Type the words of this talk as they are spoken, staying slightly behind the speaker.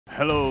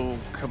Hello,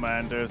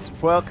 Commanders.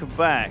 Welcome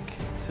back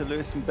to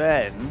Lewis and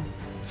Ben.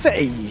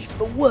 Save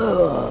the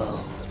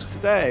world!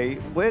 Today,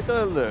 we're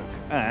going to look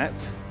at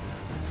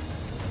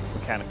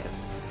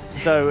Mechanicus.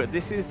 So,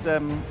 this is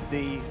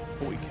the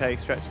 40K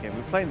strategy game.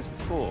 We were playing this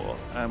before,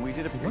 and we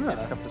did a previous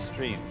couple of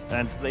streams,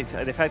 and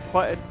they've had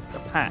quite a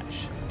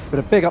patch. It's been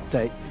a big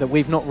update that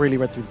we've not really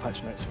read through the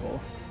patch notes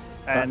for.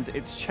 And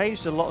it's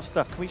changed a lot of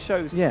stuff. Can we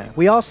show? Yeah,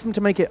 we asked them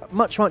to make it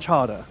much, much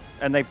harder.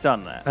 And they've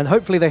done that. And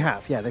hopefully they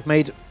have. Yeah, they've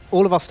made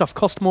all of our stuff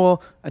cost more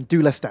and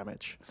do less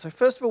damage. So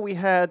first of all, we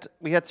had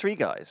three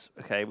guys.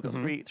 Okay, we've got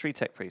three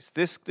tech priests.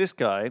 This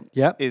guy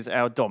is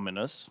our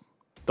Dominus.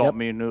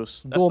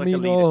 Dominus. That's like a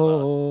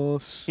leader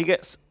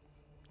class.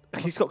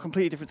 He's got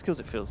completely different skills,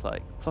 it feels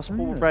like. Plus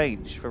 4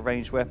 range for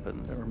ranged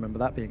weapons. I don't remember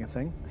that being a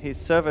thing.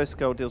 His servo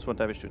skull deals 1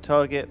 damage to a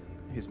target.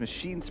 His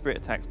machine spirit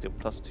attacks deal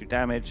plus 2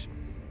 damage.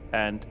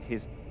 And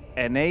his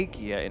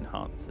Energia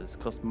enhancers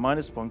cost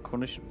 -1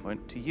 cognition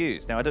point to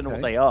use. Now, I don't know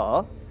what they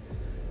are.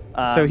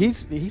 So he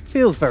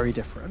feels very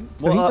different.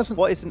 So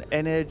what is an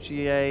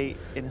Energia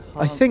enhancer?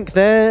 I think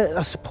they're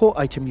a support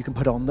item you can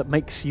put on that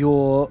makes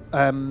your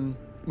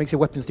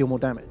weapons deal more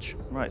damage.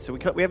 Right, so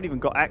we haven't even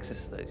got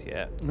access to those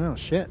yet. Oh,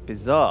 shit.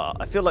 Bizarre.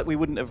 I feel like we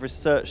wouldn't have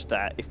researched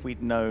that if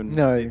we'd known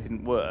it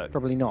didn't work.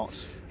 Probably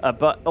not.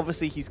 But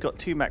obviously he's got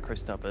 2 macro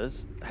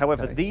stubbers.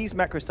 However, these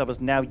macro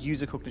stubbers now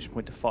use a cognition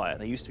point to fire.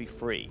 They used to be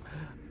free.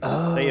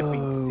 Oh, they have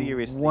been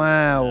seriously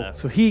wow.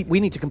 So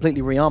we need to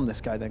completely rearm this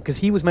guy then, because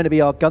he was meant to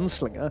be our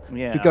gunslinger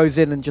who goes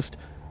in and just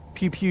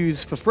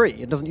pew-pews for free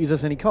and doesn't use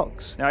us any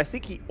cogs. Now, I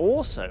think he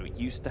also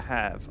used to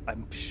have,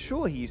 I'm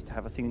sure he used to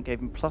have a thing that gave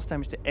him plus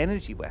damage to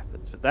energy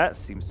weapons, but that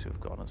seems to have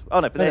gone as well. Oh,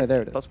 no, but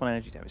there it is. Plus 1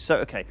 energy damage. So,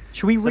 okay.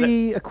 Should we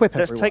re-equip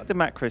everyone? Let's take the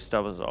macro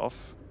stubbers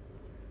off,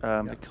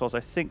 because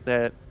I think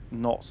they're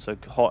not so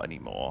hot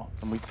anymore,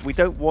 and we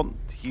don't want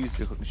to use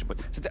the cognition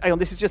point. So, hang on,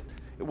 this is just,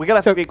 we're going to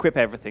have to re-equip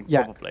everything,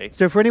 probably.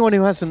 So for anyone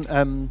who hasn't...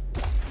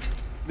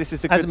 this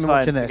is a good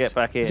time to get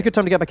back in. It's a good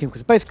time to get back in,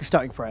 because basically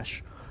starting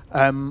fresh.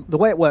 The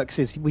way it works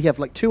is we have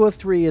like 2 or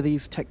 3 of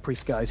these tech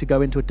priest guys who go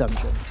into a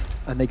dungeon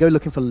and they go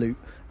looking for loot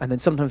and then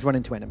sometimes run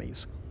into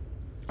enemies.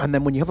 And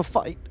then when you have a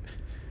fight,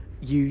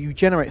 you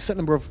generate a certain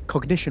number of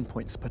cognition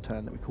points per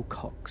turn that we call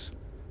cogs.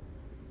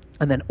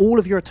 And then all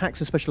of your attacks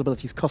and special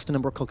abilities cost a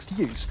number of cogs to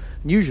use.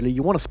 And usually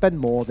you want to spend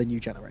more than you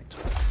generate.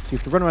 So you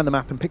have to run around the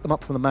map and pick them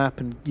up from the map,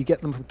 and you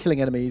get them from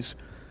killing enemies.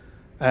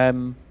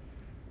 And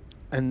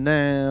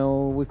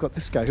now we've got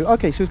this guy who,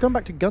 okay, so he's gone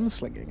back to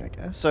gunslinging, I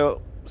guess.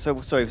 So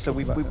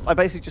I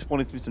basically just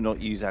wanted him to not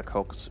use our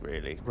cogs,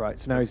 really. Right,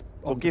 so now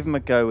we'll give him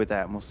a go with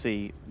that, and we'll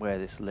see where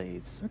this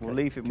leads. Okay. We'll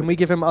leave him. Can we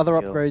give him other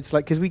upgrades?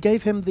 Like, because we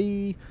gave him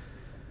the...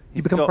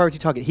 He becomes priority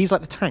target. He's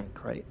like the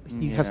tank, right?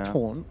 He has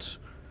taunt.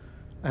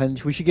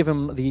 And we should give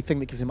him the thing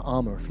that gives him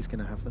armor if he's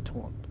going to have the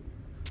taunt.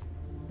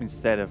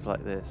 Instead of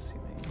like this,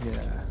 you mean?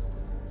 Yeah.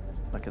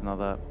 Like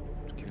another...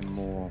 Give him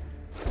more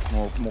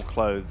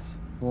clothes.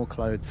 More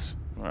clothes.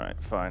 Right,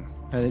 fine.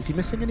 Is he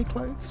missing any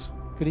clothes?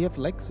 Could he have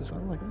legs as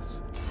well, I guess?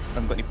 I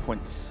haven't got any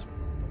points.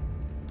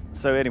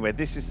 So anyway,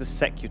 this is the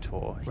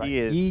Secutor.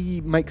 Right.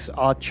 He makes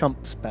our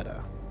chumps better.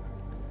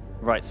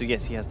 Right, so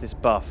yes, he has this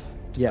buff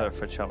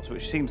for chumps,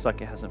 which seems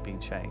like it hasn't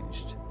been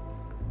changed.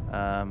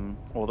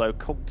 Although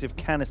cognitive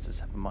canisters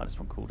have a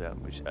 -1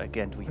 cooldown, which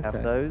again, do we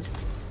have those?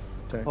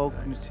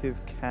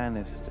 Cognitive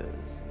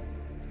canisters.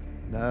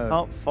 No.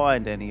 Can't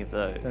find any of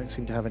those. Don't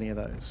seem to have any of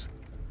those.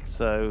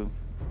 So,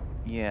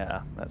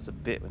 yeah, that's a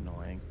bit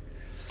annoying.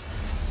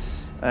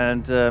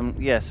 And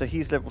so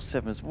he's level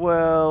 7 as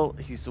well.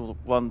 He's all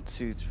 1,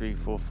 2, 3,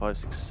 4, 5,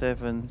 6,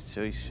 7.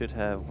 So he should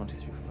have 1, 2,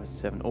 3, 4, 5,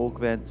 7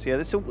 augments. Yeah,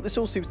 this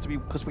all seems to be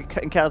because we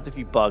encountered a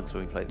few bugs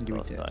when we played this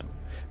last time.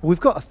 Well,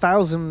 we've got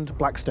 1,000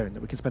 Blackstone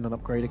that we can spend on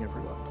upgrading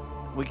everyone.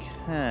 We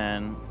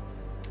can.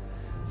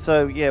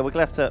 So yeah, we're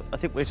gonna have to. I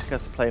think we're just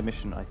gonna have to play a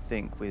mission. I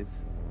think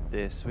with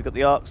this, we got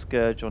the Arc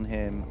Scourge on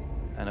him,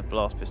 and a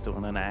blast pistol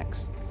and an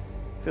axe.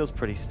 Feels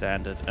pretty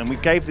standard. And we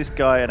gave this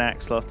guy an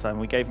axe last time.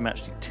 We gave him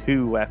actually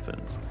 2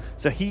 weapons.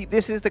 So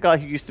this is the guy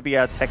who used to be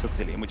our tech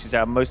auxiliary, which is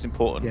our most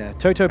important. Yeah,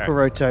 Toto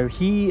Peroto.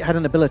 He had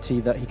an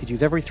ability that he could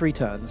use every 3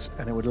 turns,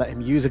 and it would let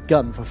him use a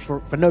gun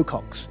for no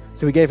cogs.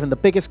 So we gave him the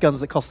biggest guns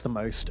that cost the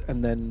most,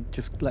 and then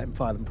just let him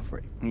fire them for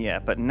free. Yeah,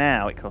 but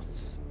now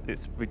it's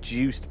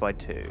reduced by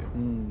 2,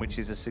 which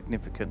is a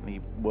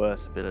significantly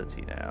worse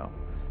ability now.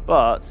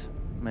 But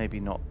maybe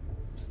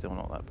still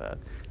not that bad.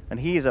 And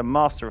he is a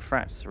master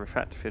refractor, so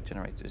refractor field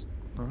generators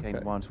gain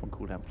 -1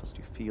 cooldown plus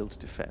 2 field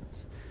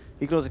defense.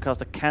 He can also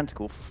cast a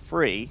canticle for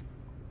free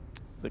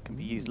that can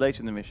be used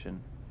later in the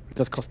mission. It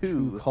does cost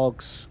 2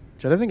 cogs,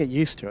 which I don't think it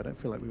used to. I don't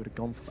feel like we would have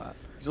gone for that.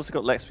 He's also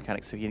got Lex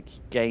Mechanics, so he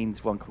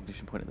gains 1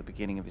 cognition point at the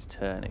beginning of his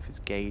turn if his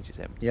gauge is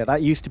empty. Yeah,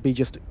 that used to be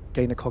just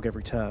gain a cog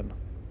every turn.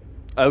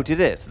 Oh, did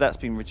it? So that's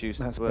been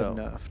reduced as well.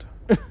 That's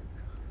been nerfed.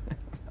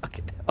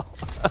 Fucking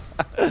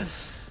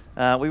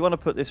hell. We want to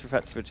put this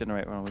refractor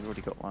generator on. We've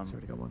already got one.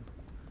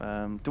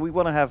 Do we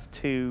want to have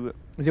 2?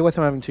 Is it worth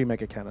having 2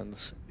 mega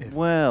cannons?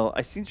 Well,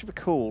 I seem to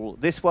recall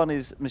this one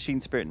is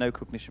machine spirit, no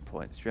cognition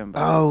points. Do you remember?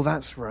 Oh,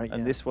 that's right.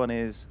 And this one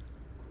is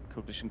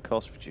cognition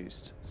cost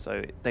reduced.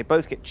 So they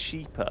both get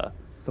cheaper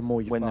The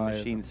more you when the fire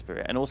machine them.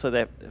 spirit, and also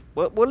they're.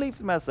 We'll leave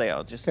them as they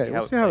are. Just Okay, see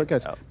we'll see how it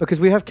plays goes. out. Because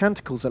we have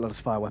canticles that let us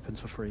fire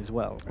weapons for free as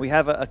well. We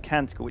have a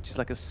canticle, which is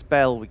like a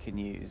spell we can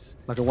use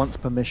Like a once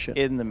per mission.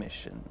 in the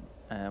mission,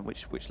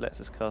 which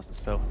lets us cast the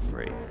spell for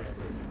free.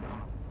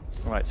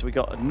 Right, so we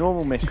got a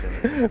normal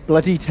mission.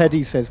 Bloody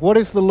Teddy says, "What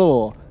is the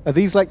law? Are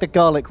these like the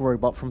garlic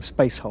robot from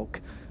Space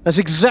Hulk?" That's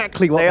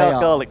exactly what they they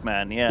are Garlic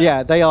Man, yeah.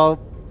 Yeah, they are.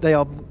 They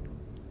are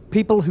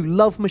people who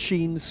love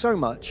machines so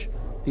much.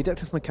 The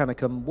Adeptus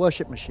Mechanicum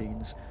worship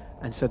machines,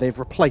 and so they've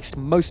replaced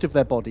most of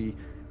their body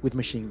with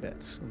machine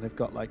bits. And they've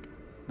got like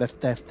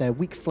their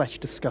weak flesh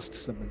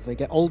disgusts them. As they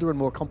get older and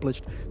more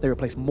accomplished, they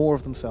replace more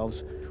of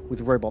themselves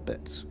with robot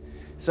bits.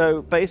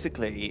 So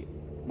basically,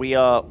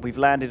 we've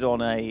landed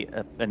on a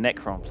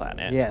Necron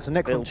planet. Yeah, it's a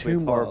Necron filled tomb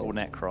with horrible world.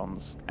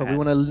 Necrons. But we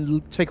want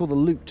to take all the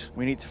loot.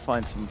 We need to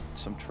find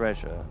some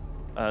treasure.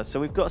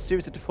 So we've got a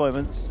series of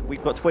deployments. We're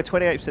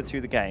 28%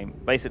 through the game.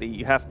 Basically,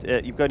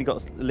 you've only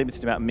got a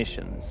limited amount of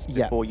missions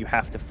before you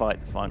have to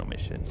fight the final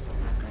mission.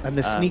 And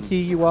the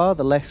sneakier you are,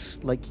 the less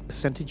like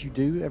percentage you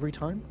do every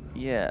time.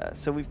 Yeah.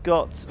 So we've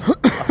got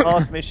a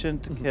hard mission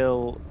to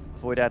kill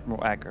Void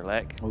Admiral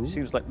Agrelek, which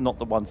seems like not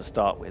the one to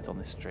start with on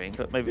this stream,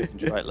 but maybe we can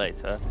try it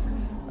later.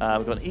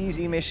 We've got an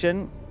easy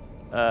mission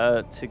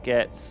to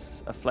get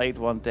a flayed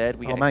one dead.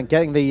 Oh man,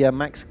 getting the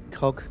max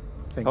cog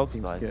thing Cog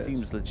seems size good.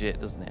 seems legit,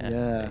 doesn't it?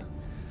 Yeah.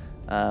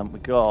 Actually? We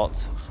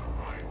got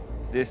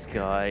this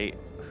guy.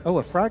 Oh,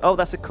 a frag. Oh,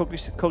 that's a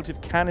cognitive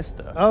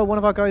canister. Oh, one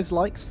of our guys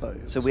likes those.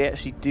 So we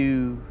actually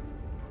do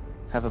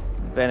have a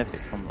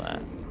benefit from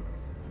that.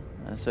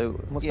 So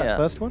What's that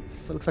first one?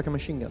 That looks like a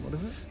machine gun. What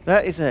is it?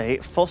 That is a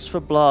phosphor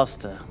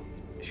blaster.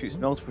 Shoots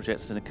multiple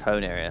projectiles in a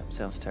cone area.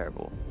 Sounds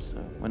terrible. So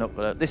we're not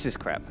gonna. This is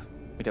crap.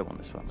 We don't want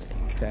this one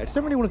really. Okay, I just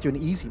don't really want to do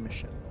an easy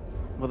mission.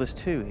 Well, there's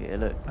two here.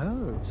 Look.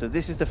 Oh. So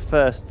this is the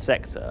first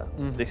sector.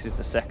 This is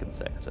the second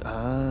sector.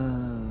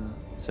 Ah.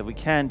 So we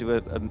can do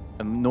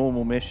a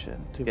normal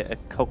mission to Do get this.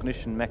 a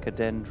cognition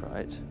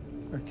mechadendrite,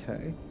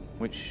 Okay.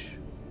 which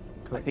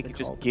I Collect think the it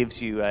just cog.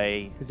 gives you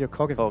a Gives you a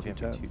cog cog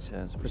every every 2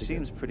 turns, which Pretty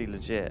seems pretty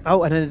legit.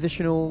 Oh, and an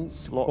additional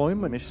Slot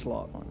deployment mission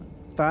slot.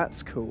 deployment.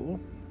 That's cool.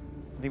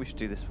 I think we should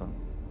do this one.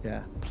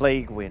 Yeah.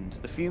 Plague Wind.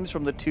 The fumes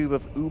from the tube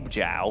of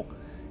Ubjao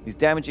is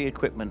damaging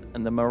equipment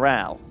and the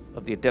morale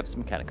of the Adeptus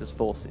Mechanicus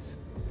forces.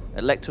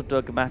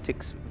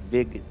 Electrodogmatics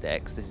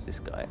Vigdex, this is this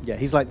guy. Yeah,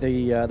 he's like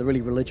the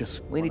really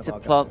religious. We one need of to our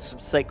plant guys. some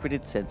sacred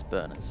incense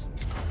burners.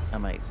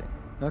 Amazing.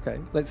 Okay,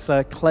 let's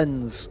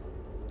cleanse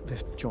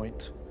this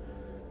joint.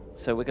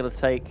 So we're going to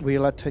take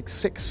We'll take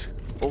six.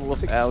 all of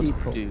 6 our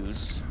people.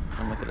 dudes,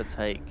 and we're going to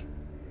take...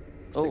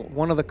 Oh,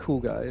 One of the cool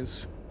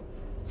guys.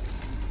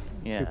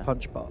 yeah. 2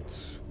 punch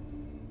bots.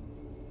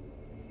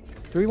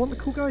 Do we want the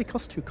cool guy? He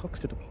costs 2 cogs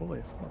to deploy.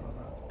 I forgot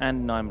about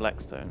And 9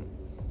 Blackstone.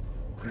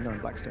 that. No,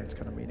 Blackstone's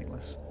kind of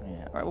meaningless.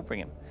 Yeah, alright, we'll bring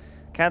him.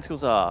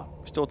 Canticles are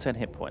restore 10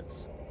 hit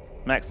points,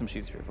 maximum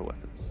shoot speed for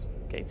weapons,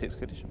 gain 6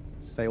 condition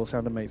points. They all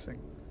sound amazing.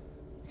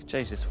 You can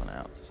change this one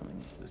out to something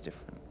that's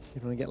different. You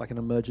want to get like an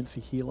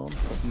emergency heal on?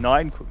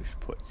 9 condition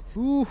points.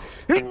 Ooh.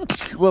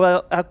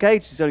 Well, our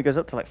gauge only goes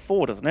up to like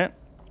 4, doesn't it?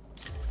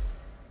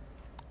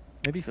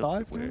 Maybe Feels a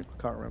bit 5? weird.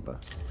 I can't remember.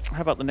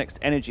 How about the next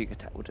energy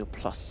attack will do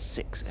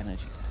 +6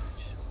 energy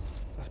damage?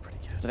 That's pretty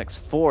good. The next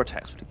 4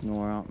 attacks would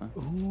ignore, aren't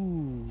they?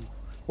 Ooh.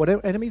 What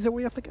enemies are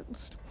we up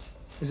against?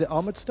 Is it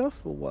armored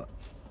stuff or what?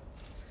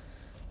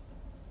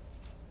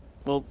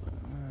 Well,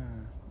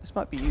 this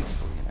might be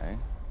useful, you know.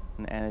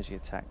 An energy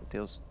attack that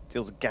deals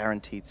a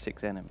guaranteed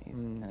 6 enemies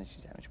energy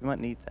damage. We might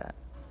need that.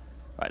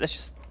 Right, let's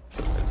just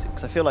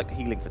because I feel like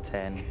healing for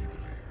 10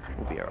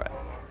 will be alright.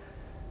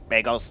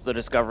 Magos, the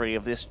discovery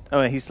of this.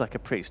 Oh, he's like a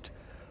priest.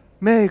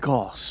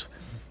 Magos,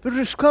 the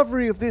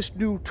discovery of this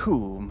new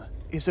tomb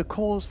is a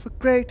cause for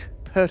great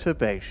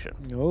perturbation.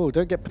 Oh,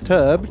 don't get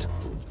perturbed.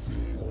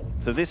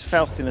 So this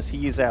Faustinus,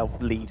 he is our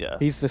leader.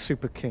 He's the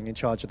super king in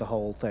charge of the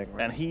whole thing,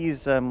 right? And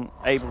he's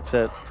able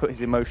to put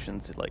his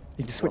emotions like.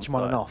 He can switch them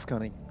on and off,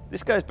 can't he?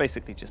 This guy's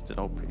basically just an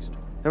old priest.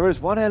 There is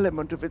one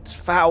element of its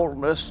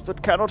foulness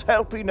that cannot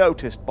help be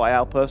noticed by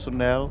our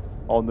personnel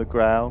on the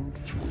ground.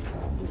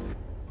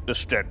 The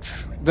stench.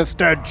 The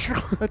stench.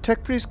 A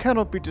tech priest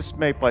cannot be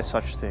dismayed by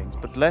such things,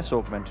 but less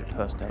augmented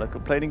personnel are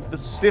complaining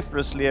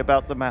vociferously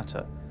about the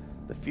matter.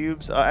 The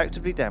fumes are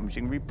actively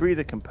damaging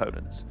rebreather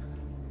components.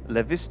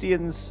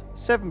 Levistians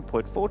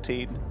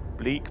 7.14.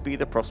 Bleak be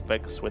the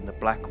prospects when the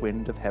black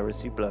wind of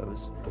heresy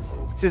blows.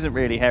 This isn't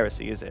really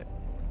heresy, is it?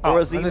 Oh, Or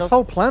a and this Xenos?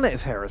 whole planet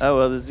is heresy. Oh,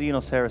 well, the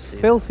Xenos heresy.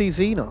 Filthy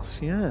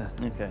Xenos, yeah.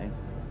 Okay.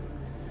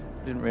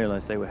 I didn't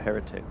realize they were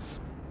heretics.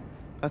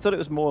 I thought it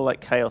was more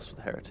like chaos with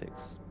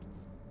heretics.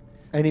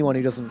 Anyone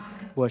who doesn't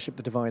worship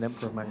the divine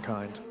emperor of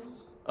mankind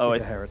Oh,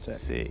 is I a heretic.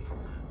 see.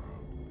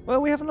 Well,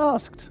 we haven't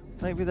asked.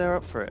 Maybe they're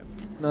up for it.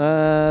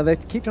 They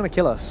keep trying to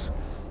kill us.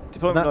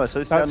 Deployment That's- so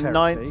this is that's our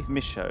heresy. 9th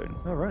mission.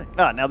 All right.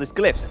 Ah, now there's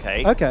glyphs,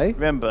 okay? Okay.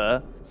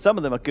 Remember, some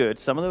of them are good,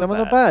 some of them Some are of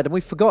them are bad, and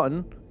we've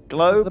forgotten.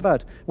 Globe. The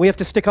bad. We have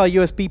to stick our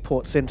USB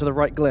ports into the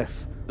right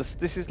glyph.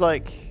 This is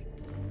like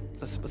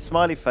The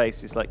smiley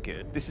face is like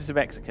good. This is a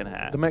Mexican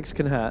hat. The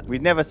Mexican hat.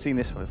 We've never seen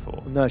this one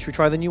before. No, should we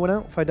try the new one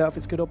out? Find out if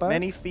it's good or bad?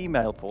 Many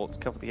female ports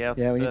cover the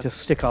outer. Yeah, we need to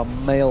stick our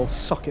male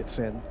sockets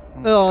in.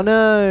 Oh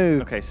no!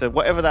 Okay, so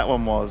whatever that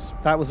one was,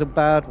 That was a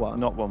bad one.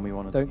 not one we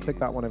wanted. Don't to click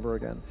use. that one ever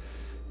again.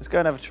 Let's go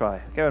and have a try.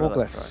 Go and have a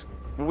Glyphs.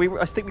 try. Well,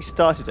 I think we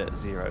started at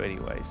 0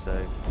 anyway, so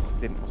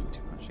it wasn't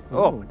too much.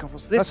 Oh my god,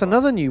 what's this? That's one?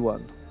 another new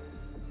one.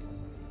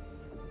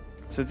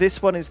 So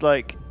this one is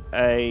like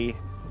a.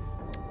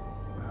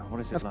 What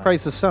is it? That's like?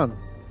 Praise the Sun.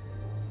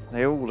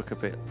 They all look a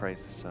bit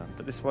Praise the Sun,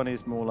 but this one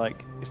is more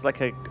like it's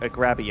like a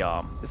grabby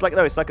arm. It's like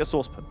it's like a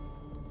saucepan.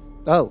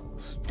 Oh,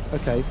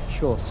 okay,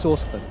 sure.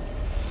 Saucepan.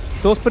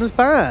 Saucepan is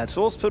bad.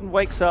 Saucepan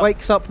wakes up.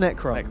 Wakes up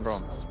Necrons.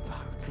 Necrons.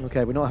 Fuck.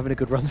 Okay, we're not having a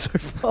good run so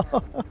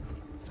far.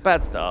 It's a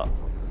bad start.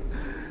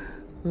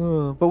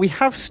 Oh, but we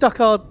have stuck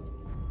our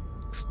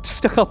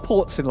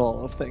ports in a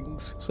lot of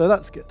things, so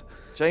that's good.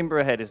 Chamber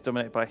ahead is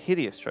dominated by a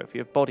hideous trophy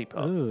of body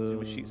parts, Ooh.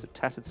 which shoots of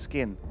tattered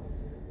skin.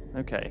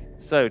 Okay,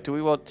 so do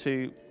we want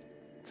to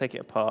take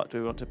it apart? Do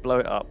we want to blow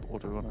it up, or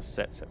do we want to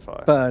set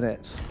fire? Burn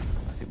it.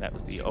 I think that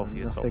was the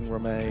obvious Nothing option.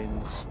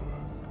 remains.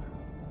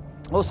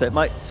 Also, it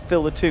might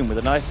fill the tomb with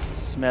a nice,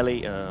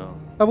 smelly. Oh,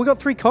 we got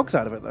 3 cogs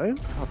out of it though.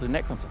 God, the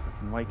Necrons are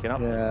fucking waking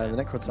up. Yeah, over the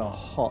there. Necrons It's are not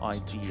hot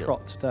ideal.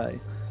 trot today.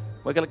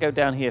 We're going to go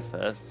down here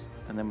first,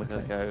 and then we're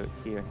going to Okay. go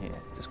here and here,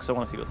 just because I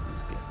want to see what's in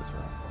this glyph as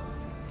well.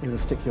 You're going to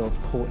stick your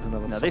port in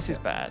another Now, this is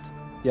socket. bad.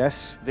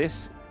 Yes.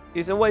 This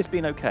has always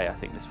been okay, I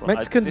think, this one.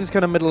 Mexicans is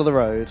kind of middle of the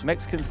road.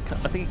 Mexicans,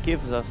 I think it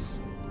gives us...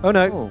 Oh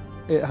no, Oh,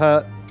 it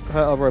hurt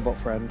our robot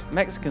friend.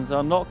 Mexicans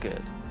are not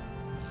good.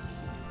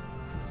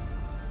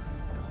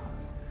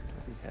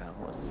 Bloody hell,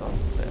 what a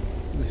disaster.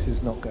 This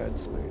is not going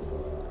smooth.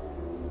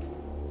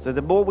 So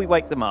the more we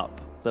wake them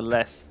up, the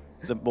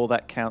more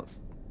that counts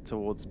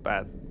towards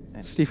bad.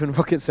 Stephen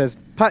Rocket says,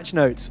 patch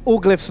notes, all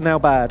glyphs are now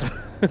bad.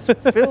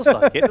 Feels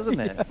like it, doesn't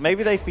it? Yeah.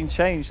 Maybe they've been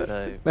changed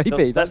though. Maybe,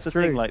 that's that's the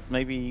true. thing. Like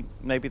maybe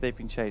they've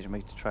been changed and we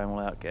need to try them all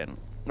out again.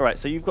 All right,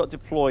 so you've got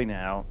deploy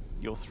now.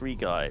 Your 3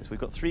 guys. We've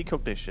got 3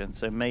 cognition,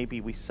 so maybe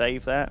we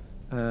save that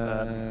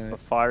for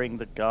firing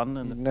the gun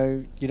and.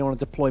 No, you don't want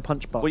to deploy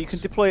punch bots. Well, you can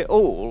deploy it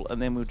all,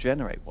 and then we'll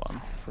generate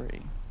one for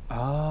free.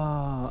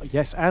 Ah,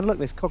 yes, and look,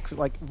 there's cogs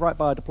like right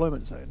by our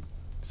deployment zone.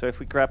 So if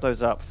we grab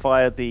those up,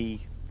 fire the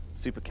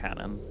super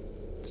cannon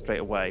straight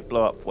away,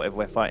 blow up whatever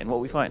we're fighting. What are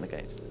we fighting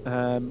against?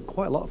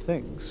 Quite a lot of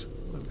things.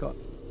 We've got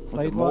Was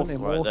flayed it one, mortal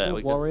immortal, right there?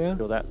 We warrior, can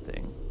kill that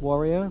thing.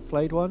 warrior,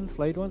 flayed one.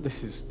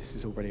 This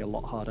is already a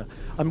lot harder.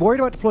 I'm worried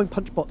about deploying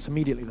punch bots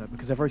immediately though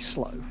because they're very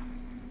slow.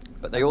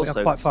 But they We are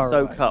also quite far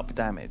soak away. up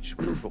damage,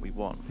 which is what we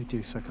want. They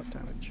do soak up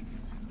damage.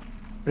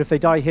 But if they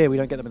die here, we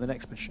don't get them in the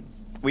next mission.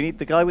 We need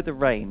the guy with the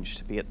range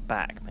to be at the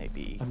back,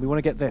 maybe. And we want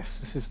to get this.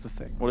 This is the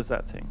thing. What is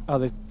that thing?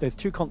 Oh, there's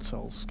 2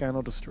 consoles, scan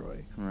or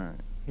destroy, Right.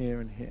 here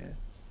and here.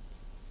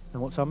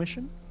 And what's our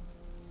mission?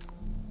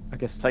 I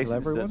guess to Place kill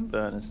inserts everyone.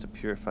 burners to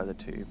purify the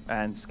tube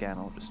and scan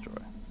or destroy.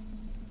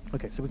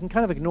 Okay, so we can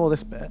kind of ignore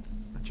this bit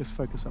and just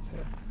focus up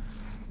here.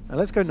 Now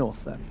let's go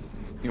north then.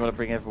 You want to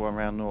bring everyone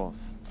around north?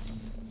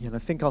 Yeah, and I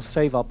think I'll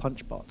save our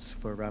punch bots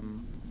for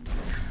when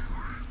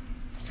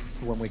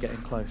we're getting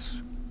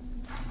close.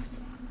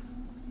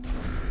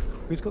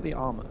 Who's got the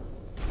armor?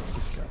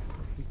 This guy.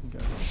 We can go.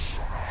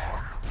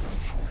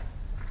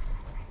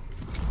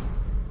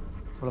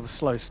 We'll have a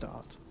slow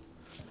start.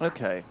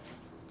 Okay.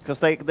 Because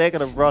they're going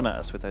to run at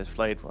us with those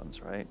flayed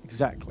ones, right?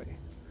 Exactly.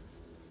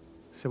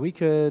 So we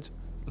could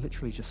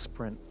literally just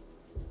sprint.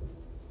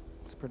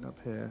 Sprint up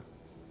here.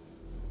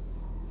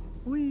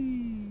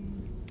 Whee!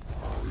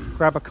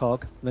 Grab a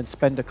cog, and then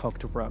spend a cog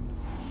to run.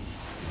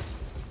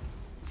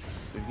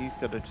 So he's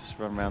got to just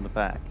run around the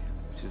back,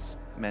 which is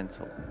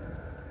mental.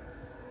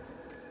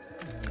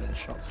 There's no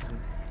shots, is it?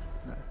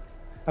 No.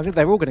 I think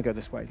they're all going to go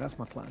this way. That's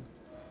my plan.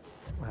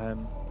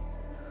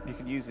 You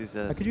can use his.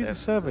 I could use a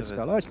service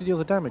skull. Oh, actually deals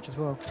a damage as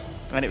well.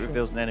 And it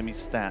reveals an enemy's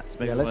stats.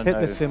 Maybe Yeah, we let's wanna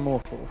hit this know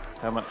immortal.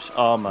 how much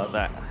armor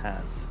that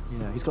has.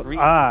 Yeah, he's got 3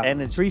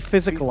 energy. 3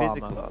 physical, three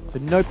armor. physical armor. So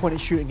no point in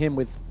shooting him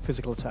with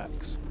physical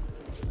attacks.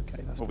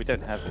 Okay, that's Well, we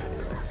don't have it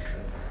for this.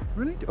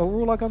 really. Are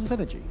all our guns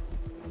energy?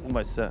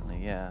 Almost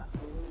certainly, yeah.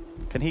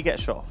 Can he get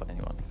shot off at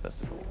anyone,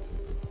 first of all?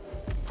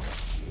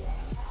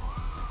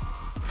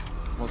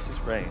 What's his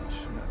range?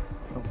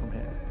 Not from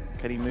here.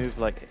 Can he move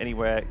like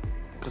anywhere?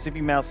 Because if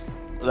you mouse,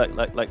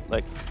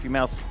 if you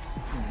mouse,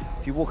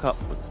 if you walk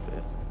upwards a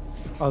bit,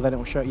 Oh, then it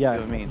will show. you Yeah,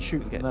 know what I mean? you can shoot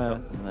You from get there.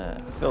 shot from there.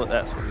 I feel like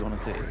that's what we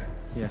want to do.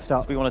 Yeah,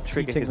 start. We want to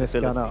trigger heating his this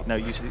gun ability. up. No,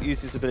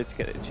 use his ability to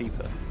get it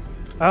cheaper.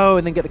 Oh,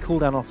 and then get the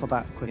cooldown off of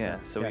that quicker. Yeah,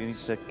 so we need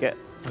Yes. to get.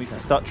 We need to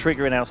Okay. start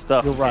triggering our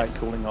stuff. You're right. and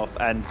cooling off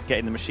and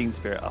getting the machine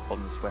spirit up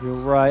on this weapon. You're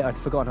right. I'd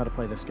forgotten how to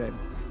play this game.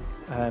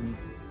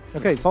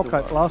 Okay, Still Volkite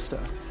right. Blaster.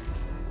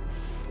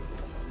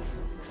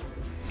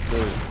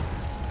 Good.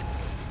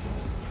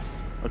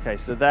 Okay,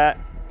 so that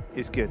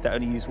is good. That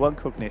only used 1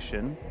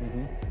 cognition.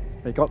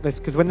 They got this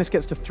because when this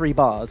gets to 3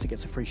 bars, it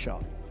gets a free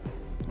shot.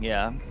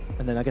 Yeah.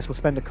 And then I guess we'll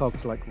spend a cog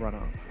to like run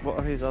up. What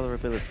are his other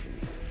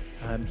abilities?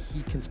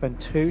 He can spend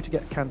 2 to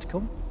get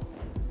Canticum.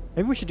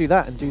 Maybe we should do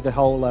that and do the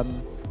whole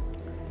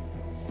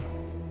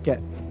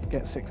get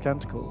 6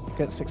 canticle,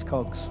 get 6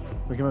 cogs.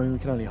 We can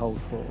only hold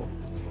 4.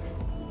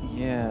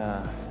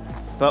 Yeah,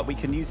 but we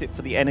can use it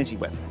for the energy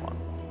weapon one.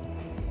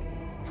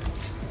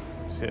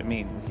 See what I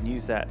mean? We can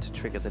use that to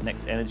trigger the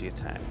next energy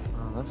attack.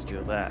 Oh, that's Do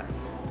true. that.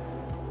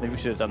 Maybe we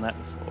should have done that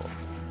before.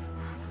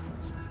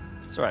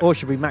 It's alright. Or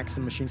should we max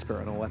the machine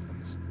spirit on all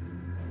weapons?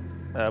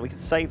 We can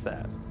save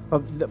that.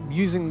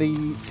 Using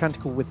the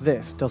canticle with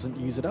this doesn't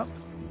use it up.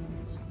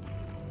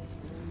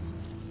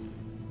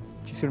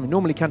 Do you see what I mean?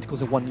 Normally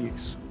canticles are 1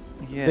 use.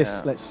 Yeah. This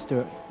lets us do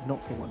it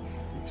not for 1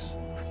 use.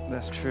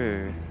 That's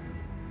true.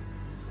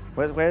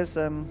 Where's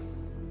Oh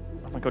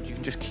my god! You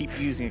can just keep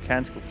using a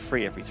canticle for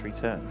free every 3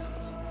 turns.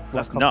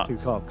 That's Cost nuts. 2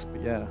 cogs,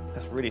 but yeah,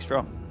 That's really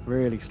strong.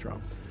 really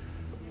strong.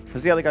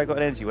 Has the other guy got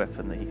an energy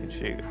weapon that he can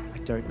shoot? I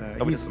don't know.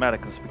 Oh, it doesn't matter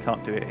because we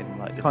can't do it in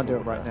like. Can't do it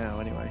different right order. now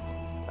anyway.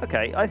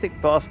 Okay, I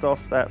think blast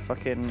off that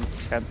fucking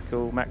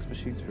canticle, max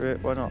machine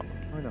spirit. Why not?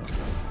 Why not?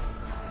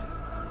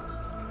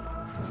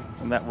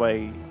 And that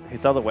way,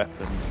 his other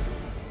weapon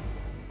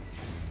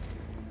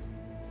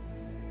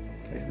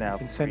is now We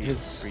can send free,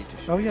 his. free to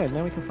shoot. Oh yeah,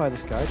 now we can fire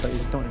this guy, but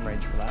he's not in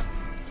range for that.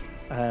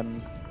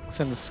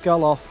 Send the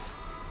skull off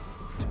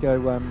to go.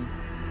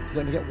 Does it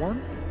only get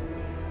 1?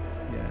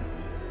 Yeah.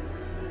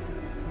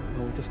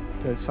 We'll just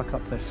go suck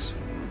up this.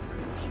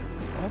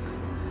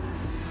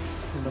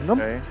 Nom,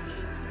 nom. Okay.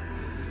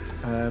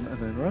 And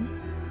then run.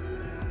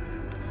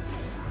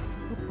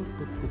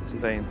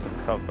 Stay in some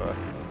cover.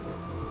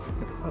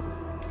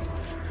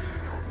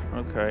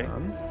 Okay.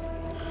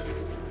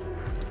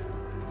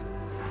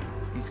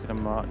 He's going to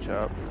march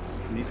up.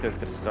 And these guys are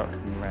going to start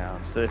coming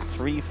around. So there's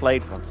 3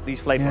 flayed ones. These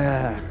flayed ones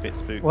are a bit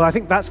spooky. Well, I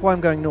think that's why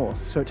I'm going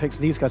north. So it takes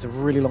these guys a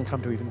really long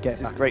time to even get This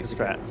is back great into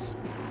the game. strats.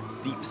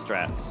 Deep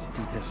strats.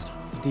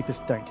 The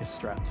deepest, dankest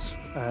strats.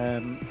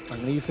 I'm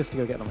going to use this to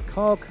go get on a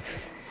cog.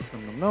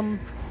 Nom nom nom.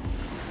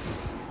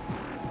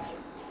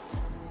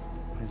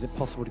 Is it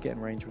possible to get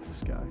in range with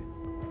this guy?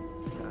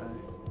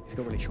 No. He's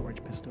got really short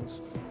range pistols.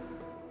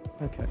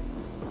 Okay.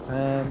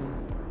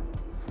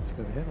 Let's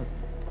go over here then.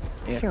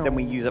 Yeah, then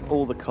we use up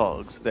all the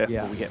cogs, therefore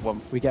Yeah. we get 1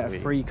 We get a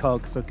free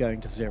cog for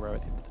going to 0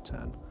 at the end of the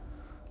turn.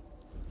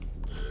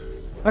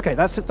 Okay,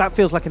 that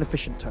feels like an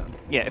efficient turn.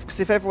 Yeah,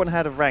 because if everyone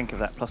had a rank of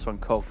that +1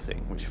 cog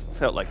thing, which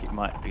felt like it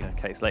might be the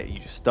case later, you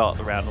just start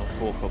the round on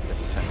 4 cogs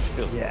every turn, which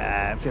feels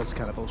Yeah, it feels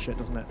kind of bullshit,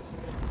 doesn't it?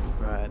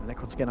 Right, the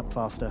next one's getting up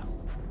faster.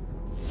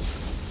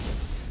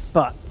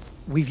 But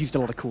we've used a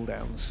lot of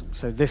cooldowns,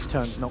 so this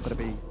turn's not going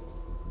to be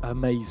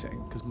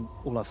amazing, because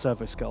all our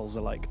servo skulls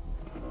are like...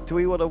 Do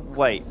we want to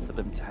wait for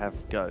them to have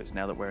goes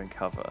now that we're in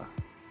cover?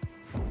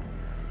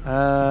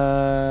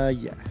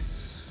 Yes.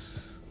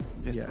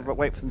 Just Yeah.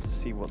 wait for them to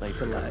see what they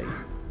Delay.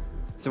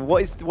 So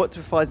what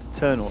defines the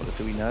turn order?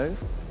 Do we know?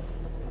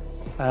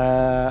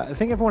 I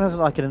think everyone has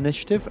like an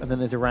initiative, and then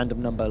there's a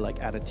random number like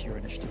added to your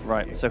initiative.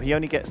 Right. So he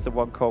only gets the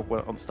 1 cog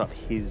on the start of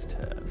his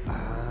turn.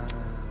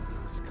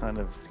 Just kind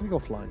of. I'm gonna go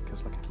offline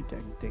because like I keep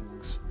getting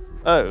dings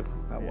Oh.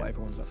 about what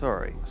everyone's up to.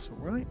 Sorry. That's all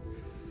right.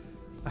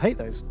 I hate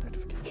those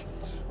notifications.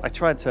 I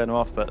try and turn them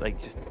off, but they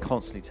just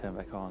constantly turn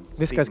back on.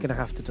 This guy's gonna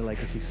have to delay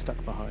because he's stuck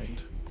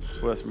behind.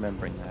 It's worth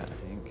remembering that, I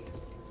think.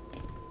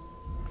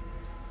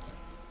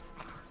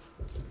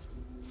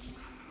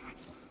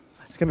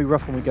 It's gonna be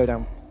rough when we go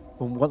down.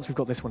 Well, once we've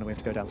got this one and we have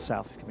to go down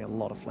south, it's gonna be a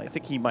lot of I flavor.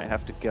 think he might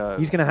have to go.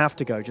 He's gonna have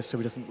to go just so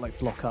he doesn't like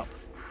block up.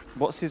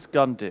 What's his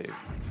gun do?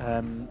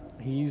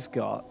 He's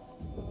got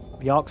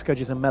the arc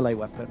scourge is a melee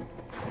weapon,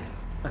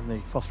 and the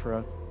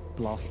phosphor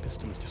blast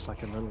pistol is just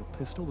like a little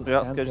pistol. that The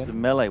arc scans scourge is a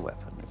again. melee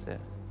weapon, is it?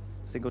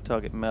 Single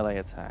target melee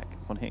attack.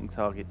 On hitting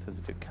target, turns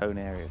into a cone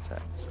area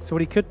attack. So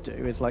what he could do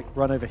is like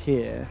run over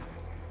here,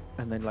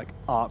 and then like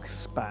arc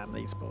spam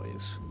these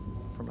boys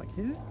from like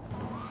here.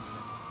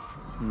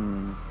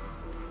 Hmm.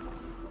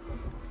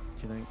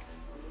 Do you think?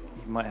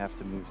 You might have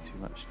to move too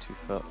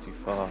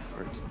far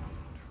for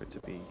it to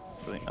be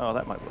something. Oh,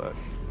 that might work.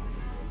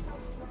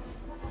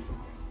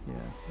 Yeah,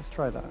 let's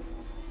try that.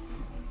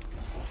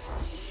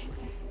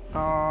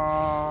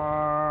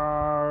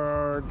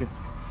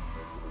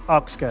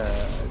 Arc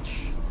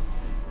scourge.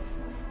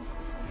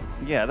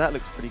 Yeah, that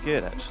looks pretty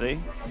good actually.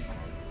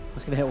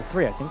 That's gonna hit all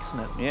 3, I think, isn't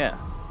it? Yeah.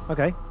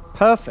 Okay,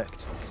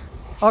 perfect.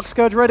 Arc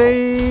scourge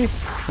ready.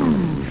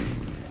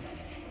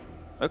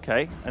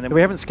 Okay, and then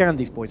We haven't scanned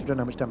these boys. We don't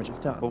know how much damage it's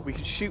done. well, we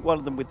could shoot one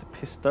of them with the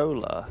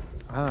pistola,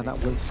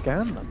 That will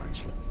scan them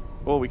actually.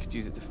 or we could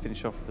use it to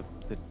finish off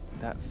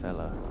that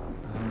fella.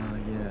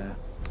 Yeah.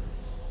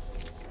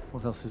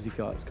 What else has he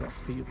got? He's got a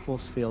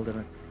force field and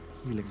a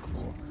healing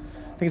claw.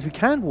 Thing is, we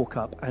can walk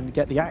up and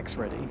get the axe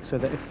ready, so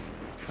that if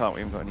Can't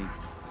we? Haven't got any I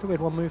thought we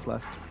had 1 move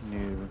left.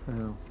 new.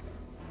 Oh.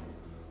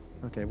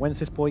 Okay, when's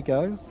this boy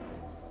go?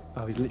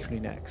 Oh, he's literally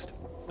next.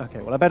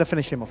 Okay, well I better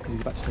finish him off because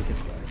he's about to take his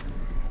way.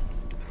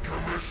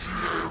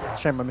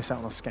 Shame I miss out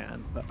on a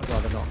scan, but I'd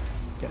rather not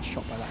get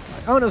shot by that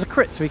guy. Oh, and there's a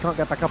crit, so he can't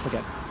get back up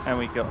again. And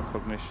we got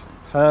cognition.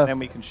 Perfect. And then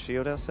we can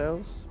shield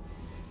ourselves.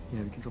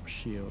 Yeah, we can drop a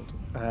shield.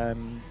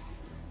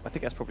 I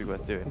think that's probably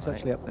worth doing. Who's right?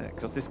 actually up next?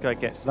 Because this guy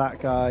It's gets.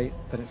 that guy,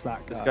 then it's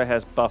that guy. This guy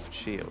has buffed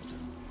shield.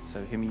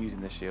 So him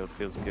using the shield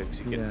feels good because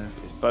he gets Yeah.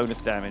 his bonus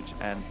damage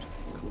and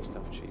cool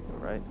stuff achievement,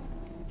 right?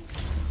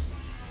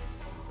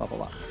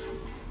 Bubble up.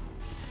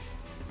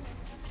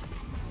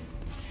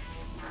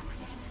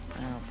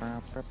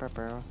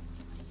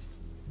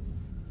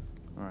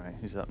 Alright,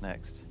 who's up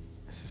next?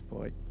 This is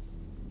boy.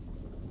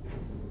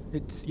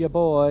 It's your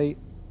boy.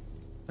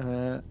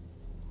 That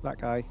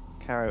guy.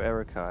 Caro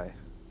Erikai.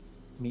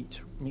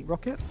 Meat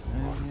Rocket.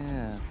 Oh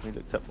yeah, we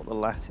looked up what the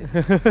Latin.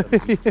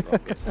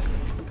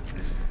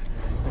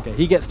 Okay,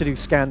 he gets to do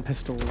scan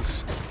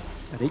pistols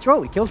at each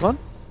roll. He kills one.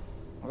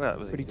 Well, that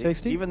was Pretty easy.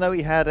 tasty. Even though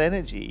he had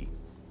energy.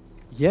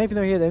 Yeah, even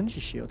though he had energy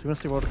shield, he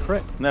must have rolled a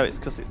crit. No, it's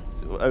because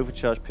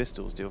overcharged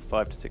pistols deal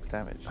 5 to 6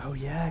 damage. Oh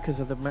yeah, because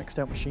of the maxed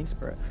out machine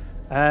spirit.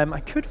 I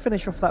could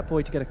finish off that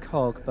boy to get a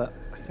cog, but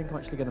I think I'm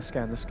actually going to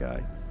scan this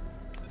guy.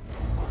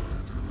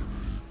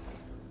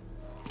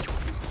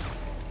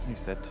 He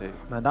said too.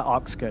 Man, that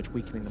Arc Scourge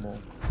weakening them all.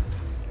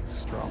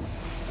 Strong.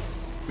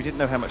 We didn't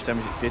know how much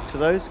damage it did to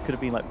those. It could have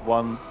been like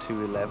 1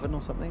 to 11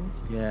 or something.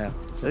 Yeah.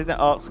 I think that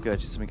Arc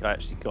Scourge is something I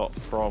actually got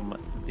from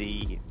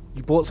the...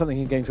 You bought something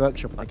in Games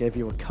Workshop and they gave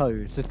you a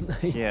code, didn't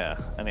they? Yeah,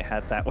 and it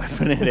had that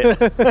weapon in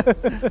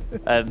it.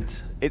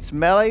 And it's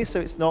melee,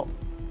 so it's not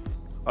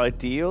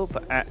ideal,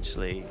 but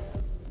actually...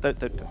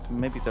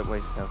 Maybe don't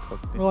waste our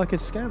cog. Well, I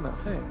could scan that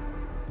thing.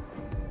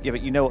 Yeah,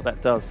 but you know what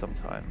that does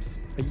sometimes.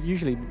 It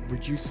usually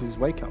reduces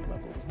wake up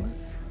level, doesn't it?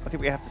 I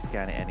think we have to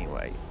scan it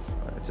anyway.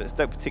 I just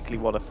don't particularly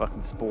want to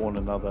fucking spawn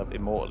another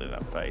immortal in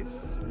our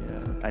face.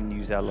 Yeah. And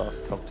use our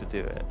last cog to do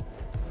it.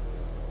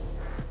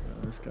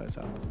 Oh, this guy's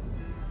out.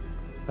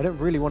 I don't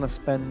really want to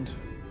spend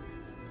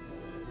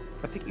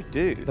I think you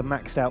do. the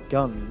maxed out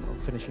gun on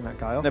finishing that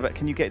guy off. No, but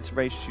can you get to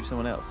rage to shoot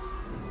someone else?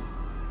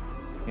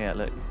 Yeah,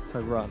 look. If I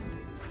run.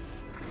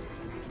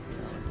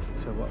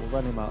 So what, we'll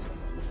run him up.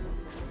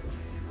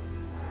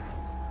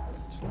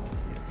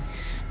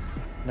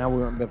 Now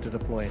we won't be able to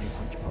deploy any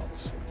punch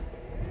pots.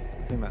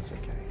 I think that's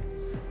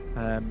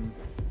okay.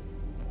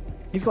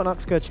 He's got an Arc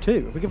Scourge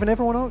too. Have we given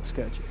everyone Arc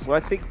Scourges? Well, I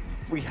think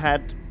we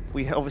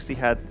obviously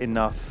had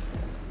enough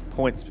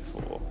points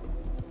before.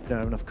 We don't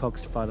have enough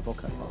cogs to fire the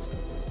Volkite Master.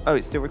 Oh,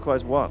 it still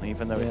requires 1,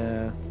 even though it's...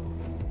 Yeah.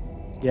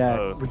 Yeah,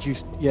 Oh.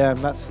 reduced. Yeah, and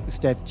that's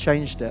they've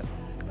changed it.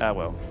 Ah,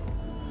 well.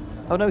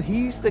 Oh no,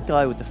 he's the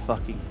guy with the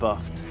fucking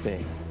buffed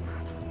thing.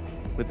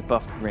 With the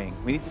buffed ring.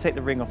 We need to take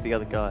the ring off the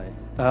other guy.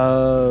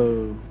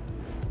 Oh.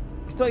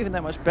 It's not even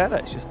that much better,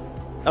 it's just...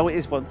 Oh, it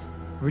is once.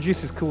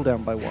 Reduces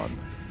cooldown by 1.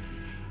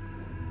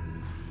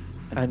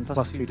 And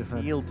plus 2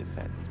 defense. Field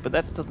defense. But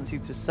that doesn't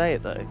seem to say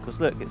it though, because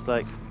look, it's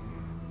like...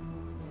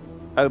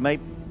 Oh,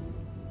 maybe...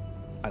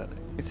 I don't know.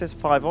 It says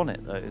 5 on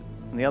it though,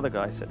 and the other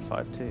guy said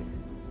 5 too.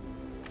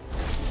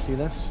 Do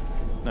this.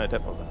 No,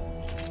 don't bother.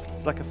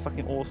 It's like a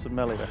fucking awesome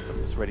melee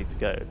weapon that's ready to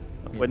go.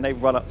 When they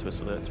run up to us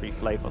with the 3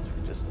 flavors, we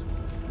can just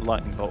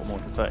lightning bolt them all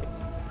in the face.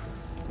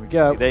 Here we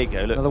go. There you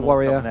go. Look, Another more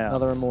warrior, coming out.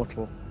 another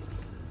immortal.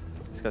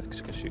 This guy's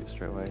just gonna shoot us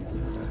straight away. Can't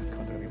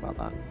do anything about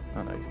that.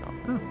 Oh no, he's not.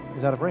 Oh,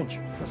 he's out of range.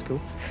 That's cool.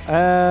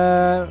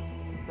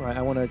 Right,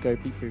 I want to go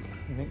beat boot,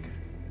 I think.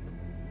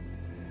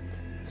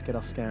 Let's get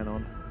our scan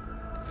on.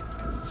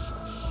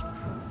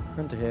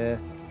 Run to here.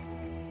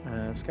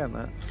 Scan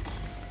that.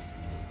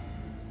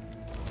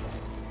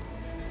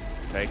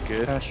 Okay,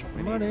 good. Cash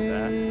We money.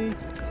 needed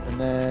And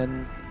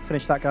then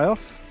finish that guy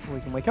off. We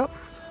can wake up.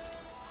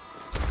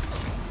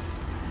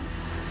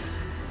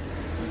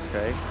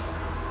 Okay.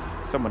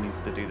 Someone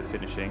needs to do the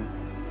finishing.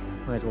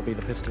 Might as well be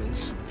the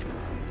pistols.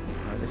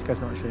 Right, this guy's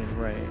not actually in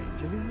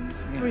range. Is he?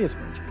 Oh, he is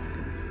in range.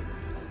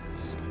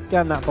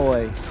 Scan that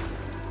boy.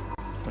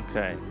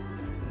 Okay.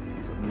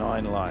 He's got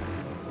 9 life.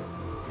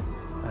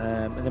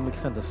 And then we can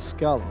send a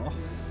skull off.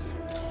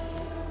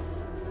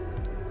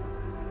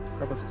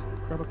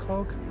 Grab a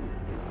cog.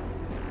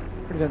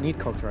 We don't need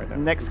cogs right now.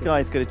 Next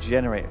guy's going to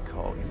generate a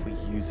cog if we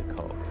use a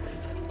cog.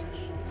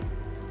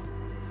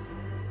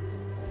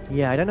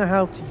 Yeah, I don't know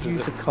how to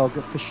use a cog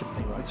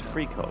efficiently right It's a now.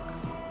 free cog,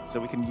 so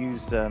we can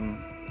use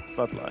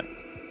Floodlight.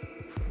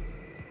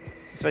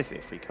 It's basically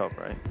a free cog,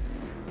 right?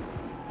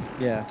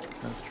 Yeah,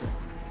 that's true.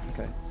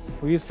 Okay.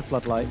 We'll use the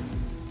floodlight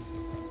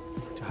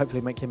to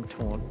hopefully make him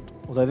taunt.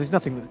 Although there's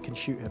nothing that can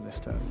shoot him this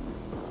turn.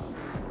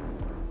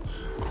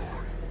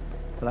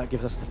 But that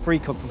gives us the free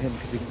cog from him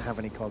because we didn't have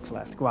any cogs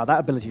left. Wow, that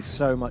ability is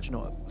so much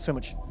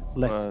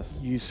less Worse.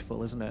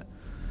 useful, isn't it?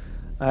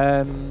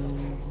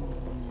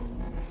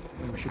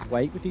 We should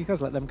wait with these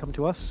guys, let them come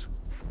to us.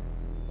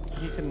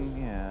 You can,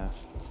 yeah.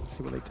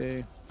 See what they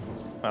do.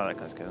 Oh, that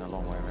guy's going a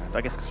long way around.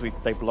 I guess because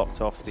they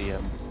blocked off the...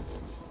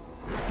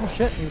 Oh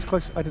shit, he was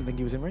close. I didn't think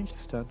he was in range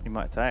this turn. he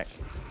might attack.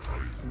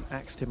 And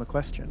axed him a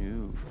question.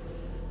 Ooh.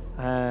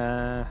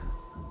 I'm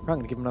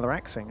going to give him another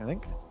axing, I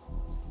think.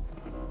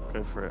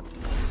 Go for it.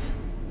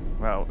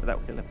 Well, that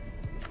will kill him.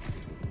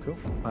 Cool.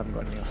 I haven't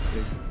got anything else to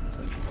do. So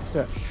let's do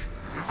it.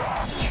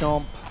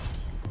 Chomp.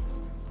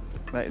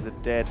 That is a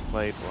dead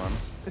flayed one.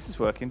 This is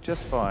working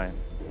just fine.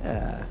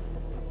 Yeah.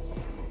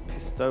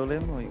 Pistol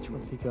him? Or Which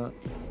one's he got?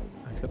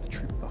 Oh, he's got the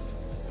troop buff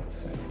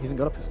thing. He hasn't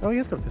got a pistol. Oh, he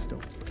has got a pistol.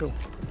 Cool.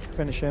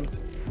 Finish him.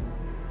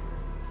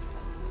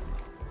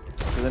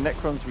 So the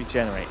Necrons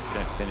regenerate if you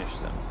don't finish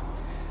them.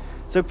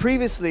 So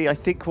previously, I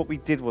think what we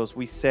did was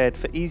we said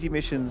for easy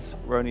missions,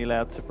 we're only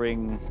allowed to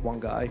bring One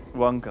guy.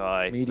 one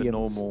guy, the Mediums,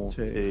 normal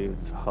two.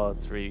 to hard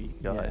 3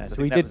 guys. Yeah, I so think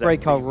we that did was our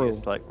break our previous,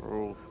 rule. like,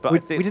 rule. But We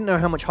I think, didn't know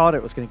how much harder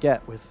it was going to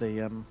get with the...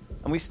 and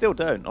we still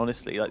don't,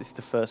 honestly. Like, this is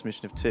the first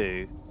mission of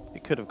 2.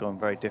 It could have gone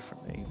very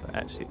differently, but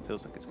actually it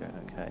feels like it's going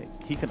okay.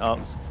 He can Arc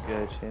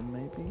Scourge him,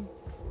 maybe?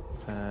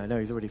 no,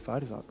 he's already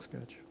fired his Arc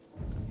Scourge.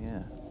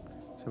 Yeah.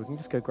 So we can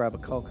just go grab a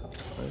cog, I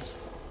suppose.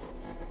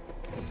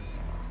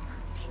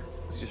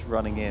 It's just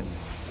running in.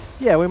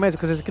 Yeah, we may as well,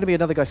 because there's going to be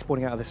another guy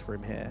spawning out of this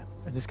room here.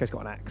 And this guy's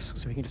got an axe,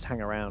 so he can just hang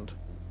around.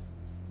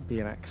 Be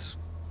an axe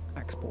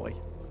boy.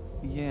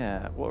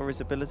 Yeah. What are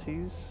his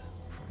abilities?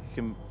 He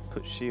can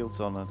put shields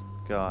on a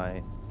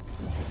guy.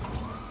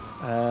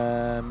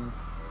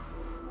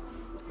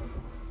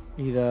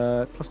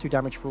 Either +2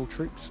 damage for all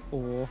troops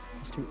or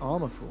 +2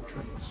 armor for all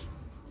troops.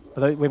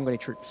 Although we haven't got any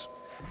troops.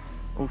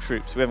 All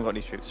troops. We haven't got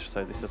any troops,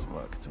 so this doesn't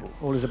work at all.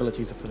 All his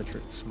abilities are for the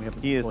troops. And we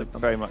haven't He is deployed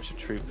them. very much a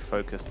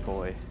troop-focused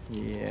boy.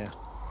 Yeah.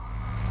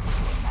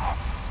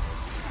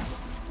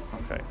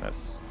 Okay,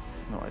 that's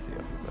not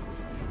ideal. But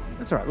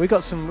That's alright. We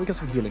got some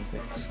healing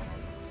things.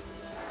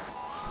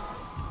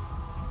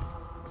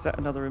 is that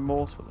another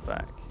immortal at the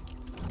back?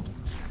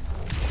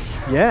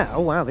 Yeah. Oh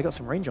wow, they got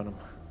some range on him.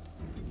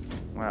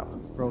 Wow.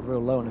 Rolled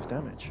real low on his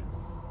damage.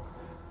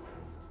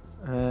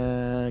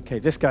 Okay,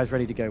 this guy's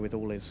ready to go with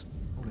all his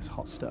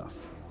hot stuff.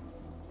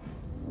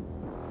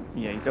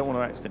 Yeah, you don't want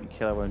to accidentally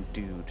kill our own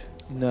dude.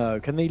 No,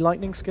 can the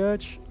lightning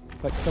scourge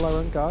like kill our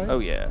own guy? Oh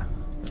yeah.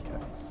 Okay.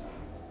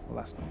 Well,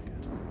 that's not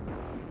good.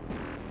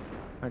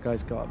 That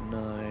guy's got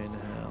 9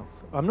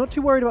 health. I'm not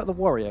too worried about the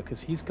warrior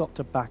because he's got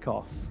to back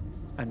off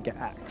and get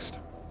axed.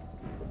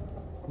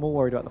 I'm more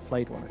worried about the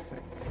flayed one, I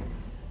think.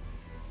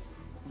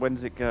 When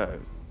does it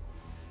go?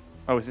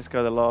 Oh, is this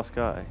guy the last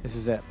guy? This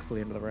is it before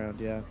the end of the round,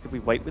 yeah. Did we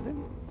wait with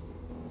him?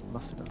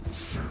 Must have done.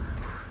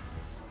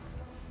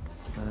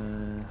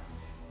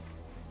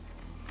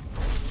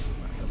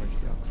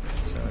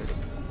 So,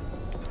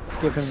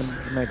 give him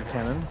the mega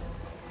cannon.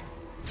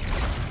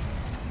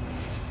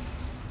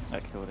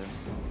 That killed him.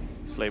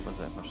 His flame ones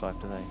don't have much life,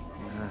 do they?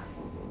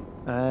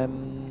 Yeah.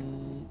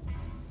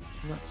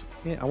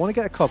 Yeah, I want to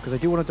get a cog because I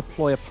do want to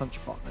deploy a punch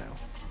bot now.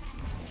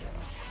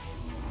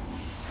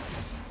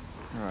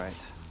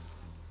 Alright.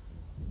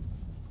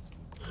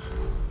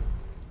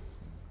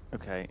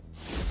 Okay.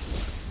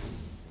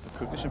 The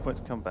cognition points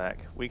come back.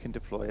 We can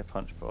deploy a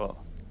punch bot.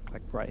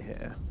 Like right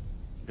here.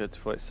 We're going to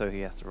deploy it so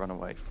he has to run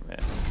away from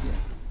it.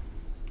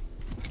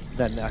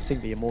 Then I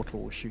think the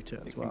immortal will shoot it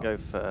You as can well. go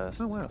first.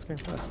 Oh wow, it's going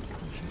first.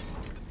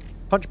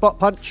 Punch bot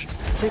punch!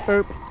 Beep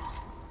boop!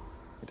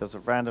 It does a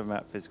random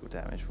amount of physical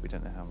damage, but we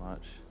don't know how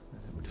much.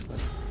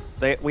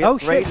 We Oh,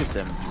 upgraded shit.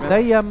 them.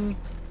 They the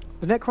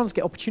Necrons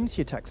get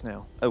opportunity attacks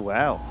now. Oh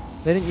wow.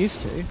 They didn't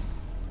used to.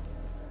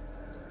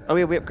 Oh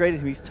yeah, we upgraded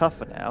him. He's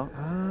tougher now.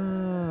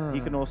 Ah. He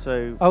can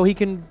also. Oh, he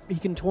can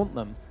taunt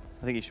them.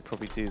 I think you should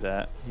probably do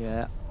that.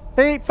 Yeah.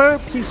 Beep boop,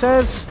 he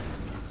says.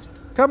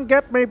 Come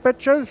get me,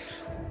 bitches.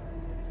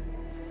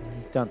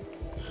 Done.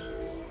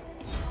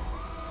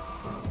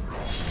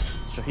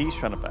 So he's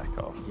trying to back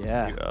off.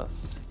 Yeah. Shoot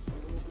us.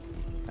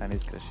 And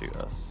he's going to shoot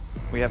us.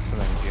 We have some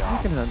energy I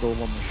arm. can handle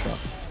one more shot.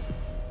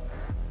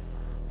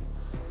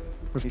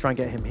 We'll try and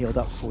get him healed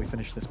up before we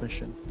finish this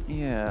mission.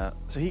 Yeah.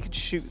 So he could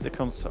shoot the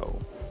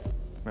console.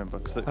 Remember?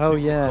 Cause the Oh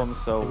yeah.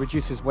 console. It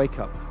reduces wake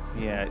up.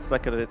 Yeah, it's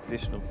like an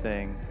additional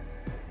thing.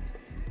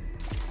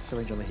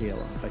 Syringe on the heel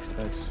on face to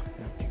face.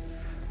 Yeah.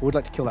 We would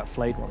like to kill that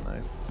flayed one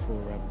though.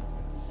 For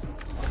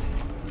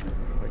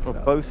Well,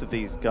 both of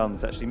these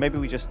guns actually. Maybe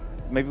we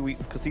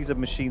because these are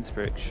machine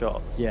spirit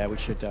shots. Yeah, we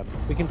should.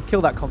 We can kill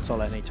that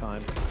console at any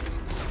time.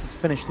 Let's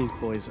finish these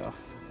boys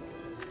off.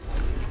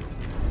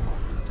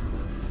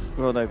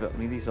 Well, no, but I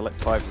mean these are like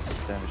 5 to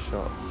 6 damage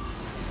shots.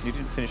 You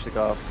didn't finish the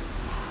guy off.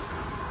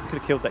 You could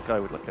have killed that guy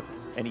with like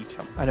any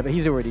chunk. I know, but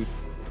he's already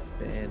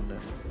been.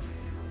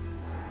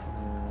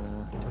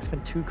 Do I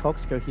spend 2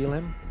 cogs to go heal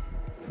him?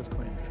 Feels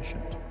quite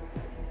inefficient.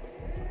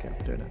 Okay,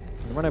 I'm doing it. I'm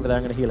gonna run over there.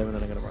 I'm gonna heal him, and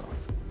then I'm gonna run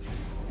off.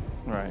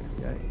 Right.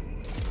 Okay.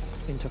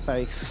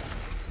 Interface.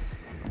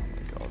 Oh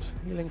my god.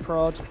 Healing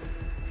prod.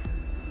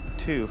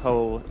 2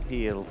 whole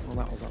heals. Well,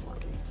 that was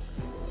unlucky.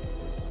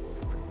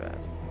 Pretty bad.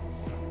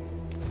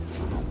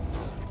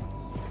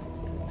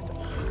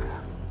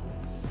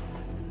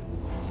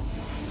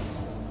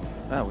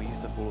 Oh, we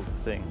used up all the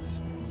things.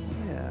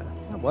 Yeah,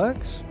 that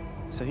works.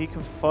 So he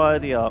can fire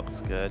the Arc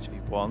Scourge if he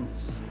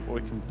wants, or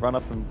he can run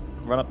up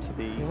to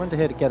the. You run to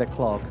here to get a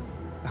clog.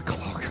 A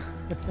clog.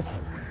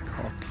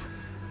 Clog.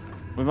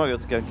 We might be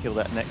able to go and kill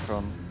that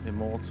Necron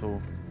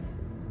Immortal.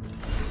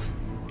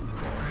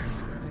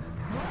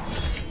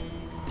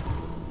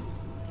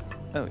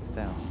 Oh, it's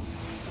down.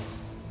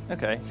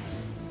 Okay.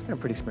 It's going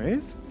pretty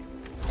smooth.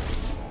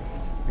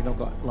 We've not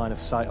got line of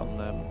sight on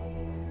them.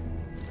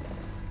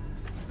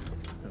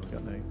 No, we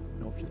got no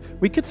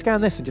options. We could scan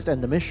this and just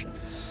end the mission.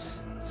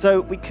 So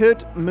we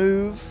could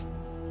move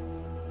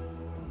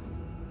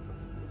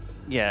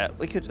Yeah,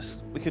 we could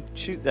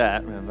shoot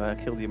that. Remember,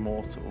 kill the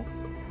immortal.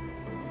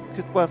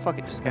 Well, fuck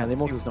it, just scan. Yeah, the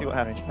immortal's see not what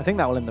range. happens. I think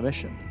that will end the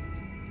mission.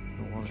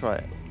 Try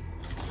it.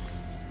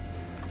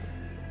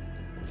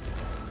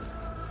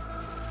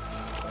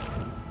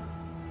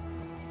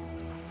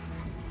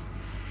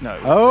 No.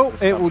 Oh,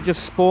 it will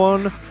just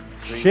spawn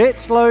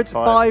shitloads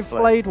of 5 5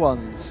 flayed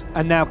ones,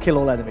 and now kill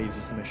all enemies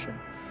is the mission.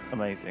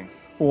 Amazing.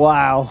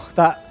 Wow,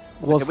 that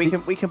was. Okay,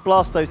 we can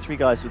blast those 3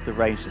 guys with the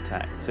ranged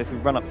attack. So if we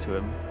run up to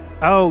them.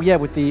 Oh yeah,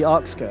 with the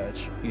arc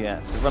scourge.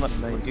 Yeah. So run up.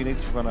 You need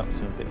to run up to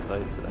them a bit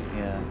closer.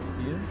 Yeah.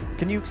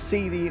 Can you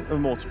see the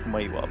immortal from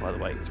where you are? By the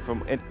way,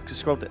 just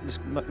scroll down,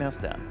 just mouse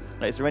down.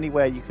 Like, is there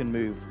anywhere you can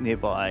move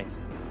nearby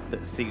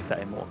that sees that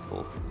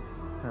immortal?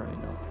 Apparently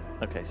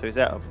not. Okay, so he's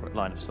out of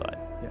line of sight.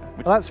 Yeah.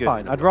 Which Well, is that's good.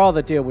 fine. I'd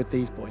rather deal with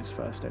these boys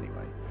first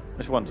anyway. I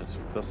just wondered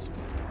because,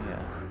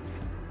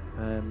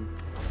 yeah.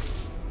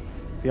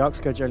 If the arc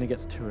scourge only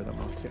gets 2 of them,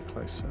 I'll have to get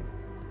closer.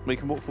 We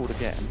can walk forward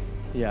again.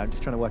 Yeah, I'm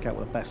just trying to work out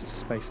what the best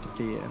space to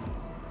be in.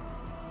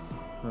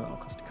 Oh, that'll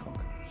cost a cock.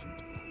 Shit.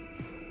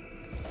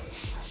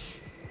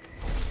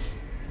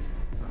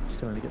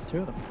 Still only gets 2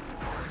 of them.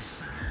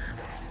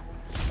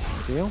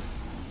 No deal.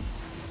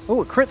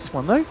 Oh, it crits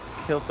one though.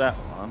 Killed that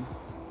one.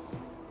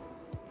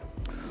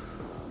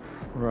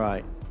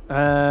 Right.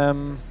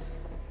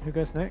 Who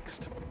goes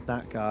next?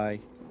 That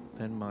guy,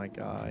 then my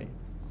guy,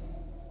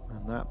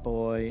 and that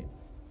boy.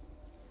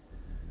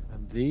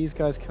 And these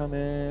guys come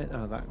in.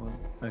 Oh, that one.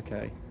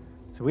 Okay.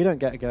 So we don't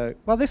get to go.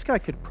 Well, this guy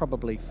could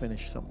probably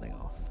finish something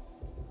off.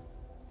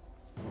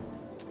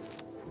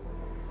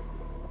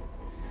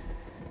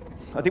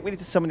 I think we need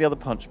to summon the other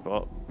punch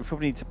bot. We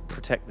probably need to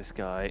protect this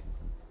guy.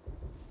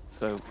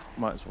 So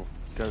might as well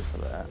go for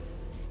that.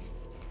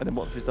 And then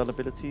what for his other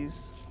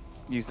abilities?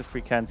 Use the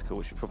free canticle,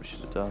 which we probably should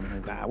have done.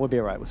 Maybe. Nah, we'll be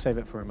alright. We'll save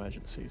it for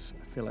emergencies.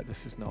 I feel like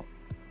this is not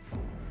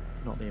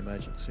the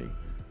emergency.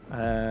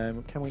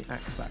 Can we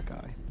axe that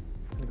guy?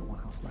 He's only got 1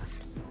 health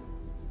left.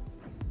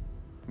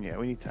 Yeah,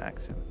 we need to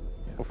axe him.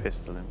 Yeah. Or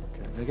pistol him.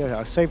 Okay, there we go.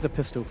 I'll save the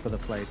pistol for the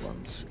flayed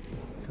ones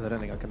because I don't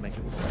think I can make it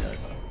all the way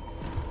over.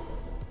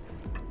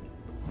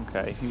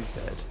 Okay, he's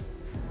dead.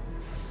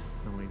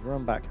 And we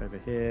run back over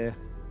here.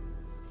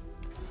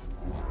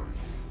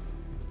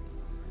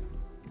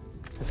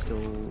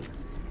 Pistol.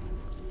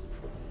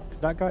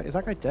 Is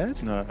that guy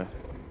dead? No.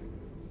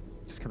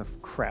 Just kind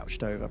of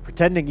crouched over,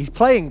 pretending he's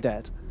playing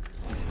dead.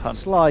 He's hunt.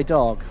 Sly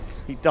dog.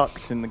 He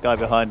ducked and the guy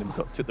behind him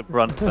took the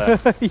brunt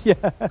of that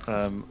Yeah.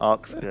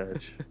 arc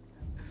scourge.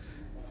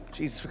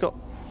 Jesus, we got...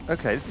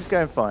 Okay, this is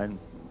going fine.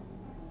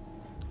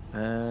 He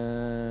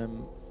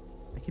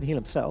can heal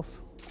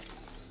himself.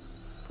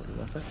 Probably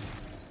worth it.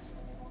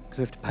 Because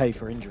we have to pay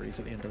for injuries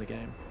at the end of the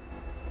game.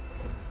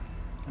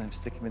 And then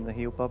stick him in the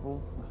heal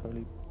bubble.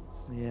 Holy...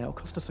 Yeah, it'll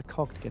cost us a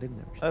cog to get in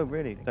there. Oh,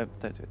 really? Don't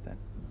do it then.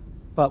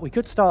 But we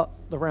could start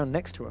the round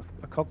next to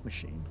a cog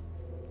machine.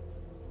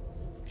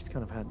 Which is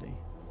kind of handy.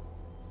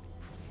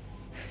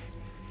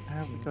 How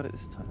have we got it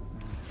this time?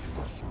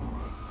 I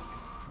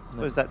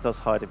suppose that does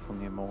hide it from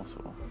the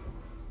immortal.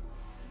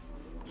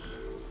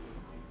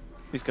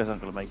 These guys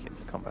aren't going to make it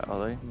into combat,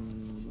 are they?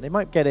 They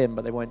might get in,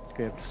 but they won't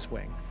be able to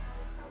swing.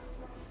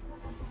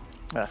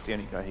 That's the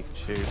only guy he can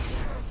shoot.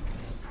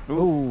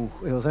 Ooh,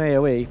 it was an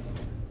AoE.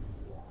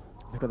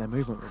 They've got their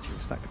movement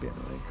reduced. That could be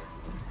annoying.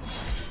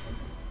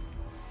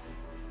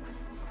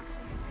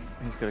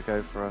 He's going to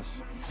go for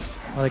us.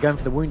 Oh, they're going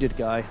for the wounded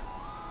guy.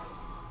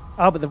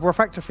 Oh, but the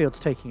refractor field's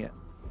taking it.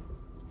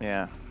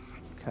 Yeah.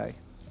 Okay.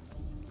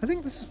 I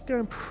think this is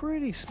going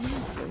pretty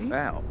smoothly.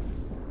 Ow.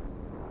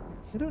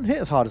 They don't hit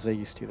as hard as they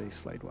used to, these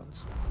flayed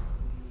ones.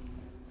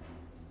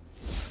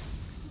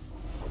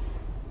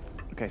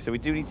 Okay, so we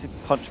do need to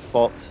punch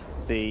bot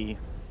the...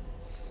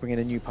 Bring in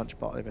a new punch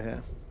bot over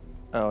here.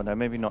 Oh, no,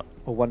 maybe not.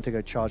 Or one to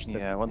go charge the,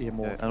 Yeah, one the to go.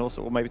 immortal. And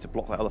also, or maybe to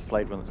block that other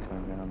flayed one that's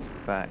coming around to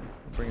the back.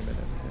 Bring him in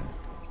over here.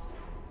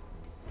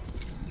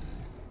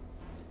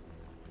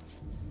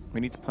 We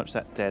need to punch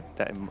that dead,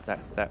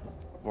 that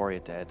warrior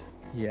dead.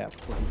 Yeah,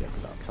 before he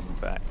gets up. Coming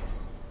back.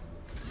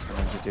 And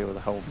then to deal with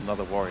a whole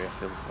another warrior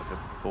feels like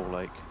a ball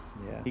ache.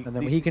 Yeah, and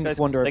then he can just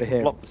wander over they can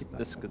here. block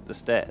the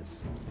stairs,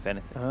 if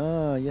anything.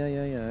 Ah, yeah,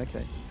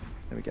 okay.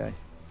 There we go.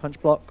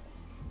 Punch block.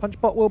 Punch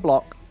bot will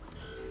block.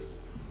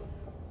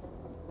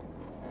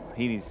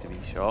 He needs to be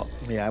shot.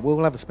 Yeah,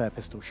 we'll have a spare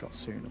pistol shot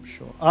soon, I'm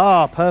sure.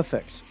 Ah,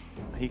 perfect.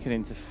 He can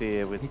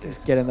interfere with He can this.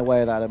 just get in the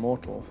way of that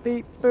immortal.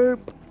 Beep, boop.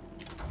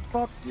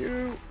 Fuck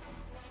you.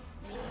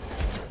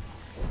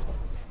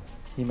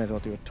 He may as well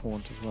do a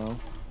taunt as well.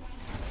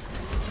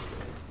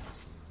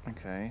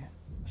 Okay.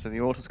 So the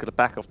immortal's got to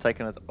back off, take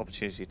an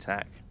opportunity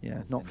attack.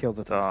 Yeah, not kill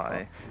the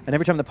Die. And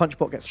every time the punch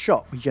bot gets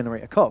shot, we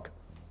generate a cog.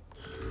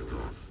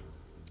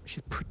 Which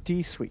is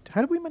pretty sweet.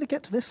 How did we manage to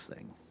get to this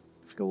thing?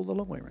 If we go all the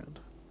long way around.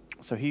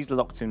 So he's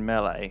locked in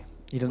melee.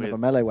 He doesn't have a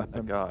with melee a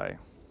weapon. guy.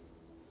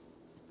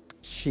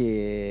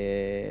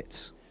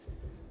 Shit.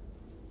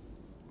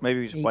 Maybe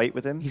we just wait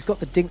with him. He's got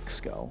the dink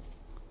skull.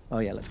 Oh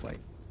yeah, let's wait.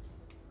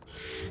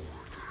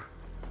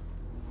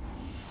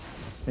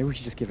 Maybe we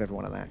should just give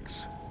everyone an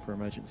axe. for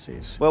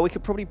emergencies. Well, we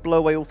could probably blow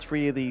away all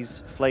 3 of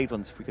these flayed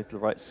ones if we go to the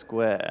right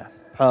square.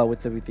 Oh,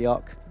 with the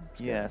arc.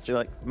 Yeah, so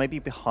like maybe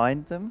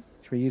behind them.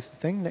 Should we use the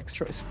thing? Next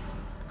choice.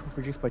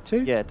 Reduced by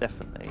 2? Yeah,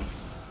 definitely.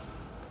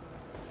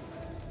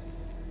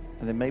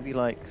 And then maybe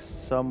like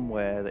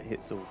somewhere that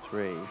hits all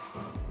 3.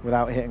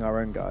 Without hitting our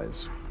own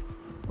guys.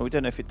 Well, we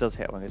don't know if it does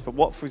hit one of these, but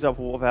what, for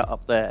example, what about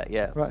up there?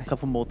 Yeah, right. A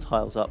couple more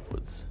tiles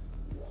upwards.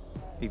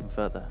 Even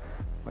further.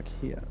 Like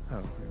here.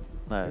 Oh.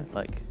 No,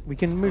 like... We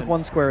can move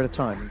 1 square at a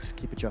time and just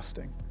keep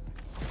adjusting.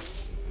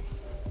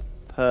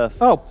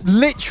 Perfect. Oh,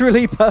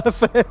 literally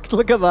perfect.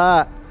 Look at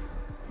that.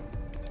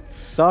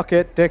 Suck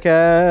it,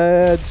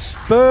 dickheads.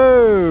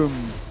 Boom.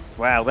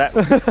 Wow, that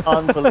was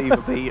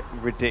unbelievably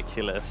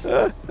ridiculous.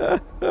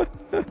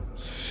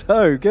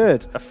 So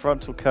good. A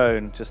frontal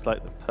cone, just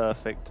like the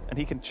perfect... And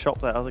he can chop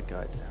that other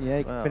guy down. Yeah,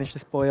 he can finish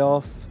this boy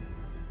off.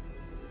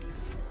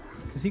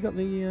 Has he got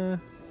the...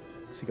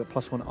 Has he got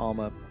 +1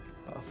 armor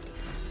buff?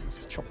 Let's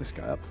just chop this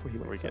guy up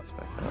before he gets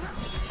back up.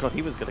 God,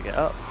 he was going to get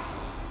up.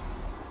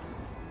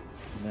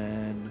 And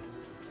then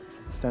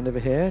stand over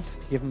here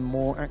just to give him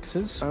more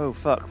axes. Oh,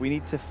 fuck. We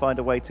need to find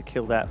a way to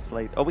kill that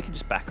flayed... Oh, we can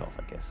just back off,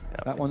 I guess.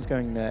 That one's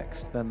going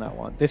next, then that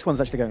one. This one's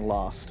actually going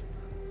last.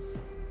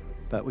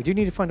 But we do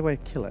need to find a way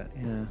to kill it,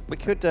 yeah. We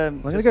could...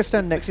 I'm going to go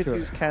stand next to it. We could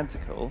use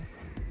Canticle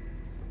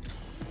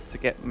to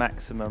get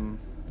maximum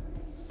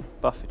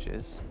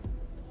buffages.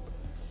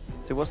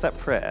 So what's that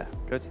prayer?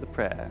 Go to the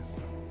prayer.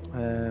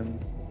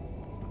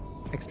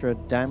 Extra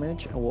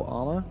damage or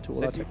armor to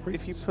all our tech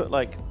priests. If you put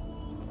like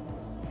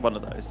one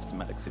of those, doesn't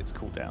matter because it's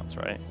cooldowns,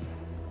 right?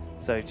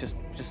 So just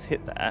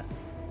hit that,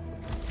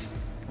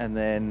 and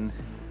then.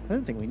 I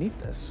don't think we need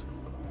this.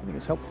 I think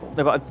it's helpful.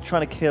 No, but I'm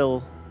trying to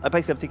kill.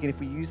 Basically, I'm thinking if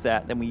we use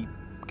that, then we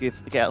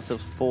get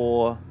ourselves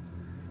 4.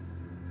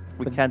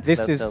 We can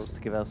tell ourselves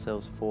to give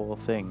ourselves 4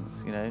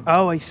 things, you know.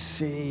 Oh, I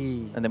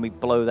see. And then we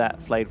blow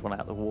that flayed one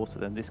out of the water.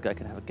 Then this guy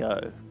can have a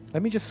go.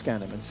 Let me just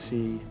scan him and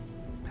see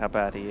how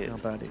bad he is.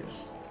 How bad he is.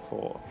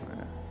 4.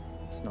 Yeah.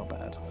 It's not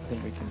bad. I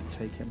think we can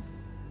take him.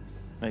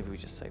 Maybe we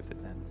just saved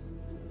it then.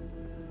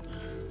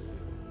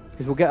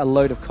 Because we'll get a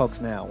load of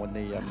cogs now when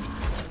the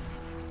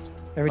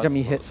every time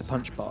he hits a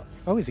punch bot.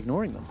 Oh, he's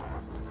ignoring them.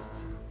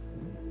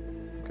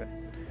 Okay.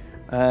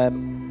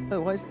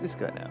 Oh, why is this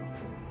guy now?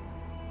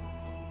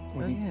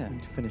 We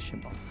need to finish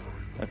him off.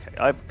 Okay,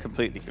 I'm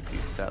completely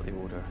confused about the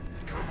order.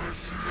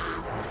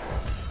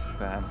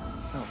 Bam.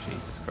 Oh,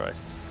 Jesus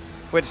Christ.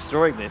 We're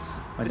destroying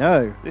this. I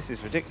know. This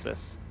is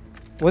ridiculous.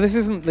 Well, this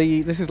isn't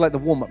the... This is like the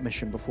warm-up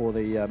mission before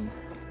the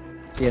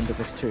end of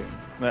this tomb.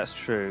 That's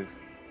true.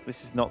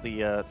 This is not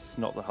the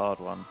hard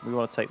one. We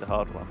want to take the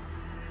hard one.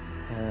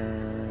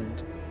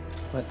 And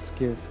let's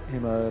give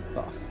him a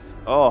buff.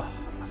 Oh,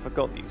 I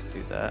forgot that you could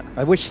do that.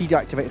 I wish he'd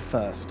activated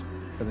first.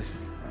 But this...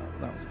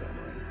 Oh, that was a bit annoying.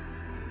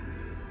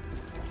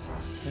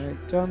 Okay,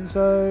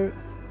 Dunzo.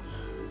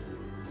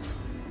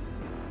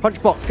 Punch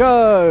bot,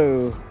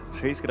 go!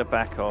 So he's going to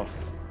back off,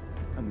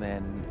 and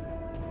then...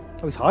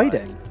 Oh, he's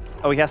hiding.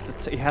 Oh, he has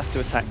to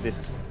attack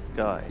this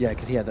guy. Yeah,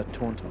 because he had the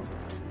taunt on.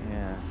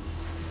 Yeah.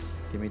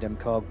 Give me them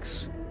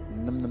cogs.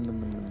 Num, num,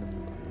 num, num, num,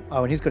 num.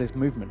 Oh, and he's got his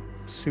movement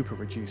super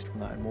reduced from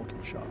that immortal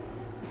shot.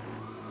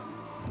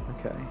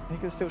 Okay. He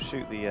can still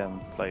shoot the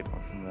flayed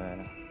one from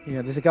there.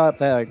 Yeah, there's a guy up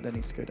there that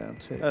needs to go down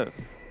too. Oh. So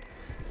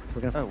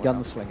we're going to have to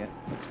gunsling it.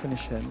 Let's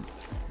finish him.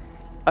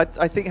 I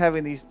think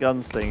having these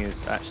gunsling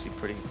is actually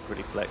pretty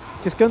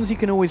flexible. Just guns you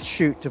can always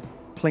shoot to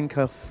plink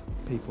off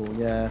people,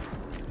 yeah.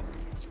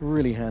 It's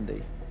really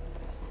handy.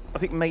 I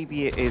think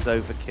maybe it is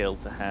overkill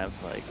to have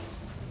like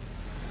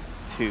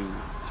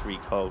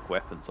 2-3 cog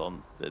weapons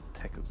on the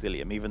Tech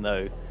Auxilium, even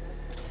though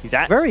he's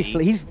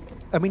actually...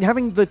 I mean,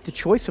 having the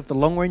choice of the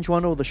long-range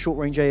one or the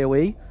short-range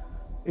AoE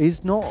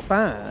is not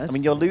bad. I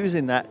mean, you're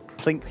losing that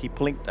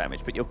plink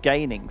damage, but you're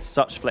gaining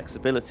such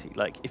flexibility.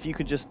 Like, if you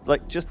could just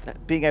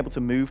being able to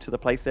move to the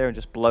place there and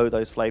just blow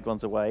those flayed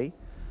ones away,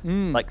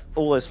 like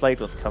all those flayed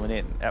ones coming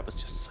in, that was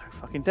just so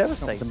fucking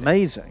devastating. That was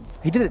amazing.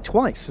 He did it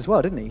twice as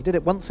well, didn't he? He did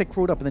it once they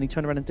crawled up, and then he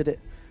turned around and did it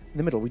in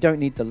the middle. We don't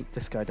need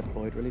this guy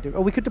deployed, really, do we?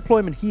 Oh, we could deploy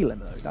him and heal him,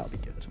 though. That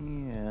would be good.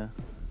 Yeah.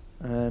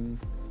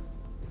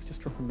 Let's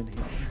just drop him in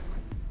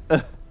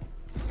here.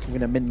 I'm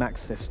going to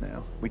min-max this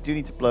now. We do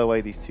need to blow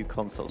away these 2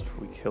 consoles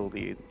before we kill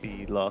the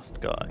last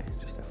guy,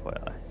 just FYI.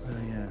 Oh,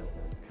 yeah.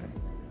 Okay.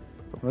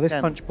 Well, this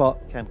punch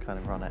bot... can kind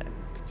of run at him.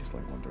 Just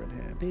like wander in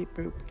here. Beep,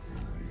 boop.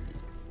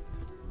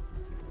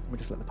 We'll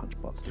just let the punch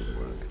bots do the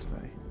work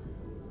today.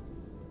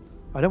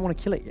 I don't want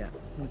to kill it yet.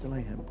 I want to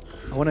delay him.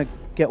 I want to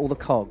get all the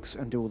cogs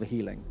and do all the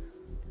healing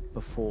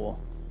before...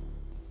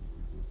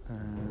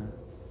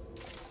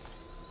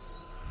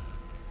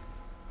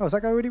 Oh, is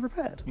that guy already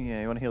repaired?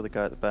 Yeah, you want to heal the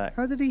guy at the back.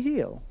 How did he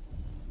heal?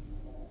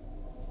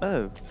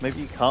 Oh,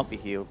 maybe he can't be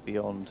healed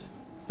beyond...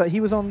 But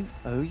he was on...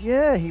 Oh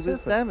yeah, he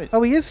was damaged.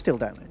 Oh, he is still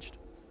damaged.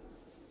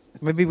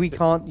 Maybe we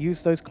can't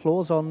use those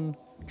claws on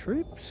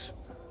troops?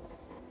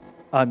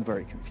 I'm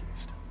very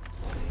confused.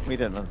 We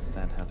don't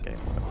understand how the game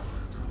works.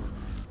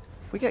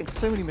 We're getting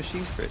so many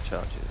machine spirit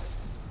charges.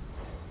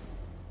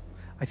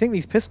 I think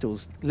these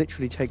pistols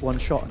literally take 1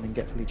 shot and then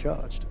get fully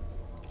charged.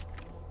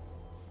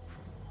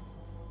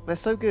 They're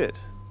so good.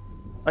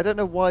 I don't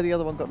know why the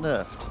other one got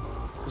nerfed.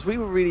 Because we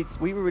were really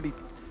We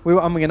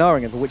were umming and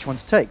ahhing over which one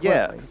to take.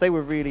 yeah, because they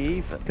were really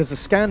even. Because the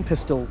scan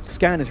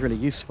is really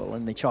useful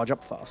and they charge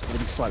up fast, but they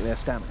do slightly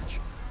less damage.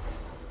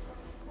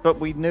 But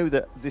we knew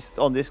that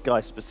on this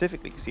guy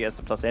specifically, because he has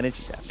the plus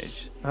energy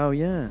damage. Oh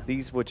yeah.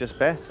 These were just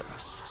better.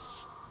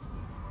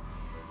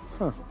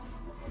 Huh.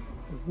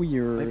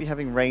 Weird. Maybe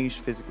having ranged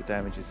physical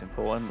damage is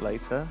important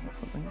later or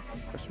something?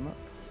 Question mark.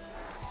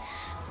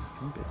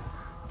 Maybe.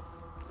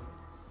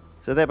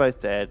 So they're both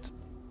dead.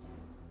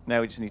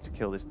 Now we just need to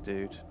kill this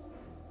dude.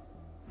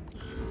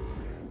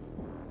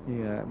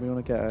 Yeah, we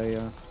want to get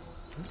a...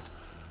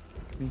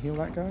 can we heal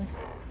that guy?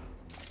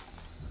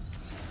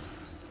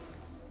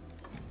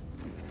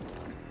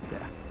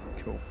 Yeah,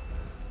 cool.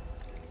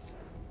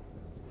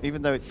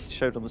 Even though it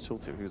showed on the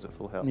tooltip he was at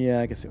full health.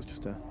 Yeah, I guess it was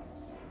just a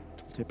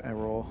tooltip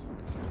error.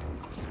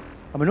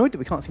 I'm annoyed that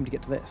we can't seem to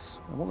get to this.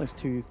 I want those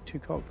two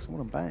cogs. I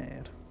want them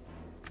bad.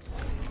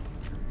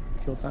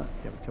 Killed that?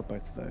 Yeah, we killed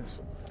both of those.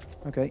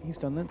 Okay, he's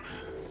done then.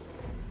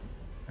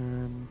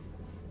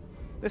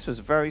 This was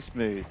very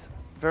smooth.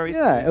 Very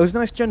yeah, smooth. it was a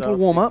nice gentle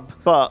warm up.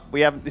 But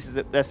we haven't. This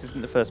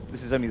isn't the first.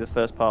 This is only the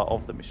first part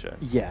of the mission.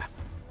 Yeah.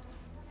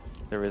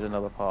 There is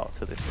another part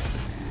to this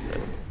mission.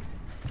 So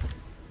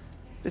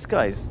this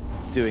guy's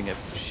doing a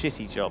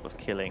shitty job of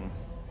killing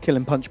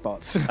punch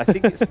bots. I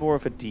think it's more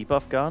of a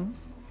debuff gun.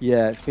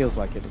 Yeah, it feels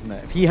like it, doesn't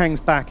it? If he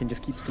hangs back and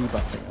just keeps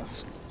debuffing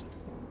us,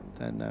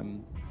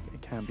 then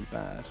it can be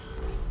bad.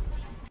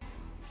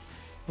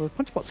 Well, the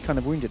punch bot's kind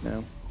of wounded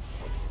now.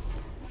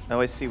 Oh,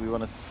 I see. We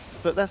want to,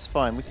 but that's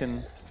fine. We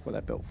can. That's what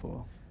they're built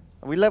for.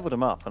 We leveled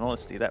him up, and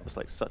honestly, that was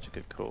like such a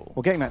good call.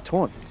 Well, getting that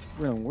taunt,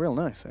 real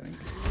nice, I think.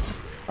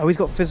 Oh, he's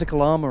got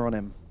physical armor on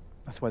him.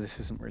 That's why this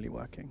isn't really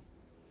working.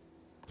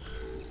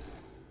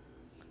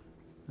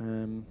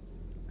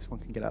 This one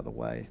can get out of the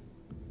way.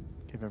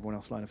 Give everyone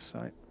else line of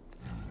sight.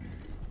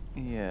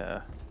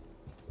 Yeah.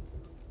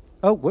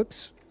 Oh,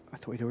 whoops. I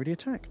thought he'd already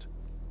attacked.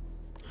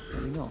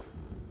 Maybe not.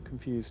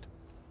 Confused.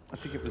 I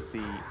think it was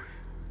the...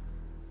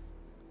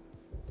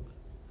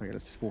 Okay,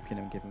 let's just walk in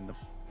and give him the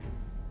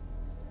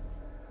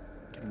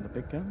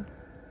big gun.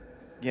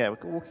 Yeah, we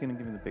can walk in and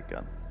give him the big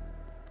gun.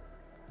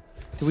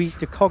 Do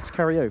cogs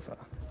carry over?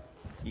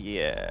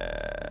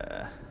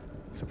 Yeah.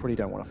 So probably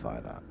don't want to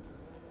fire that.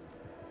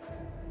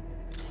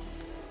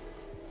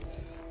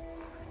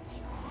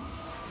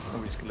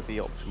 Probably just going to be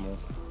optimal.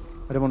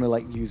 I don't want to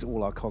like use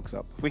all our cogs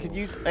up. We can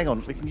use. Hang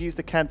on. We can use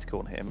the canticle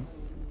on him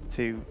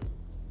to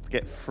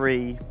get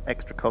 3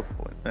 extra cog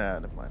points.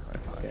 Never mind.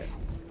 Right, Yeah.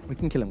 We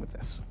can kill him with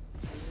this.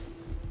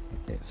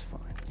 It's fine.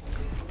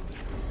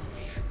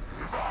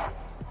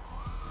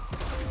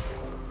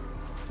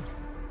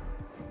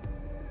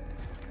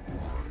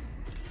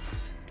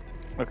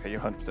 Okay, you're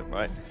 100%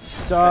 right. Die.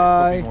 That's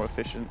probably more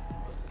efficient.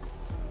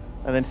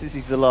 And then since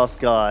he's the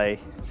last guy,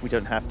 we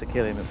don't have to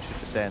kill him. It should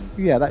just end.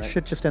 Yeah, that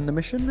should just end the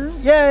mission now.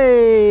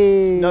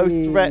 Yay! No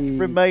threat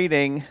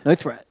remaining. No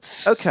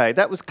threats. Okay,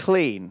 that was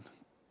clean.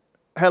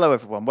 Hello,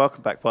 everyone.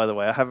 Welcome back, by the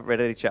way. I haven't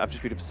read any chat. I've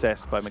just been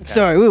obsessed by Mechanicus.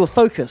 Sorry, we were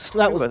focused.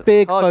 That was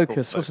big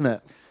focus, wasn't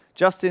it?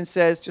 Justin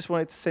says, just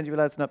wanted to send you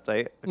lads an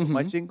update. I got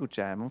my Jingle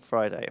Jam on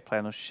Friday. I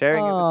plan on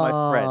sharing it with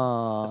my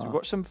friends as we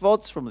watch some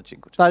VODs from the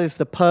Jingle Jam. That is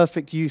the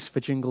perfect use for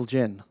Jingle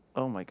Gin.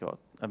 Oh, my God.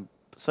 I'm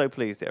so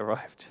pleased it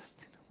arrived,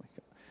 Justin. Oh, my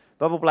God.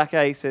 Bubble Black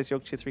A says,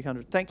 Yogcheer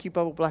 300. Thank you,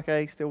 Bubble Black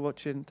A. Still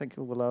watching. Thank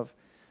you all the love.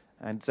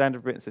 And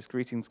Xander Britton says,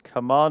 greetings,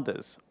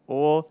 commanders.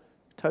 Or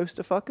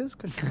toaster fuckers?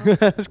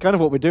 That's kind of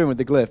what we're doing with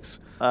the glyphs.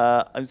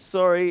 I'm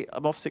sorry.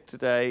 I'm off sick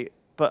today.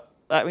 But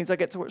that means I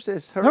get to watch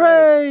this. Hooray!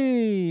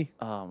 Hooray!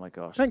 Oh, my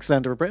gosh. Thanks,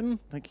 Xander Britton.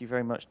 Thank you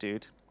very much,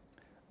 dude.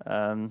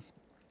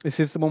 This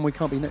is the one we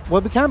can't be named.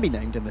 Well, we can be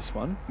named in this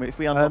one. If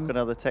we unlock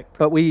another tech...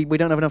 But we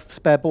don't have enough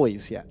spare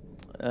boys yet.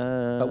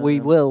 But we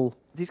will.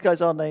 These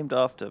guys are named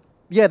after...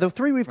 Yeah, the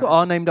 3 we've got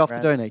are named after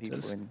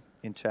donators. People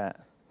in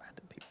chat.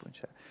 Random people in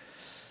chat.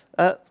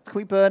 Can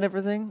we burn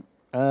everything?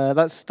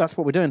 That's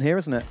what we're doing here,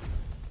 isn't it?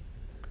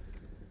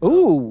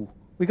 Ooh,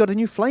 we got a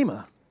new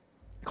flamer.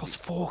 It costs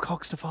 4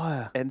 cogs to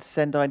fire. And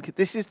Sendine...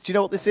 This is... Do you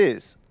know what this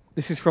is?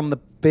 This is from the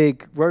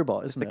big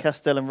robot, isn't the it?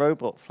 Castellan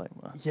robot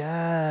flamer.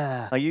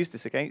 Yeah. I used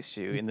this against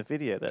you in the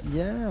video that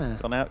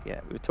hasn't gone out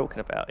yet. We were talking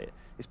about it.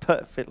 It's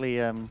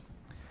perfectly... I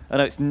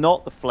know it's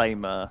not the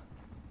flamer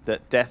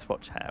that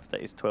Deathwatch have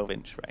that is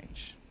 12-inch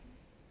range.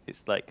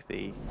 It's like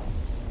the...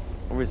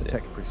 Or is it?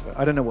 Tech priest.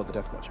 I don't know what the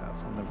Deathwatch have.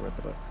 I've never read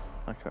the book.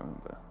 I can't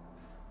remember.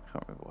 I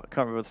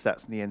can't remember the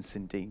stats in the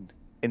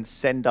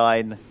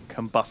Incendine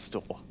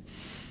Combustor.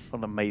 What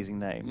an amazing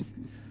name.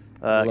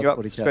 You're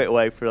up straight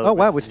away for another... Oh,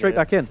 wow, we're straight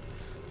back in.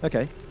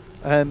 Okay.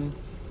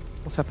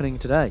 What's happening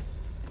today?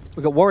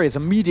 We've got warriors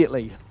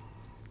immediately.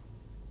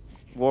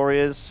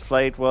 Warriors,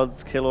 flayed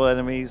ones, kill all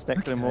enemies,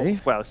 Okay.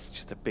 Well, it's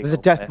just a big... There's a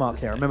death mark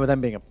here. I remember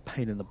them being a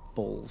pain in the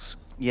balls.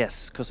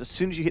 Yes, because as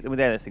soon as you hit them with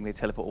anything, they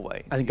teleport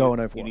away. And go on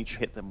Overwatch. You need to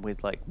hit them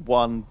with like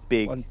one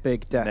big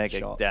death mega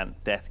shot.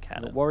 Death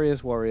cannon.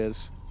 Warriors,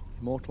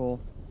 immortal,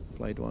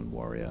 flayed one,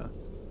 warrior.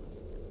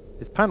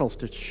 There's panels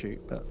to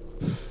shoot, but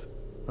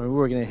I mean,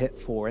 we're going to hit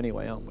 4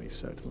 anyway, aren't we?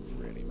 So it doesn't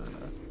really matter.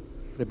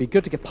 But it'd be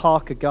good to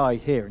park a guy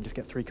here and just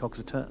get 3 cogs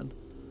a turn.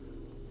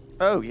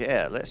 Oh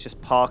yeah, let's just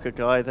park a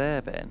guy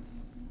there, Ben.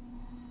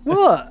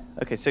 What?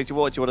 Okay, so do you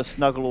want to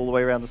snuggle all the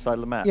way around the side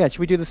of the map? Yeah, should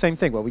we do the same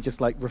thing where we just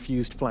like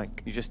refused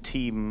flank? You just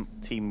team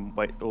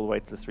wait all the way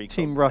to the 3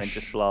 Team cogs rush. and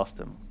just blast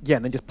them. Yeah,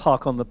 and then just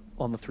park on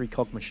the 3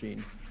 cog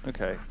machine.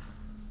 Okay.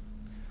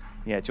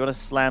 Yeah, do you want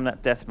to slam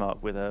that death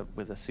mark with a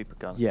super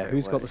gun? Yeah, straight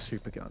who's away? got the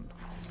super gun?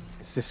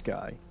 It's this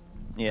guy.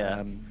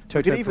 Yeah. You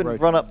Toto could even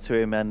Perotti. run up to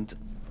him and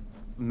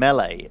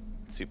melee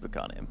super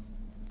gun him,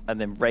 and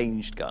then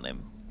ranged gun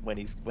him when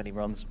he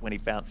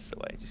bounces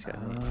away. Do you see what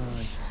I mean?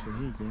 I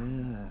see.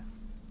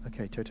 Yeah.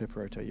 Okay, Toto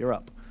Perotti, you're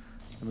up.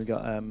 And we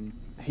got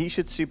He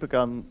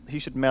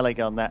should melee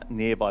gun that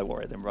nearby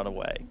warrior, then run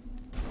away.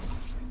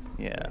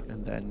 Yeah.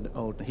 and then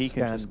old He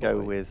can Scan just go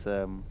Boy with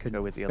can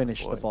go with the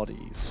finish other the boy.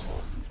 bodies.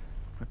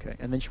 Okay,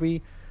 and then should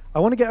we? I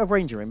want to get a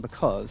ranger in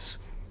because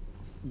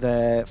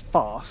they're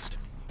fast,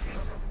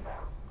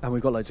 and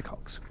we've got loads of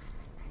cogs.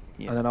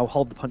 Yeah. And then I'll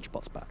hold the punch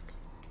bots back.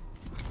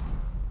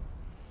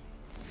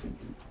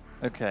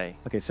 Okay.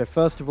 Okay, so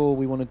first of all,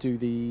 we want to do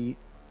the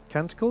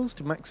canticles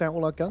to max out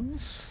all our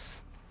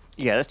guns.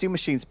 Yeah, let's do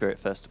Machine Spirit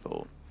first of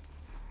all.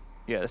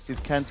 Yeah, let's do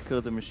the Canticle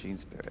of the Machine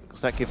Spirit,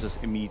 because that gives us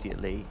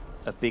immediately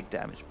a big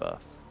damage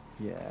buff.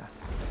 Yeah,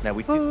 Now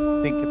we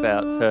did think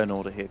about turn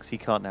order here, because he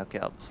can't now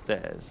get up the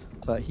stairs.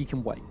 but he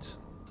can wait.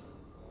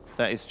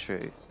 That is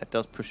true. It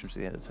does push him to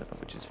the end of the turn,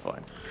 which is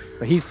fine.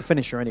 But he's the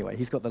finisher anyway.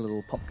 He's got the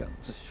little pop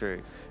guns. That's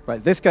true.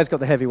 Right, this guy's got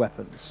the heavy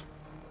weapons.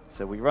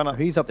 So we run So up.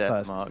 he's up Death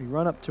first. Mark. We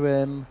run up to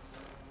him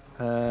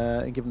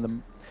and give him the.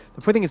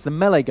 The funny thing is, the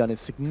melee gun is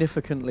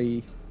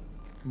significantly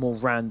more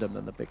random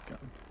than the big gun.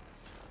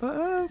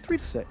 But 3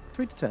 to 6,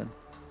 3 to 10.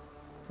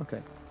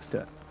 Okay, let's do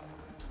it.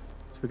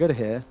 So we go to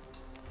here.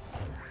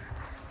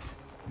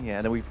 Yeah,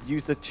 and then we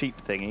use the cheap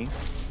thingy,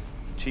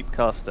 cheap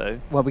casto.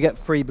 Well, we get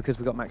 3 because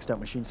we got maxed out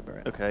machine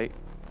spirit. Okay,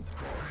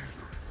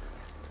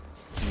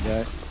 There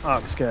you go.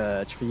 Arc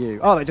Scourge for you.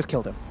 Oh, they just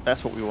killed him.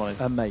 that's what we wanted.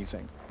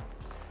 Amazing.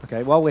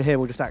 Okay, while we're here,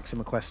 we'll just ask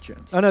him a question.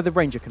 Oh no, the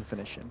ranger can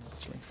finish him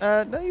actually.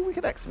 No, we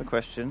could ask him a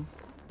question.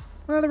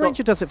 The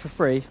ranger does it for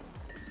free.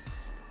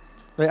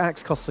 The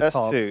axe costs a That's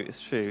cog. true.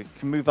 It's true. You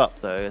can move up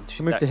though. And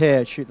So move to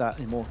here, shoot that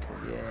immortal.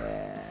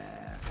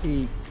 Yeah.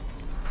 Eat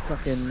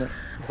fucking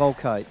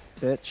Volkite,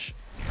 bitch.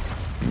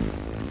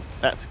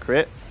 That's a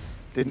crit.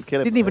 Didn't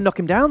kill him. Didn't even knock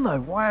him down though.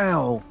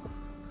 Wow.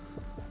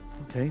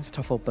 Okay, he's a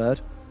tough old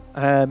bird.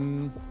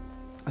 And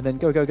then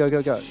go, go, go,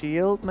 go, go.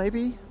 Shield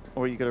maybe,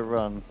 or are you gonna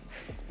run?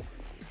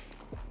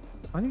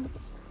 I think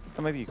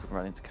Or maybe you could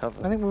run into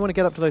cover. we want to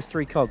get up to those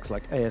 3 cogs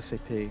like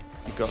ASAP. You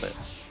got it.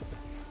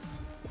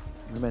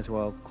 We may as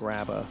well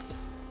grab a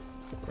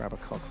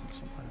cog from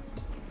somewhere.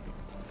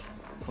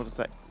 What does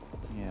that?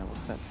 Yeah, what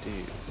does that do?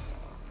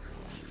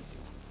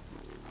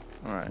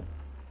 All right.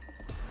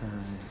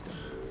 He's done.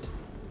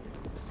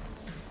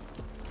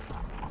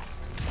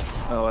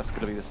 Oh, that's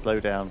gonna be the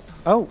slowdown.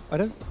 Oh, I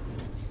don't.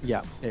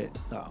 Yeah,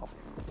 oh,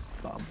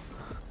 bum.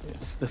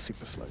 It's the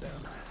super slowdown.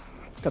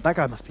 God, that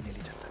guy must be nearly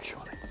dead though,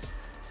 surely.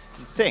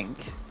 You think?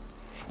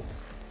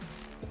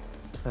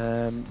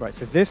 Right,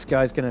 so this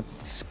guy's going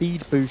to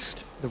speed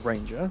boost the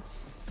ranger.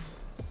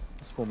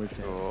 That's 4 moves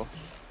to him. Or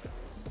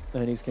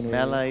And he's going to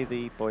melee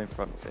the boy in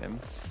front of him.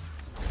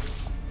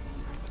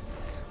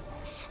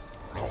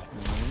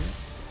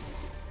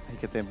 He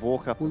could then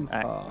walk up and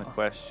ask him a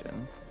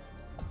question.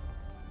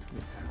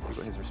 See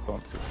what his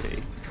response would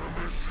be.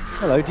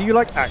 Hello, do you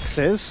like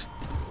axes?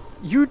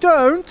 You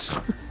don't.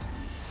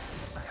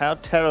 How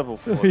terrible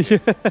for you.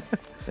 Yeah.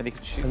 Then he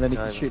could shoot. And then the he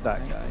can guy shoot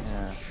that guy.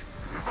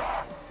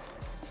 Yeah.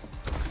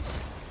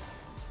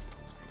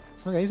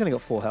 Okay, he's only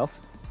got 4 health.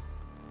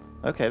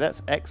 Okay,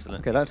 that's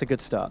excellent. Okay, that's a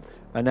good start.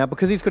 And now,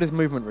 because he's got his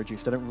movement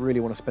reduced, I don't really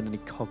want to spend any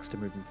cogs to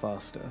move him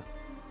faster.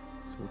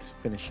 So we'll just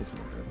finish his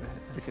movement.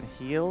 We can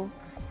heal.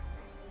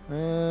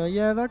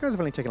 Yeah, that guy's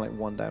only taken like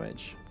 1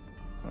 damage.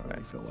 I don't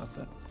really feel worth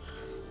it.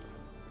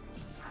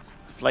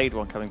 Flayed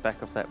one coming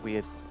back off that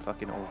weird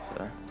fucking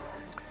altar.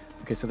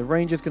 Okay, so the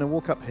ranger's going to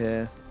walk up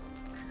here.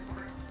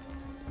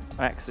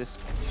 Axe this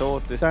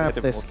sword, this Stab head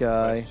of this mortal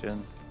guy.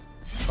 question.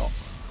 Chop.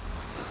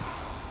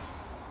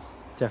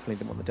 Definitely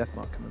didn't want the death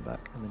mark coming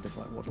back, and then just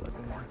like waddle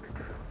over here.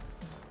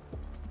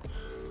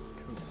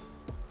 Cool.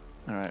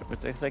 Alright, we'll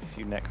take a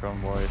few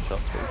Necron warrior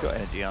shots, but we've got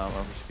energy armor,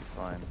 we should be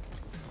fine.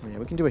 Yeah,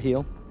 we can do a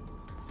heal.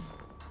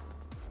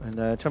 And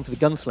time for the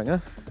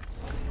gunslinger.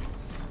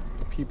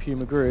 Pew Pew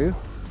McGrew.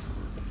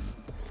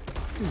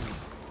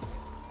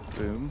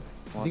 Boom.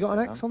 Has he got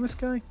an axe on this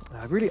guy?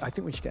 I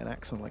think we should get an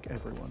axe on like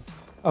everyone.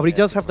 Oh, but he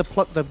does have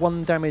the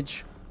 1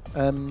 damage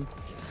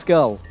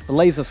skull, the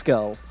laser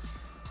skull.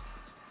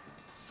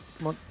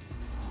 Come on,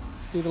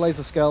 do the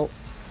laser skull.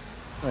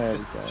 There we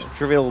go. Just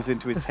drills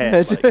into his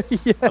head. Like,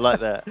 Yeah. I like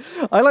that.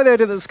 I like the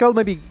idea that the skull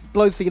maybe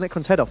blows the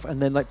Necron's head off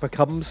and then like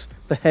becomes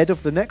the head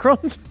of the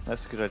Necron.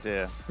 That's a good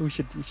idea. we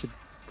should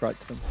write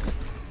to them.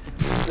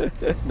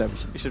 No,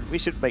 we should. We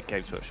should make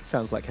games work.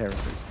 Sounds like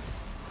heresy.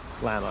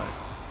 Blammo.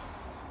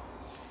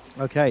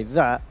 Okay,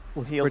 that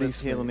was Heal pretty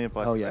the- heal smooth.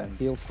 nearby Oh yeah, friend.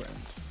 heal friend.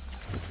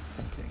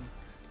 Thinking.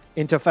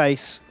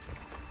 Interface.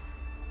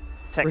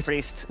 Tech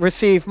priest,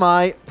 Receive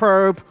my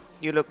probe.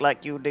 you look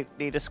like you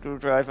need a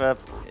screwdriver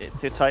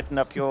to tighten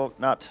up your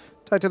nut.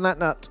 Tighten that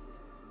nut.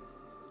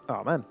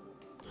 Oh man,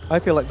 I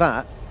feel like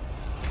that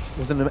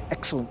was an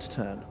excellent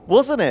turn.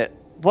 Wasn't it?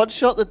 One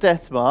shot the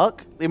death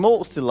mark, the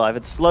immortal's still alive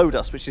and slowed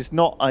us, which is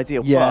not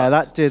ideal. Yeah, but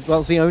that did. Well,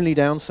 it's the only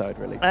downside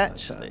really. for that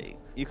turn. actually,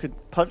 you could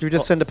punch. Should we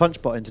just bot- send a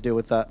punch bot in to deal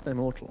with that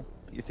immortal?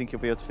 You think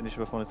you'll be able to finish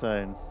him off on its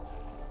own?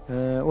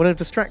 Want to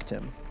distract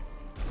him?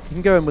 You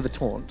can go in with a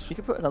taunt. You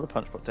could put another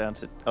punch bot down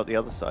to up the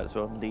other side as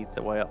well and lead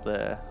the way up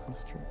there.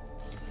 That's true.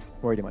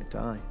 Worried he might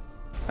die.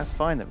 That's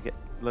fine. Then we get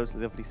loads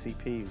of lovely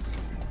CPs.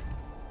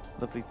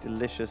 Lovely,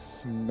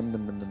 delicious Num,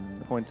 num, num,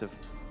 num. point of.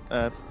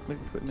 Maybe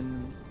put him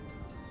in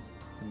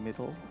the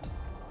middle.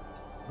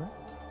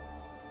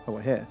 Oh,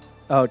 we're here.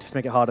 Oh, just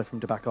make it harder for him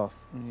to back off.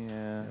 Yeah.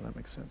 Yeah, that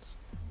makes sense.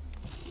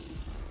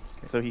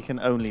 So he can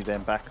only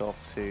then back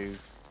off to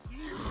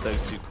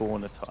those two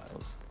corner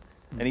tiles.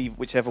 And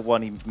whichever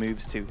one he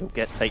moves to, he'll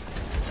get taken.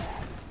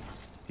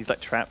 He's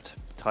like trapped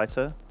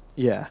tighter.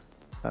 Yeah,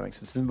 that makes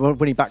sense. And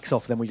when he backs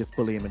off, then we just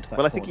bully him into that.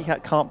 Well, I think he corner.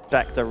 can't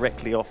back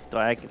directly off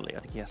diagonally. I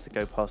think he has to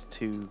go past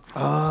two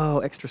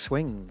Extra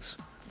swings.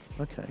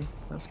 Okay,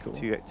 that's cool.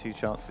 two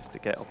chances to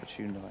get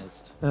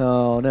opportunized.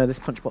 Oh no, this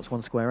punch bot's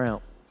one square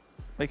out.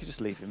 We could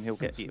just leave him. He'll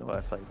get That's eaten not- by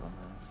a flame one.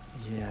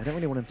 Yeah, I don't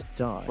really want him to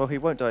die. Well, he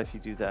won't die if you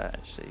do that,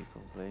 actually,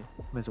 probably.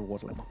 May as well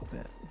waddle him up a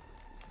bit.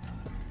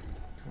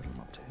 Waddle him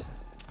up to here.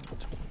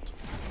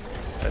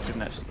 That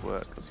didn't actually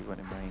work because he went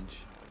in range.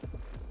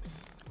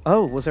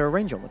 Oh, was there a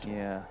range on the top?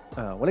 Yeah.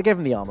 Oh, well, I gave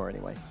him the armor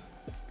anyway.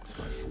 That's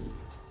fine.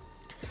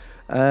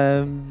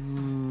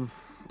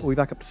 Are we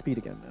back up to speed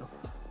again now?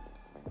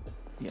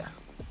 Yeah.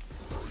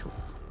 Cool.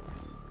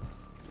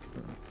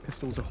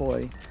 Pistols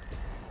ahoy.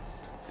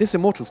 This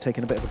immortal's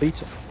taken a bit of a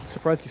beating.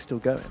 Surprised he's still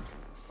going.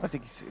 I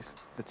think it's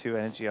the 2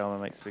 energy armor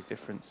makes a big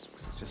difference.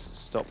 'Cause it just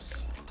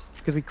stops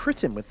Because we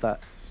crit him with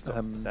that,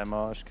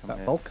 damage coming that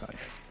in. Volkite.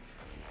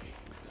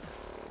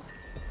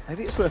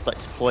 Maybe it's worth like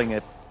deploying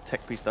a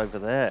tech priest over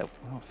there.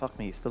 Oh, fuck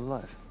me, he's still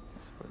alive.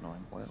 That's super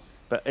annoying. Wow.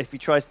 But if he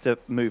tries to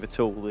move at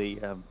all, the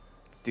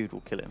dude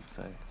will kill him.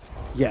 So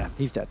Yeah,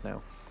 he's dead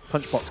now.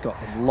 Punchbot's got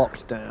him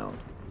locked down.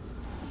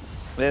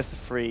 there's the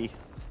free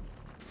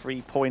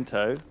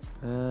pointo.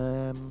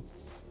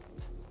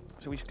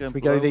 So we should go and Should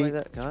we blow go away the?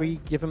 that guy? Should we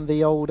give him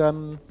the old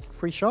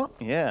free shot?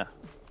 Yeah.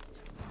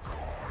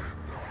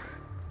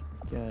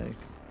 Go.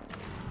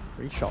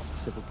 Free shot,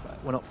 civil play.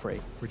 Well, not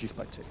free. Reduced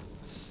by 2.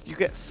 You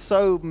get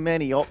so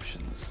many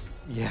options.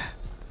 Yeah.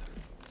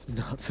 It's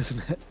nuts,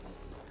 isn't it?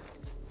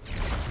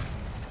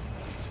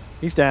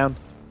 He's down.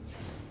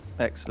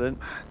 Excellent.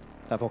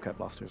 That Volkite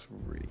Blaster is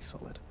really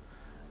solid.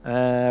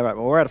 Right,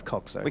 well, we're out of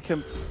cogs, though. We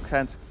can't.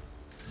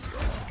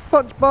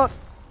 Punchbot!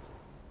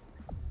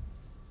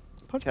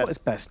 Punchbot is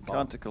best. Bot.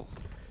 Canticle.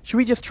 Should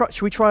we just try?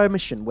 Should we try a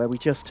mission where we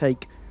just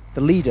take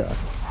the leader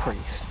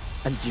priest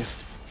and just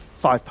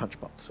 5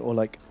 punchbots, or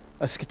like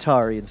a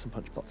Skitari and some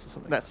punchbots or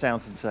something? That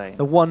sounds insane.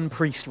 The one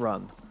priest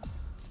run.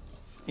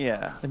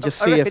 Yeah. And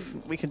just I see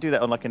reckon we can do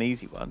that on like an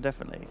easy one,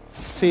 definitely.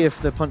 See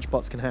if the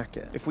punchbots can hack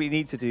it. If we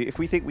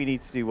think we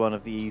need to do one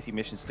of the easy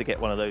missions to get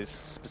one of those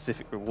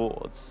specific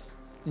rewards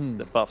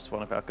that buffs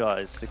one of our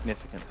guys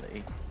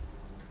significantly,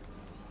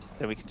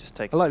 then we can just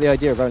take I like the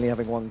idea of only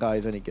having one guy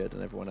is any good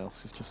and everyone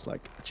else is just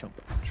like a chump.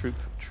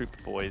 troop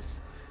boys.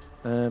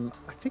 I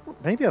think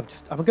maybe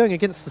I'm going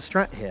against the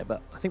strat here,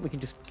 but I think we can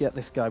just get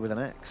this guy with an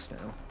axe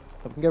now.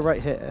 But we can go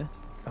right here.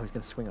 Oh, he's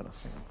going to swing on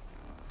us. Hang on.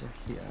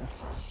 Go here.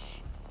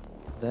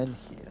 Then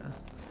here.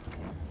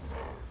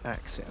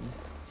 Axe him.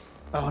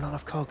 Oh, not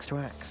enough cogs to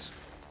axe.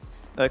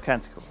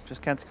 Canticle.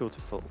 Just Canticle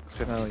to full.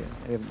 Oh yeah,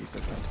 we haven't used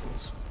those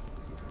tentacles.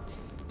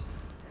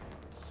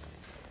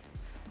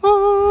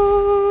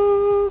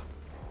 Ah!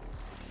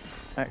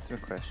 Ask him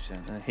a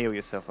question and heal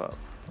yourself up.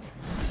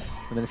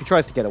 And then if he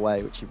tries to get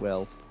away, which he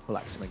will, we'll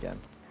axe him again.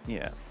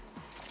 Yeah.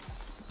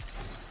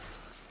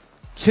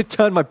 Should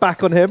turn my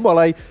back on him while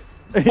I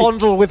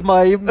fondle with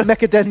my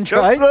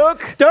mechadendrite. Don't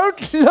look!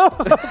 Don't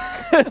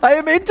look! I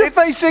am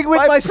interfacing with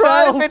My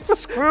myself! private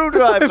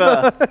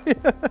screwdriver!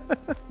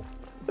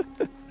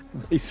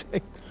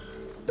 Amazing.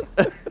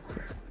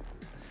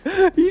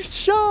 He's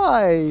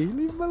shy!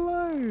 Leave him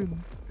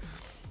alone.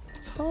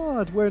 It's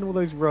hard wearing all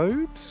those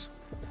robes.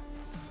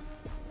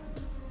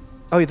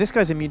 Oh, yeah, this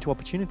guy's immune to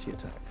opportunity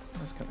attack.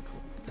 That's kind of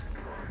cool.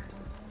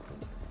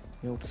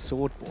 The old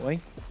sword boy.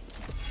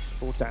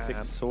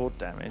 46 sword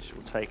damage.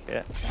 We'll take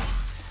it.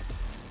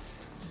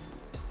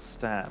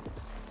 Stab.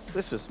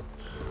 This was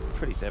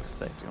pretty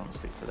devastating,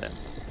 honestly, for them.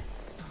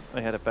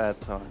 They had a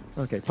bad time.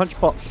 Okay,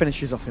 Punchbot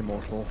finishes off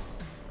Immortal.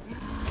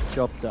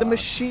 Job done. The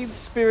machine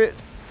spirit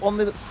on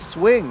the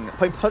swing.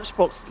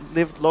 Punchbox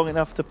lived long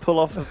enough to pull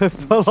off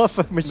Pull off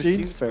a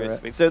machine spirit.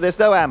 swing. So there's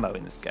no ammo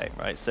in this game,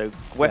 right? So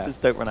weapons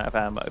don't run out of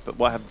ammo, but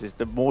what happens is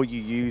the more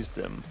you use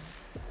them,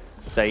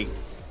 they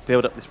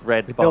build up this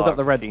red They bar. build up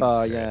the of red machine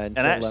bar, spirit. yeah, And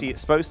until, actually,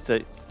 it's supposed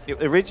to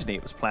originally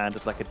it was planned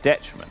as like a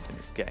detriment in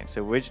this game.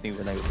 So originally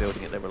when they were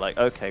building it, they were like,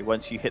 okay,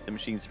 once you hit the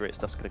machine spirit,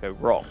 stuff's going to go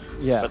wrong.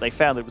 Yeah. But they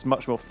found it was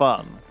much more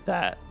fun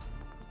that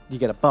You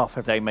get a buff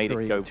every they made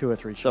it go 2 or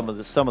 3 shots.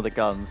 Some of the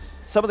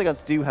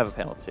guns do have a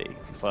penalty if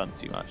you fire them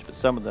too much, but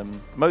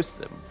most of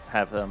them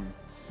have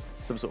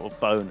some sort of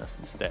bonus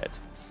instead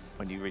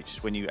when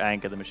you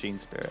anger the machine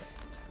spirit.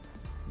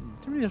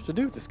 Don't really know what to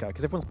do with this guy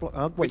because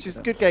everyone's Which is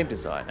good game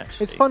design,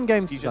 actually. It's fun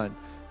game design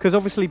because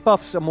obviously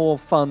buffs are more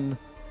fun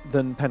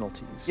than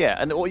penalties. Yeah,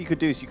 and all you could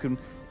do is you can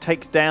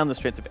take down the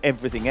strength of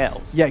everything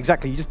else. Yeah,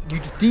 exactly. You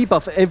just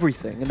debuff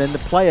everything, and then the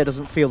player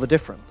doesn't feel the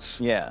difference.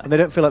 Yeah. And they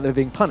don't feel like they're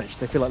being punished.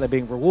 They feel like they're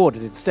being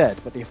rewarded instead,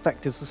 but the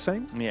effect is the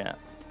same. Yeah.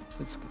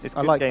 It's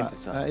I good like game that.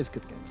 design. That is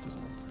good game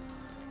design.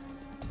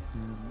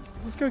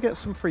 Let's go get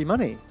some free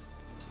money.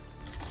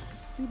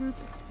 Beep,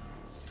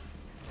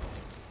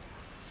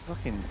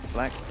 Fucking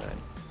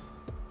Blackstone.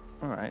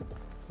 All right.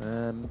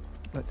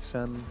 Let's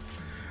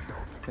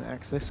can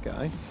axe this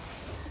guy.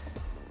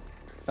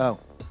 Oh,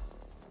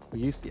 we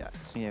used the axe.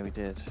 Yeah, we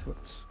did.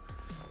 Whoops.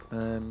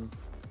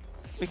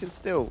 We can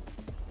still.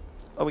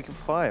 Oh, we can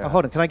fire. Oh,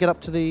 hold on. Can I get up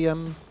to the?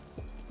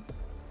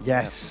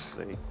 Yes.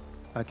 Yeah,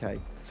 Okay.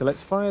 So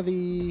let's fire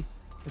the.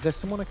 Is there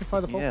someone I can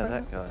fire the bolt? Yeah, at?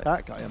 that guy.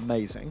 That guy,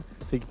 amazing.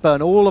 So you can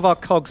burn all of our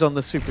cogs on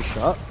the super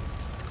shot.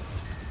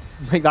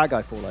 Make that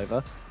guy fall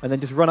over, and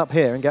then just run up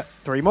here and get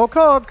 3 more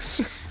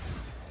cogs.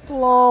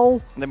 Lol.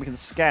 And then we can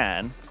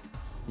scan,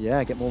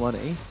 Yeah, get more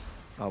money.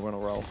 Oh, we're on a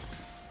roll.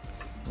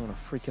 We're on a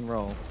freaking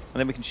roll. and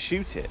then we can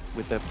shoot it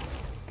with the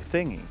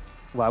thingy.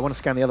 Well, I want to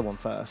scan the other one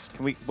first.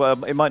 Can we?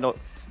 Well, it might not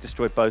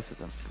destroy both of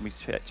them. Can we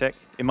check?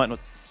 It might not.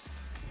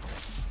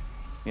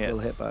 Yeah. It'll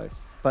hit both.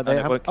 But Oh, they no,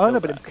 it have. won't Oh no, kill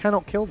but it that.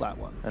 cannot kill that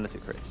one. Unless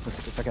it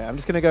crits. Okay, I'm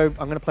just gonna go.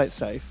 I'm gonna play it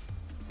safe.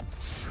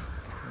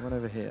 Run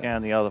over here.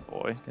 Scan the other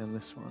boy. Scan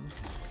this one.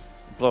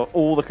 Blow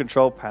all the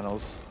control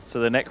panels, so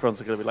the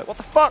Necrons are going to be like, "What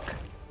the fuck?"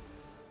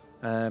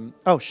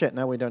 Oh shit!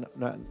 Now we don't.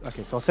 No,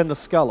 okay, so I'll send the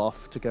skull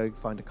off to go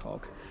find a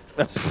cog.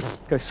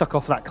 Go suck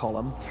off that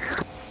column.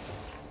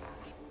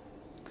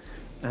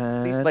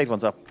 These blade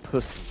ones are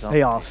pussies, aren't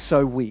They are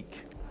so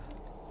weak.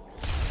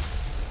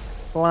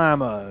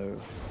 Blammo.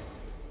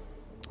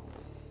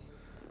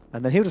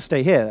 And then he'll just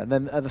stay here. And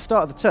then at the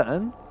start of the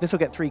turn, this will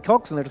get 3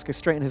 cogs, and they'll just go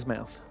straight in his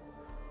mouth.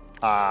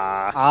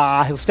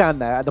 He'll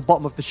stand there at the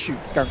bottom of the chute,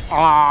 going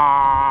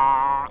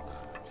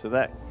So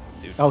that.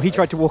 Dude, Oh, he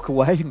tried to walk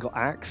away and got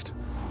axed.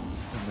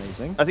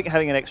 Amazing. I think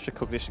having an extra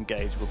cognition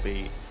gauge will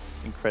be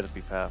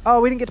incredibly powerful.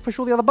 Oh, we didn't get to push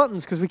all the other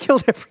buttons because we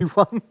killed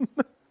everyone.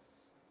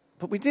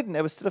 But we didn't.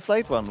 There was still a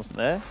flayed one, wasn't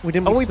there? We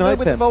didn't. Oh, we blew sniped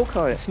with the him.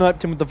 Volkite.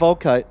 Sniped him with the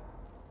Volkite.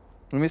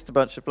 We missed a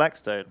bunch of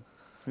Blackstone.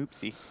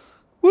 Oopsie.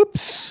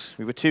 Whoops.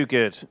 We were too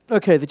good.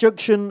 Okay, the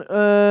junction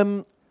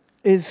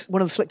is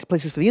one of the selected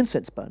places for the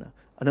incense burner.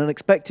 An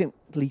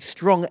unexpectedly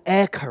strong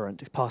air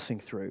current is passing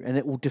through, and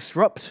it will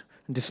disrupt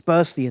and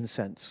disperse the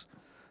incense.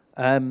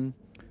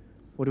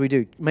 What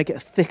do? Make it a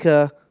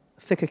thicker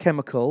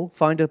chemical,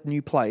 find a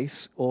new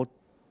place, or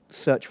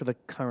search for the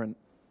current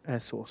air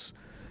source.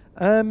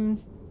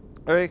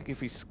 I reckon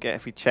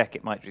if we check,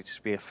 it might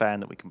just be a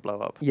fan that we can blow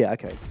up. Yeah,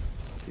 okay.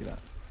 Do that.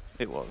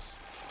 It was.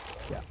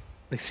 Yeah.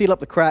 They seal up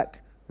the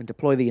crack and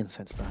deploy the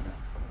incense burner.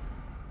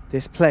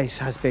 This place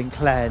has been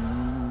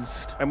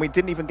cleansed. And we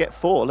didn't even get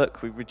 4.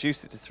 Look, we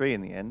reduced it to 3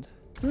 in the end.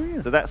 Oh,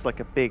 yeah. So that's like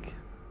a big.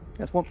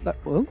 That's one.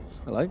 Oh,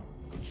 hello.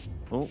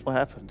 Oh, what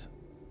happened?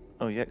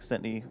 Oh, you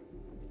accidentally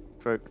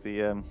broke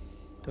the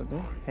Don't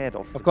know. head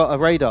off. I've got a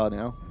radar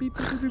now. Beep,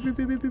 beep, beep,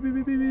 beep, beep, beep, beep,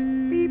 beep,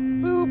 beep, Beep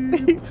boop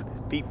beep.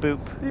 Beep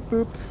boop. beep,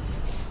 boop.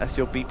 That's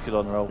your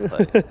beepulon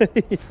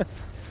roleplay. Yeah.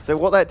 So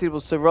what that did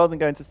was, so rather than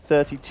going to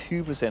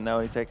 32%, now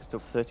only take us to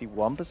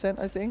 31%,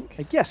 I think.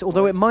 I guess,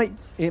 although it might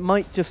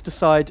just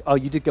decide. Oh,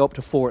 you did go up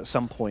to 4 at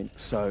some point,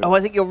 so Oh,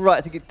 I think you're right.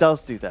 I think it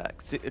does do that.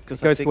 it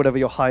goes to whatever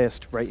your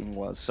highest rating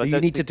was. So I you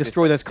don't need to think this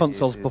destroy those actually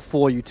consoles uses-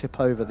 before you tip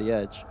over the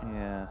edge.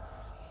 Yeah.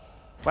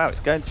 Wow, it's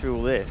going through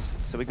all this.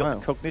 So we got Wow.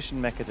 the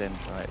cognition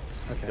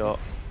mechadendrites. Okay. We got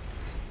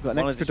We've got an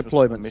one extra additional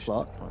deployment mission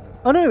slot. deployment.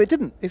 Oh no, it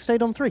didn't. It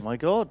stayed on 3. Oh my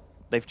god,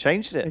 they've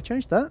changed They it.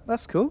 changed that.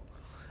 That's cool.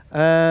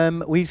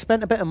 We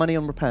spent a bit of money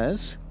on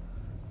repairs,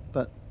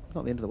 but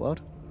not the end of the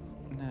world.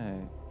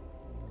 No.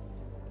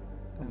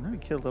 We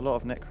killed a lot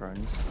of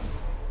Necrons.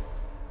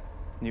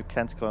 New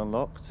Canticle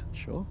unlocked.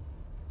 Sure.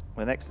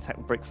 The next attack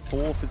will break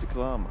 4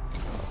 physical armor.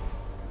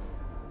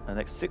 The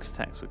next 6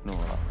 attacks will ignore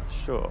armor.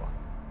 Sure.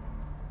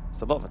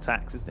 It's a lot of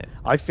attacks, isn't it?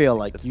 I feel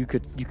like you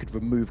could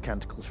remove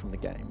canticles from the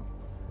game,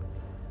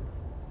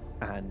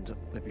 and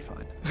it'd be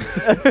fine.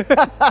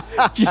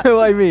 Do you know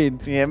what I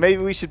mean? Yeah,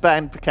 maybe we should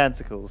ban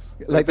Canticles.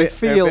 Like they They're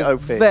a feel bit OP.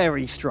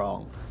 very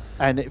strong,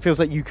 and it feels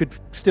like you could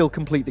still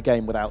complete the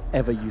game without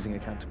ever using a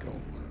canticle.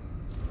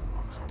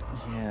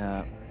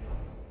 Yeah.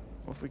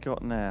 What have we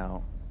got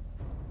now?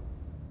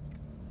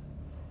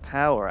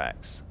 Power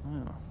axe.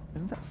 Oh,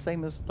 isn't that the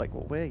same as like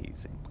what we're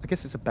using? I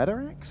guess it's a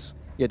better axe.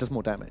 Yeah, it does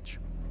more damage.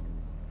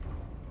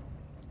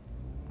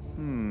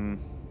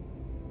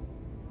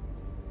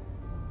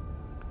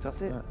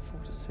 Does it? Yeah.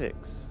 4 to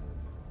 6.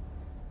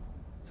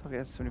 Target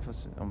has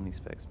 70% omni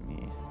specs.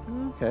 Me.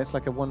 Okay, it's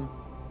like a one,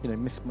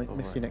 miss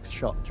your next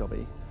shot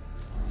jobby.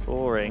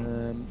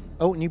 Boring.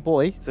 Oh, new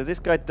boy. So this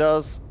guy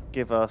does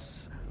give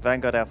us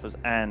Vanguard Alphas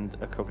and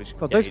a cognition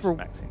God, gauge those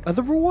maxing. are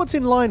the rewards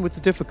in line with the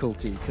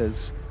difficulty?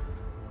 Because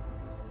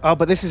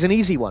but this is an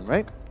easy one,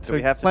 right? So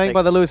we have to playing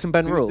by the Lewis and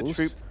Ben who's rules. the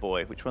troop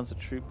boy? Which one's a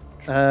troop?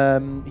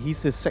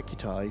 He's the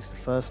Secutar. He's the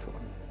first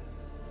one.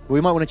 But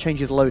we might want to change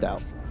his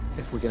loadout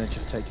if we're going to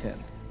just take him.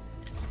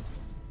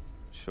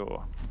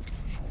 Sure.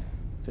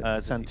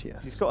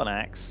 Santius. He's got an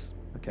axe.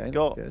 Okay, he's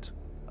got good.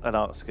 an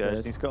arc scourge.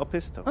 And he's got a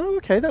pistol. Oh,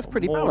 okay, that's What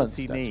pretty more balanced, does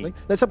he actually. need?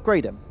 Let's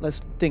upgrade him. Let's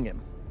ding him.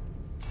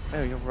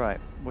 Oh, you're right.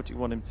 What do you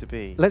want him to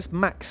be? Let's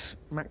max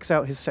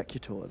out his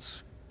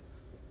Secutors.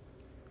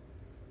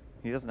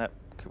 He doesn't have.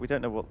 We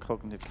don't know what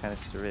cognitive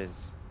canister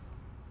is.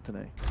 Don't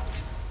know.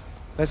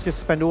 Let's just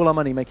spend all our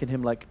money making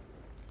him like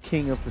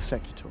king of the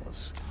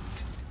Secutors.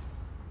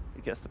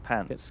 He gets the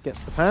pants.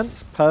 Gets the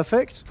pants.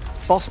 Perfect.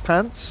 Boss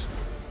pants.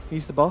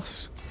 He's the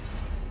boss.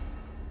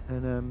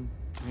 And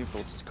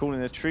Just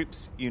calling a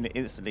troops unit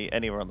instantly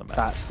anywhere on the map.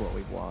 that's what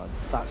we want.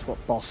 That's what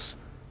boss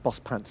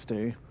pants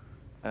do.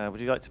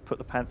 Would you like to put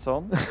the pants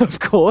on? Of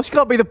course, you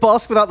can't be the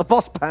boss without the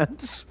boss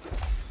pants.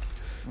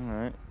 All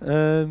right.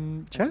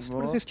 Chest.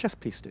 What does this chest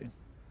piece do?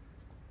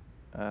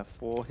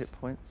 4 hit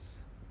points.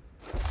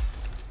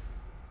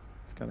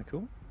 It's kind of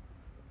cool.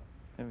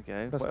 There we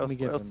go. What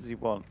What else does he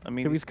want? I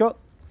mean, So he's got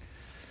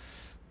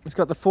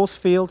the force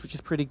field, which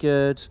is pretty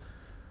good.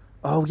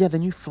 Oh yeah, the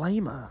new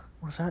flamer.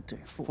 What does that do?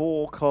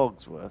 4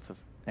 cogs worth of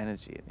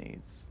energy it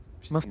needs.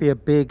 Must be a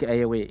big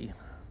AOE.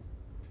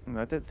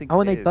 No, I don't think.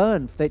 Oh, and it they is.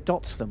 burn. They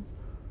dots them.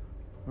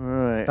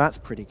 Right. That's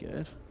pretty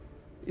good.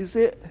 Is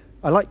it?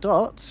 I like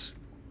dots.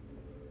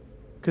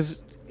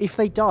 Because if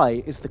they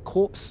die, is the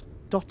corpse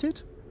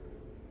dotted?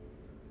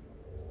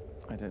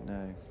 I don't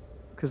know.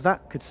 Because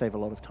that could save a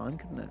lot of time,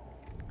 couldn't it?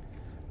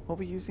 What are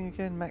we using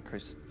again?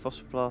 Macros.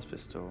 Phosphor blast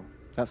pistol.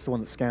 That's the one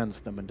that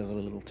scans them and does a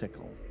little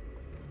tickle.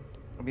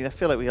 I mean, I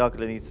feel like we are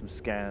going to need some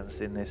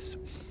scans in this.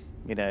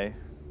 You know,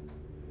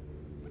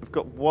 we've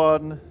got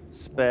 1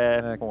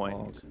 spare point.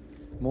 Cog.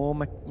 More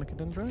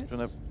Mechadendrite? Do you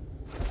want to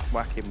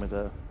whack him with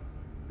a?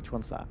 Which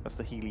one's that? That's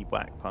the Healy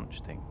whack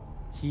punch thing.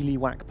 Healy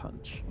whack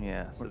punch.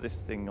 Yeah. So this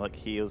thing like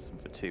heals them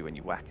for 2 when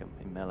you whack them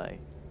in melee.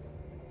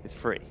 It's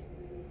free.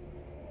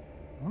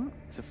 What?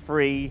 It's a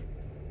free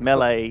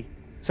melee.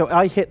 So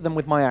I hit them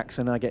with my axe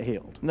and I get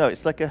healed. No,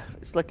 it's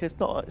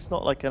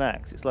not like an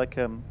axe. It's like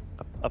a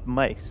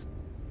mace.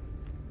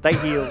 They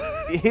heal.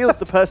 It heals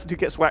the person who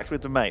gets whacked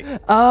with the mace.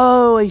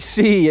 Oh, I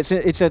see. It's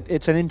an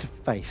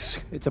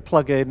interface. It's a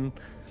plug-in.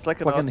 It's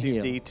like an plug and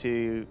heal.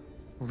 R2D2.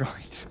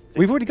 Right.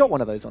 We've already got one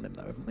of those on him,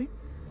 though, haven't we?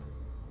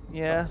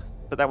 Yeah,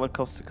 but that one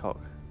costs a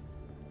cog.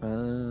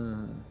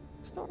 Ah.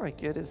 It's not very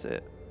good, is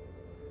it?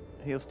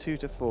 Heals 2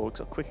 to 4. It's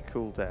got a quicker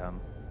cooldown.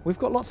 We've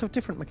got lots of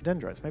different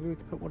Mechadendrites. Maybe we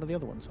could put one of the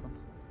other ones on.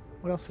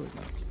 What else have we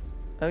got?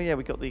 Oh yeah,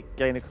 we got the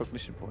gain a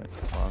cognition point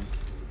one.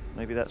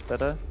 Maybe that's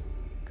better.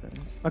 Okay.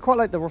 I quite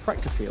like the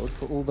refractor field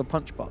for all the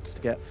punch bots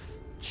to get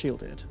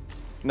shielded.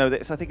 No, I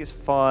think it's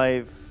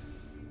 5.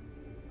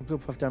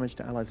 Absorb 5 damage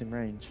to allies in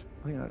range.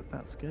 I think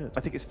that's good.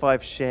 I think it's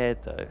 5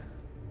 shared though.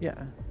 Yeah.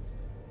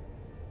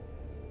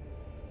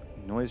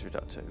 Noise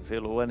reductor.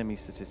 Reveal all enemy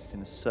statistics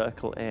in a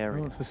circle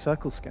area. Oh, it's a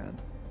circle scan.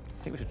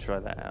 I think we should try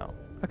that out.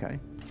 Okay.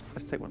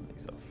 Let's take one of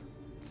these off.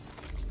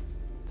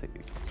 Take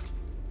these off.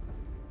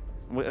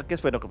 I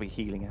guess we're not going to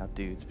be healing our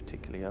dudes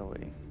particularly, are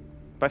we?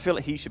 But I feel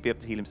like he should be able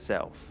to heal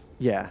himself.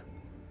 Yeah.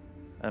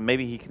 And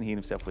maybe he can heal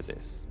himself with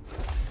this.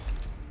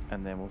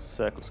 And then we'll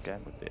circle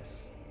scan with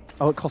this.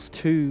 Oh, it costs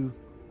two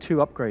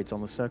upgrades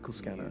on the circle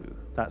scanner. Ew.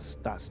 That's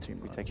too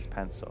much. We take his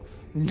pants off.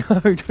 No,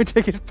 don't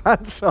take his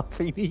pants off.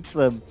 He needs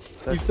them.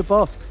 So He's the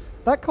boss.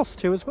 That costs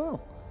 2 as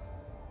well.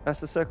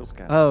 That's the circle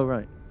scanner. Oh,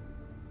 right.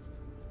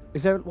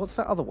 Is there? What's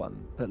that other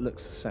one that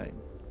looks the same?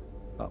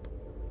 Up.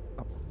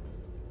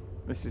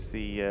 This is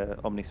the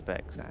Omni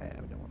Specs. Nah, yeah,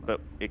 we don't want that.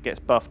 But it gets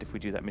buffed if we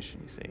do that mission,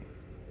 you see.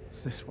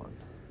 It's this one.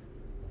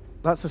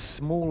 That's a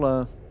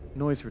smaller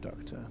noise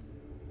reductor.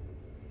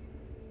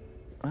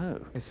 Oh.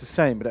 It's the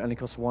same, but it only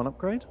costs 1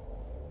 upgrade.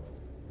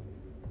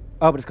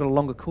 Oh, but it's got a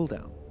longer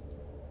cooldown.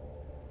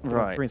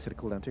 Right. 3 instead of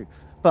cooldown 2.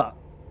 But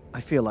I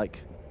feel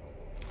like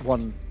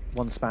one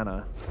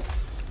spanner.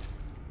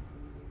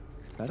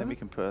 Then we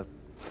can put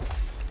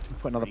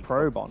Put another 3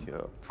 probe cogs on.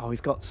 cure. Oh,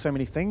 he's got so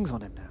many things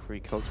on him now. 3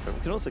 cogs probe.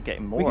 We can also get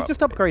him more. We could just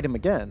upgrades. upgrade him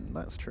again.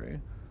 That's true.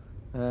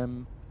 I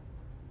don't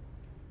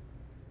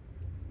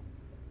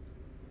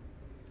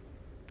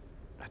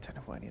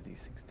know what any of these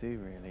things do,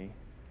 really.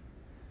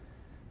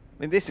 I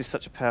mean, this is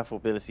such a powerful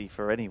ability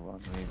for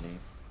anyone, really.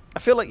 I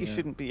feel like you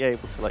shouldn't be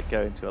able to like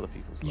go into other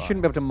people's You line.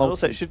 shouldn't be able to But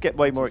also, it should get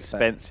way more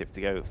multi-set. expensive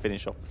to go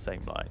finish off the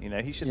same line. You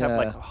know, he should have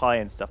like Yeah.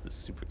 high-end stuff that's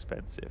super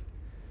expensive.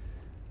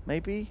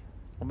 Maybe,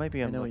 or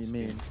maybe I'm I know not what you just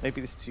mean. being-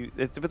 Maybe this is too.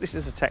 But this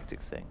is a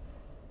tactics thing.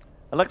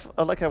 I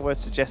like how we're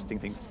suggesting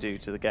things to do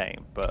to the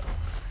game, but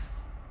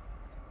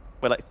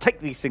we're like, take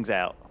these things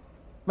out.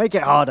 Make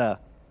it harder.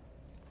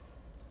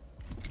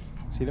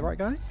 See the right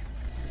guy?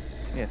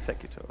 Yeah,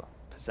 Secutor.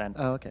 Pesantius.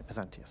 Oh, okay,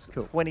 Pesantius.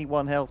 Cool.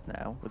 21 health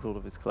now with all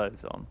of his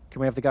clothes on.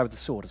 Can we have the guy with the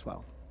sword as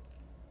well?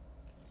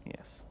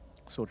 Yes.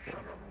 Sword boy.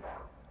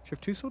 Should we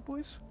have 2 sword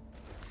boys?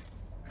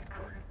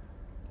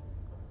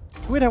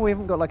 Weird how we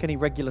haven't got like any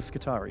regular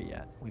Skitarii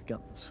yet with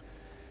guns.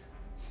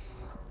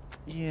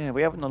 Yeah,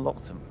 we haven't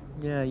unlocked them.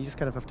 Yeah, you just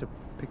kind of have to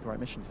pick the right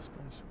missions, I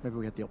suppose. Maybe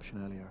we had the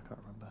option earlier, I can't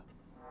remember.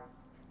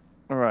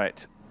 All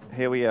right,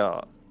 here we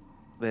are.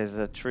 There's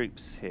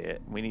troops here.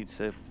 We need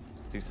to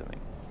do something.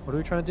 What are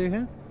we trying to do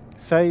here?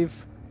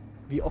 Save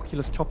the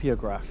Oculus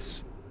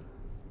topiographs.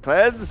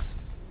 Cleanse!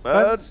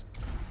 Burn!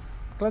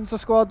 Cleanse the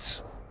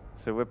squads.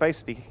 So we're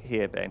basically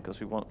here, Ben, because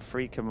we want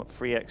free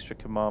extra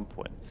command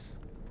points.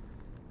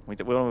 We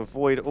want to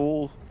avoid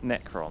all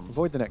Necrons.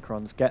 Avoid the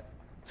Necrons.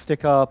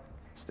 Stick our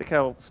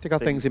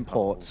things in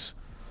ports.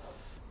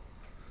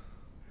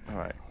 All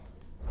right.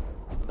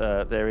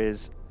 There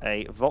is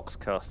a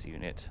Voxcast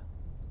unit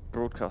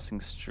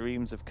broadcasting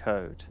streams of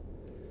code.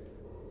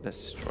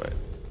 Let's destroy it.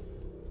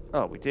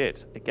 Oh, we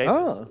did. It gave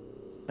us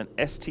an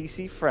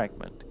STC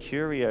fragment.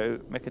 Curio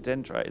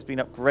Mechadendrite has been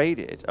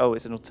upgraded. Oh,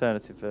 it's an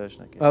alternative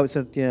version, I guess. Oh,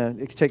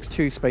 it takes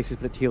 2 spaces,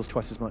 but it heals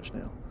twice as much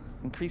now.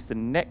 Increase the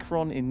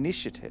Necron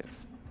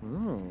initiative.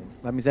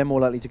 That means they're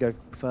more likely to go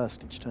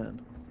first each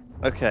turn.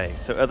 Okay,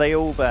 so are they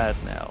all bad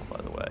now,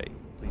 by the way,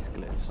 these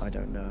glyphs? I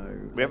don't know.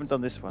 We haven't done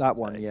this one. That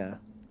one, yeah.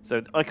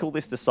 So I call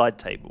this the side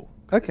table.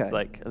 Okay. It's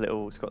like a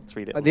little, it's got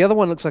 3 little... The other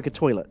one looks like a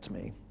toilet to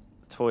me.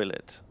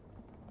 Toilet.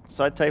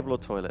 Side table or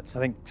toilet? I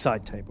think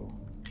side table.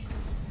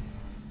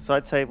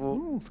 Side table.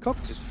 Ooh, it's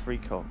cocks. It's 3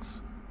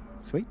 cogs.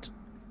 Sweet.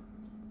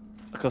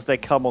 Because they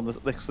come on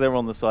because they're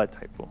on the side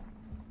table.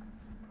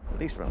 At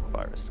least run a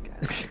virus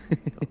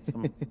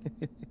scan.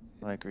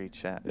 I agree,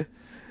 chat.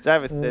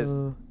 Zavith says,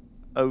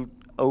 oh,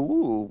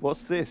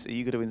 what's this? Are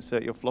you going to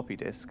insert your floppy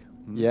disk?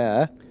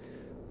 Yeah.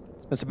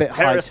 It's a bit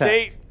Heresy!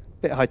 high-tech.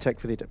 Bit high-tech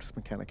for the Adeptus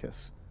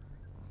Mechanicus.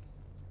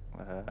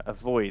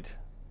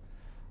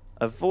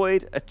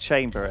 Avoid a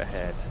chamber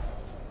ahead.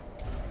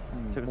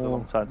 Took us a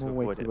long time to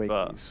avoid it,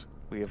 but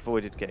we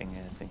avoided getting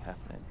anything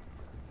happening.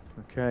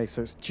 Okay,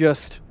 so it's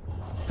just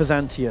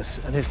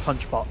Pesantius and his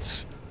punch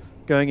bots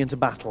going into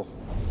battle.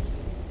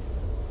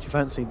 Do you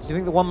fancy? Do you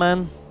think the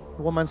one-man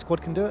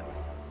squad can do it?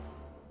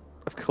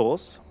 Of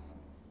course.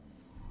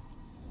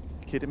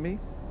 You kidding me?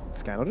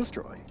 Scan or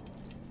destroy.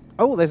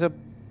 Oh, there's a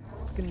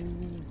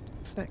fucking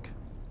snack.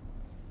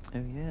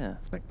 Oh yeah.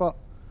 Snack bot.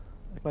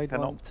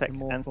 Panoptic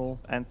immortal.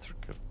 and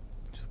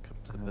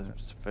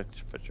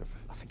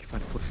I think if I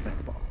called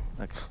snack bot.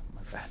 Okay,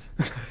 my bad.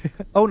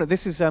 Oh no,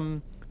 this is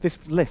this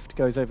lift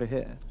goes over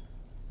here.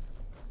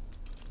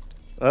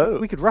 Oh.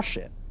 We could rush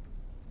it.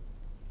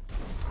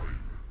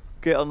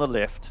 Get on the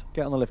lift.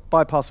 Get on the lift.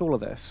 Bypass all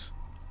of this.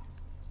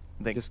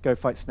 Then Just go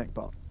fight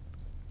Snackbot.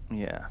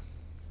 yeah.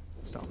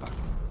 Start back.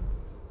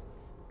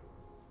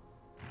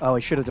 Oh, I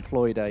should have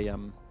deployed a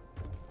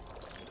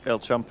El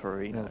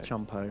Chumpery. El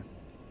Chumpo.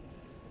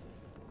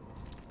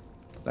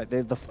 Like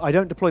I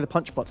don't deploy the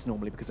punch bots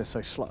normally because they're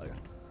so slow,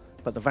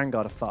 but the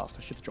Vanguard are fast.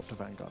 I should have dropped a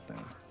Vanguard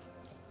down.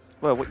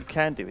 Well, what you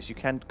can do is you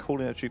can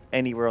call in a troop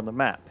anywhere on the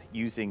map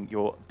using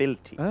your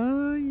ability.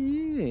 Oh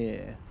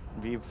yeah.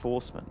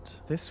 Reinforcement.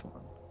 This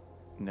one.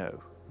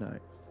 No. No.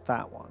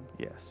 That one.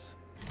 Yes.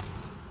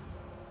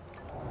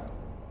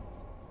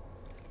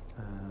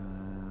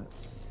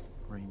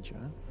 Ranger.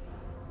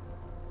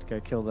 To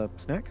go kill the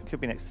snack. Could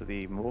be next to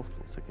the immortal,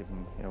 so I could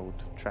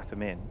trap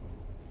him in.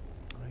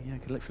 Oh yeah, I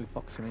could literally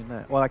box him in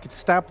there. Well, I could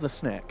stab the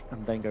snack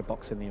and then go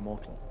box in the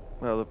immortal.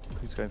 Well,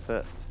 who's going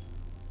first?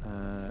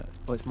 Well,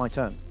 it's my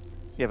turn.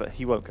 Yeah, but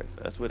he won't go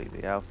first, will he?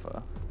 The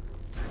alpha.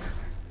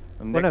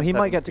 Well, no, he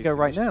might get to go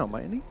right now,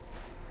 mightn't he?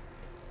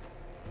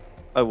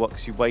 Oh, what?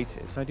 Because you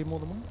waited. Can I do more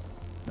than one?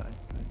 No.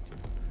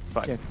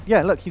 Fine. Yeah,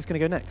 yeah, look, he's going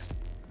to go next.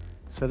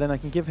 So then I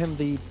can give him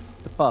the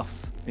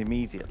buff.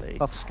 Immediately.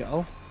 Buff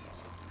skull.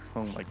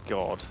 Oh my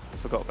god. I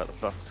forgot about the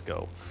buff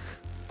skull.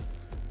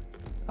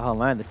 Oh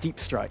man, the deep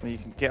strike. You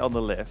can get on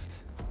the lift.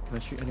 Can I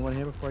shoot anyone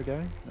here before I go?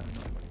 No,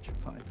 not much.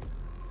 Fine.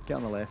 Get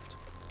on the lift.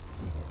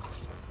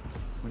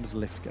 When does the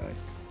lift go?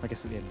 I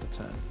guess at the end of the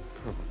turn.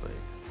 Probably.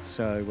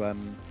 So,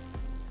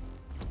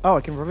 oh,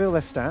 I can reveal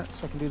their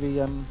stats. I can do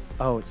the,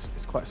 oh, it's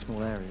quite a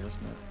small area, isn't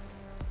it?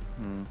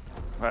 Hmm.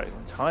 Right,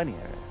 it's a tiny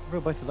area.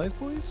 Reveal both of those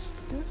boys,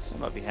 I guess? That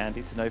might be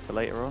handy to know for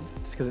later on.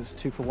 Just because it's a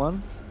 2-for-1.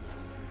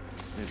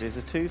 It is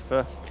a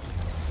 2-for.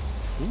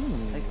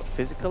 Ooh. They got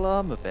physical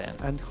armor, Ben.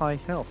 And high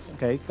health.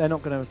 Okay, they're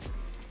not going to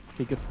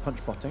be good for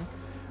punch botting.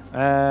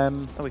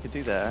 Oh, we could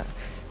do that.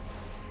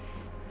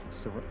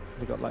 So, have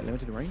they got like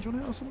limited range on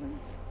it or something?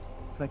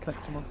 Can I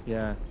connect them on?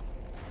 Yeah.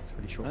 It's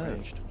really short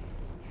ranged.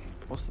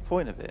 What's the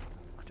point of it?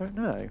 I don't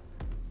know.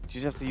 Do you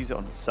just have to use it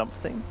on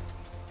something?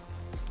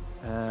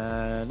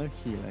 No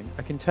healing.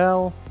 I can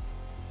tell.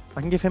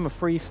 I can give him a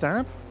free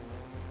stab.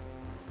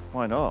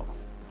 Why not?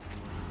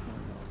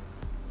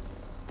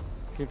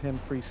 Give him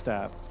free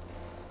stab.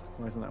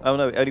 Why isn't that? Oh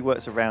no, it only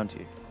works around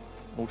you.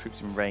 All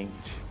troops in range.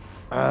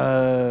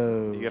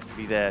 Oh. You have to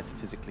be there to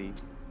physically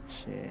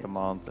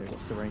command them. Okay,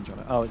 what's the range on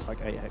it? Oh, it's like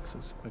 8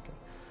 hexes. Okay.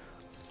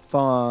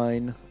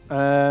 Fine.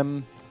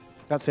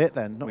 That's it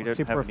then. Not we a don't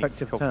super have any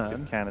effective coffee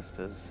turn.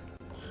 canisters.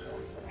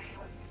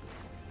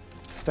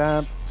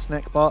 Stab,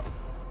 snack bot.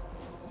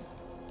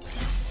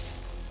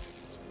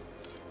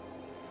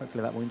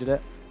 Hopefully that wounded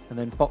it. And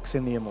then box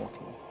in the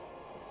immortal.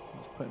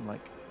 Let's put him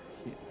like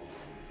here.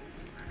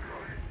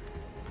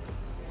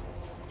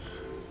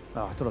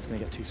 Oh, I thought I was going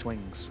to get 2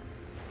 swings.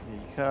 Here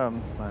you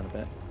come. Plan a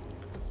bit.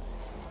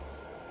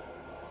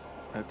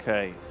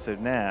 Okay, so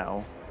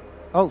now...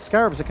 Oh,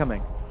 scarabs are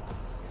coming.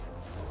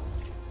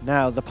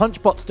 Now the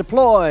punch bots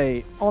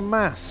deploy en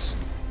masse.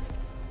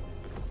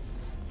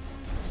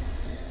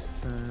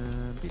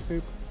 Beep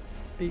boop.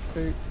 Beep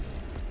boop.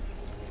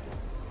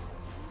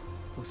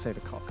 We'll save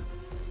a cock.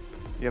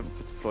 You haven't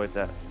deployed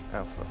that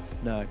alpha.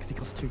 No, because he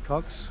costs 2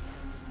 cogs.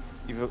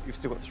 You've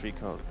still got 3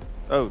 cogs.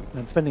 Oh, And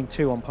I'm spending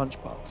 2 on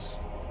punch bots.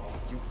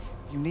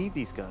 you need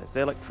these guys.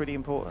 They're like pretty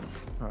important.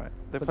 All right.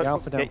 They're put the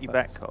alpha to down get you first.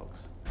 back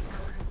cogs.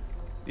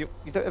 You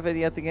don't have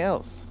anything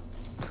else.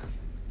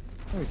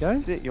 There we go.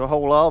 That's it. Your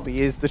whole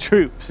army is the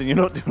troops, and you're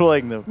not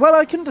deploying them. Well,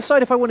 I couldn't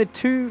decide if I wanted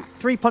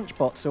 3 punch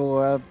bots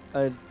or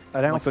an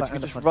Oh my alpha God, you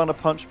and could a just punch run a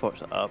punch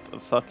bot up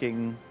and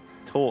fucking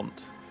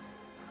taunt.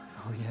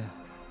 Oh, yeah.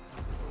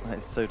 That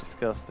is so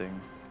disgusting.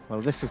 Well,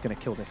 this is going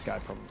to kill this guy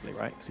probably,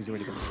 right? Because he's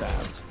already been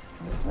stabbed.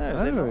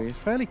 No, they're Oh, not. he's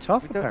fairly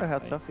tough, We don't know how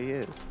apparently. tough he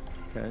is.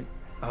 Okay.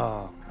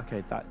 Oh,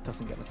 okay, that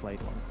doesn't get the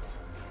flayed one.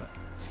 But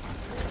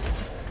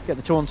get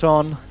the taunt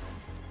on.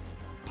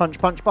 Punch,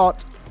 punch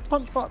bot.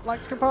 Punch bot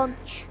likes to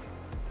punch.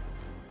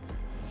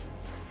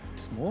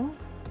 Just more?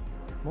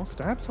 More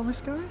stabs on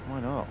this guy? Why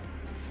not?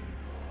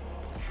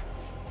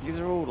 These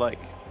are all like...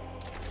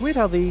 It's weird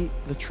how the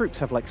troops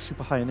have like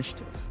super high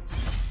initiative.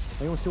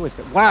 They almost always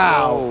go,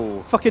 wow!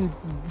 Whoa. Fucking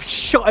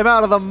shot him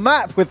out of the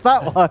map with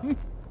that one.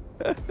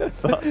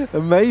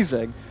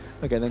 Amazing.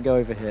 Okay, then go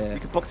over here. You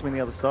can box him in the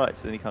other side,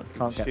 so then he can't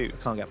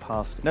shoot. Can't get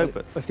past it. No,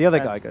 but if the other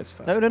guy goes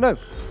first. No, no, no.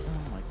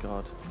 Oh my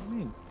God. What do you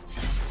mean?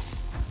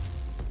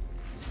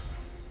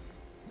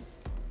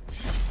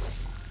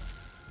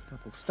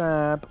 Double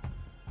stab.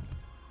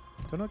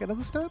 Do I not get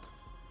another stab?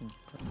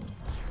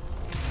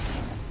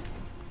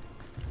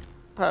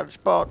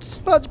 Punch bots.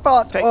 Punch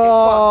bot! Taking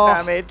Oh, 1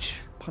 damage.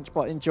 Punch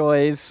bot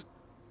enjoys.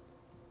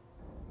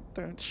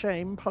 Don't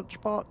shame Punch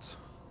bot.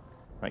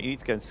 Right, you need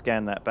to go and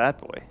scan that bad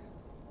boy.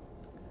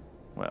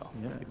 Well,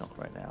 Yeah. maybe not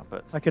right now,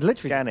 but I could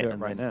literally scan do it it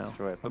and right then now.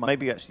 destroy it. I But might-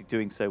 maybe actually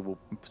doing so will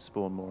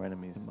spawn more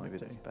enemies. It might Maybe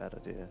that's a do. bad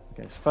idea.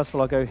 Okay, so first of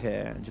all I'll go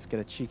here and just get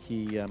a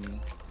cheeky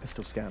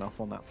pistol scan off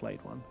on that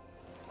flayed one.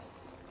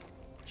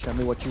 Show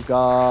me what you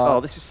got. Oh,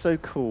 this is so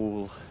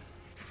cool.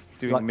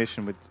 Doing Like- a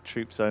mission with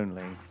troops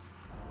only.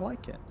 I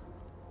like it.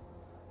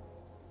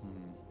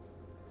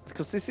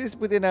 Because this is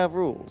within our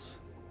rules.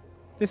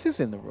 This is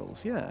in the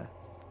rules, yeah.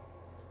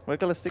 We're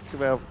going to stick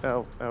to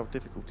our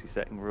difficulty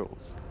setting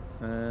rules.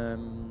 Maybe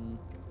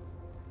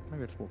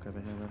I'll just walk over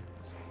here then.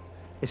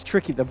 It's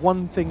tricky. The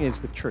one thing is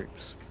with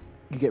troops,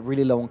 you get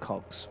really low on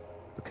cogs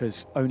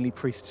because only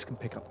priests can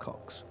pick up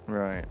cogs.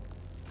 Right.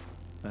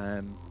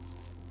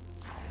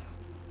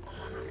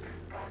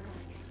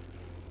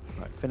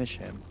 Right, finish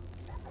him.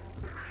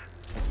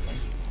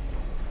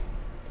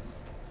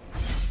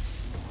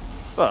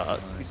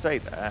 But you say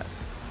that,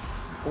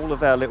 all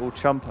of our little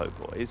chumpo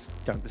boys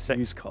Don't the sec-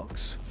 use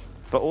cogs.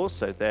 but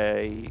also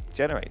they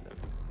generate them.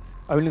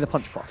 Only the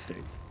punch bots do.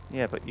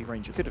 Yeah, but you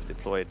Rangers. could have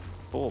deployed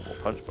 4 more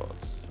punch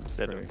bots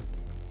instead True.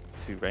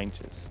 of 2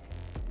 rangers.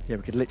 Yeah,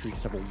 we could literally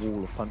just have a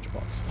wall of punch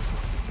bots.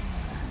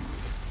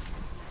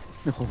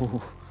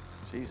 Oh,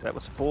 Jeez, that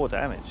was 4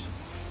 damage.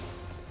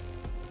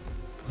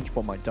 punch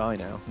bot might die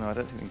now. No, I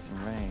don't think he's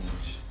in range.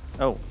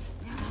 Oh,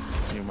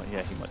 he might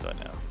die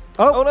now.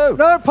 Oh, no!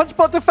 No, punch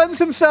bot defends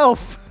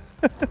himself!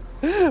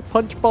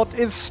 Punch bot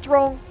is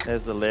strong!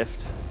 There's the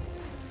lift.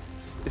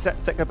 Does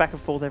that go back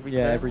and forth every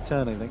Yeah, turn? every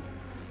turn, I think.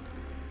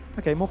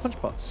 Okay, more punch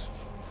bots.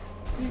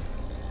 Beep.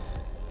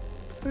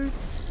 Boop.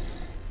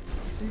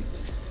 Beep.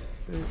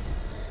 Boop.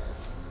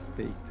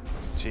 Beep.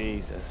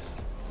 Jesus.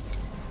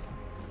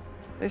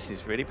 This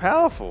is really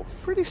powerful.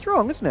 Pretty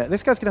strong, isn't it?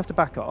 This guy's going to have to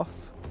back off.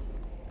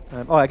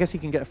 Oh, I guess he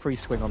can get a free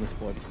swing on this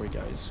boy before he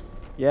goes.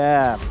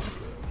 Yeah,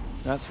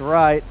 that's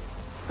right.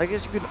 I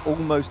guess you could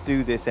almost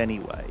do this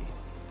anyway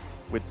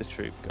with the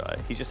troop guy.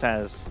 He just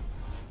has,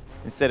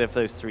 instead of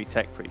those 3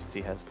 tech priests,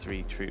 he has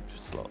 3 troop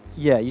slots.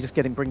 Yeah, you're just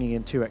bringing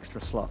in 2 extra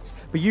slots.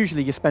 But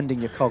usually you're spending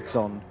your cogs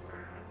on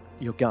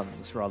your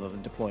guns rather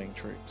than deploying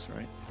troops,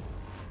 right?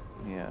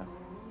 Yeah.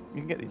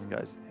 You can get these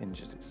guys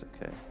injured, it's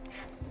okay.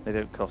 They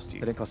don't cost you.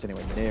 They don't cost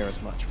anywhere near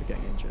as much for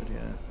getting injured, yeah.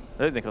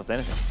 They don't think cost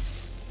anything.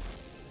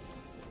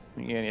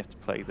 You only have to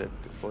play the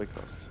deploy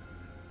cost.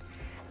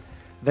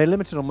 They're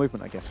limited on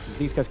movement, I guess, because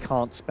these guys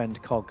can't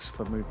spend cogs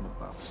for movement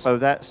buffs. Oh,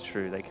 that's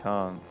true. They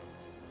can't.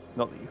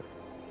 Not that you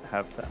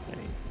have that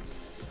many.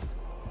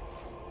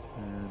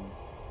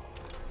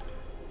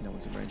 No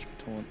one's in range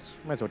for taunts.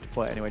 Might as well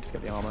deploy it anyway, just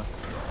get the armor.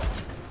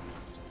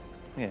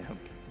 Yeah,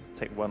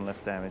 take 1 less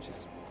damage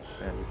is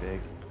fairly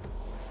big.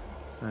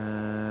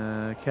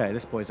 Okay,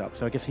 this boy's up,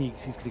 so I guess he's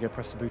going to go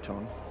press the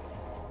bouton.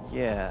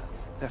 Yeah,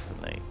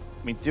 definitely.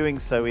 I mean, doing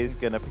so is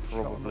going to Shot on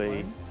the probably...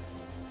 line.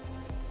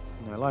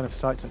 No, line of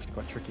sight's actually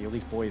quite tricky. All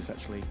these boys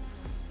actually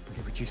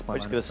get reduced by We're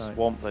just line going of to sight.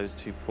 swamp those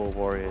 2 poor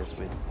warriors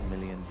with a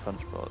million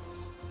punch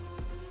bots.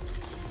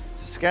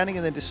 So scanning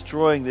and then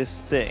destroying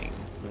this thing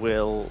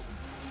will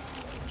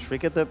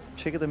trigger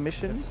the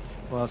mission.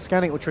 Well,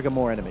 scanning will trigger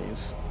more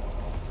enemies.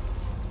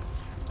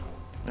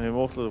 An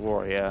immortal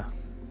warrior.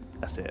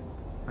 That's it.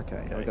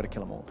 Okay, we've got to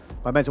kill them all.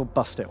 But I may as well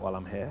bust it while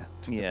I'm here.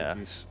 To Yeah.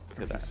 reduce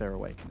Look at that. their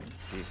awakening.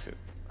 See if it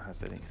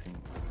has anything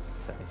to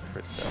say for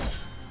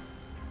itself.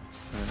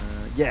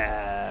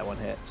 Yeah, 1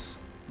 hit.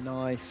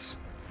 Nice.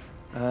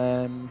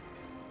 And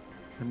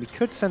we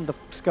could send the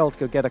skull to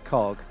go get a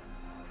cog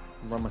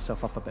and run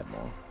myself up a bit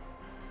more.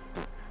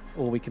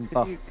 Or we can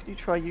buff. Could you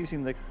try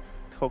using the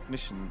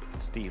cognition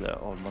stealer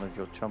on one of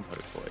your Chumpo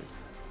boys?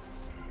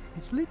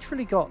 It's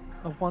literally got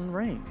a 1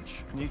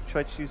 range. Can you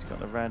try choosing it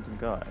on a random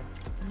guy?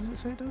 What does it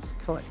say it does?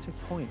 Collective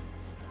point.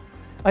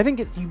 I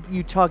think it's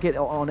you target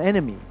on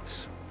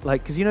enemies.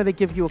 Like, because you know they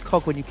give you a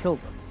cog when you kill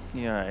them.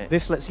 Yeah. Right.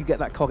 This lets you get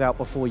that cog out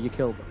before you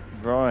kill them.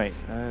 Right.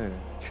 Oh.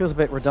 Feels a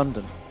bit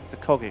redundant. It's a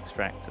cog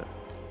extractor.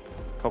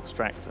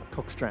 Cogstractor.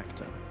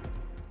 Cogstractor.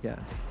 Yeah.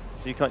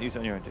 So you can't use it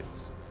on your own dudes.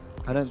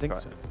 I don't think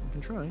try so. it. You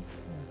can try. Yeah.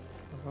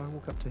 If I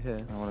walk up to here.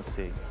 I want to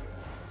see.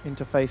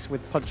 Interface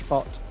with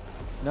punchbot.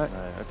 No.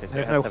 No. Okay. So They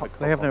it have, has to no, have a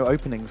they have cog no on.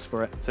 openings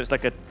for it. So it's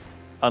like a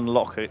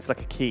unlocker. It's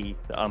like a key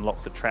that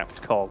unlocks a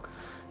trapped cog.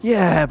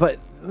 Yeah, but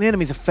the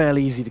enemies are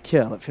fairly easy to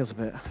kill. It feels a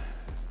bit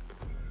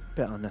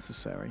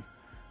unnecessary.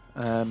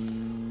 Right,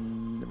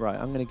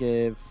 I'm going to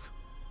give...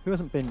 Who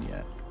hasn't been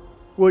yet?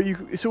 Well,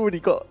 it's already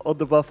got on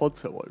the buff on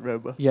someone,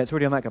 remember? Yeah, it's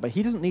already on that guy, but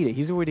he doesn't need it.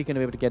 He's already going to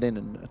be able to get in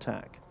and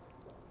attack.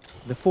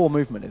 The 4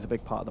 movement is a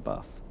big part of the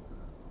buff.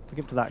 If we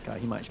give it to that guy,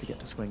 he might actually get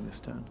to swing this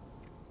turn.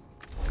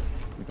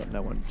 We've got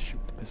no one to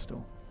shoot the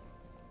pistol.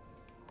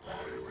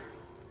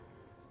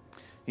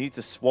 You need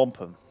to swamp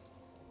them.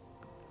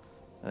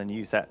 And then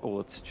use that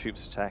all the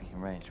troops attacking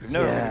range. We've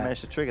never really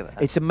managed to trigger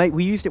that. It's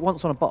we used it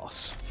once on a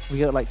boss. We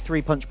got like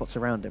 3 punch bots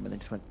around him and then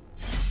just went...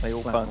 They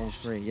all whack all punch.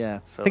 3, yeah.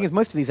 Feel Thing is, like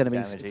most of these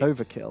enemies, damagey. it's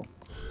overkill.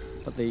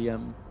 But the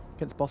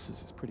against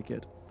bosses, it's pretty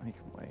good. You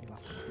can wait.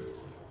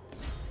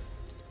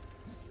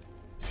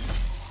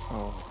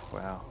 Oh,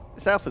 wow.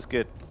 This alpha's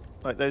good.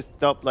 Like those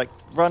like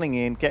running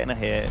in, getting a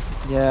hit,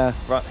 Yeah,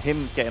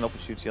 him getting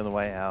opportunity on the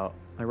way out.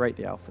 I rate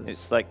the alphas.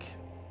 It's like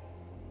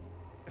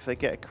if they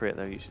get a crit,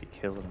 they'll usually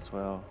kill them as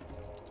well.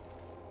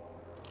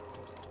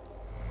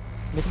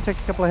 They can take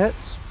a couple of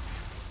hits.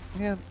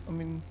 Yeah, I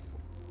mean,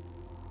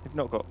 they've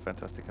not got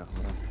fantastic armor.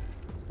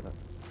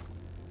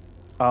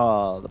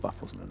 Ah, the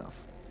buff wasn't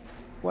enough.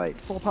 Wait,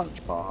 4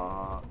 punch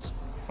bots.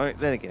 Oh,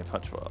 then again,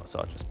 punch bots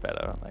are just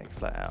better, aren't they?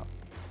 Flat out.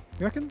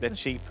 You reckon? They're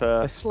cheaper.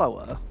 They're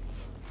slower.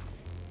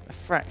 They're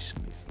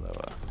fractionally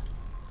slower.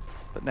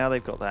 But now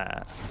they've got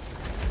that.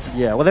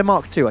 Yeah, well, they're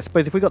Mark 2. I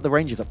suppose if we got the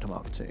ranges up to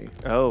Mark 2,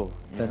 Oh,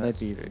 yeah, then they'd that's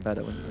be even true.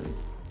 better, wouldn't they?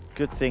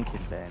 Good thinking,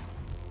 Ben.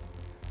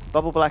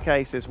 Bubble Black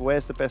A says,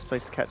 "Where's the best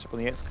place to catch up on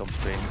the XCOM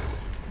streams?"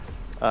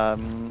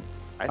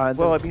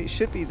 Well, I mean, it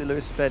should be the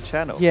Lewis and Ben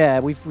channel.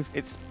 Yeah, we've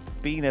It's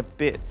been a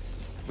bit.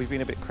 We've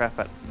been a bit crap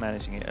at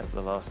managing it over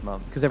the last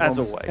month. because as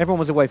always. everyone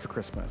was away for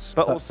Christmas.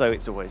 But also,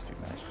 it's always been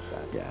managed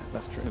bad. yeah,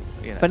 that's true.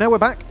 You know. But now we're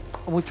back,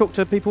 and we've talked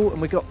to people,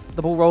 and we've got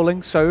the ball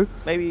rolling. So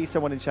Maybe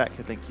someone in chat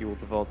could think you all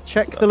the VODs.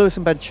 check the Lewis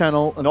and Ben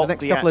channel in Not the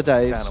next the couple of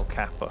days, channel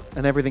Kappa.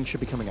 and everything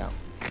should be coming out.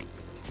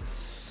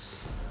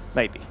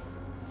 Maybe.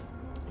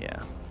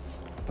 Yeah.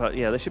 But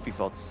yeah, there should be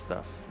VODs and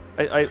stuff.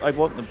 I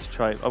want them to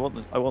try. I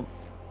want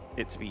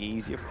it to be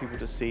easier for people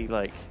to see,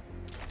 like,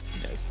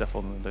 you know, stuff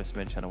on the Lewis and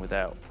Ben channel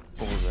without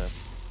all the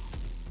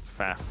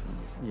faff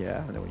and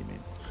Yeah, I know what you mean.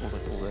 all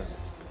the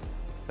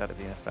that would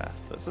be a faff.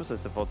 But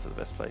sometimes the VODs are the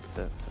best place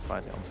to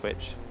find it on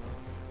Twitch.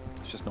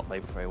 It's just not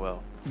labelled very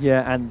well.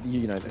 Yeah, and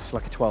you know, it's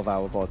like a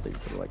 12-hour VOD that you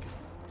could like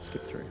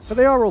skip through. But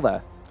they are all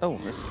there. Oh,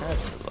 there's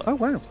scarabs a lot. Oh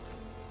wow,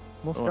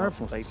 more Oh, scarabs.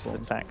 they just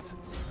attacked.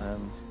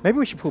 Maybe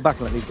we should pull back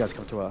and let these guys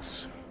come to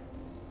us.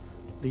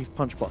 These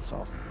punch bots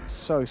are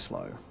so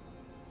slow.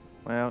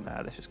 Well,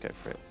 nah, let's just go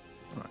for it.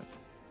 All right,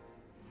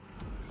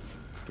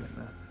 let's get in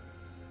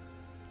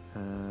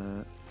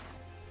there.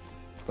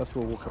 First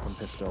we'll walk up and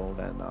pistol,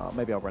 then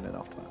maybe I'll run in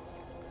after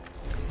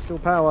that. Still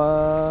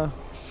power.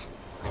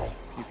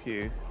 Pew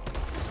pew.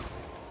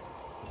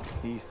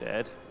 He's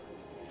dead.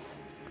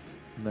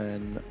 And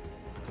then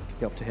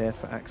get up to here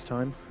for axe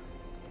time.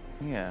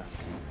 Yeah.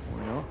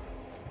 Why not?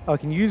 Oh, I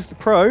can use the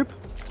probe.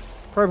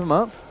 Probe him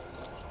up.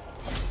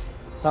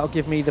 That'll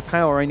give me the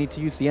power I need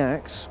to use the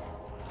axe.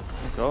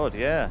 Oh god,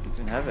 yeah. You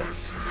didn't have it.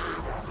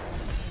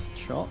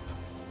 Chop.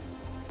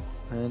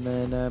 And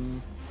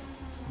then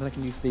I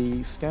can use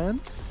the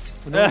scan.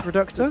 The noise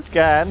reductor. The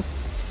scan.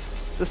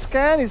 The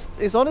scan is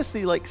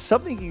honestly like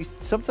something you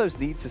sometimes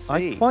need to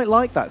see. I quite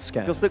like that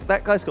scan. Because look,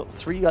 that guy's got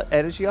 3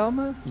 energy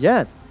armor.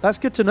 Yeah, that's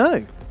good to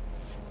know.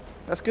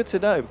 That's good to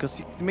know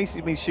because me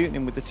shooting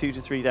him with the 2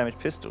 to 3 damage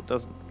pistol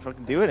doesn't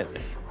fucking do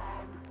anything.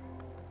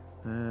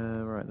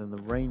 Right, then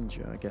the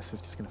ranger, I guess,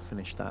 is just going to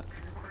finish that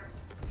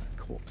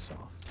corpse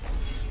off.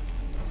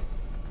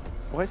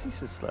 Why is he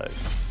so slow?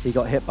 He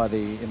got hit by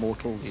the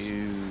immortals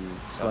You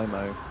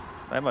slow-mo.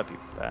 That might be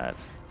bad.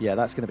 Yeah,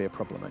 that's going to be a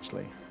problem,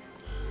 actually.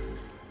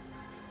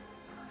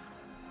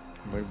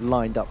 We're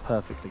lined up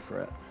perfectly for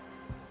it.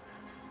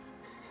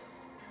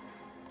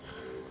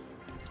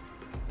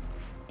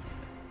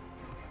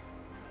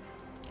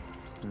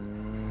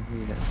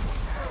 Hitting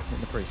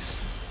the priest.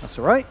 That's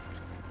all right.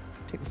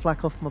 Take the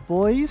flak off my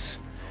boys.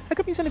 How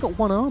come he's only got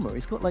 1 armor?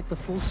 He's got like the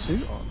full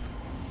suit on.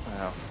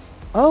 Wow.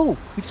 Oh,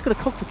 we just got a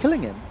cog for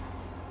killing him.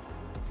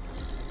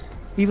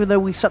 Even though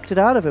we sucked it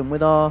out of him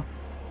with our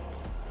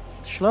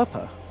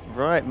Schlurper.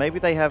 Right. Maybe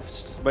they have.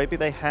 Maybe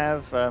they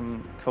have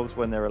cogs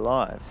when they're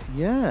alive.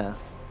 Yeah.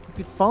 We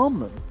could farm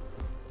them.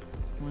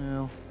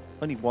 Well,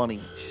 only 1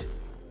 each.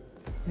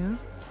 Yeah.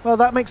 Well,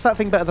 that makes that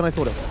thing better than I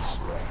thought it was.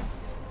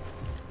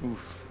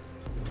 Oof.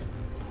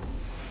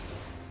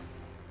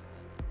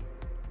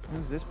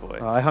 Who's this boy?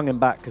 I hung him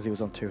back because he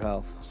was on 2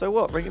 health. So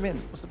what? Bring him in.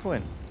 What's the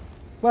point?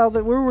 Well,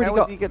 we're already How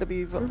got. is he going to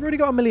be? We've already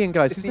got 1 million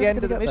guys. It's He's the never end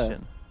of the gonna get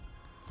mission.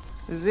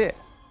 This is it. there.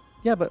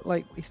 Yeah, but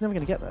like he's never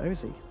going to get there,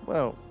 is he?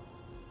 Well,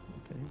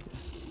 Okay.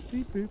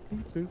 Beep boop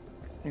beep boop.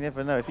 you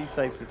never know if he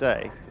saves the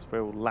day because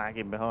we're all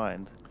lagging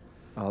behind.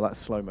 Oh, that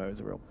slow mo is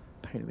a real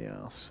pain in the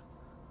ass.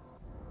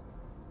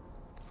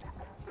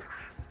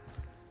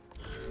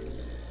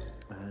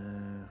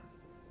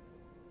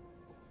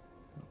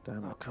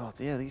 Damn it. Oh god,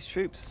 yeah, these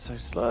troops are so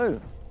slow.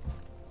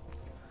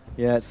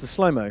 Yeah, it's the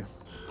slow mo.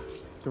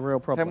 It's a real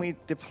problem. Can we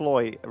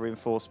deploy a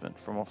reinforcement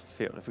from off the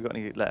field? Have we got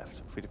any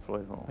left? If we deploy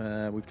them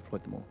all? We've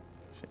deployed them all.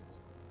 Shit.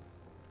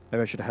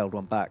 Maybe I should have held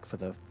one back for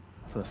the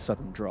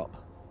sudden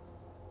drop.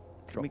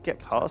 Can we get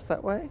past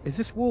that way? Is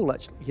this wall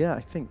actually? Yeah,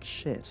 I think.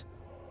 Shit.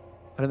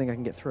 I don't think I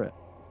can get through it.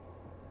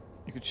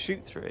 You could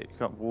shoot through it. You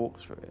can't walk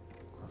through it.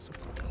 That's a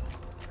fuck.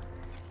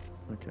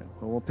 Okay.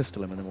 Well, we'll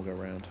pistol him and then we'll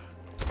go around.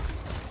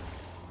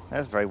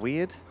 That's very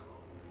weird.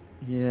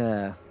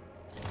 Yeah.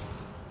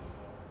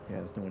 Yeah,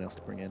 there's no one else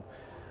to bring in.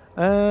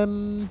 I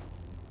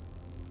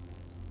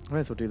might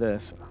as well do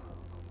this.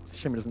 It's a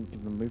shame it doesn't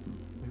give them movement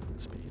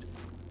speed.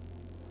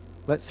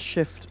 Let's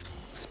shift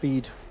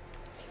speed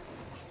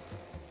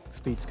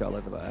skull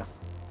over there.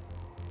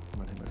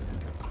 Run him over here.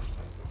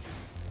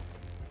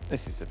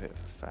 This is a bit of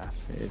a faff.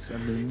 It's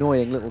an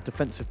annoying little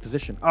defensive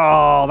position.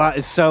 Oh, that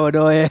is so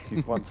annoying.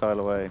 He's 1 tile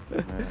away.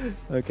 Yeah.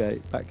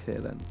 Okay, back here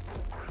then.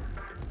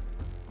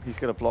 He's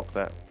going to block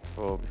that if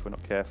we're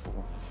not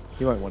careful.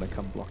 You won't want to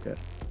come block it.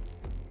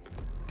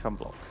 Come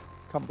block.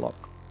 Come block.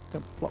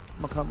 Don't block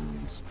my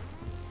comes.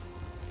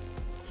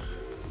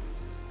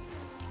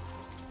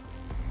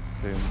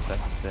 Boom,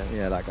 second step.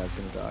 Yeah, that guy's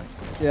going to die.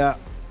 Yeah.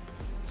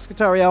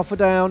 Scutari Alpha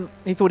down.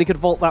 He thought he could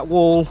vault that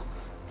wall.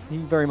 He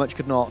very much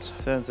could not.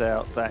 Turns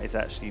out that is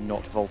actually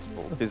not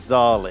vaultable,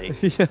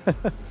 bizarrely. Yeah.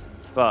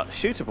 But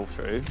shootable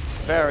through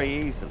very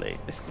easily.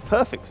 It's the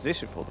perfect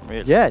position for them,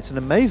 really. Yeah, it's an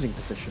amazing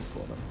position for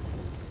them.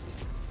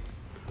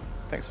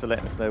 Thanks for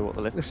letting us know what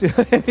the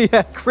left.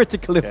 Yeah,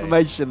 critical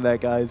information there,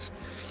 guys.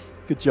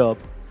 Good job.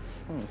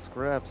 Oh,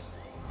 scrabs.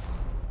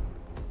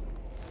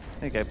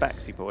 There you go,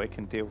 Baxi boy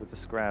can deal with the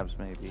scrabs,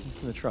 maybe. He's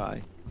going to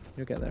try.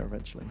 You'll get there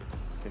eventually.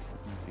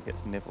 Unless he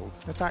gets nibbled.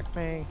 Attack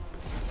me.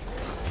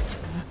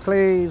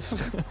 Please.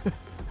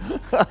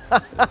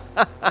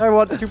 I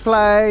want to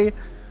play.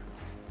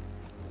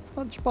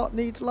 Punchbot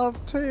needs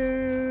love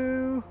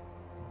too.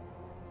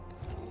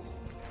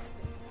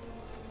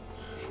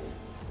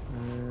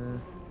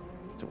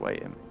 To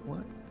wait him.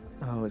 What?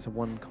 Oh, it's a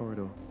 1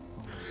 corridor.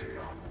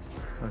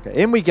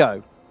 Okay, in we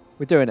go.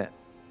 We're doing it.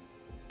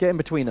 Get in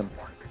between them.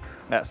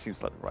 That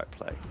seems like the right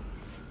play.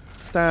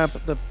 Stab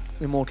the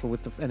immortal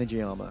with the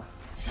energy armor.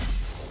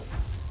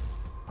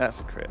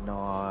 That's a crit.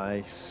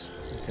 Nice.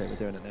 Okay, we're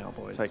doing it now,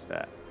 boys. Take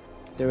that.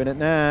 Doing it It's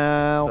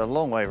now. a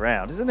long way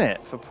round, isn't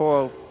it? For poor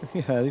old...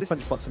 Yeah, these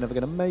punch bots are never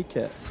going to make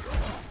it.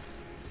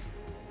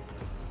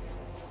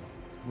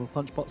 Will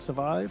punch bots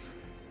survive?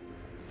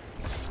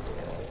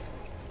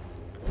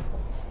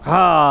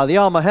 Ah, the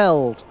armor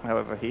held.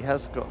 However, he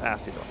has got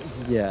acid on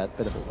him. Yeah,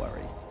 bit of a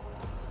worry.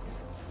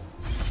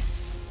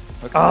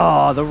 Okay.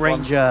 Ah, the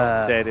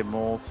ranger. Dead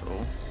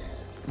immortal.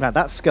 Man,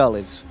 that skull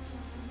is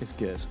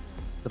good.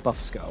 The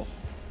buff skull.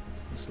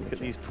 Look at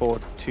these poor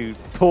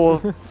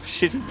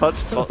shitty punch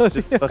bots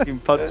just fucking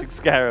punching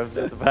scarabs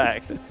at the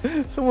back.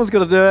 Someone's got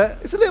to do it.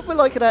 It's a little bit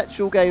like an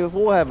actual game of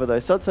Warhammer, though.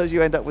 Sometimes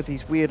you end up with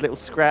these weird little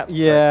scraps.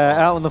 Yeah,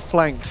 out on the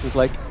flanks with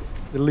like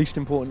the least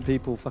important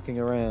people fucking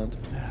around.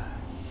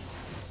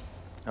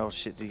 Oh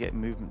shit! Did you get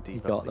movement deep?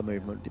 You got the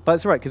movement, but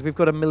it's all right because we've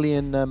got a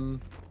million.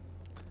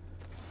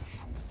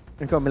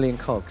 We've got 1 million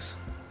cogs,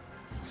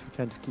 so we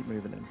can just keep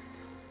moving him.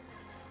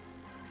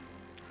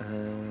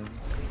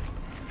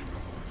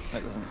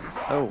 That doesn't.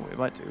 Oh, it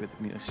might do with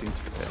the machines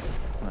for it.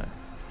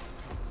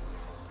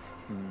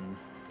 No.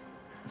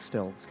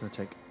 Still, it's going to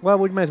take. Well,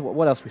 we may as well.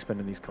 What else are we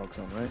spending these cogs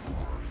on, right?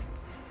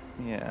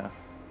 Yeah.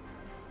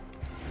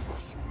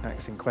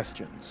 Asking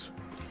questions.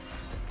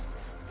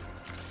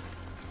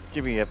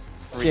 Give me a.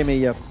 Give me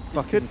your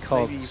fucking Could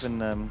cogs. maybe even.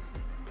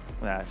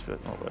 Nah, it's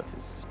not worth it.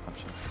 It's just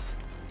punching.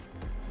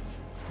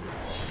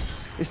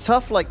 It's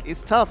tough, like,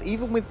 it's tough.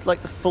 Even with,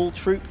 like, the full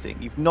troop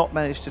thing, you've not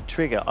managed to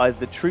trigger either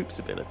the troops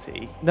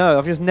ability No,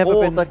 I've just never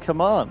or been... the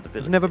command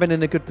ability. I've never been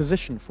in a good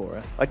position for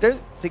it. I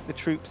don't think the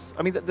troops...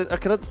 I mean, I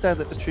can understand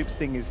that the troops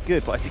thing is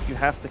good, but I think you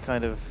have to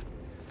kind of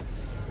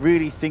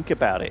really think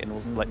about it and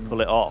also, like,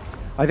 pull it off.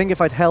 I think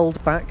if I'd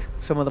held back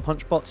some of the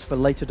punch bots for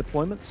later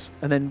deployments,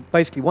 and then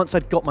basically once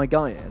I'd got my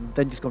guy in,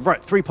 then just gone,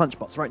 right, 3 punch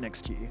bots right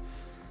next to you.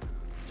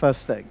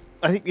 First thing.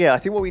 I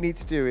think what we need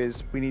to do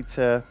is we need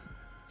to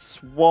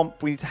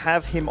we need to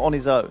have him on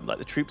his own, like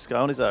the troops go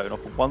on his own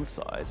off of one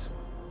side.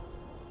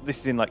 This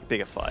is in like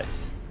bigger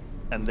fights.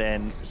 And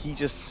then he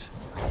just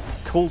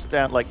calls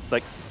down like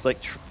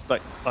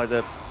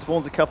either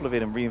spawns a couple of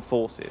in and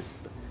reinforces.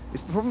 The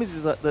problem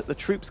is that the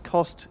troops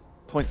cost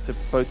points to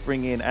both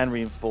bring in and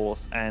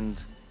reinforce,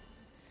 and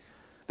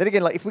then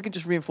again, like if we can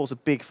just reinforce a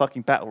big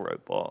fucking battle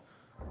robot.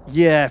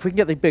 Yeah, if we can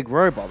get the big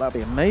robot, that'd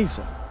be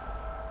amazing.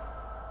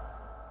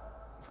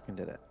 Fucking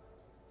did it.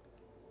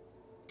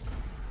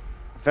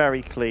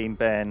 Very clean,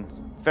 Ben.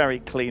 Very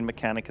clean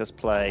Mechanicus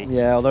play.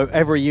 Yeah, although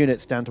every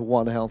unit's down to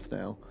 1 health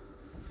now.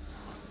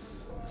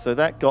 So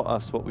that got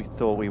us what we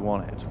thought we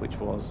wanted, which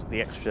was the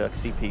extra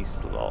CP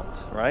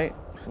slot, right?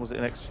 Or was it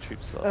an extra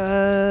troop slot?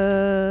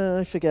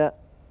 I forget.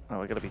 Oh,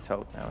 we're gonna be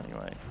told now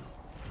anyway.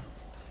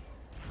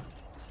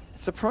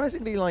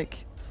 Surprisingly,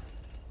 like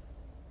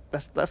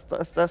that's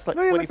like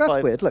No, yeah, 25.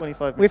 that's weird. Look,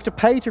 25 we have to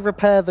pay to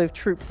repair the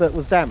troop that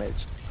was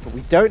damaged, but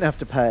we don't have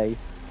to pay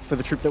for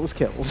the troop that was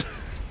killed.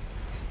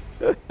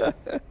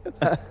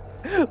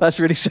 That's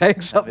really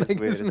saying something, That is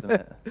weird, isn't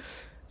it?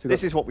 So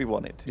This is what we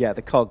wanted. yeah,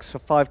 the cogs. So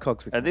 5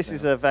 cogs. And this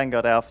is a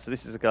Vanguard Alpha, so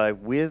this is a guy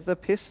with a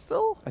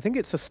pistol? I think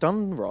it's a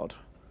stun rod.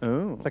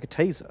 Oh. It's like a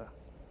taser.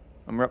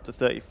 And we're up to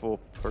 34%.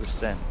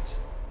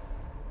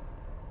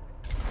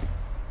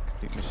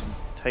 Complete missions.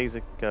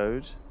 Taser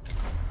Goad.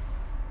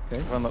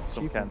 Okay. Run up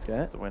some Cheap and cans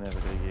get. that we're never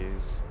going to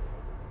use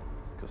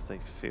because they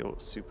feel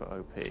super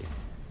OP.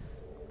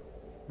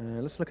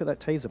 Let's look at that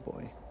taser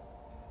boy.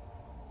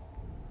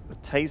 The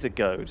Taser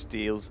Goad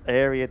deals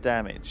area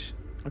damage.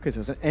 Okay,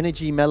 so it's an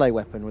energy melee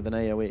weapon with an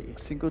AoE.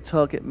 Single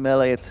target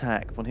melee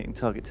attack. Upon hitting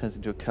target turns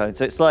into a cone.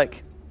 So it's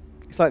like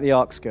It's like the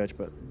Arc Scourge,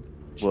 but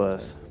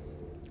worse.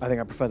 I think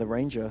I prefer the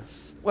Ranger.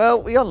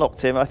 Well, we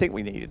unlocked him. I think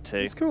we needed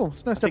to. It's cool.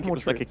 It's nice I to have think it more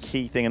was like a troops.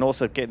 key thing, and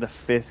also getting the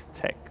 5th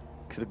tech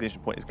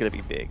ignition point is going to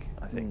be big.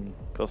 I think Mm.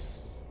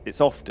 because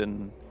it's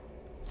often.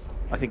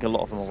 I think a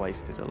lot of them are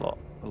wasted. A lot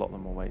of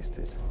them are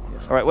wasted. Yeah.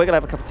 All right, we're gonna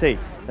have a cup of tea,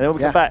 and then when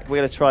we Yeah. come back, we're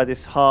gonna try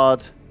this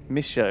hard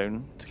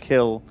mission to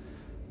kill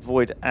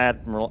Void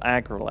Admiral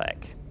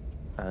Agrelek,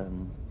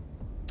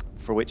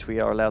 for which we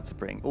are allowed to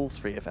bring all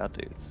 3 of our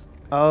dudes.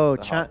 Oh,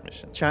 The hard chat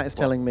mission. is What?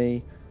 telling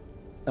me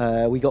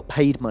we got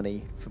paid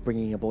money for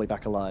bringing a boy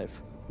back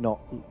alive, not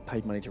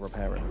paid money to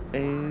repair him.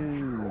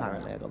 Oh.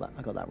 Apparently, I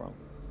got that wrong.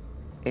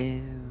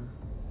 Oh,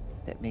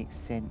 that makes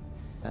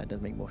sense. That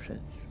does make more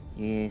sense.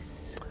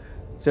 Yes.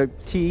 So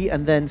T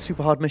and then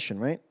super hard mission,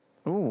 right?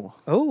 Ooh.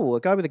 Oh, a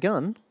guy with a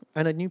gun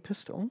and a new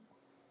pistol.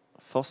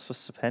 Phosphor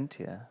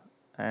Serpentia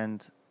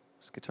and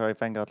Skitarii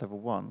Vanguard level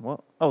 1.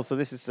 What? Oh, so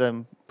this is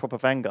proper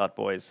Vanguard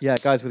boys. Yeah,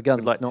 guys with guns.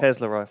 With like not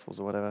Tesla rifles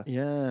or whatever.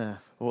 Yeah.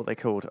 Or what they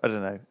called. I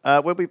don't know.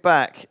 We'll be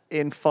back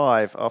in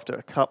 5 after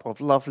a cup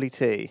of lovely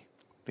tea.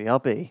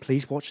 BRB.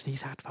 Please watch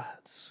these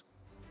adverts.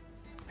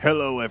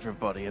 Hello,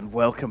 everybody, and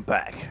welcome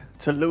back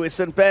to Lewis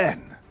and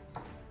Ben.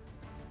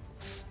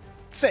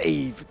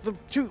 Save the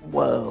troop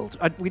world.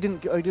 We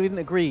didn't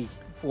agree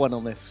for one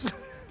on this.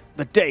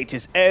 The date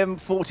is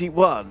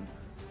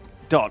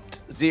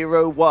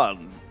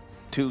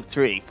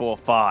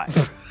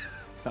M41.012345.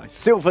 Nice.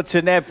 Silver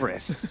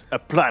Tenebris, a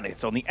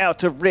planet on the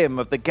outer rim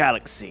of the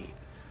galaxy,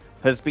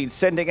 has been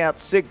sending out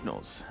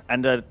signals,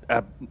 and an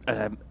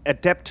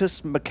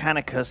Adeptus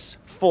Mechanicus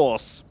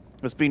force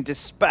has been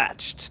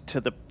dispatched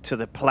to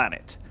the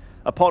planet.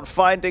 Upon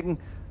finding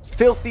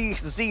filthy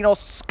Xenos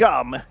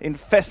scum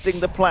infesting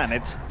the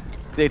planet,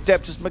 the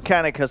Adeptus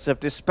Mechanicus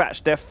have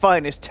dispatched their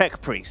finest tech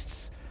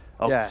priests,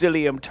 Yeah.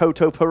 Auxilium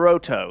Toto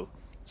Peroto,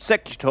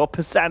 Secutor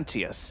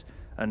Pesantius,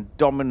 and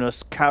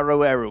Dominus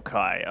Caro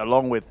Erukai,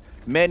 along with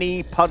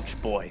many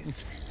punch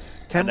boys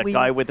and a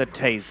guy with a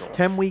taser.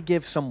 Can we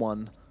give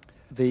someone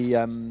the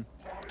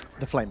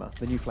flamer,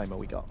 the new flamer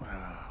we got?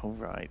 All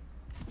right.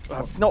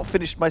 I've not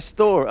finished my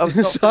story. I've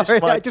not Sorry,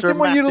 finished my I just didn't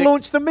want you to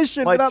launch the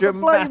mission my without the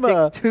dramatic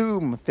flamer.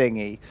 tomb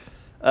thingy.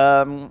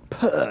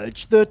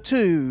 Purge the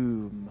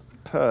tomb.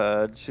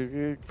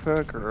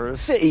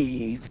 Purgers.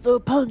 Save the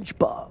punch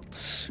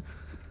bots.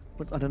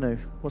 I don't know.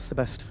 What's the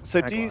best?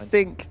 So do you tagline?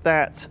 think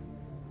that...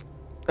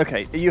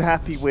 Okay, are you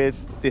happy with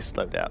this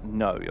loadout?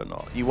 No, you're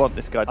not. You want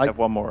this guy to have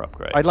one more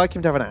upgrade. I'd like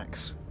him to have an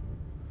axe.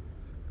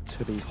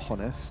 To be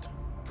honest.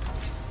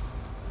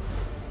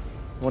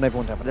 I want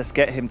everyone to have an axe. Let's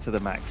get him to the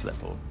max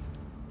level.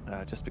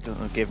 Just because I'm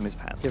going to give him his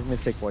pants. Give him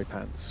his big boy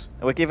pants.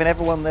 And we're giving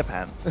everyone their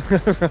pants.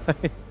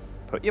 Right.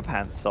 Put your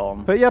pants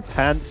on. Put your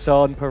pants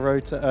on,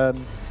 Perota,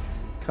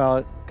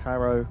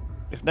 Cairo.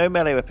 If no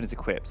melee weapon is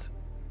equipped,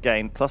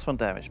 gain +1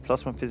 damage,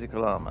 +1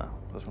 physical armor,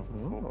 +1.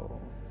 Ooh.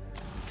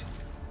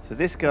 So So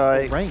this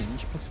guy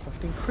Range plus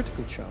 15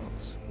 critical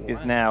chance.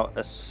 is Wow. now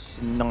a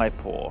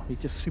sniper.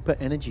 He's just super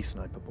energy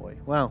sniper boy.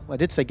 Wow, I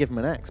did say give him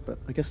an axe, but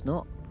I guess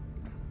not.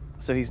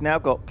 So he's now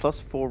got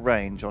 +4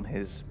 range on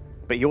his...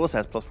 But he also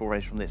has +4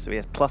 range from this, so he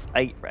has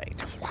 +8 range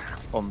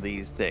on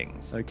these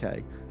things.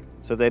 Okay.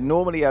 So they're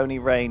normally only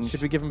range...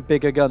 Should we give him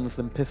bigger guns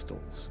than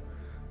pistols?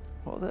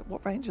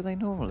 What range are they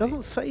normally? It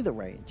doesn't say the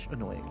range,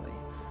 annoyingly.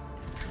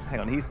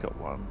 Hang on, he's got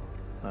one.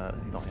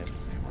 Not him.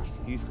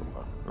 He's got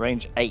one.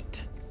 Range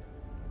 8.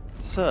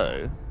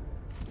 So...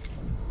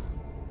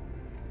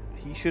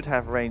 he should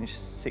have range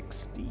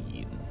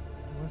 16.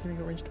 Why has he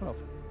got range 12?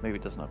 Maybe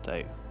it doesn't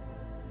update.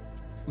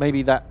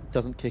 Maybe that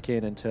doesn't kick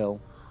in until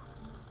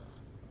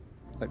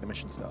like the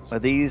mission starts. Do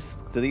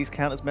these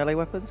count as melee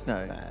weapons?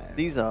 No.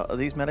 No. Are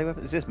these melee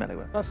weapons? Is this melee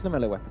weapon? That's the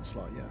melee weapon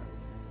slot, yeah.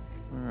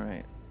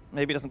 Alright.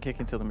 Maybe it doesn't kick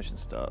until the mission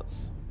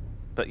starts.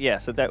 But yeah,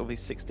 so that will be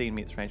 16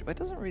 meters range, but it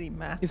doesn't really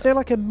matter. Is there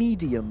like a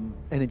medium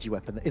energy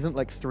weapon that isn't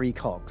like 3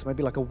 cogs?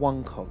 Maybe like a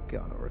 1 cog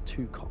gun or a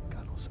 2 cog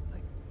gun or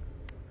something?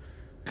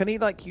 Can he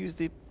like use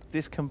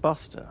this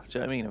combustor? Do you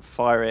know what I mean? And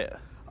fire it?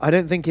 I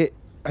don't think it...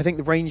 I think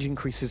the range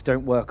increases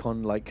don't work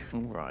on like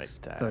Right,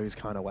 Dad. those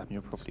kind of weapons.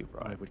 You're probably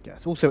right. I would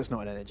guess. Also, it's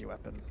not an energy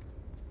weapon.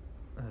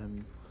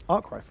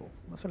 Arc rifle.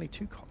 That's only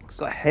 2 cogs. It's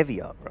got a heavy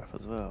arc rifle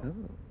as well. Oh.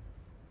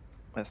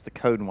 That's the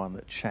cone one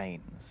that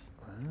chains.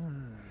 Ah.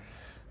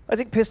 I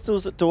think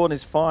pistols at dawn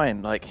is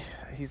fine. Like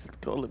we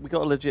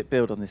got a legit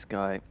build on this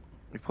guy.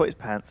 We put his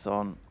pants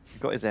on. We've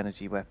got his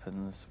energy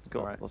weapons. We've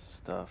got lots of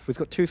stuff. We've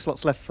got 2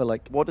 slots left for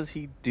like... What does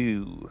he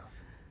do?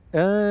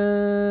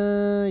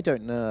 I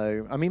don't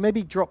know. I mean,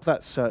 maybe drop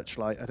that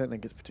searchlight. I don't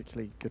think it's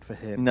particularly good for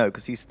him. No,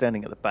 because he's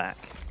standing at the back.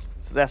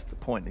 So that's the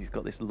point. He's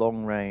got this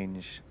long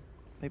range.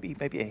 Maybe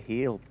a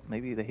heal.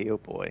 Maybe the heal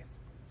boy.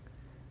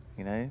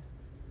 You know?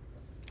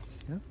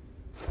 Yeah.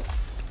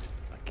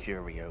 A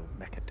curio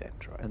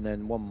mechadendrite. And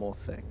then one more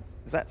thing.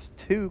 Is that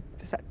 2?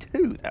 Is that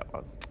 2? That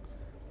one.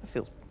 That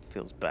feels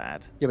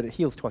bad. Yeah, but it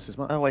heals twice as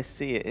much. Oh, I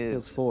see. It It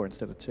heals is. 4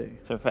 instead of 2.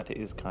 So in fact, it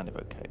is kind of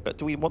okay. But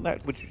do we want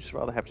that? Would you just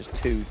rather have just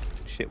 2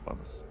 shit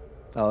ones?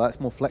 Oh, that's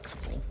more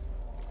flexible.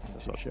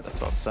 That's Shit.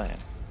 what I'm saying.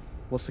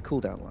 What's the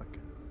cooldown like?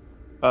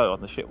 Oh,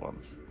 on the shit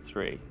ones,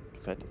 3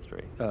 compared to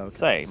 3. Oh,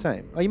 okay.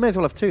 Same. Oh, you may as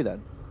well have 2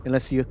 then,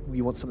 unless you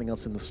want something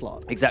else in the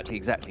slot.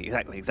 Exactly. See,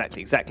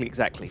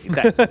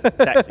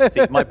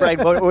 my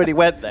brain already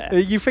went there.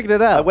 You figured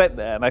it out. I went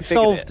there and I You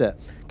figured solved it.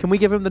 Can we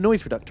give him the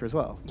noise reductor as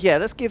well? Yeah,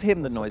 let's give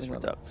him the noise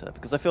Something like reductor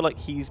because I feel like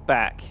he's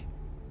back.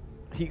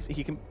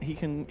 He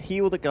can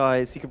heal the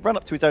guys. He can run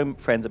up to his own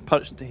friends and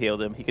punch them to heal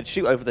them. He can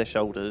shoot over their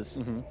shoulders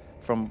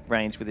from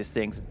range with his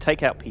things and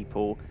take out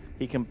people.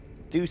 He can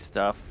do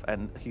stuff,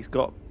 and he's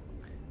got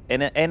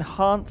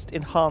enhanced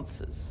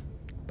enhancers.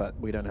 But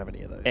we don't have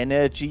any of those.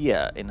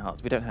 Energia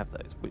enhanced. We don't have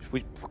those, which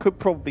we could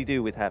probably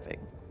do with having.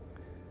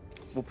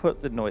 We'll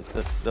put the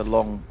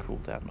long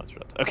cooldown noise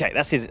reductor. Okay,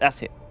 that's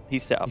it.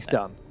 He's set up. He's now.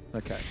 done.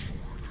 Okay.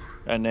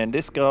 And then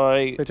this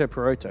guy. Proto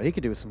Peroto. He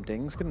could do with some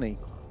dings, couldn't he?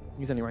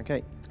 He's only rank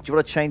 8. Do you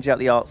want to change out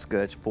the Arc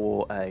Scourge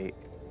for a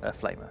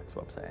flamer? That's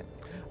what I'm saying.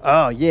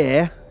 Oh,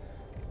 yeah.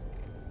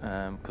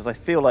 Because I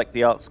feel like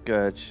the Arc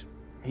Scourge,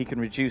 he can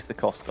reduce the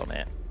cost on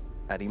it,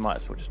 and he might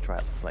as well just try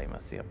out the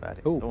flamer, see how bad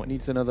it is. Oh,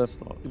 needs another...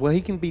 Well, he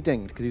can be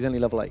dinged because he's only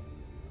level 8.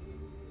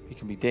 He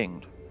can be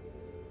dinged.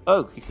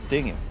 Oh, he can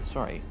ding him.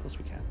 Sorry, of course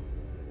we can.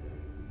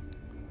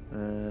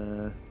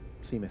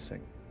 What's he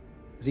missing?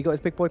 Has he got his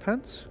big boy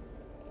pants?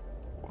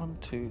 1,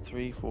 2,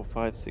 3, 4,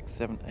 5, 6,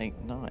 7,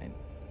 8, 9.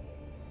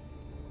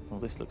 Well,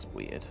 this looks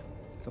weird.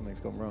 Something's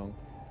gone wrong.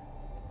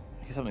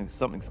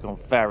 Something's gone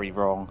very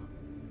wrong.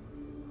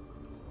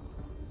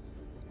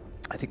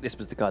 I think this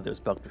was the guy that was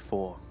bugged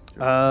before.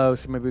 Oh,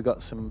 so maybe we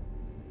got some...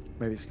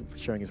 Maybe it's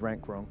showing his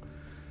rank wrong.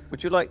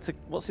 Would you like to...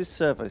 What's his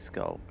servo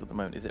skull at the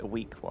moment? Is it a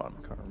weak one?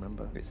 Can't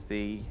remember. It's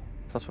the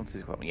 +1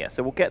 physical weapon. Yeah,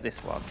 so we'll get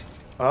this one.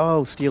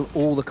 Oh, steal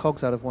all the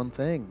cogs out of one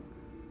thing.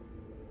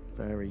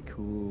 Very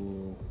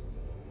cool.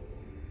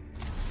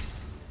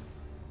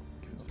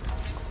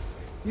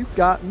 You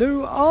got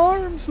new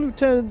arms,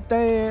 Lieutenant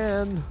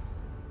Dan.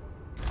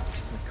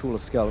 A cooler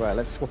skull. Right,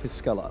 let's swap his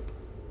skull up.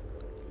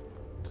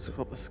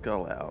 Swap the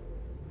skull out.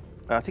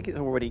 I think it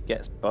already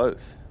gets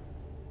both.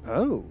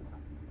 Oh,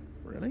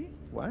 really?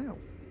 Wow.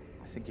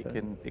 I think it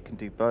can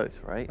do both,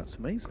 right? That's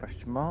amazing.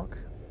 Question mark?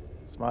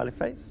 Smiley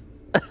face?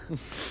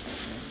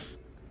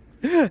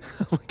 Oh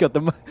my god,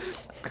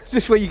 is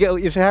this where you get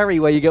it's Harry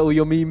where you get all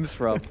your memes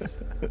from?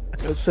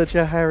 It's such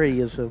a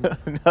Harryism.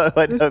 No,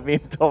 I don't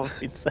mean Tom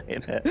been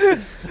saying it.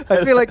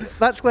 I feel like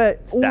that's where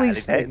all Stanley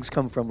these things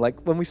come from.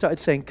 Like when we started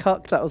saying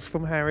cuck, that was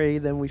from Harry.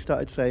 Then we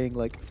started saying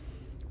like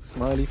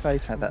smiley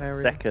face Had from that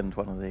Harry. second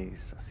one of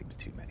these. That seems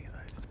too many of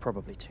those. That's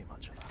probably too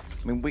much of that.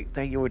 I mean,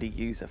 they already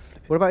use a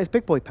flipping... What about his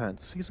big boy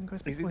pants? He hasn't got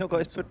his big Has he boy not got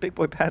pants his big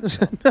boy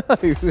pants on? No,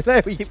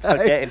 there we Keep go.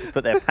 forgetting to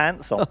put their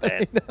pants on,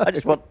 Ben. I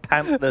just want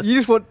pantless... You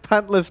just want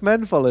pantless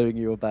men following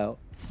you about.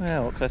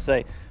 Well, what can I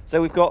say?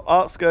 So we've got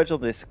Arc Scourge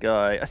on this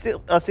guy. I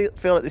feel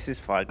like this is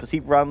fine because he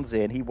runs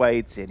in, he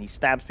wades in, he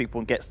stabs people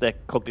and gets their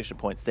cognition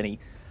points. Then he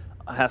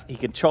He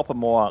can chop a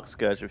Moark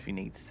Scourger if he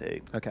needs to.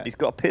 Okay. He's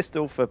got a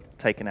pistol for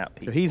taking out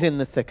people. So he's in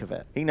the thick of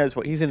it. He knows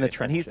what he's in the doing, and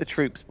trenches. he's the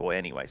troops boy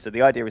anyway. So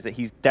the idea is that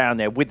he's down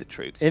there with the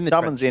troops. If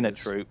someone's in a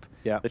troop.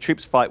 Yeah. The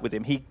troops fight with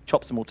him. He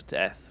chops them all to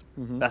death.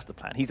 That's the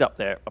plan. He's up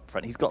there, up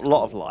front. He's got a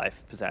lot of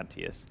life,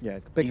 Byzantius. Yeah,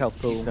 he's got big health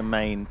pool. He's the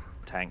main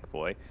tank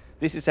boy.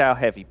 This is our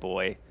heavy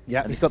boy.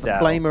 Yeah, he's got the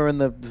flamer and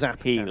the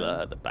zap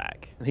healer at the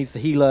back. And he's the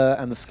healer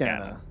and the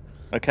scanner.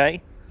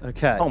 Okay.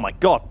 Okay. Oh my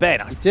God,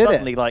 Ben! I'm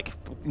suddenly like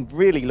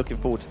really looking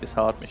forward to this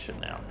hard mission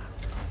now.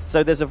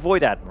 So there's a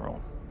Void Admiral.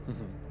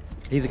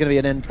 He's going to be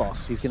an end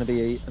boss. He's going to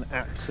be an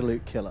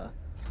absolute killer.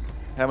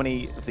 How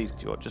many of these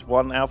do you want? Just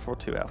one alpha or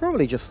two alpha?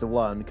 Probably just the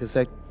one, because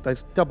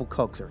those double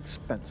cogs are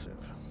expensive.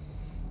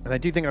 And I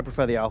do think I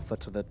prefer the alpha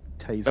to the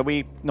taser. Are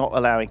we not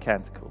allowing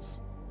canticles?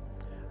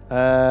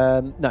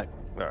 No. All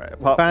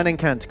right. Banning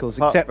canticles,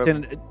 except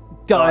in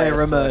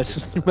dire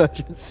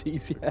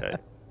emergencies. Yeah. Okay.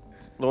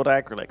 Lord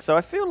Agrilex. So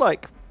I feel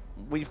like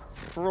we've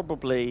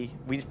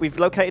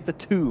located the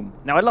tomb.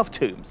 Now I love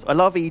tombs. I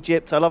love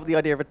Egypt. I love the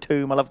idea of a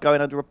tomb. I love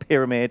going under a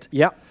pyramid.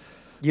 Yep.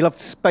 You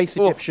love space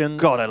Egyptian.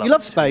 God, I love You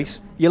love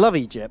space. You love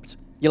Egypt.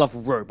 You love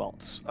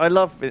robots. I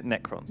love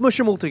Necrons. Mush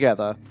them all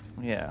together.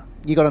 Yeah.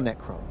 You got a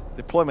Necron.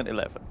 Deployment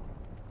 11.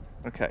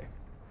 Okay.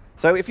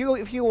 So if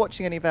you're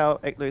watching any of our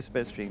Eclipse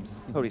Bed streams,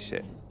 holy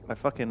shit, I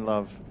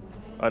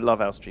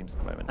love our streams at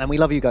the moment. And we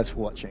love you guys for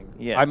watching.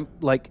 Yeah. I'm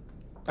like,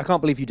 I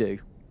can't believe you do.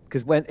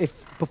 Because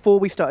before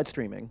we started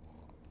streaming,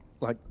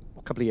 like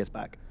a couple of years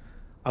back,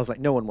 I was like,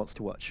 no one wants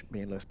to watch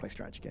me and Lewis play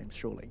strategy games,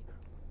 surely.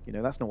 You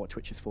know, that's not what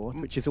Twitch is for.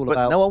 Twitch is all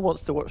about... no one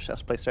wants to watch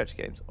us play strategy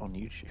games on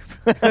YouTube.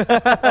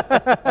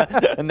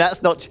 And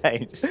that's not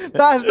changed.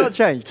 That has not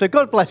changed. So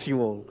God bless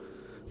you all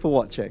for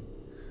watching.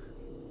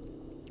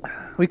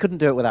 We couldn't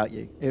do it without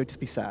you. It would just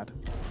be sad,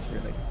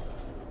 really.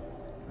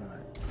 All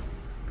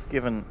right.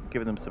 Given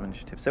them some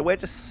initiative. So we're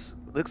just...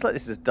 Looks like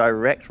this is a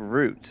direct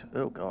route.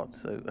 Oh God.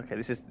 So okay,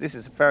 this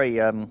is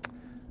a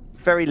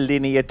very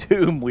linear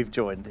tomb we've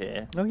joined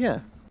here. Oh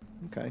yeah.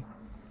 Okay.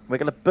 We're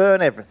gonna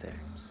burn everything.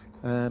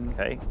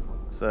 Okay.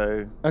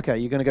 So. Okay,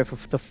 you're gonna go for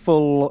the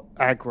full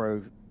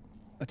aggro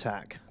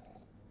attack.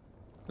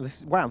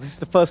 Wow, this is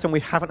the first time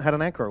we haven't had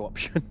an aggro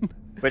option.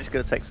 We're just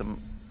gonna take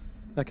some.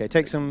 Okay,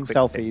 take some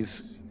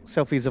selfies.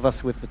 Selfies of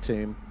us with the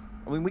tomb.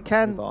 I mean, we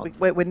can.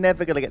 We're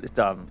never gonna get this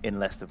done in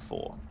less than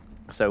 4.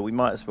 So we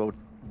might as well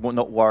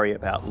not worry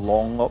about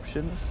long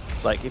options.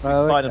 Like if we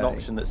find an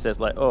option that says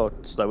like, oh,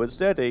 slow and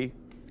steady,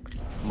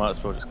 might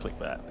as well just click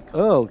that.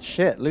 Oh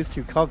shit! Lose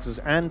 2 cogs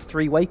and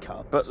 3 wake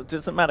ups. But it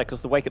doesn't matter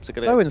because the wake ups are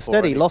going to. Slow and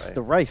steady lost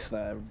the race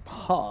there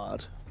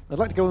hard. I'd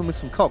like to go in with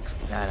some cogs.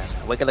 No.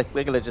 We're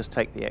gonna just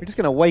take the. We're just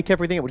gonna wake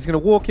everything up. We're just gonna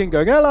walk in,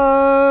 going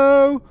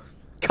hello,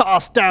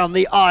 cast down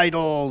the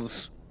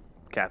idols.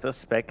 Gather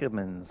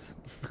specimens.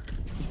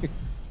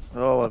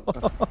 Oh,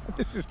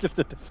 this is just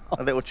a disaster.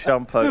 A little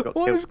chumpo got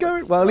What killed. is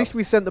going? Well, at least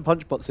we sent the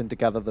punch bots in to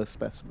gather the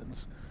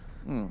specimens.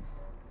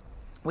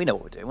 We know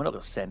what we're doing. We're not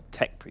going to send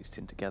tech priests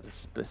in to gather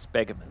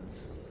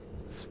spegamens.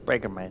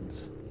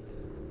 Spegamens.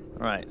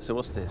 Right. So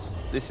what's this?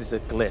 This is a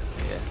glyph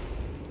here.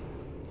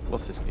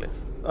 What's this glyph?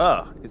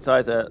 Ah, it's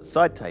either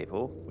side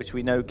table, which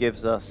we know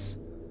gives us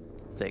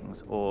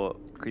things, or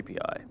creepy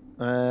eye.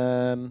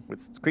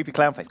 With creepy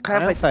clown face.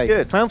 Clown face is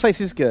good. Clown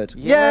face is good.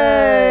 Yay!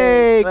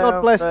 Yay!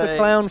 God bless the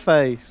clown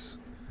face.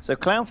 So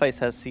clown face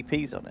has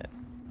CPs on it.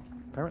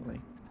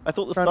 Apparently. I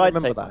thought the side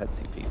table had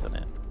CPs on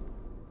it.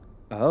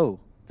 Oh,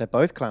 they're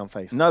both clown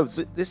faces. No,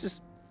 this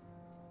is...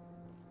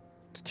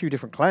 It's 2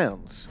 different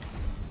clowns.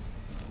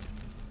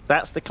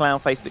 That's the clown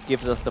face that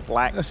gives us the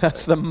black...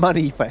 That's the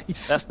money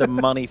face. That's the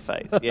money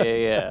face.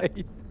 Yeah.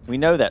 We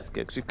know that's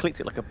good because we've clicked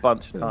it like a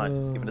bunch of times.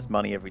 It's given us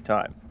money every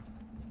time.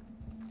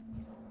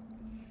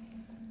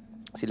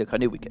 See, look, I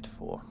knew we'd get to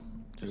 4.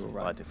 Just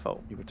by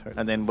default. You were totally.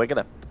 And then we're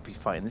going to be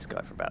fighting this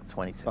guy for about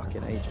 20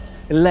 fucking ages.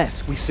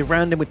 Unless we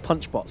surround him with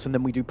punch bots and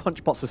then we do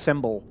punch bots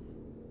assemble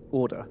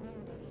order.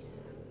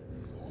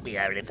 We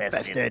are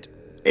infested.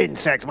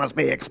 Insects must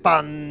be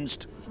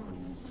expunged.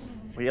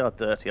 We are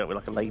dirty, aren't we?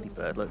 Like a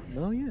ladybird, look.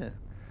 Oh, yeah.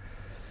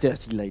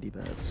 Dirty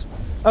ladybirds.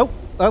 Oh,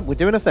 we're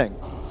doing a thing.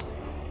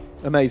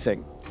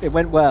 Amazing. It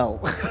went well.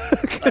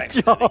 Good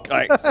job.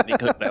 I accidentally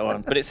clicked that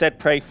one. But it said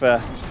pray for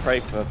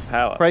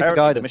power. Pray for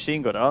guidance. The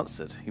machine god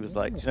answered. He was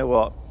like, do you know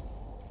what?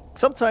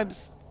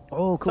 Sometimes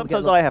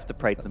sometimes I have to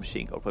pray to the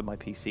machine god when my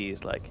PC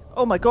is like,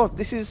 oh my god,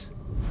 this is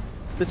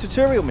the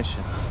tutorial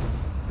mission.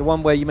 The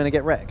one where you're going to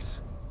get wrecked.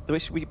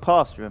 Which we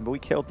passed, remember? We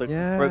killed the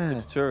broke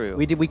the tutorial.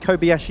 We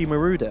Kobayashi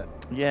Maru'd it.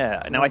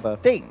 Yeah. Now I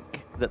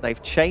think that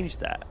they've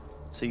changed that,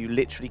 so you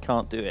literally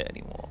can't do it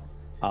anymore.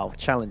 Oh,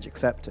 challenge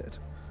accepted.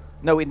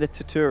 No, in the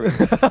tutorial.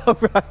 Oh,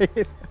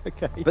 right.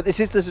 Okay. But this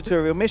is the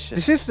tutorial mission.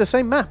 This is the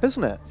same map,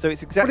 isn't it? So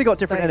it's exactly got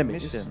different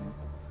enemies. Mission.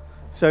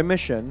 So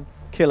mission,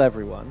 kill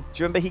everyone. Do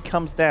you remember he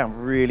comes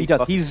down really? He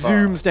does. He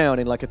zooms down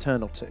in like a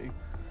turn or 2.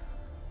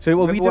 So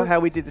what remember how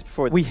we did this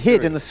before? We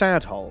hid in the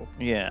sad hole.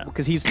 Yeah.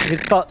 Because his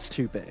butt's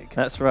too big.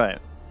 That's right.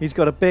 He's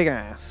got a big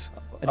ass.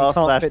 And R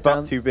slash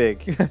butt too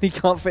big. He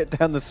can't fit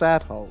down the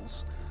sad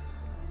holes.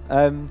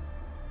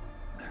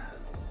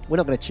 We're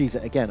not going to cheese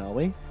it again, are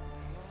we?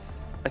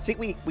 I think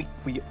we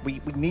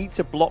need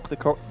to block the...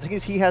 The thing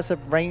is, he has a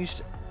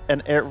ranged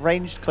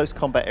close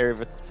combat area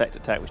of effect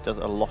attack, which does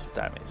a lot of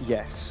damage.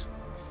 Yes.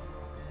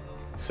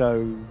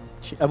 So,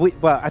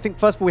 well, I think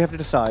first of all we have to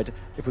decide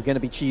if we're going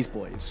to be cheese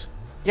boys.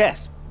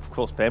 Yes, of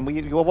course, Ben.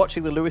 You are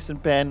watching the Lewis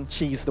and Ben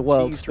cheese the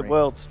world stream. The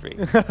world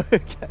stream.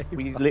 Okay.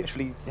 We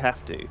literally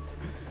have to.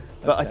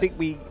 But I think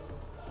we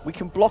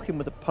can block him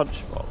with a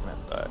punch roll.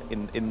 Remember,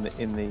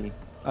 in the.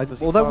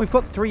 Although we've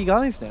got 3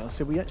 guys now,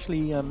 so we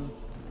actually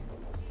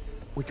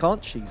we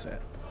can't cheese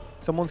it.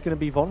 Someone's going to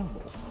be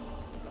vulnerable.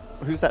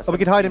 Who's that? Oh, we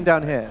could hide him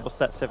down here. What's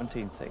that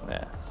 17 thing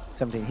there?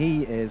 17.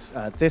 He is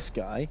this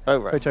guy. Oh,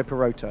 right. Proto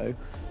Peroto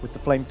with the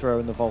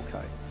flamethrower and the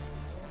Volko.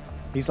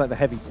 He's like the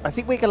heavy boy. I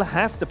think we're going to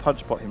have to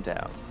punch bot him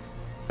down.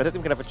 I don't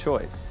think we're going to have a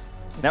choice.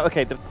 Now,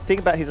 okay, the thing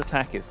about his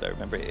attack is, though,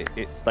 remember,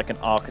 it's like an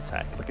arc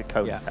attack, like a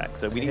cone attack.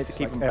 So we need to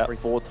keep him about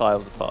 4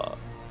 tiles apart.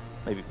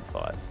 Maybe even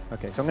 5.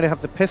 Okay, so I'm going to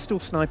have the pistol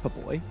sniper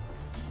boy.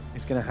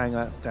 He's going to hang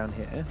out down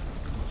here.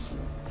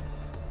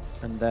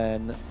 And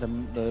then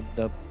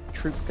the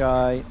troop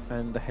guy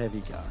and the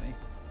heavy guy.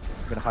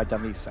 I'm going to hide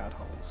down these sad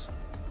holes.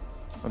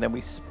 And then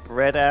we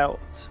spread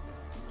out.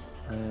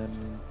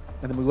 And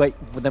then we wait.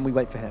 Then we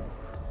wait for him.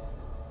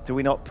 Do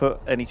we not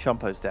put any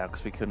chumpos down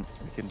because we can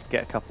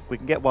get a couple? We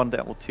can get 1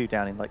 down or 2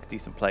 down in like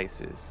decent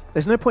places.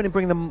 There's no point in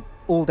bringing them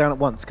all down at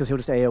once because he'll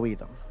just AOE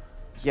them.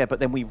 Yeah, but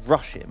then we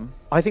rush him.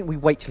 I think we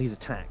wait till he's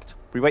attacked.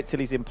 We wait till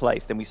he's in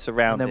place, then we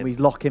surround him. And then we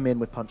lock him in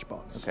with punch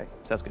bots. Okay,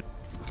 sounds good.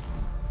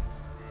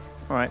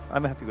 All right,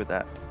 I'm happy with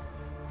that.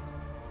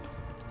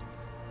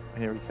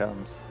 Here he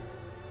comes.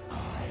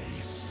 I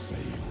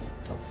sailed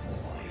the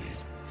void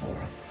for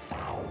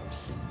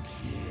 1,000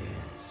 years.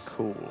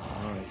 Cool.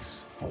 I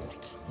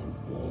fought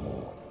the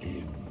war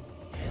in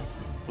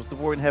heaven. Was the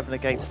war in heaven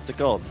against the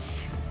gods?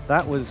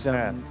 That was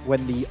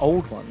when the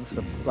old ones,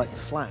 like the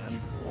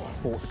Slan,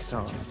 fought the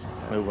Catan.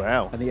 Oh,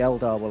 wow. And the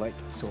Eldar were like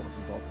sort of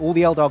involved. All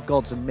the Eldar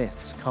gods and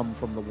myths come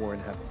from the war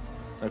in heaven.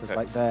 Okay.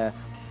 Like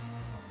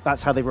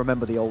that's how they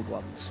remember the old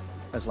ones,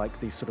 as like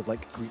these sort of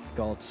like Greek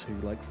gods who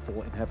like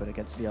fought in heaven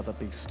against the other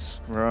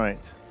beasts.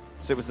 Right.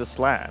 So it was the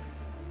Slan.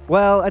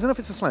 Well, I don't know if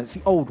it's the Slan. It's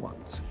the old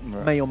ones.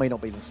 Right. May or may not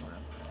be the Slan.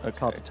 Okay. It's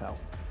hard to tell.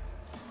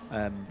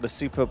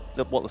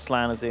 What the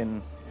Slan is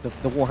in?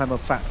 The Warhammer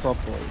Fat Frog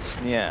Boys.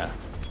 Yeah.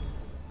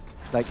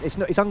 Like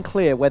it's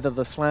unclear whether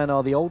the Slan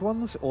are the old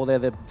ones or they're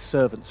the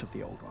servants of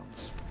the old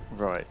ones.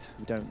 Right.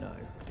 We don't know.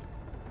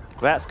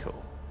 That's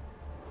cool.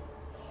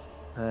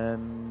 I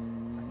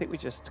I think we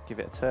just give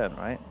it a turn,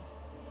 right?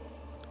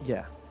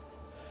 Yeah.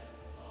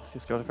 Let's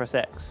just Do you want to press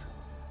X?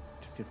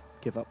 Just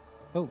give up.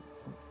 Oh.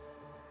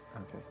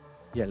 Okay.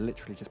 Yeah,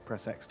 literally just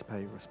press X to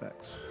pay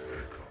respects.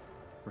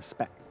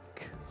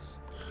 Respects.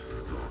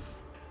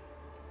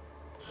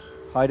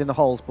 Hide in the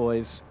holes,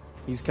 boys.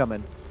 He's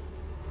coming.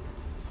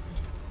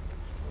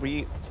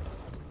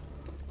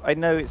 I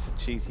know it's a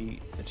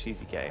cheesy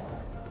game.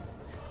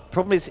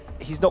 Problem is,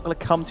 he's not going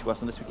to come to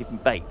us unless we give him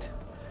bait.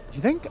 Do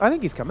you think? I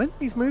think he's coming.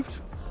 He's moved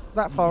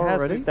that far He has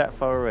already. moved that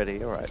far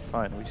already. All right,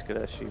 fine. We're just going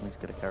to assume he's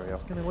going to carry on.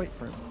 Just gonna wait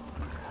for him.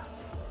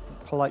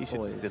 Polite You should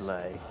boys. just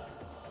delay.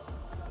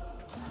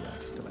 Yeah,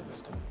 just delay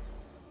this time.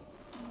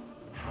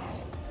 How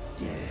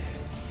dare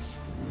these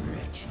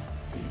wretched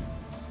things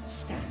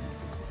stand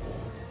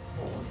before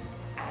the void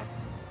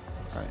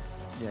admiral? Right.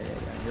 Yeah.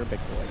 You're a big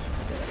boy.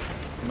 I get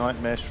it.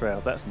 Nightmare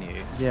Shroud. That's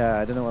new. Yeah,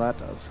 I don't know what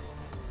that does.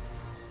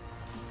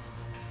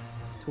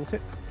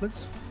 Tooltip,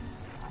 please.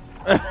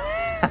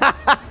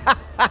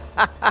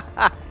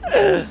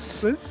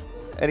 Please.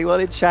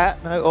 Anyone in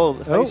chat? No. Oh,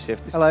 the phase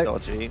shift. This hello. is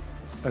dodgy.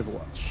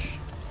 Overwatch.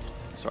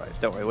 Sorry,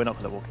 don't worry. We're not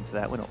going to walk into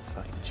that. We're not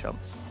fucking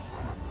chumps.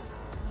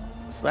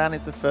 Slan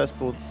is the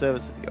firstborn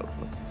servants of the Old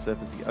Ones and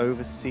serve as the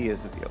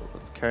overseers of the Old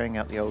Ones, carrying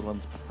out the Old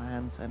Ones'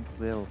 plans and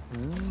will.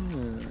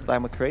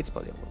 Slan were created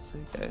by the Old Ones.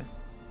 There you go.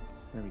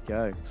 There we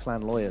go.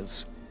 Slan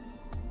lawyers.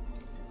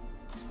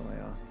 That's what they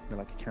are. They're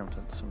like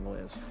accountants and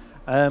lawyers.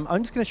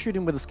 I'm just going to shoot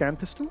him with a scan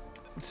pistol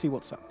and see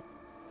what's up.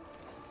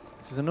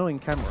 This is annoying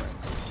camera.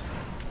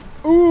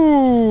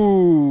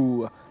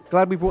 Ooh!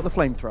 Glad we brought the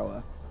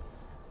flamethrower.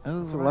 Oh,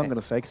 That's all I'm going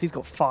to say, because he's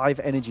got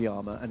 5 energy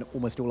armor, and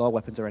almost all our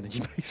weapons are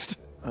energy based.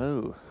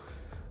 Oh.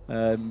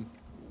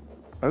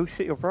 Oh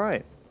shit, you're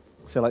right.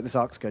 So like this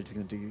arc scourge is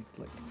going to do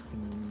like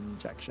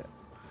jack shit.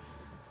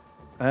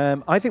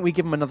 I think we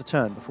give him another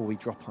turn before we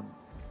drop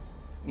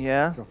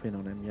Yeah. in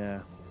on him. Yeah.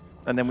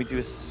 And then we do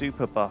a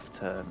super buff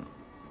turn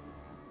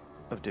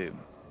of Doom.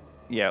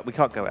 Yeah, we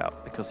can't go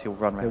out because he'll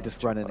run around. He'll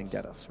just run in and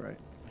get us, right?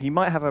 He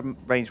might have a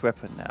ranged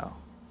weapon now.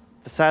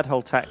 The sad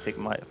hole tactic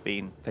might have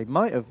been They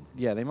might have,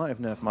 yeah, they might have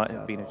nerfed. might it.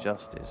 have been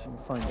adjusted. We'll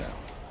find out.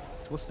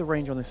 So what's the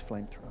range on this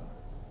flamethrower?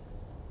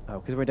 Oh,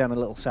 because we're down a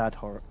little sad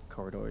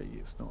corridor.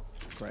 It's not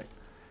great.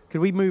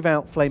 Could we move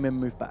out, flame in,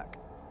 move back?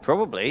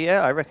 Probably,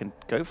 yeah. I reckon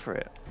go for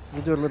it.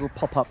 We'll do a little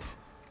pop-up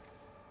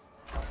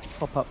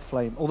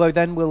flame. Although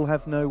then we'll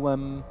have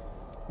no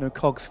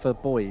cogs for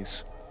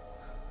boys.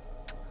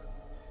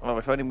 Oh,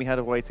 if only we had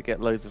a way to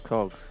get loads of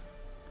cogs.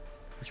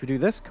 Should we do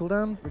this?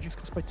 Cooldown, reduce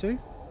cost by 2?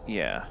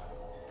 Yeah.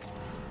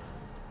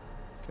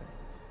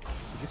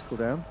 Reduce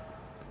cooldown.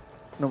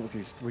 Not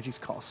reduce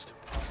cost.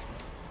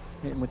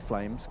 Hit him with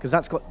flames, because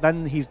that's got.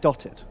 Then he's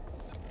dotted,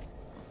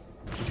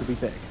 which will be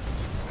big.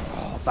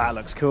 Oh, that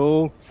looks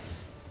cool.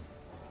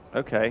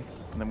 Okay,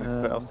 and then we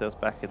put ourselves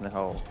back in the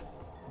hole.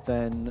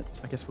 Then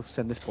I guess we'll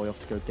send this boy off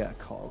to go get a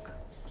cog.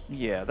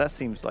 Yeah, that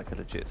seems like a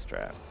legit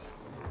strat.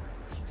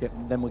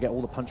 Then we'll get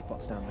all the punch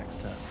bots down next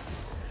turn.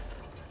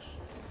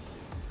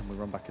 And we'll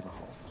run back in the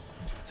hole.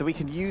 So we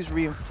can use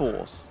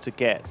reinforce to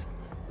get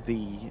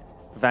the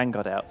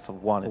Vanguard out for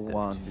one. For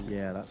one,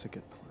 yeah, that's a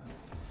good plan.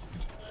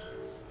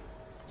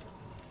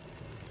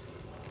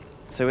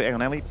 So hang on,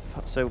 how many?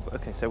 So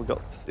okay, so we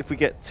got. If we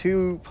get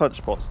 2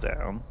 punch bots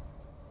down,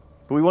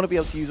 but we want to be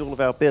able to use all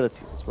of our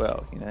abilities as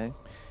well, you know.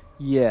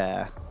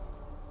 Yeah.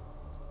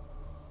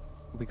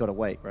 We gotta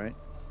wait, right?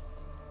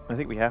 I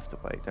think we have to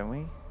wait, don't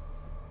we?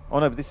 Oh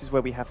no, but this is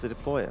where we have to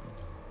deploy him.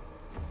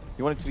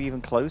 You want it to be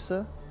even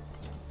closer?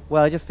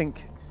 Well, I just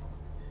think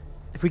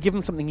if we give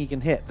him something he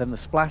can hit, then the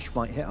splash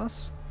might hit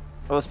us.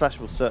 Well, the splash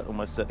will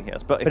almost certainly hit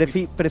us. But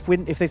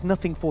if there's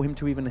nothing for him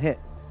to even hit,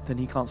 then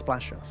he can't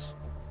splash us.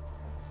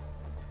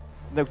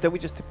 No, don't we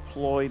just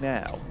deploy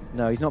now?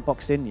 No, he's not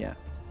boxed in yet.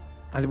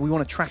 I think we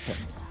want to trap him.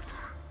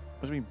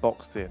 What do you mean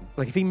boxed in?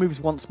 Like if he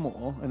moves once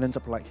more and ends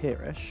up like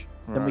here-ish,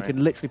 then we Right.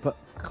 can literally put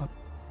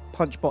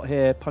punch bot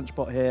here, punch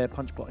bot here,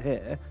 punch bot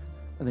here,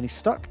 and then he's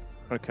stuck.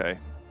 Okay.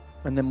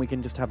 And then we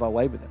can just have our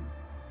way with him.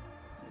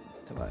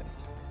 Delay.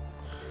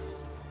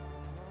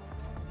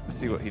 Let's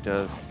see what he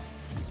does.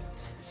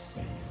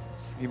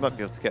 He might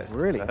be able to get us.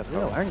 Really, to that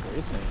real hole. angry,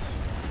 isn't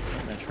he?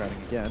 And then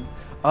shrouding again.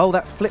 Oh,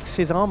 that flips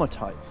his armor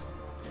type.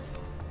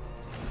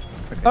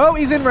 Okay. Oh,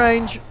 he's in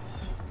range.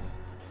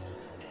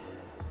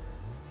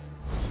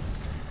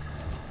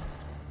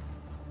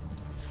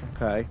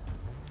 Okay.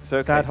 So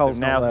okay, Sad so hole's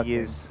not now working. he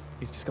is.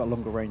 He's just got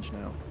longer range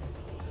now.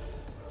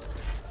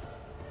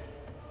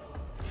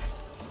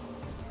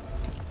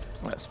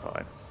 That's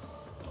fine.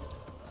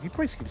 You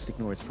basically just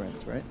ignore his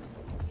friends, right?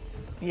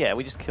 Yeah,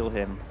 we just kill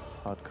him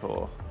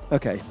hardcore.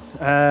 Okay.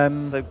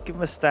 So give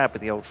him a stab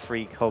with the old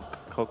free cog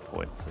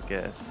points, I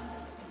guess.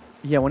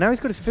 Yeah, well now he's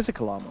got his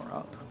physical armor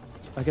up.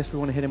 I guess we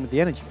want to hit him with the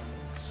energy.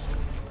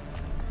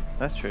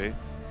 That's true.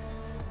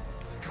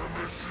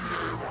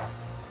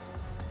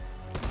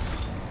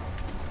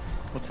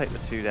 We'll take the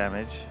 2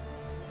 damage.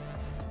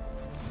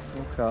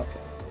 Walk up.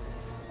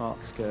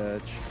 Arc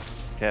Scourge.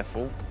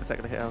 Careful. Is that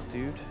going to hit our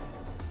dude?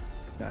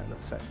 No, it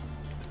looks safe.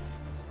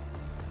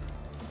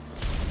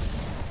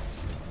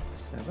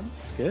 7.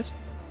 It's good.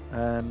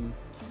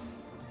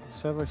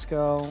 Servo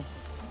Skull.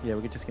 Yeah,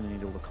 we're just going to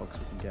need all the cogs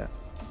we can get.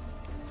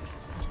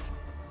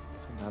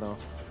 Send that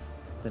off.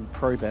 Then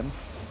probe him.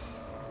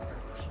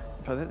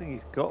 I don't think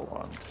he's got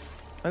one.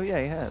 Oh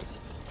yeah, he has.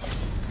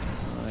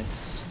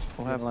 Nice.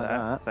 We'll have like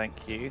that.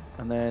 Thank you.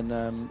 And then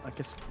I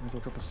guess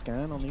we'll drop a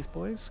scan on these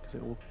boys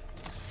because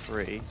It's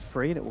free. it's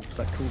free and it will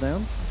like, cool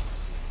down.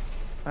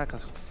 That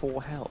guy's got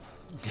 4 health.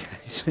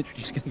 He's literally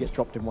just going to get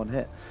dropped in one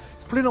hit.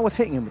 It's probably not worth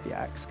hitting him with the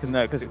axe.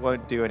 No, because it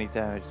won't do any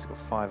damage. It's got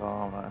 5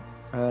 armor.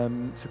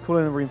 So call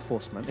in a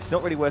reinforcement. It's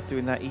not really worth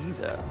doing that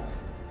either.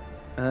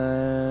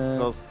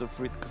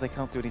 Because they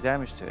can't do any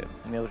damage to him,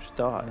 and he'll just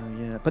die.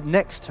 Yeah, but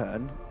next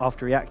turn,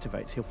 after he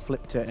activates, he'll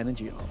flip to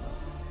energy armor.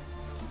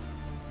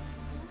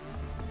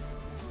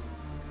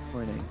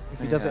 Won't he? If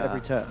he does it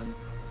every turn,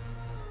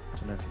 I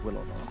don't know if he will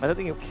or not. I don't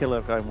think he'll kill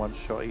her going one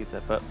shot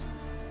either, but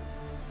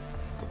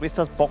this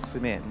does box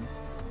him in,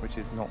 which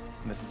is not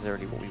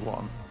necessarily what we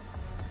want.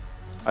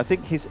 I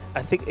think his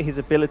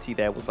ability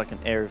there was like an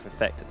area of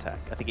effect attack.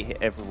 I think it hit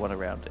everyone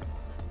around him.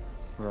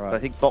 Right. But I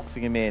think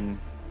boxing him in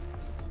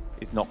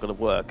is not going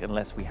to work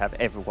unless we have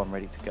everyone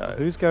ready to go.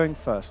 Who's going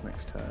first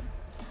next turn?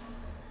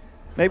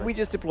 Maybe we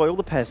just deploy all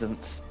the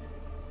peasants,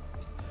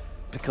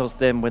 because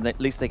then when they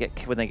get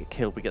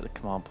killed, we get the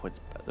command points,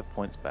 the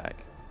points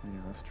back. Yeah,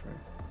 that's true.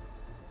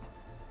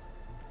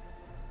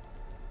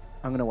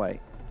 I'm gonna wait.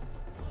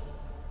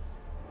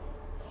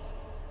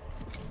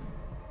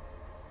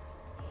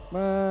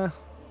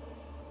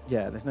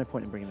 Yeah, there's no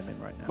point in bringing them in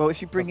right now. Well,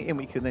 if you bring it in,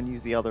 we can then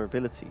use the other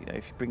ability. You know,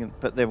 if you bring in,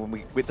 but then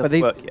when it doesn't but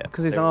these, work yet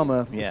because his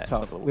armor is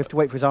tough. We have to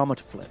wait for his armor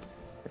to flip.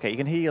 Okay, you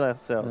can heal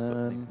ourselves, but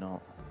maybe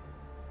not.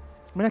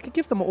 I mean, I could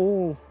give them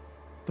all.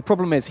 The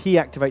problem is he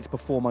activates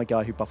before my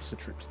guy who buffs the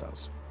troops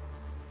does.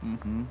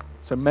 Mm-hmm.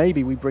 So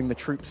maybe we bring the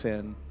troops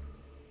in,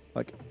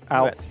 like Who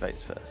out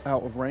activates first?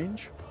 out of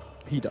range.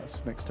 He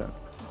does next turn.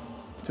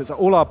 So it's like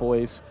all our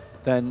boys.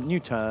 Then new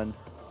turn.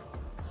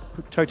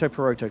 Toto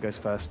Peroto goes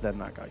first. Then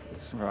that guy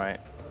goes. Right,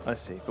 I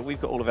see. But we've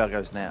got all of our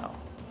goes now.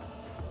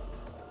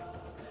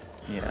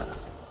 Yeah.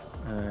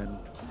 And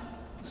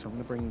so I'm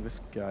going to bring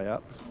this guy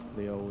up.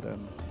 The old.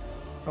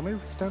 Oh, maybe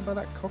we stand by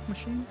that cog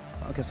machine.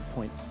 I guess a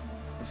point.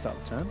 At the start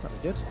of the turn.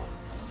 That'd be good.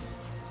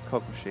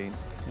 Cog machine.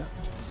 Yeah.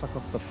 Suck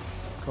off the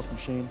cog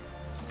machine.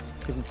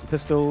 Give him some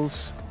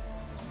pistols.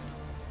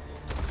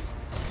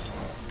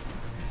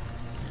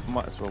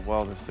 Might as well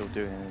while they're still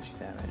doing energy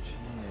damage.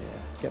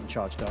 Yeah. Get them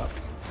charged up.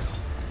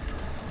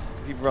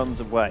 If he runs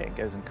away and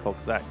goes and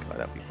cogs that guy,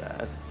 that'd be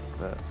bad.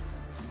 But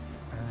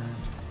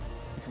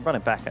We can can run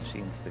him back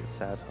actually into the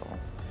sad hole.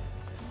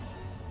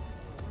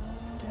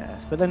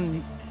 Yes, but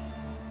then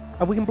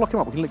we can block him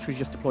up. We can literally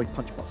just deploy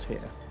punch bots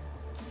here.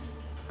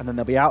 And then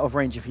they'll be out of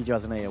range if he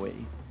does an AoE,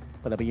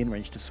 but they'll be in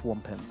range to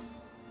swamp him.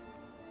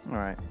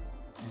 Alright.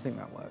 I think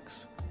that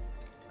works.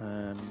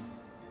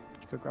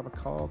 Just go grab a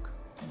cog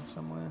from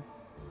somewhere.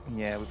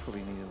 Yeah, we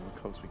probably need all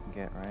the cogs we can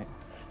get, right?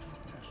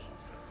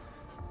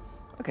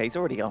 Okay, he's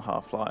already on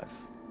half-life.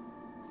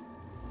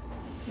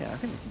 Yeah, I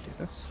think we can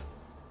do this.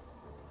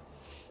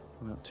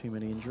 Without too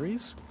many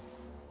injuries.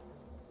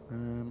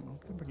 I'm going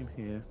to bring him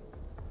here.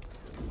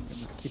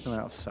 Keep him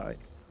out of sight.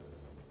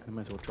 I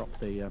might as well drop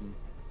the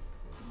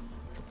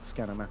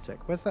Scannomatic.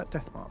 Where's that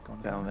death mark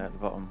gone? Down there at the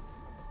bottom.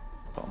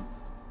 Bottom.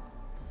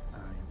 Ah,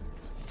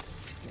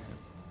 yeah,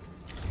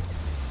 there it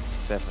is.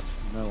 7.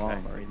 No Okay,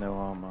 armor. no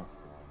armor.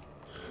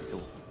 He's a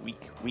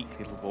weak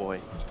little boy.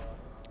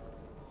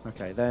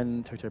 Okay,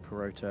 then Toto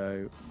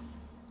Peroto.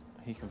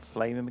 He can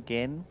flame him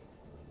again.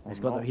 He's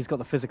got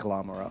the physical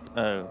armor up.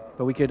 Oh.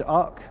 But we could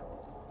arc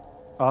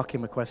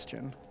him a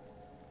question.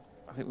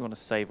 I think we want to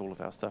save all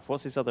of our stuff.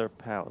 What's his other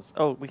powers?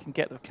 Oh, we can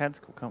get the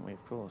Canticle, can't we?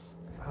 Of course.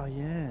 Oh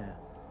yeah.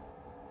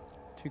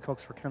 2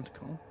 cogs for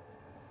Canticle.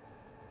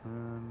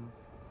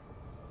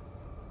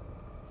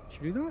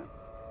 Should we do that?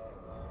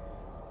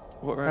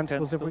 What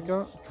Canticles have we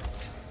got?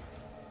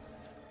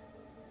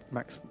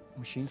 Max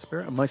Machine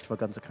Spirit, and most of our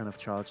guns are kind of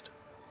charged.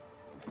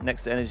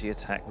 Next energy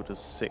attack will do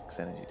 6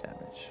 energy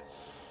damage.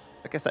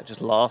 I guess that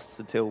just lasts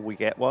until we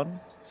get one.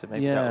 So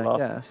maybe that'll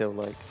last until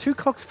like... 2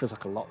 cogs feels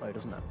like a lot though,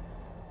 doesn't it?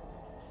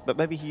 But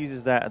maybe he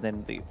uses that and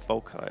then the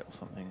Volkite or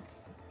something.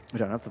 We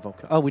don't have the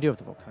Volkite. Oh, we do have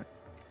the Volkite.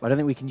 I don't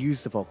think we can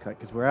use the Volkite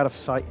because we're out of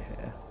sight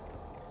here.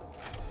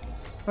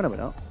 Oh no, we're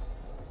not.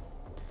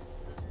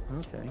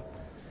 Okay.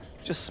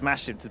 Just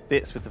smash him to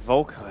bits with the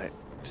Volkite.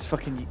 Just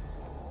fucking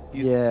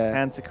use Yeah.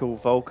 Canticle,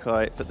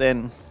 Volkite, but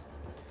then...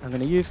 I'm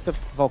going to use the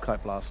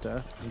Volkite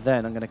Blaster, and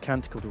then I'm going to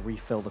Canticle to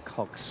refill the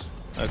cogs.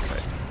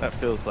 Okay, that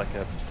feels like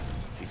a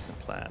decent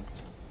plan.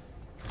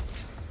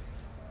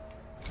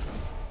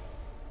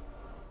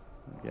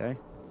 Okay.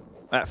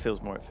 That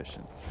feels more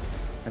efficient.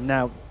 And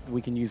now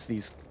we can use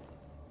these...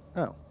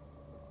 Oh.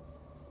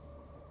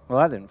 Well,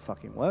 that didn't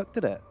fucking work,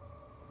 did it?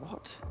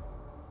 What?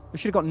 We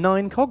should have got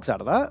 9 cogs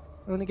out of that.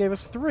 It only gave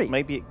us 3.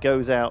 Maybe it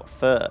goes out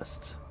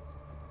first.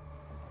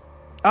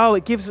 Oh,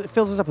 it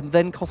fills us up and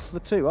then costs the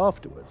 2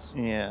 afterwards.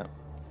 Yeah.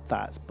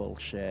 That's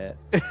bullshit.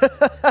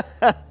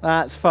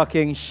 That's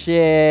fucking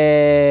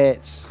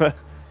shit.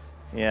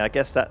 Yeah, I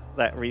guess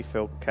that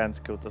refill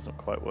Canticle doesn't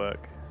quite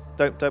work.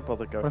 Don't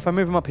bother going. Well, if I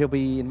move him up, he'll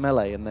be in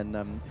melee, and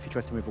then if he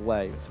tries to move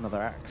away, it's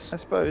another axe. I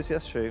suppose,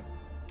 that's true.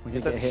 We're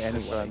going to get hit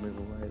anyway. Try and move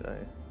away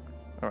though.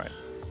 Alright.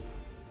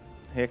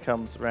 Here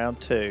comes round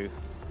 2.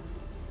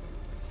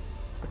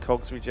 The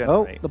cogs Oh,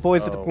 regenerate. the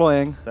boys are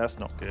deploying. That's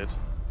not good.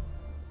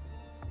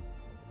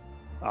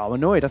 Oh, I'm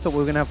annoyed. I thought we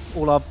were going to have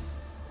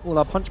all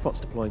our punch bots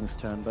deploying this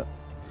turn, but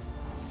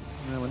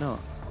no, we're not.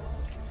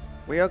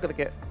 We are going to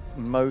get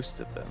most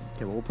of them.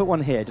 Okay, well, we'll put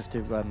one here just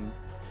to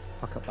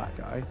fuck up that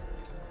guy.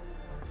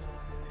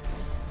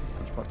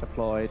 Punch bot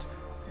deployed,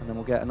 and then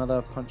we'll get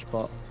another punch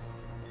bot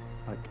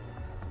like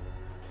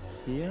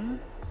here.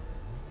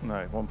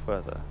 No, one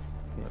further.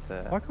 Right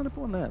there. Why can't I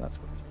put one there? That's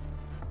weird.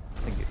 I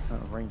think it's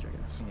Out of range, I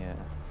guess. yeah.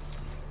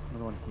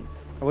 Another one here.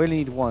 Oh, we only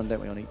need one,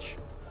 don't we, on each?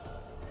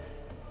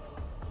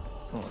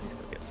 Oh, he's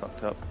going to get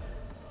fucked up.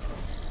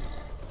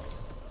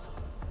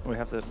 We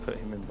have to put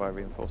him in by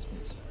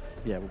reinforcements.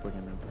 Yeah, we'll bring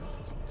him in for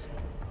reinforcements.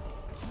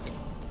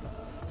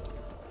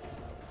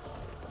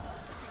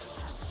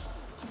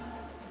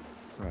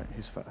 Right,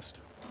 who's first?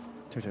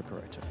 Toto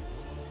Peroto.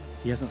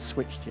 He hasn't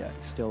switched yet.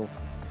 He's still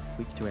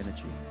weak to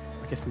energy.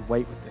 I guess we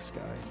wait with this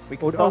guy. We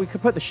We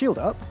could put the shield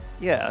up.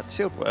 Yeah, the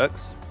shield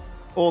works.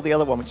 Or the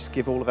other one, we just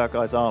give all of our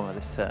guys armor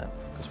this turn,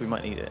 because we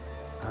might need it.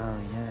 Oh,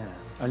 yeah.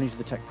 Only to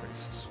the tech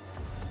priests.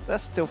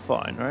 That's still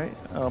fine, right?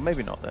 Oh,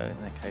 maybe not, though,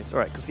 in that case. All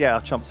right, because, yeah,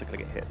 our chumps are going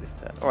to get hit this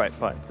turn. All right,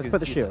 fine. Let's put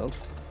the shield.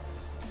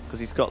 Because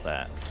he's got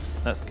that.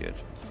 That's good.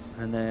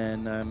 And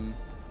then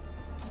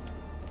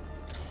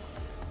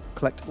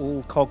collect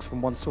all cogs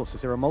from one source.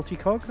 Is there a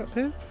multi-cog up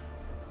here?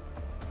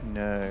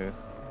 No.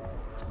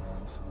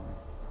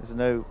 There's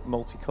no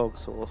multi-cog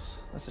source.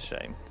 That's a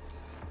shame.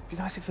 It'd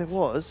be nice if there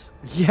was.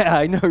 Yeah,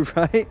 I know,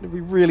 right? It'd be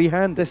really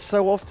handy. There's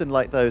so often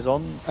like those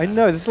on. I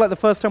know. This is like the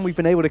first time we've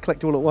been able to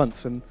collect all at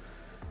once, and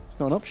it's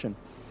not an option.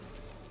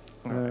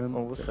 Right,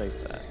 well, we'll save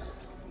that.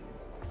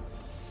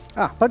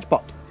 Ah, punch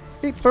bot.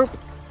 Beep, boop.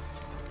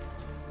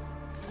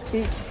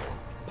 Beep.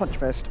 Punch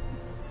fist.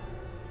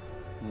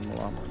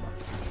 More armor.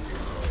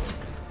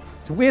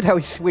 It's weird how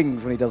he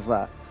swings when he does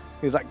that.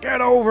 He's like,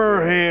 get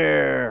over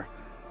here!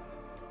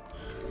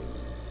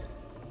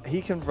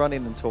 He can run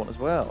in and taunt as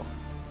well.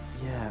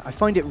 Yeah, I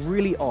find it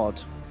really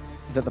odd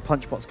that the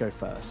punch bots go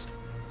first.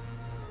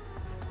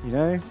 You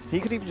know? He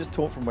could even just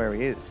taunt from where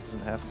he is. He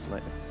doesn't have to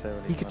like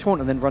necessarily. He could taunt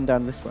and then run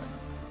down this way.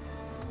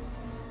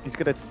 He's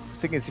gonna. The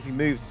thing is, if he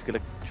moves, he's gonna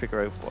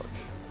trigger Overwatch.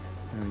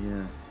 Oh, yeah.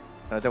 And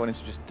I don't want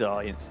him to just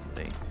die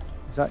instantly.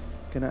 Is that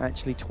going to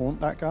actually taunt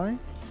that guy?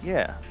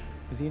 Yeah.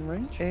 Is he in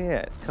range? Yeah,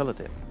 it's coloured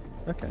in.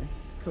 Okay,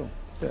 cool.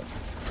 Let's do it.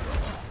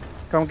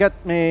 Come get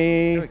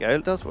me! There we go.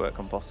 It does work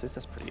on bosses.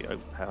 That's pretty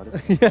overpowered,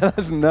 isn't it? Yeah,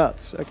 that's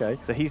nuts. Okay.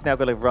 So he's now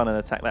got to run and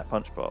attack that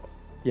punch bot.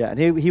 Yeah, and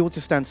he will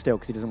just stand still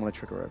because he doesn't want to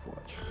trigger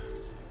Overwatch.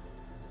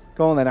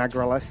 Go on then,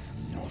 Agrolith.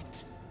 Not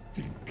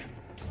think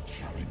to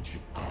challenge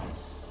us.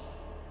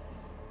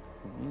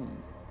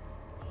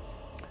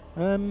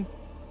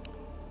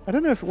 I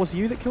don't know if it was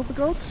you that killed the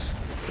gods.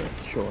 But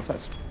sure, if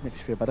that makes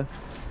you feel better.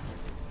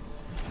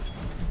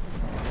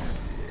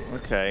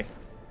 Okay.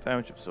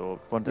 Damage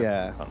absorbed. One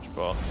Yeah. punch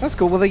bot. That's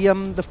cool. Well,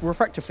 the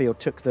refractor field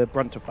took the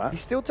brunt of that.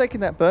 He's still taking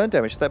that burn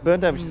damage. That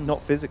burn damage is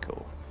not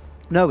physical.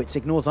 No, it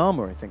ignores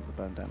armor, I think, the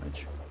burn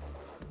damage.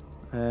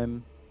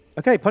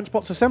 Okay, punch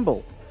bots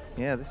assemble.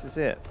 Yeah, this is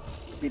it.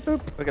 Beep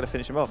boop. We're going to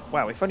finish him off.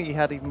 Wow, if only he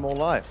had even more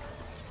life.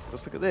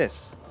 Let's look at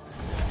this.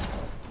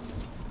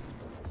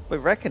 We're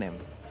wrecking him.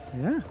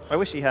 Yeah. I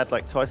wish he had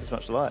like twice as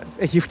much life.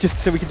 You just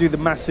so we could do the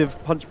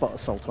massive punch bot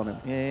assault on him.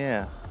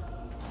 Yeah.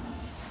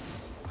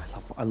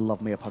 I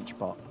love me a punch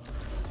bot.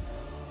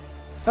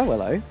 Oh,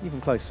 hello. Even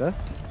closer.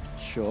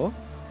 Sure.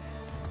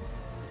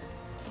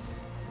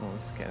 Oh,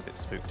 this is getting a bit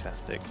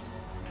spooktastic.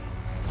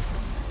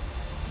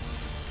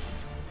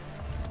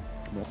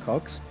 More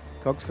cogs.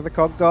 Cogs for the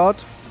cog god.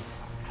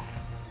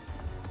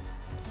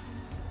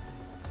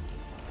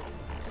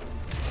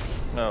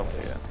 Oh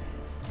dear.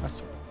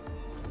 That's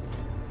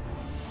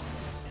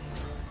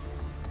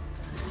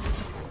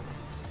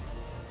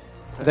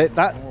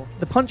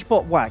the punch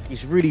bot whack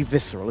is really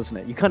visceral, isn't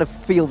it? You kind of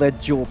feel their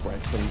jaw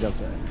break when he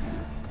does it.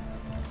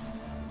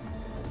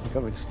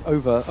 God, it's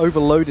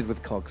overloaded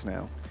with cogs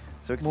now.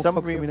 So More some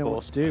cogs than we know what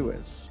reinforced. to do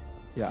with.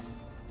 Yeah.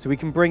 So we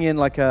can bring in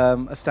like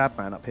a stab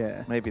man up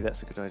here. Maybe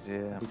that's a good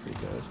idea. That'd be pretty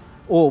good.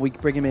 Or we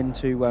could bring him in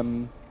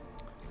to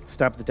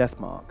stab the death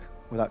mark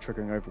without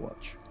triggering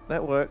Overwatch.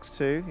 That works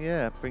too.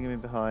 Yeah, bring him in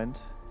behind.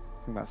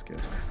 I think that's good.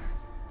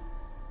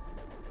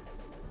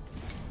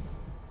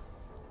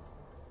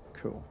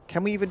 Cool.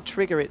 Can we even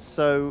trigger it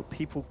so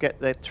people get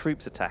their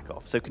troops attack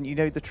off? So can you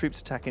know the troops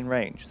attack in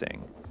range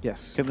thing?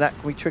 Yes. Can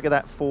we trigger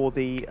that for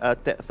the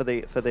for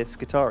the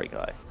Skitari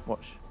guy?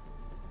 Watch.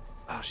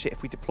 Oh shit!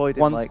 If we deployed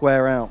it One like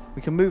square out.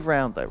 we can move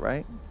around though,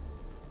 right?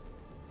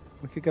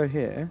 We could go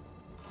here.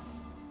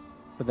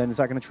 But then is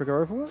that going to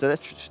trigger Overwatch? So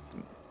let's.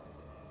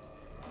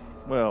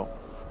 Well,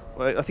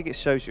 I think it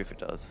shows you if it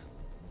does.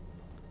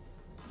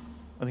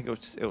 I think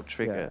it'll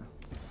trigger.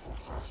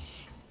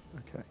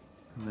 Okay.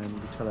 And then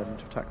we tell him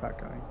to attack that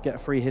guy. Get a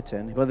free hit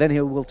in, but then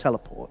will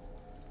teleport.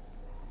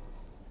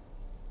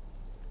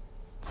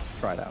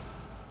 Try it out.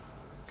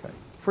 Okay.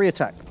 Free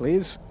attack,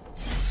 please.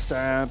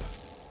 Stab.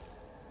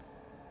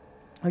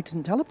 Oh, he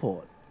didn't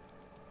teleport.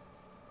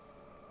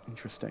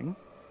 Interesting.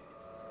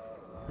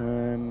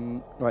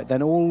 Right,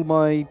 then all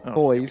my Oh, we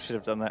boys... should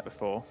have done that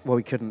before. Well,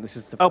 we couldn't. This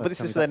is the Oh, first but this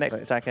time is he's for their next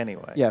activated. attack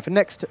anyway. Yeah, for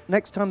next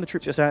time the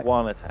troops Just attack.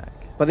 one attack.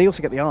 But they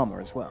also get the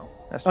armor as well.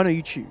 That's Oh, no,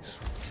 you choose.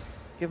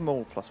 Give them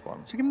all +1.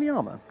 So give them the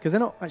armor, because they're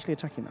not actually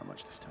attacking that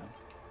much this time.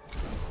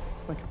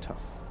 Let's make it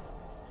tough.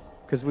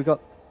 Because we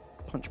got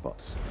punch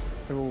bots.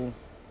 They're all...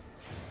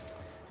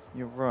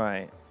 You're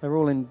right. They've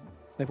all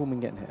been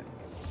getting hit.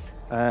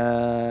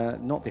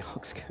 Not the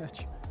Hog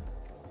Scourge.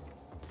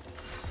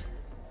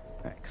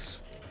 X.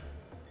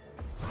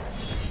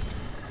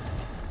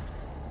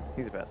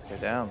 He's about to go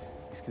down.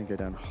 He's going to go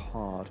down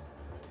hard.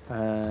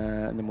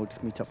 And then we'll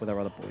just meet up with our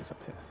other boys up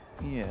here.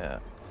 Yeah.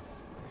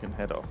 We can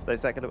head off.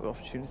 Is that going to be an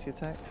opportunity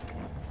attack?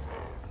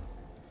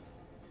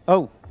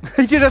 Oh,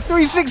 he did a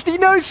 360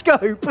 no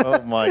scope.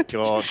 Oh my Did you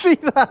god. see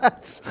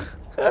that?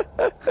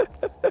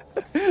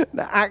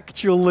 The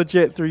actual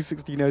legit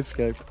 360 no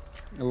scope.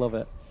 I love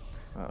it.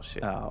 Oh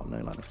shit. Oh, no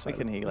line of We sight.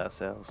 can heal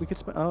ourselves. We could.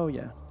 Oh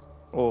yeah.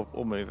 Or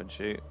move and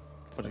shoot.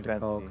 What do you Spend a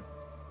fancy?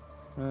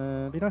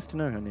 cog. Be nice to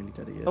know how nearly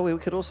dead he is. Oh, we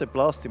could also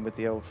blast him with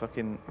the old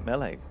fucking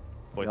melee.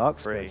 the Arc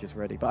Scourge is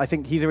ready, but I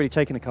think he's already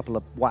taken a couple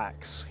of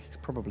whacks. He's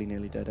probably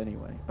nearly dead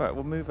anyway. Alright,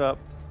 we'll move up,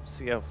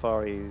 see how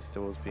far he is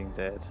towards being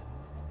dead.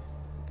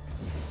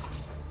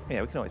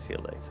 Yeah, we can always heal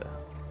later.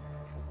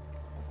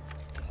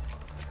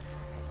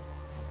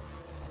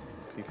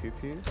 Pew pew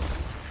pew. He's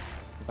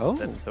Oh, not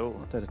dead at all.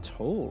 not dead at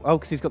all. Oh,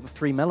 because he's got the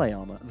 3 melee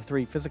armor, the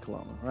 3 physical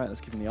armor. Right,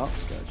 let's give him the Arc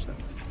Scourge then.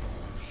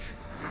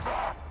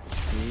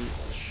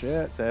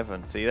 Shit.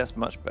 7. See, that's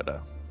much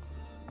better.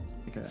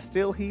 He can Okay.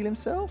 still heal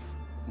himself?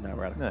 No,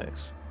 we're out of No.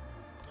 cogs.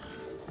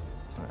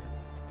 Right.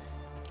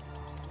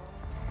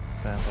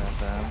 Bam, bam,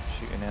 bam.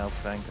 Shooting out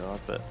Vanguard,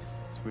 but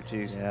it's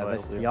reduced. Yeah, by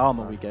that's all the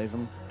armor we gave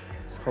him.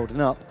 It's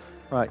holding up.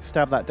 Right,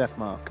 stab that death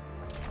mark.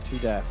 2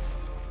 death.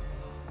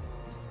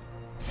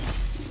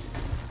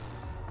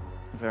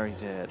 Very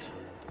dead.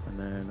 And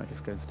then I guess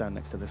go and stand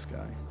next to this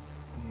guy.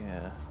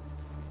 Yeah.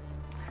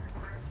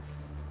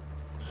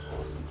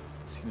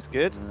 Seems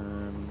good.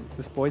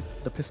 This boy,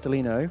 the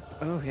Pistolino,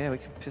 Oh yeah, we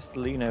can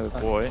Pistolino a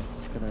boy.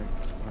 is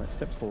gonna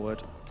step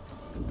forward.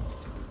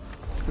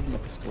 Give him a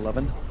pistol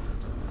lovin'.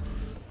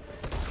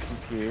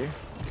 Thank you.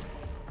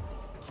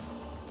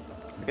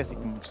 I guess you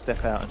can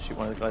step out and shoot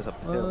one of the guys up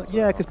the hill. as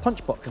Yeah, well. because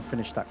Punchbot can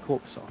finish that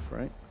corpse off,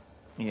 right?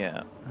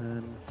 Yeah.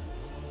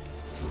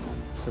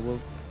 So we'll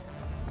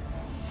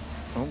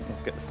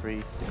get the free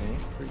thingy.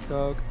 free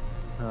cog.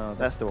 Oh,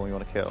 That's the one we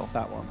want to kill.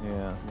 that one.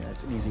 Yeah. Yeah,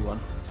 it's an easy one.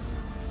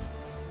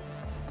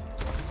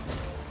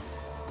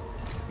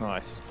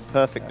 Nice.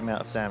 Perfect Yeah.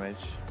 amount of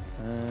damage.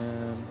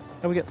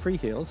 Oh, we get free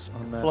heals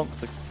on that. Plonk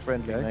the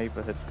friendly Okay.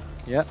 neighborhood.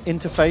 Yeah,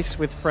 interface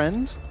with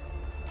friend.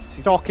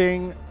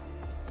 Docking,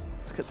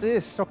 Look at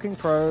this. docking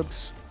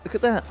probes. Look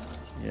at that.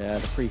 Yeah,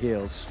 the free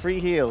heals. Free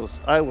heals.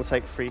 I will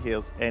take free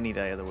heals any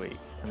day of the week.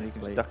 And then you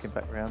can Please. just duck him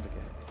back around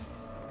again.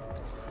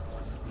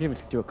 We can even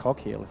do a cog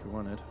heal if we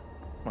wanted.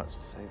 Might as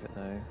well save it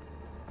though.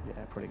 Yeah,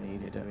 probably Need it,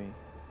 needed do it.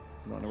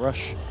 we? Not in a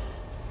rush.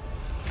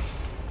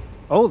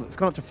 Oh, it's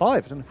gone up to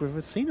 5. I don't know if we've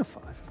ever seen a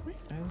 5, have we?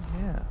 Oh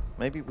yeah.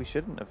 Maybe we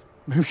shouldn't have.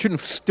 We shouldn't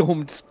have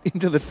stormed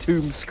into the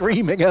tomb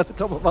screaming at the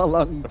top of our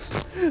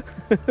lungs.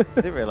 I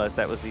didn't realise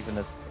that was even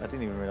a. I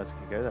didn't even realise it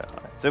could go that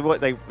high. So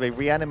what? They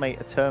reanimate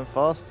a turn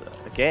faster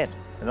again.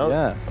 Another.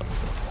 Yeah. turn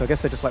faster. So I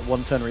guess they just like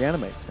one turn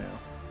reanimates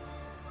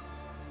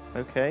now.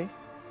 Okay.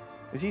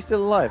 Is he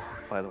still alive?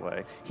 By the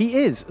way. He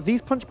is.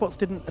 These punch bots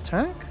didn't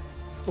attack?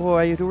 Or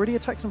I had already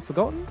attacked and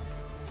forgotten?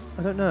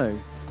 I don't know.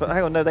 But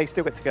hang on, no, they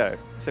still get to go.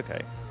 It's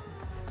okay.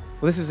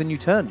 Well, this is a new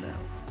turn now.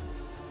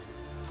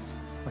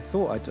 I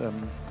thought I'd,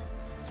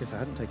 guess I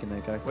hadn't taken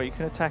their go. Well, you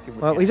can attack him.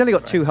 With Well, the he's only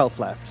got axe, 2 right? health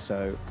left,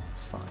 so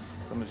it's fine.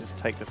 I'm gonna just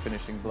take the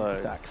finishing blow.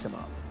 Just axe him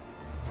up.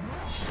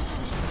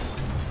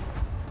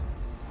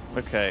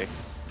 Okay.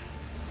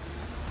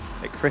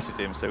 It critted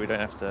him, so we don't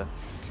have to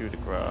coup de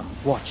grace.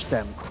 Watch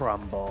them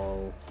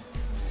crumble.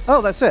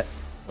 Oh, that's it.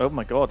 Oh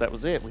my god, that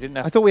was it. We didn't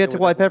have. I thought we had to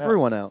deal with wipe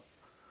everyone out.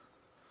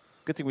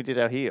 Good thing we did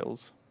our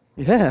heals.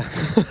 Yeah,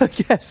 I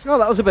guess. Oh,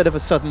 that was a bit of a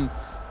sudden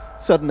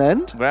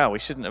end. Wow, we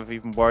shouldn't have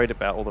even worried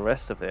about all the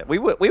rest of it. We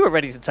were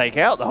ready to take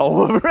out the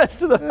whole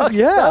rest of the. fucking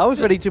Yeah, I was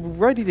dungeon.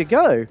 ready to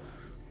go.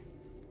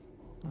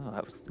 Oh,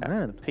 that was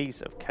Man. a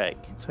piece of cake.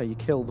 That's how you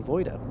kill the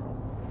Void Admiral.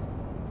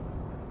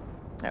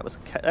 That was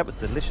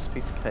a delicious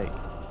piece of cake.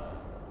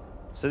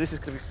 So this is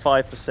going to be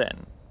 5%.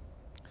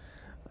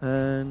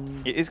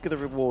 And It is going to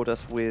reward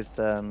us with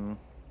the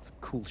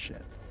cool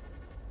shit.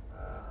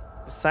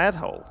 sad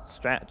hole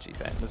strategy.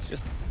 Then was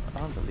just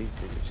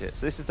unbelievably legit.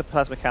 So this is the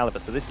plasma caliber.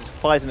 So this is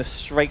fires in a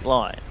straight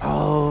line.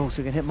 Oh,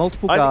 so you can hit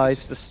multiple I think guys.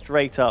 it's just a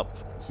straight up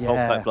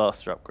Yeah. Hulk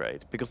blaster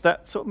upgrade because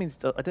that sort of means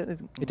I don't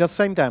know. It does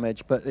same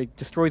damage, but it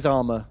destroys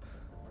armor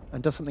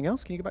and does something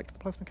else. Can you go back to the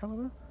plasma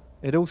caliber?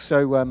 It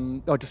also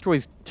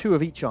destroys 2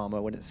 of each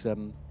armor when it's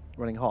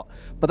running hot.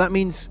 But that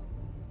means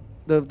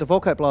the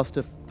Volkite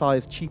blaster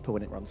fires cheaper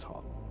when it runs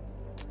hot.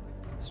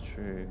 It's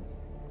true.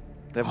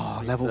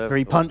 Level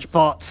 3 punch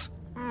bots.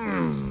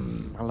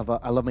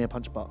 I love me a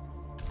punch bot.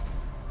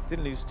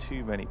 Didn't lose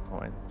too many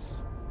points.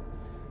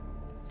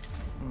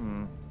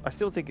 I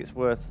still think it's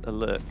worth a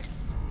look.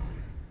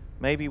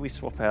 Maybe we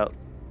swap out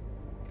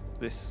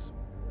this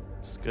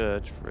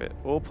Scourge for it,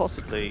 or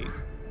possibly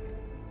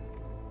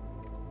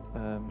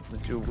the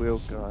dual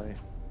wield guy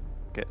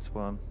gets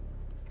one.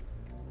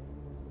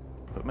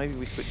 But maybe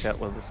we switch out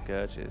one of the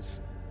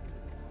Scourges.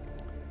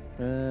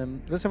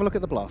 Let's have a look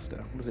at the blaster.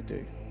 What does it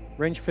do?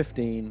 Range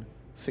 15,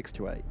 6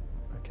 to 8.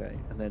 Okay,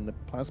 and then the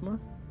plasma?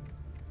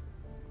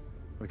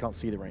 We can't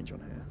see the range on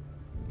here.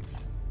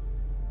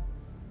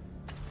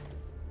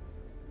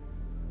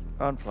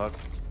 Unplug.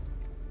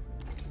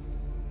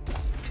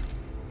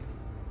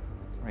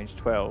 Range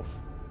 12,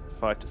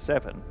 5 to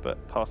 7,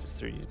 but passes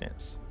through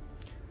units.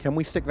 Can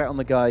we stick that on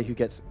the guy who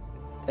gets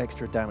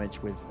extra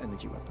damage with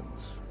energy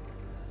weapons?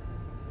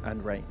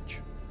 And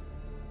range.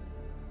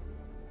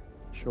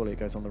 Surely it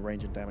goes on the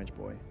range and damage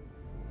boy.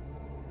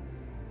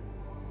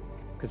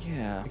 Because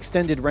Yeah.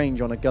 extended range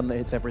on a gun that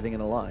hits everything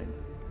in a line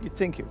You'd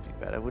think it would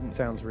be better, wouldn't it?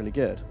 sounds really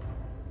good.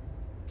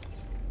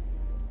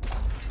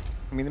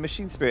 I mean, the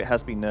machine spirit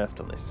has been nerfed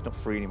on this. It's not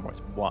 3 anymore,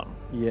 it's 1.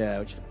 Yeah,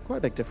 which is quite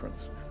a big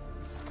difference.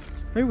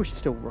 Maybe we should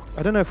still rock.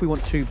 I don't know if we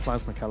want 2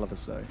 plasma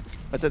calibers though.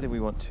 I don't think we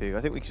want to.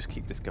 I think we just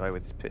keep this guy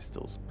with his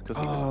pistols because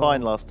he was Oh.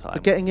 fine last time.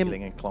 But getting him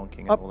healing and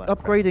clonking and all that. crap.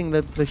 upgrading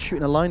the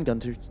shooting a line gun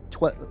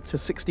to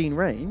 16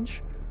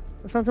 range.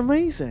 That sounds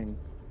amazing.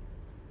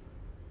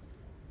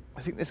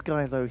 I think this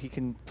guy though, he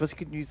can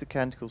use the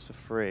canticles for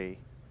free.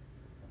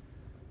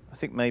 I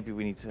think maybe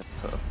we need to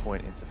put a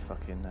point into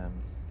fucking.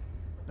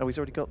 Oh, he's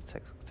already got the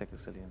tech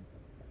auxilium.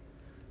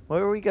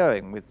 Where are we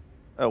going with?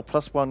 Oh,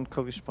 +1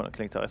 cognition point on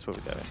killing target. That's where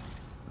we're going.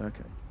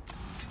 Okay.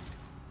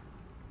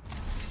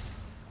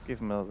 Give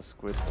him another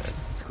squid head.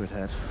 Squid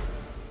head.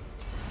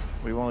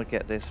 We want to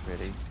get this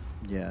ready.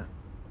 Yeah.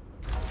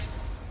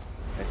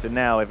 Okay, so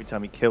now every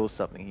time he kills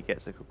something, he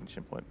gets a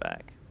cognition point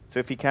back. So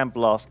if he can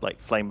blast, like,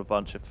 flame a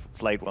bunch of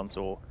flayed ones,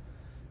 or...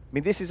 I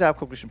mean, this is our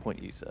cognition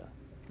point user.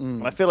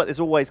 And I feel like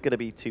there's always going to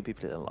be 2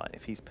 people in a line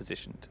if he's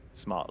positioned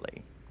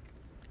smartly.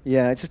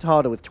 Yeah, it's just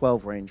harder with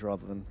 12 range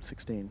rather than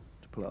 16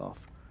 to pull it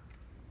off.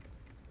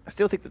 I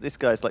still think that this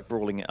guy's, like,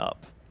 brawling it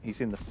up.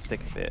 He's in the thick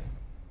of it,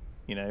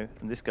 you know?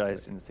 And this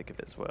guy's in the thick of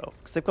it as well.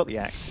 Because they've got the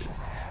axes.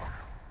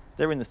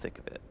 They're in the thick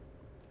of it.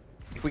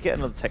 If we get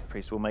another tech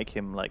priest, we'll make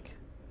him, like,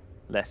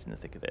 less in the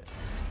thick of it.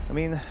 I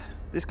mean,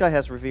 This guy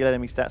has reveal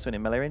enemy stats when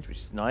in melee range, which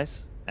is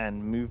nice,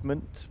 and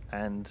movement,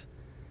 and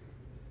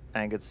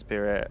angered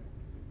spirit,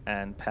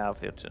 and power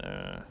field.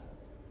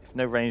 If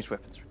no ranged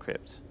weapons are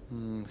equipped.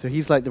 So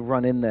he's like the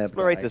run in there.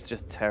 Explorator's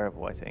just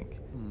terrible, I think.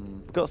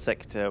 We've got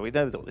Sector. We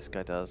know what this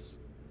guy does.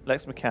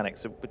 Lex Mechanic.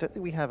 So we don't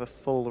think we have a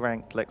full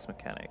ranked Lex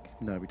Mechanic.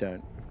 No, we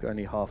don't. We've got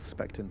only half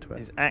spec into it.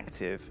 His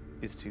active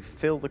is to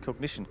fill the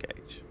cognition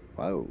gauge.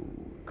 Wow.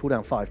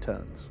 Cooldown 5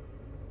 turns.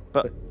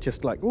 But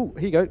just like, oh,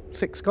 here you go,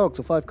 6 cogs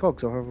or 5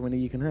 cogs or however many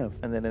you can have.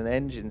 And then an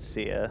Engine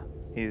Seer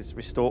is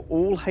restore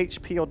all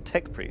HP on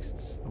tech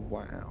priests. Oh,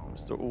 wow.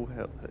 Restore all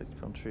health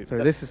on troops. So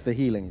this is the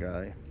healing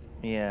guy.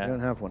 Yeah. We don't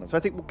have one of So I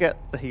them. think we'll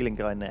get the healing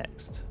guy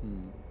next.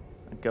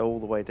 And go all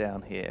the way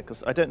down here.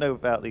 Because I don't know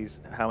about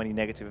these, how many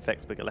negative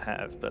effects we're going to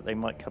have, but they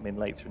might come in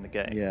later in the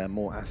game. Yeah,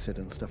 more acid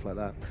and stuff like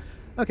that.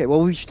 Okay,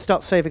 well, we should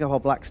start saving up our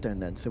Blackstone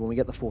then. So when we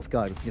get the 4th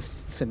guy, we can just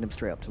send him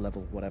straight up to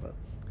level whatever.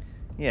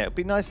 Yeah, it'd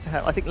be nice to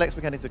have. I think Lex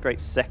Mechanic is a great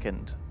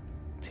second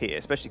tier,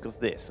 especially because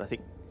this, I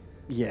think,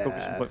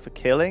 probably should work for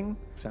killing.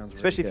 Sounds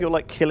especially really if you're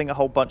like killing a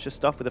whole bunch of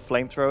stuff with a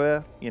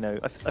flamethrower. You know,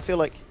 I feel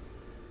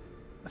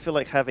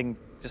like having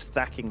just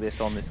stacking this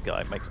on this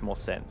guy makes more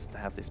sense to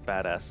have this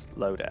badass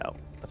loadout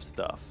of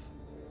stuff.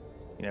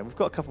 You know, we've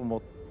got a couple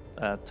more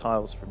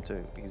tiles for him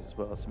to use as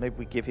well, so maybe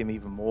we give him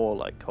even more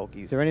like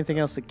coggies. Is there anything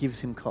else that gives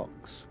him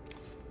cogs?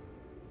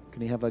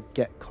 Can he have a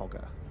get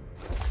cogger?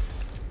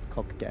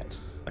 Cog get.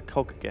 A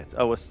cog get.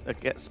 Oh, a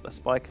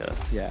spiker.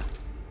 Yeah.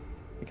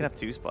 You can have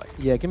 2 spikers.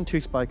 Yeah, give him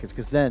 2 spikers,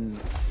 because then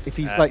if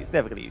he's like... He's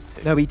never going to use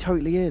 2. No, he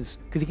totally is,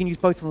 because he can use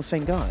both on the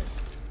same guy.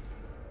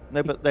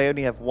 No, but they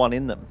only have 1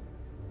 in them.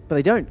 But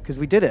they don't, because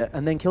we did it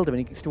and then killed him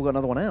and he still got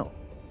another one out.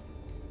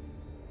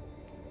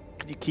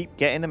 Can you keep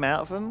getting them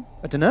out of them?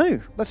 I don't know.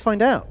 Let's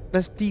find out.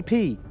 Let's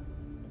DP.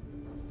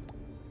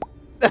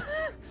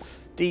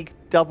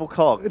 Double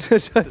cog.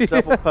 The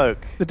double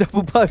poke. The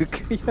double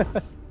poke. Yeah.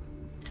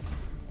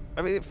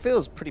 I mean, it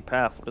feels pretty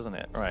powerful, doesn't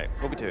it? Right,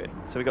 what are we doing?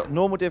 So we got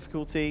normal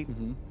difficulty,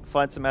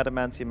 find some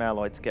adamantium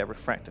alloy to get a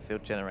refractor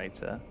field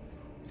generator.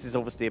 This is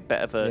obviously a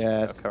better version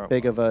Yeah, of it's our a current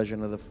bigger one,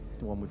 version of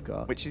the one we've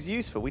got. which is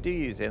useful. We do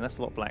use it, and that's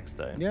a lot of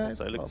Blackstone. Yeah, Also, it it's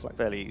a lot looks of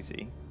fairly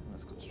easy.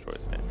 Let's go destroy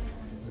isn't it?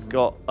 We've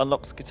got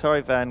unlocks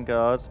Qatari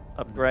Vanguard,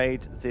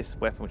 upgrade this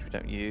weapon, which we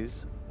don't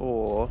use,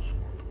 or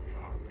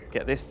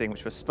get this thing,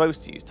 which we're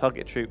supposed to use.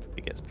 Target a troop,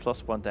 it gets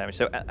 +1 damage.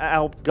 So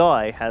our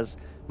guy has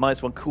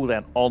 -1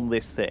 cooldown on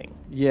this thing.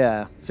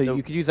 Yeah, so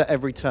you could use that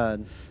every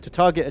turn to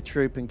target a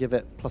troop and give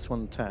it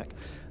 +1 attack.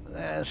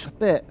 That's a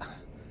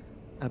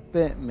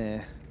bit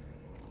meh.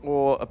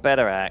 Or a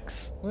better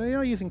axe. Well, you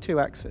are using 2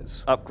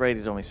 axes.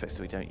 Upgraded on specs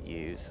that we don't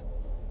use.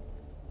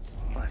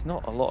 Well, there's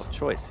not a lot of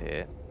choice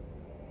here.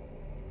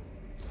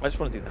 I just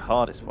want to do the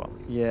hardest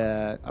one.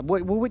 Yeah.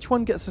 Well, which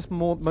one gets us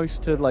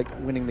most to like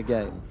winning the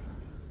game?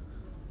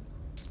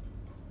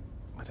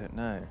 I don't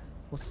know.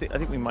 I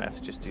think we might have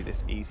to just do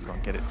this easy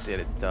one, get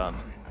it done.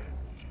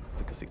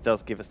 Because it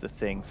does give us the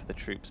thing for the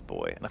troops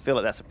boy. And I feel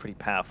like that's a pretty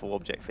powerful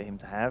object for him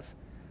to have.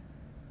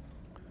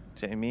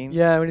 Do you know what I mean?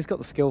 Yeah, I mean, he's got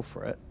the skill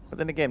for it. But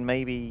then again,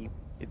 maybe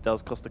it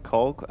does cost a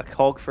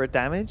cog for a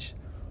damage?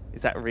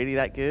 Is that really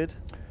that good?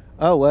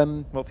 Oh,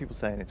 What are people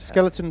saying? It's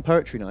Skeleton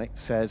Poetry Knight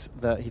says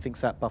that he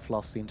thinks that buff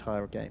lasts the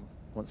entire game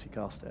once you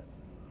cast it.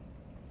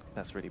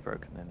 That's really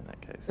broken then in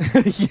that case.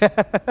 Yeah,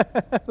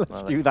 let's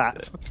Well, do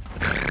that.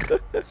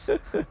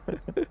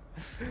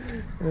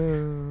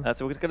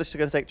 So we're going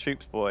to take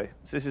troops, boy.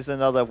 So this is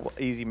another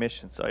easy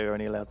mission, so you're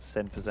only allowed to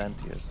send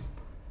Byzantius.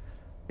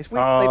 It's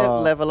weird they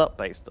don't level up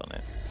based on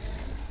it.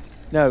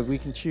 No, we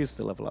can choose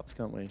the level ups,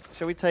 can't we?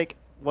 Shall we take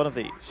one of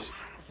each?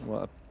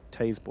 What, a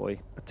Tase boy?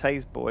 A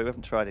Tase boy, we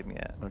haven't tried him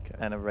yet. Okay.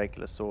 And a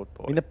regular sword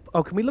boy. I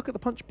mean, can we look at the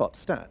punch bot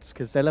stats?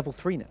 Because they're level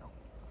 3 now.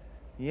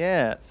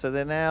 Yeah, so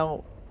they're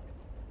now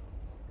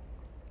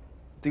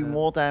do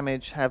more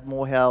damage, have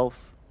more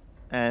health,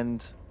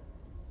 and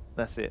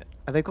that's it.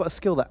 And they've got a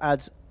skill that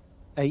adds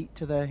 8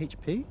 to their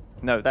HP?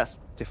 No, that's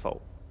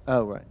default.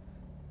 Oh, right.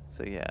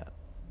 So yeah,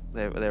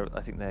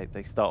 I think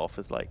they start off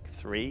as like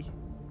 3.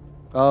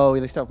 Oh,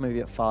 they start maybe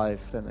at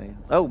 5, don't they?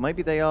 Oh,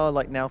 maybe they are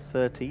like now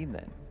 13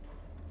 then.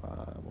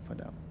 We'll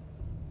find out.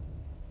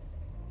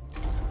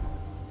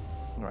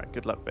 All right,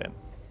 good luck, Ben.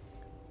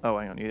 Oh,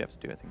 hang on, you have to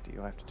do anything, do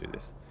you? I have to do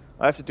this.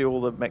 I have to do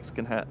all the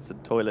Mexican hats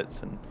and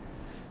toilets and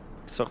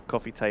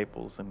coffee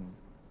tables and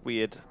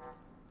weird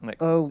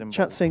symbols.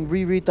 Chat saying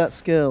reread that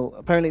skill.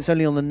 Apparently it's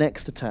only on the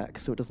next attack,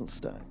 so it doesn't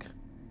stack.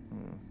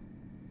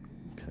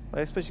 Okay.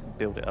 Well, I suppose you can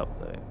build it up,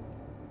 though.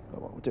 Oh,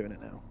 well, we're doing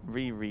it now.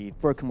 Reread.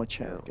 Broken my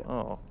chair again.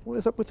 Oh. What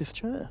is up with this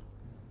chair?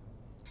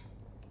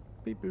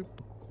 Beep boop.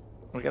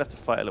 We're going to have to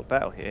fight a little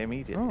battle here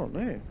immediately. Oh,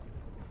 no.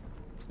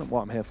 That's not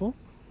what I'm here for.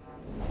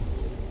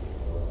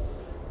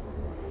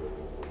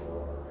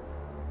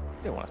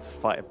 You don't want to have to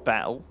fight a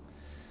battle.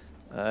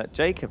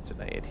 Jacob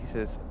donated. He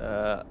says,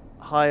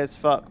 "High as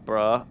fuck,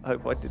 bruh.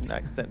 Hope I didn't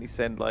accidentally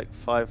send like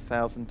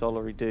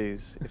 $5,000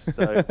 dues. If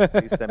so,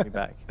 please send me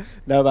back."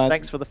 No, man.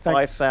 Thanks for the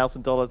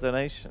 $5,000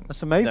 donation.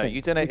 That's amazing. No,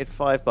 you donated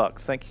 $5.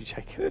 Thank you,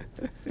 Jacob.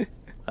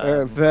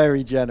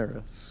 Very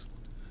generous.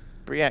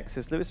 Briac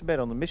says, Lewis and Ben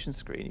on the mission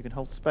screen, you can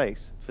hold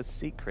space for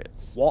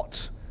secrets.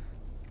 What?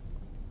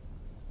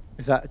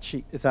 Is that a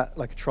cheat? Is that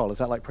like a troll? Is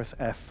that like press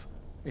F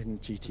in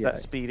GTA? Does that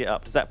speed it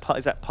up? Is that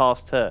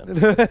past turn?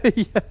 Yeah.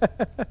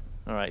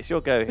 All right, it's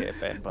your go here,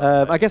 Ben.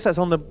 I guess that's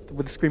on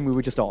with the screen we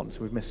were just on,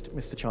 so we've missed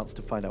a chance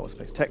to find out what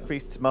space. Tech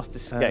priests must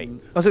escape.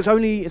 Oh, so it's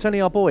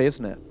only our boy,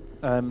 isn't it?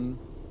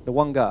 The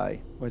one guy.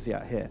 Where's he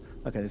at? Here.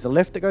 Okay, there's a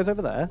lift that goes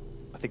over there.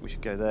 I think we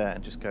should go there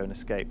and just go and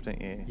escape, don't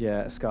you?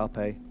 Yeah,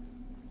 escape.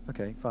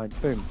 Okay, fine.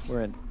 Boom,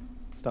 we're in.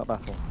 Start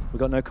battle. We've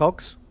got no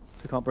cogs,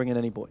 so we can't bring in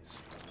any boys.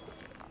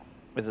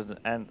 There's an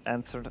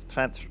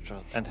anthracite.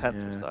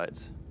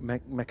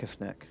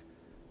 Mechasnek.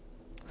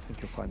 I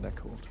think you'll find that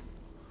called.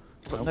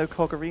 But no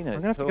cog arenas.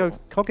 I'm going to have to go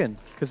cogging,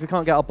 because we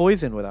can't get our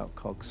boys in without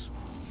cogs.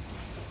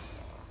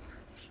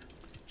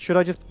 Should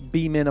I just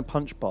beam in a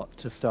punch bot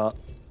to start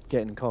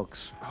getting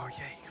cogs? Oh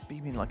yeah, you could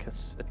beam in like a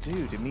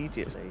dude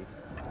immediately.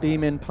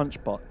 Beam in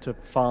punch bot to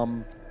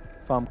farm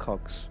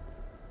cogs.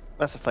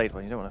 That's a flayed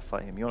one, you don't want to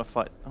fight him. You want to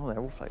fight... Oh, they're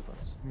all flayed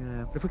ones.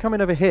 Yeah, but if we come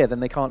in over here, then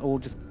they can't all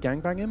just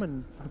gangbang him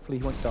and hopefully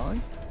he won't die.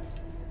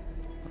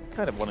 I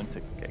kind of want him to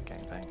get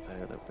gangbanged though,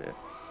 a little bit.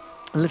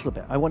 A little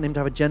bit. I want him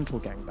to have a gentle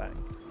gangbang.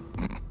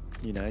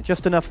 You know,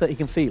 just enough that he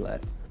can feel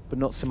it, but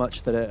not so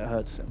much that it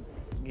hurts him.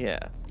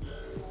 Yeah.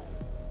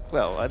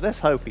 Well,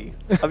 let's hope he...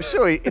 I'm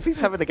sure if he's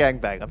having a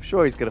gangbang, I'm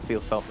sure he's going to feel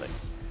something.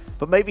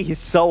 But maybe his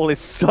soul is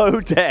so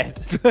dead.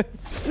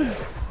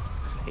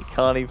 He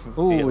can't even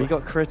feel Ooh, he it.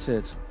 got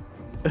critted.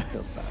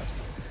 Feels bad.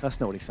 That's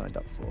not what he signed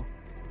up for.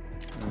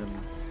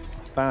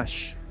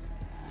 Bash.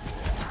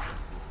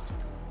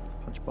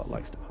 Punchbot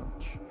likes to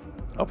punch.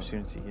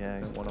 Opportunity, yeah.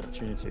 One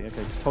opportunity.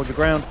 Okay, just hold your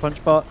ground,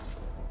 Punchbot.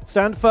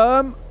 Stand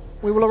firm.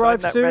 We will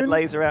arrive that soon. red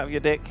laser out of your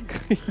dick.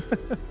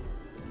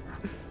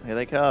 Here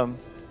they come.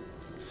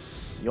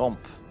 Yomp.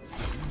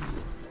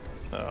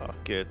 Oh,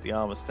 good. The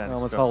armor's standing.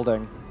 Armor's strong.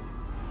 holding.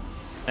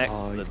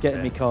 Excellent. Oh, he's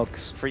getting me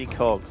cogs. Free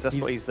cogs. That's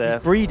what he's there.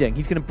 He's breeding.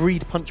 He's going to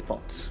breed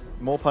Punchbots.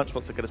 More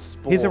punchbots are going to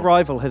spawn. His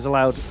arrival has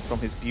allowed from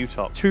his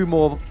butop 2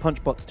 more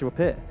Punchbots to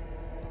appear.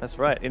 That's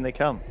right. In they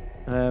come.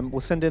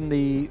 We'll send in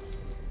the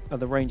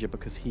ranger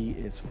because he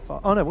is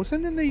far. Oh no, we'll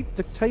send in the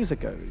taser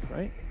goad,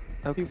 right?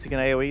 Oh, because you can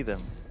AoE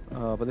them.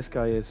 Oh, but this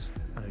guy is.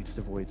 Oh, he just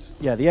avoids.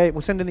 Yeah,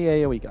 we'll send in the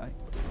AoE guy.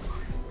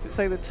 Does it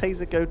say the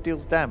taser goad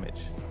deals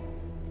damage?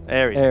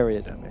 Area.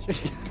 Area damage.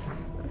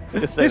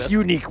 This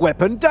unique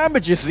weapon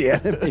damages the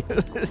enemy.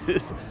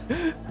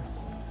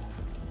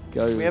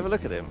 Go. Can we have a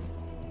look at him?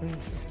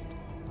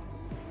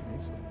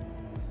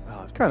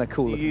 Oh, it's kind of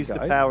cool. You use the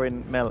power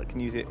in Mel. Can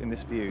use it in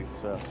this view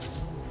as well.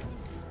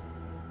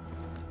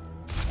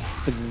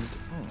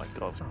 Oh my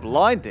god, it's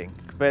blinding.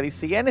 Can barely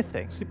see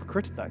anything. Super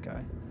critted that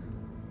guy.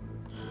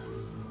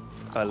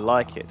 I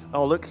like it.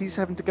 Oh look, he's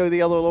having to go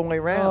the other long way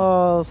round.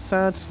 Oh,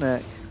 sad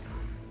snack.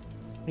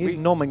 He's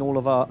nomming all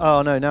of our...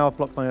 Oh no, now I've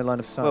blocked my own line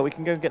of sight. Well, we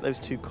can go and get those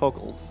 2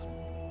 coggles.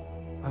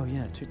 Oh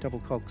yeah, 2 double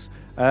cogs.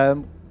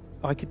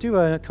 I could do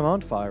a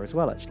command fire as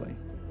well, actually.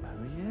 Oh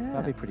yeah.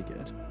 That'd be pretty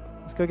good.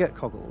 Let's go get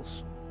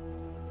coggles.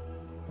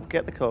 We'll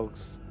get the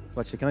cogs.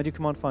 Well, actually, can I do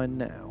command fire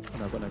now? Oh,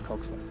 no, I've got no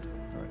cogs left.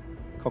 All right,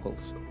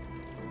 coggles.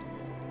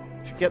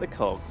 If you get the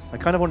cogs... I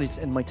kind of wanted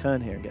to end my turn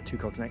here and get 2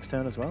 cogs next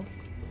turn as well.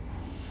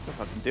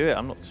 If I can do it,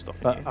 I'm not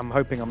stopping But you. I'm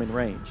hoping I'm in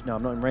range. No,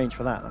 I'm not in range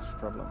for that. That's the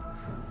problem.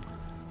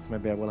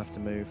 Maybe I will have to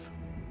move.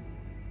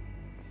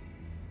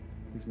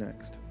 Who's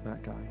next?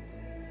 That guy.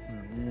 Oh,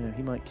 yeah,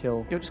 he might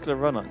kill. You're just going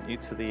to run on you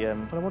to the...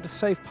 But I want to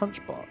save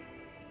Punchbot.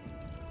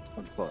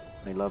 Punchbot,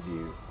 I love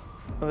you.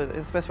 Well,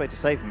 the best way to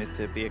save him is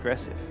to be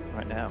aggressive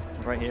right now.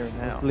 Right here and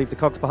now. Leave the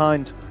cogs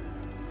behind.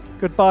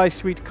 Goodbye,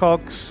 sweet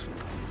cogs.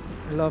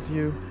 I love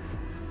you.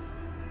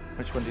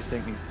 Which one do you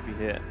think needs to be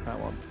hit? That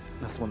one.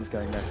 That's the one that's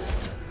going next.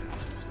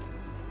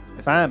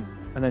 Bam!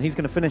 And then he's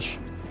going to finish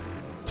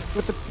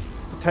with the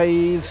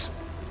tase.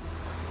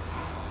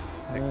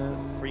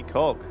 Free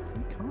cog.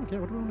 Cog, yeah,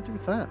 what do we want to do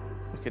with that?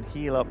 We can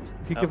heal up.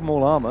 We could give him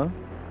all armor.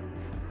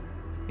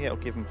 Yeah, it'll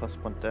give him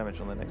 +1 damage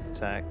on the next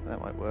attack.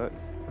 That might work.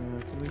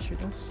 Can we shoot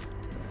this?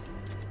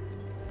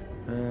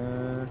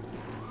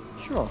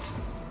 Sure.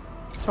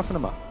 Toughen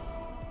him up.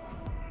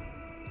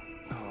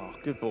 Oh,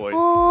 good boy.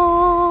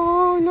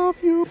 Oh, I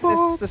love you,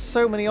 Bob. There's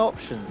so many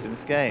options in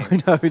this game.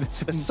 I know.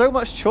 There's so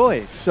much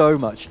choice. So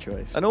much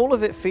choice. And all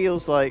of it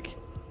feels like...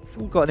 It's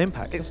all got an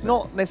impact. It's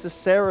not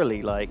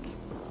necessarily like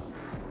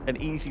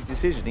an easy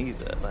decision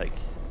either. Like,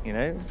 you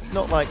know? It's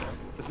not like...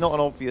 It's not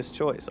an obvious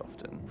choice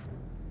often.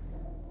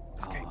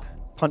 Escape.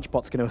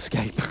 Punchbot's going to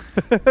escape.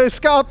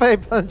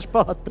 Escape,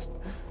 Punchbot.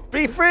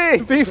 Be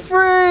free! Be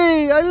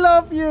free! I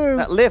love you!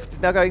 That lift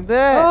is now going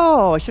there!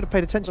 Oh, I should have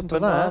paid attention to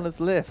that. Bananas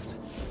lift.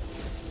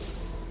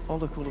 Oh,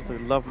 look, all of the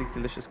lovely,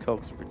 delicious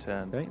cogs have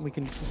returned. Okay, we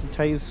can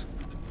tase.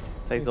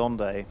 Tase on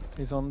day.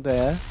 He's on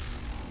there.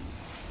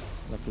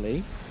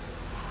 Lovely.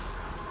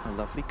 A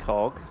lovely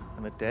cog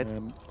and a dead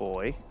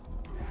boy.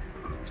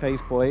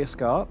 Tase boy,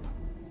 escape.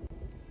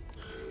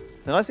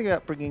 The nice thing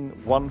about bringing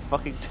one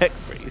fucking tech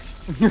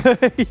priest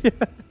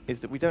is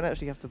that we don't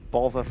actually have to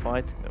bother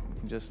fighting them. We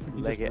can just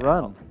leg it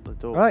run out the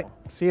door. Right,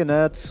 see you,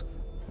 nerds.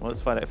 Well, let's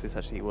find out if this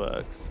actually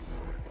works.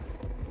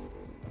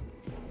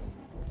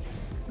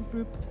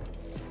 Boop.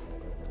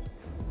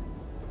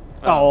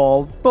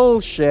 Oh,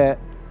 bullshit.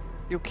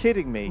 You're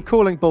kidding me. I'm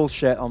calling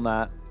bullshit on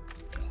that.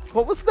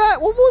 What was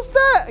that? What was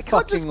that? It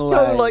can't just Fucking go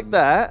lame. like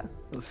that.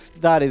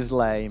 That is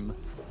lame.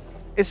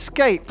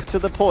 Escape to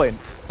the point.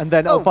 And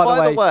then, Oh,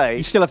 by the way,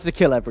 you still have to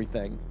kill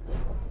everything.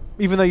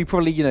 Even though you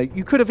probably,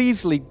 you could have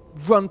easily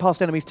run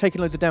past enemies,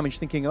 taken loads of damage,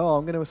 thinking, oh,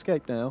 I'm going to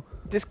escape now.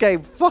 this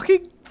game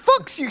fucking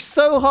fucks you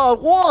so hard.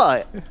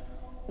 Why?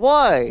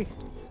 Why?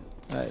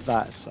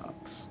 That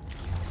sucks.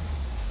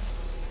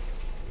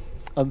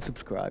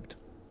 Unsubscribed.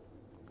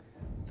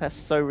 That's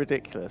so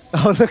ridiculous.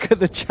 Oh, look at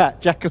the chat.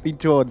 Jacqueline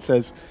Dawn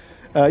says,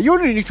 you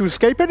only need to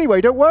escape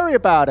anyway. Don't worry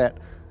about it.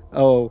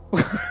 Oh. ...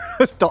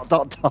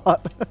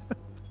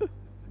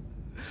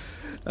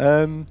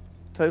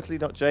 Totally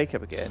not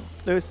Jacob again.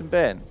 Lewis and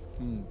Ben.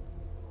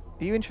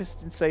 Are you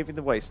interested in saving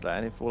the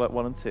wasteland in Fallout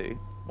 1 and 2?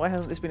 Why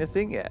hasn't this been a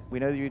thing yet? We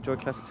know that you enjoy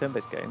classic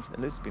turn-based games, and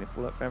Lewis has been a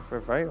Fallout fan for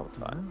a very long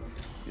time.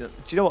 Do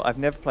you know what? I've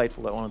never played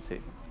Fallout 1 and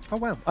 2. Oh,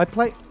 wow. I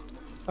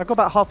got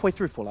about halfway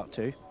through Fallout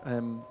 2.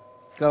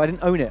 I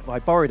didn't own it. I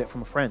borrowed it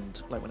from a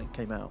friend, like when it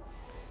came out.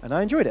 And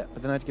I enjoyed it,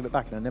 but then I had to give it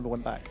back, and I never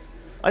went back.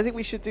 I think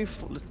we should do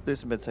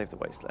Lewis and Ben Save the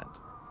Wasteland.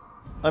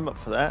 I'm up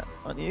for that,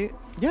 aren't you?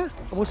 Yeah,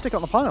 we'll stick it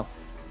on the pile.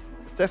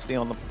 It's definitely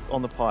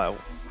on the pile.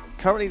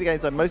 Currently, the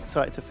games I'm most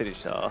excited to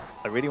finish are,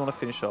 I really want to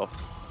finish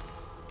off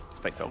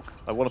Space Hulk.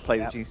 I want to play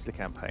the Gene Stealer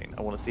campaign.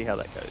 I want to see how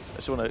that goes. I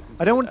just want to...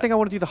 I don't think I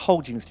want to do the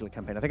whole Gene Stealer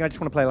campaign. I think I just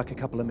want to play like a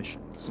couple of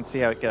missions. And see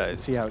how it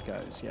goes. See how it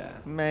goes, yeah.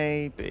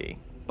 Maybe.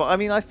 But I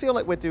mean, I feel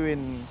like we're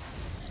doing...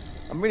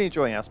 I'm really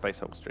enjoying our Space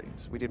Hulk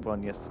streams. We did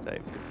one yesterday.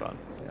 It was good fun.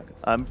 Yeah, good.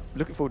 I'm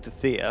looking forward to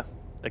Thea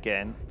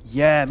again.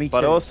 Yeah, me too.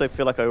 But I also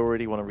feel like I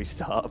already want to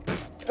restart.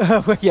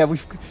 Yeah,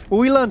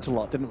 we learned a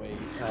lot, didn't we,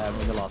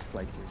 in the last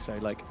playthrough? So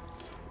like,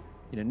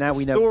 now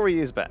we know. Story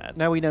is bad.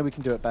 Now we know we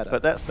can do it better.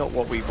 But that's not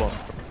what we want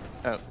from.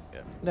 Yeah.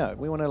 No,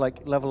 we want to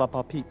like level up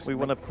our peeps. We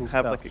want to cool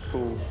have stuff. like a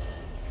cool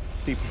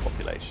people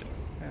population.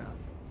 Yeah.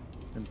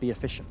 And be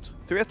efficient.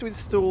 Do we have to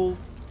install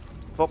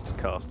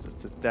Voxcasters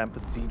to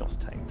dampen Xenos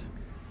taint?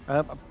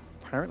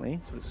 Apparently,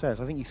 that's what it says.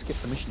 I think you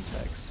skipped the mission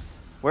text.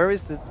 Where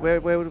is the where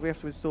would we have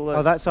to install those?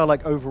 Oh, that's our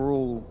like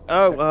overall.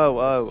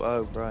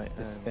 Oh, right.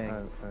 This thing.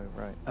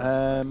 Right.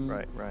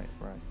 Right.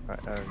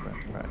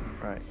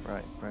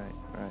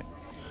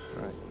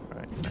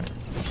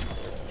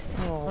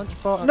 Oh,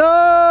 Punchbot.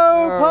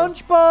 No!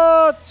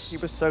 Punchbot! He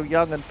was so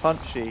young and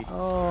punchy.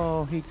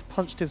 Oh, he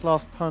punched his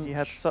last punch. He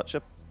had such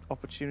a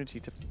opportunity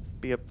to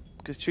be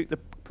put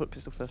the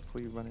pistol first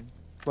before you run in.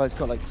 Well, it's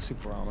got like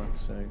super armor,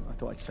 so I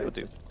thought I'd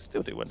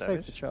Still do one save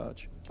damage. the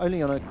charge.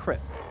 Only on a crit.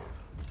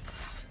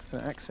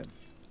 Gonna axe him.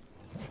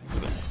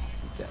 He's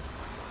dead.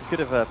 You could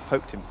have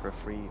poked him for a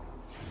free.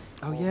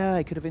 Oh yeah,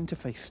 I could have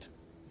interfaced.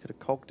 Could have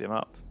cogged him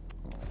up.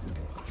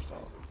 So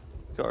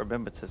You've got to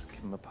remember to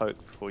give him a poke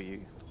before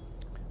you.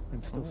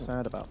 I'm still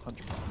sad about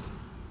Punchbot.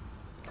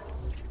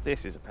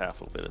 This is a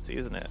powerful ability,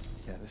 isn't it?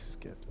 Yeah, this is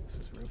good. This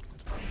is real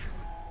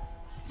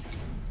good.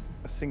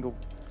 A single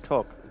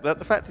cog. The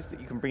fact is that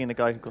you can bring in a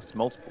guy who costs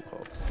multiple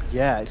cogs.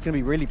 Yeah, it's going to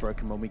be really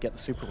broken when we get the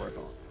super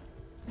robot.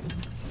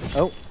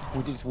 Oh,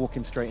 we did just walk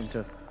him straight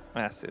into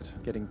Acid.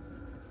 getting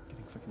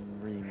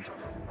fucking reamed.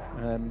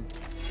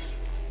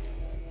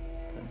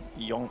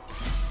 Yonk.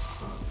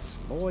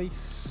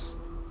 Slice.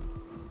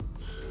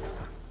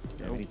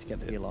 Yeah, we need to get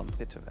the heal on.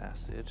 Bit of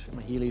acid. Put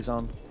my healies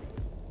on.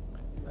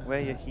 Where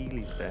are your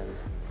Heelys, Ben?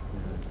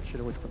 I should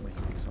always put my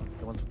healies on.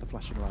 The ones with the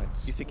flashing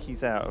lights. You think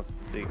he's out of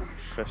the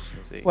question,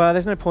 is he? Well,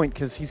 there's no point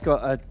because he's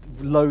got a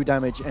low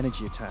damage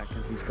energy attack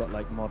and he's got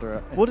like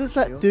moderate. What does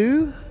that shield.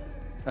 do?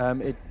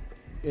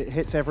 It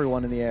hits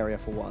everyone in the area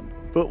for 1.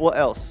 But what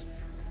else?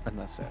 And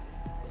that's it.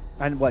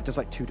 And what, does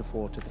like 2 to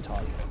 4 to the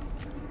target.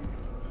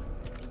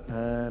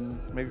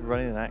 Maybe run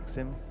in and axe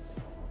him?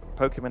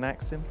 Poke him and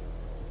axe him?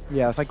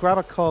 Yeah, if I grab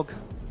a cog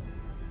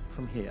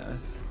from here,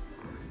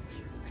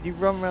 Can you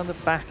run around the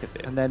back of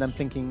it? and then I'm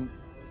thinking,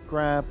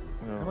 grab.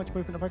 Oh. How much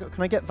movement have I got?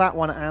 Can I get that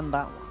one and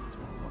that one? That's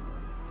what I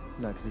want.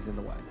 No, because he's in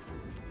the way.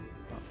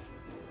 Oh.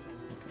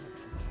 Okay.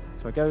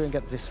 So I go and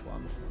get this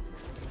one.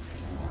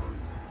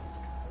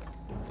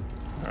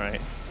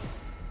 Alright.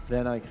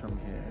 Then I come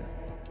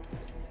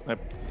here.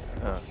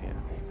 Oh, yeah,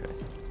 okay.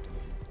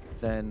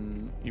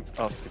 Then You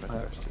ask him a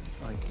question.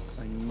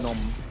 I nom.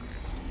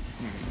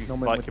 You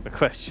nom spike him a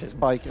question.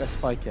 I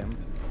spike him.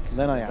 And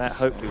then I That axe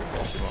hopefully him.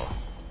 will finish him off.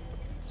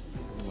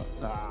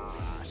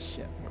 Ah,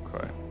 shit.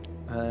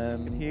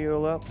 Okay.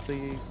 Heal up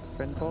the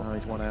friend bot. Oh,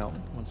 he's one out.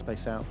 One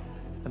space out.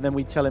 And then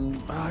we tell him,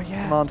 Oh,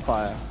 yeah. command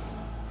fire.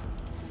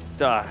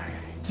 Die.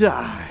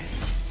 Die.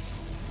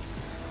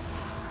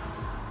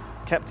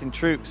 Captain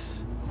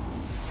Troops.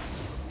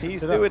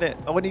 He's Pick it up. doing it.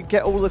 Oh, when you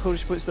get all the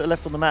college points that are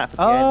left on the map at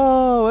the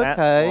Oh, end.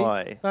 okay. That's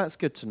why. That's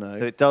good to know.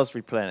 So it does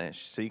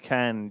replenish. So you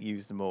can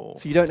use them all.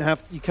 So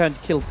you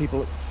can't kill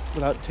people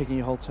without taking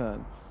your whole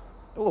turn.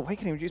 Oh,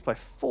 awakening reduced by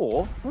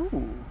 4.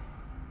 Ooh,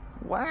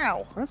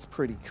 Wow. that's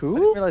pretty I didn't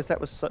cool. realise that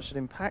was such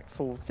an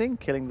impactful thing,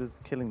 killing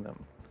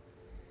them.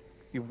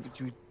 You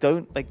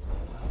don't like.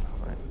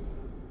 Right.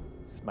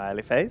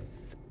 Smiley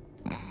face.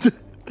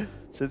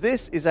 So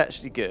this is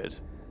actually good.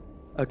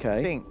 I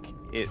Okay. think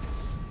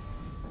it's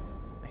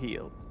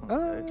healed.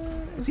 Uh,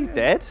 Is he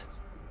dead?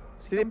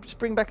 Did it just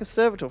bring back a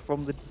servitor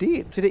from the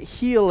dead? Did it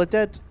heal a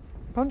dead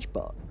punch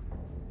bot?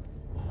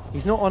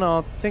 He's not on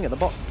our thing at the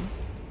bottom.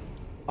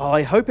 Oh,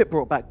 I hope it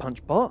brought back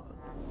punch bot.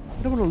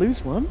 I don't want to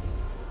lose one.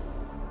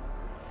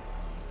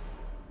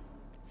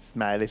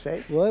 Smiley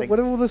face. What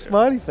are all the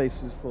smiley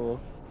faces for?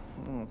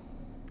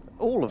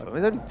 All of them.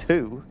 There's only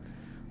 2.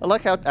 I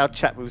like how our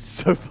chat moves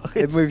so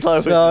fucking It moves slow.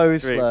 in so the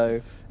stream.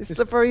 slow. It's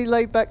a very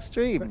laid back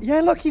stream.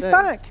 Yeah, look, he's Yeah.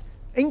 back.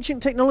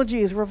 Ancient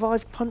technology has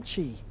revived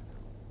Punchy.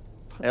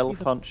 El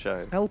the-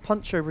 Poncho. El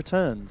Puncho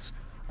returns.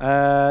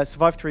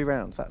 Survive 3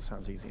 rounds. That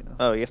sounds easy enough.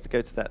 Oh, you have to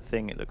go to that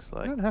thing, it looks We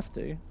like. don't have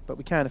to, but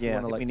we can if we Yeah, I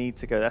want to. think Like, we need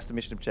to go. That's the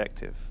mission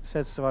objective.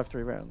 says survive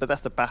 3 rounds. But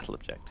that's the battle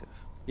objective.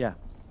 Yeah.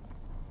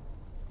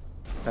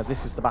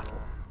 This is the battle.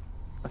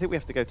 I think we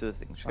have to go to the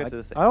thing. Should we go to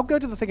the thing? I'll go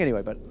to the thing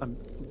anyway, but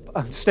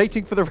I'm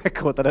stating for the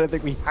record that I don't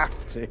think we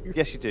have to.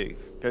 Yes, you do.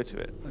 Go to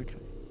it. Okay.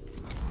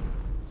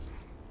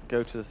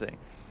 Go to the thing.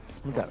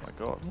 I'm Oh going. my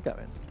god. I'm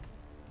going.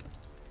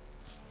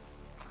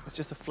 It's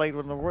just a flayed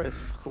one on the right. It's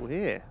fuck all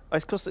here. Oh,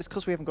 it's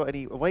because we haven't got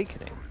any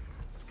awakening.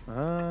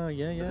 Ah,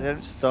 yeah, They yeah.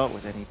 don't start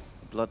with any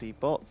bloody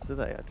bots, do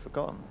they? I'd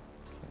forgotten.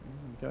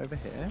 Go over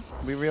here.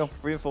 We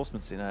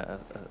reinforcements in a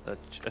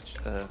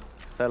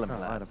felon Oh,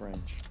 lab. out of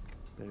range.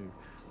 Boo.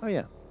 Oh,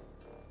 yeah.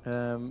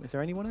 Is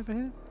there anyone over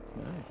here?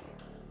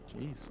 No.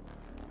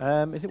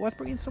 Jeez. Is it worth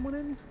bringing someone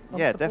in?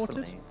 Yeah, unsupported?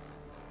 definitely.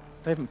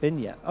 They haven't been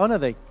yet. Oh, no,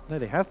 they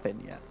have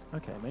been yet.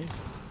 Okay, amazing.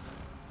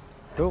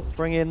 Cool.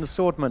 Bring in the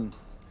swordman.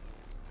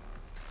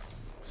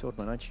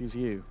 Swordman, I choose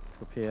you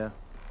to appear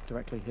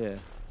directly here.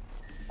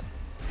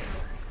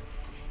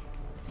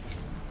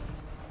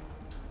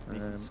 You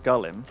can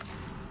skull him.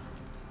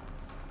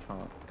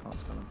 Can't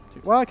skull him.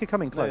 Well, I could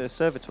come in No, close. the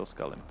servitor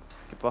skull him.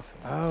 So you can buff him.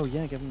 Oh,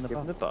 yeah, give him the Give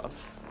buff. him the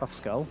buff. Buff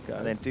skull. Go.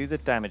 And then do the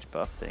damage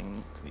buff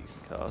thing that you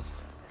can cast.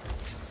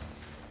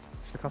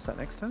 Should I cast that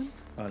next time?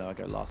 Oh, no, I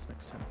go last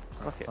next time.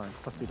 Fuck it. Fine,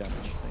 plus 2 damage.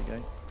 There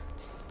you go.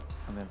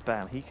 And then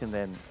bam, he can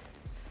then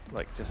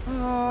like just smash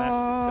this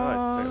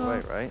guy straight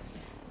away, right?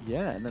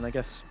 Yeah, and then I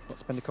guess,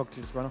 spend a cog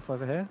to just run off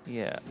over here?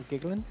 Yeah. You're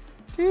giggling?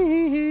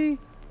 Tee-hee-hee.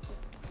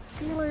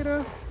 See you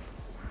later.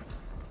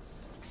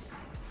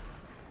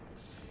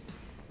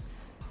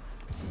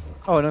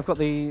 Oh, and I've got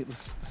the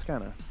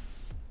scanner.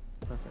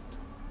 Perfect.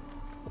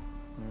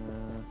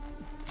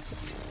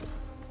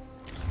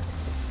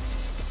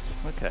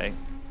 Okay.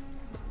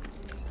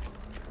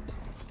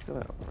 Still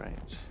out of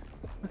range.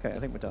 Okay, I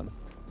think we're done.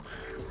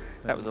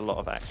 That was a lot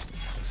of action.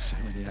 So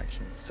many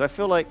actions. So I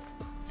feel like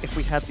if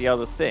we had the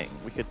other thing,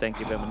 we could then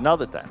give him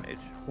another damage.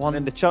 One-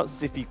 And then the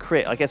chances if you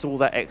crit, I guess all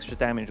that extra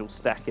damage all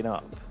stacking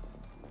up.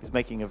 He's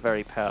making a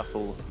very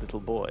powerful little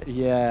boy.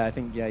 Yeah, I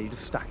think, you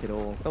just stack it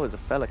all. Oh, there's a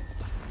fella.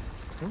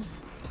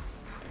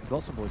 There's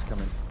lots of boys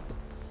coming.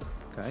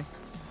 Okay.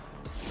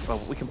 Well,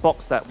 we can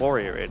box that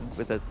warrior in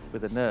with a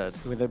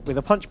nerd. With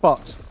a punch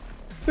bot.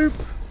 Boop.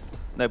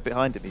 No,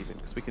 behind him even,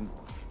 because we can.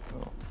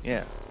 Oh,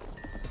 yeah.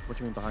 What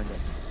do you mean behind it?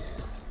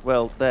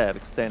 Well, there,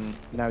 because then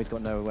Now he's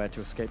got nowhere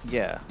to escape.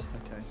 yeah,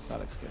 Okay, that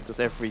looks good. because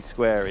every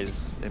square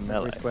is in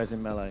melee. Every square's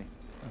in melee.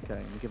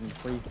 Okay, we give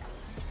him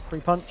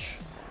free punch.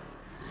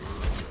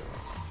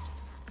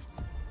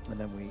 And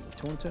then we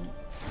taunt him.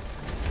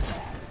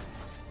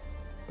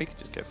 We could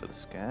just go for the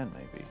scan,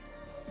 maybe.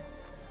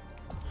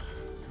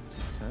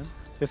 Turn.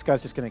 This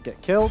guy's just going to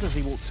get killed as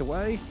he walks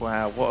away.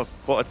 Wow, what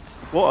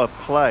a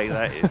play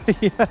that is.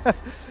 Yeah,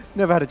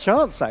 never had a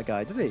chance, that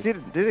guy, did he? Did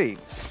he?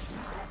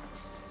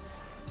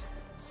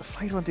 The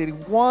flayed one dealing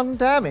 1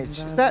 damage.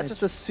 Is that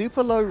just a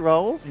super low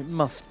roll? It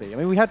must be. I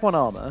mean, we had 1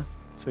 armor,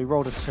 so we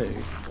rolled a 2.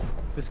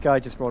 This guy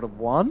just rolled a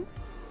 1.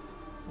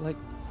 Like,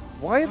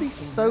 Why are these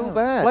so hell.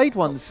 bad? Blade Not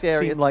ones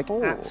scary seem at like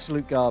all.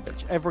 absolute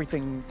garbage.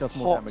 Everything does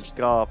more Hot damage.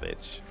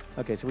 garbage.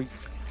 Okay, so we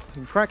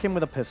can crack him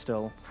with a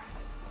pistol.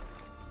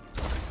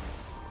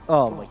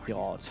 Oh my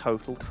god.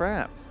 Total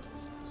crap.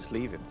 Just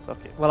leave him.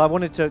 Fuck it. Well, I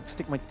wanted to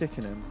stick my dick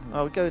in him.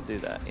 Oh, go and do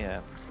that. Yeah.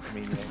 I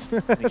mean,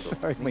 needle.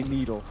 Sorry, my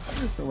needle.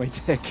 Not my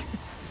dick.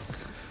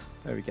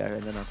 There we go,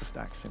 and then I'll just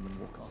axe him and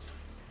walk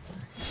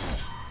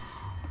off.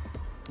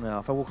 Now,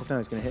 if I walk off now,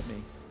 he's going to hit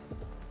me.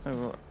 Oh,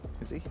 what?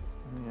 Is he?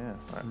 Yeah.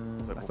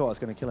 Right. I thought I was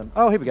going to kill him.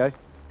 Oh, here we go.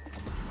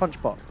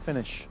 Punch bot.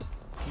 Finish.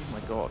 Oh my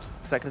god.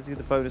 Is that going to do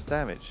the bonus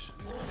damage?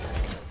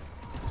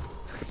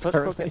 The punch bot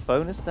Apparently. get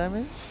bonus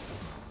damage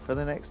for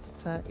the next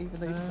attack, even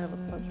though you didn't have a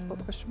punch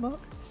bot question mark?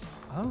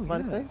 Oh,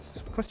 Smiley yeah.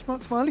 face? Question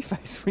mark, smiley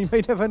face. We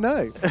may never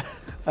know.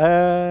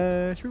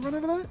 Should we run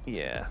over there?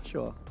 Yeah.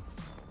 Sure.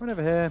 Run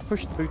over here.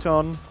 Push the boot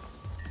on.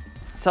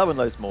 Summon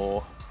loads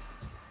more.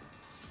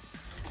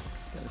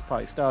 Get this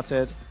party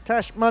started.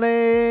 Cash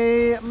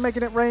money.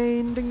 Making it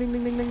rain. Ding, ding,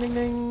 ding, ding, ding, ding,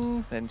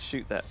 ding. Then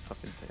shoot that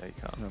fucking thing. Oh, you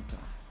can't. No,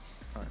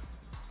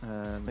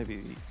 Alright.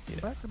 Maybe,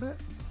 yeah. Back a bit.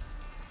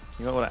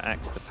 You might want to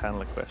axe the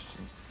paneler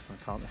question.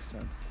 I can't this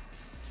turn.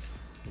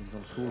 He's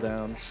on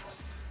cooldowns.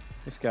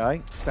 This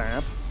guy,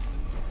 stab.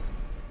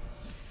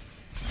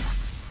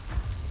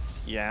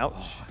 Ouch.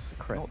 Oh, that's a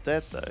crit. Not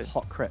dead though.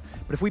 Hot crit.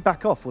 But if we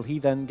back off, will he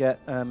then get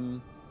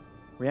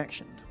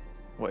reactioned?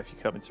 What if you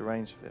come into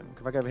range of him?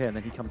 If I go over here and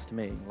then he comes to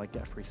me, like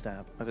get a free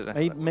stab. I don't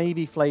know.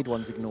 Maybe flayed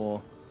ones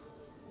ignore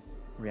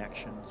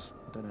reactions.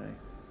 I don't know.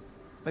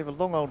 They have a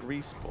long old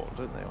respawn,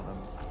 don't they, on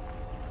them?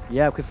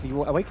 Yeah, because the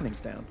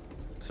awakening's down.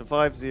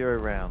 Survive 0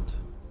 round.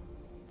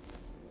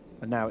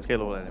 And now it's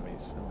Kill all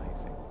enemies.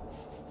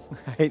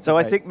 Amazing. So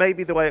I think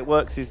maybe the way it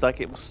works is like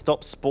it will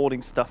stop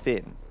spawning stuff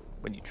in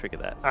when you trigger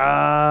that.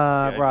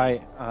 Ah, Yeah.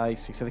 right. I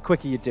see. So the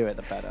quicker you do it,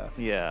 the better.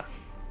 Yeah.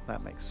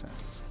 That makes sense.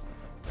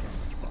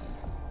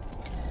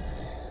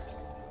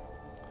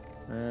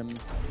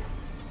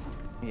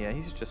 Yeah,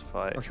 he should just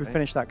fight. Or should we right?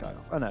 finish that guy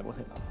off? Oh no, we'll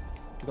hit that.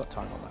 We've got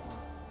time on that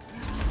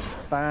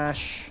one.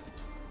 Bash.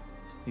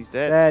 He's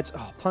dead. Dead.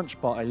 Oh,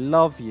 Punchbot, I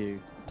love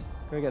you.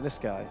 Go get this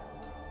guy.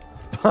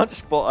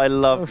 Punchbot, I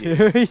love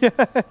you.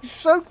 Yeah, he's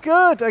so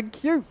good and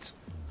cute.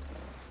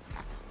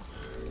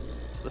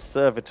 The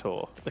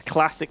servitor. The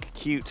classic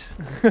cute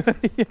Yeah.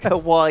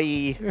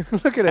 kawaii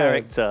Look at him.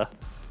 character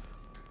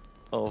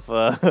of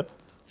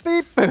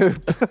Beep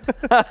boop.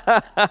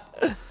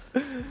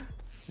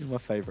 You're my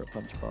favourite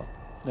Punchbot.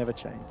 Never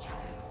change.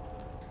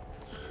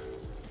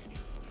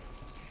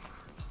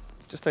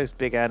 just those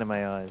big anime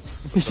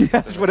eyes. Yeah,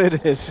 that's what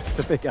it is. It's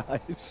the big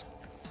eyes.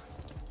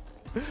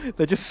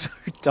 They're just so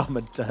dumb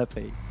and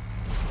derpy.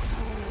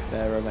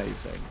 They're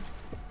amazing.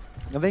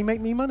 And they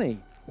make me money.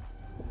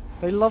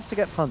 They love to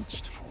get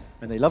punched.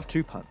 And they love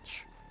to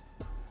punch.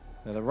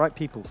 They're the right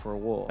people for a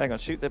war. Hang on,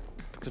 shoot the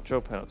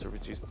control panel to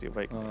reduce the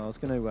awakening I was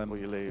going to... before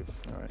you leave.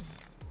 Alright.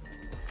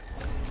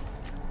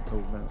 Oh,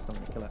 no, it's not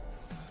going to kill it.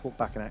 Walk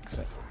back and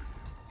exit.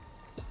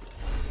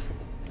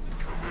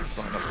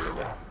 Fine, not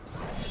with it.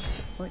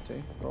 Might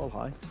do. They're all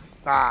high.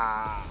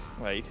 Ah!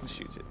 Well, you can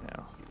shoot it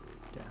now.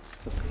 Yes,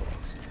 just the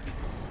voice.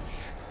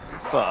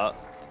 But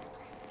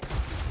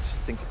just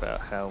think about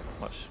how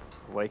much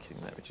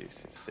awakening that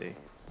reduces. See,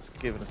 it's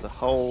given us a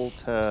whole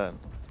turn.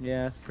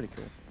 Yeah, it's pretty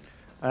cool.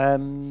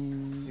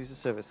 Use the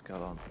service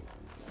skull on.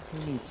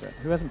 Who needs it?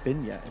 Who hasn't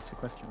been yet is the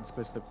question. I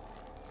suppose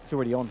it's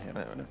already on him.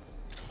 No, isn't no. it?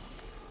 So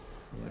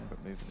Yeah. quit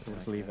moving it, We'll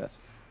just I leave it.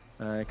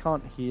 guess.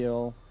 Can't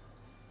heal.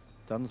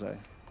 Dunzo.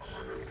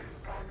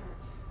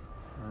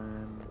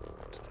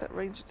 Does that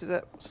range? Does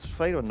that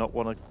Fader not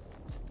want to?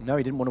 No,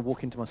 he didn't want to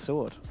walk into my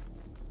sword.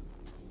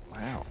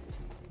 Wow.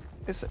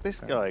 This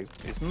guy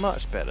is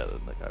much better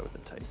than the guy with the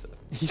taser.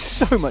 He's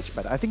so much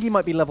better. I think he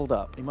might be leveled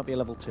up. He might be a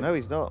level 2. No,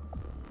 he's not.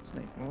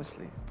 Isn't he?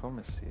 Honestly,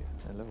 promise you.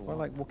 A level I 1.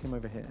 like walk him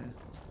over here.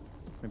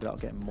 Maybe that'll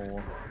get him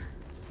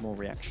more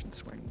reaction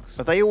swings.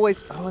 But they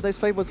always. Oh, those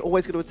Fader ones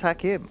always going to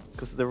attack him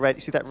because of the red.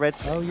 You see that red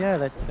thing? Oh yeah,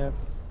 they're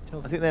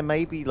I think they're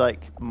maybe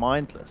like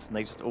mindless and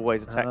they just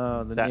always attack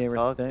the that nearest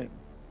target. thing.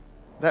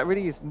 That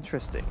really is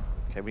interesting.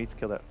 Okay, we need to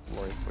kill that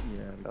warrior.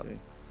 Yeah, we do.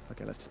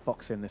 Okay, let's just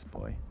box in this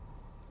boy.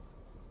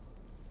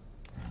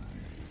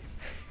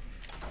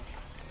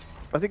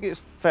 I think it's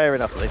fair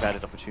enough that they've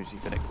added opportunity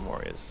for Necron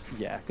warriors.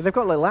 Yeah, because they've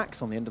got a little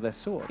axe on the end of their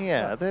sword.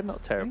 Yeah, they're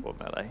not terrible at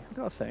melee. I've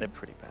got a thing. They're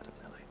pretty bad at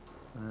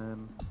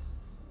melee.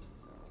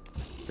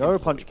 Go, In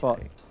Punchbot,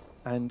 40K.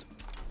 and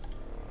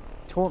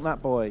taunt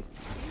that boy.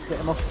 Get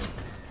him off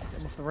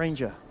the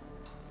ranger.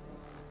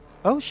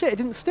 Oh shit! It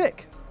didn't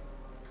stick.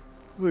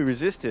 We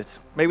resisted.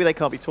 Maybe they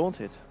can't be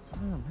taunted.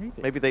 Oh,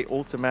 maybe. Maybe they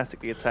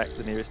automatically attack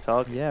the nearest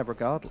target. Yeah,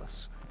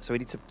 regardless. So we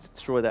need to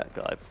destroy that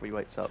guy before he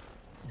wakes up.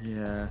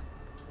 Yeah.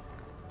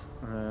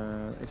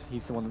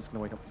 He's the one that's going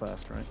to wake up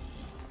first, right?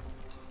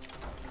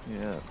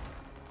 Yeah.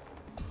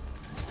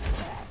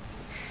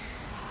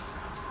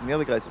 And the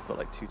other guys have got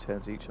like 2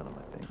 turns each on them,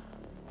 I think.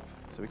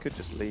 So we could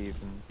just leave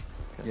and...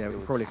 Yeah, we deal could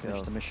with probably the finish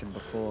kill. the mission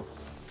before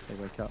they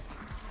wake up.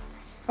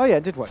 Oh yeah,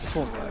 it did work. The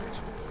taunt worked.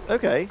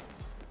 Okay.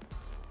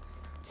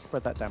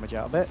 Spread that damage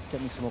out a bit.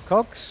 Get me some more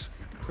cogs.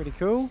 Pretty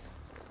cool.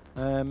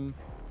 Can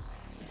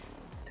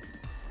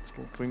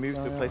we move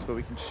to a place where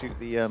we can shoot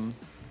the... I want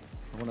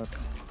to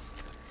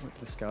whip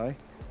this guy.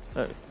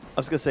 Oh, I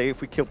was going to say, if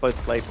we kill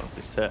both blade ones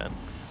this turn...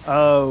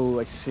 Oh,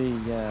 I see,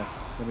 yeah.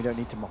 Then we don't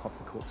need to mop up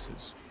the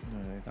corpses. No.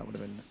 That would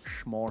have been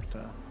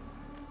schmorter.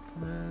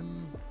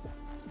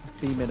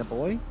 Beam in a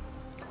boy.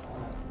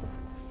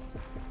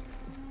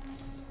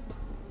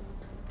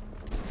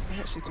 They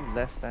actually do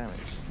less damage.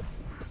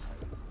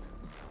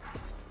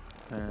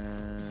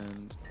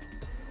 And...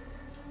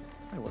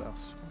 Oh, what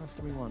else? What else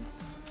do we want?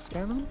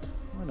 Scan them?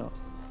 Why not?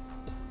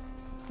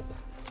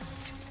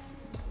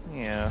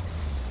 Yeah.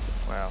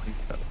 Wow, he's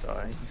about to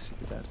die. He's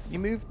super dead. You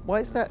move... Why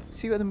is that...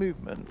 See you got the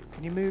movement.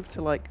 Can you move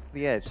to, like,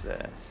 the edge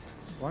there?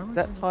 Why Is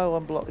that tile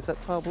unblocked? Is that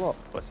tile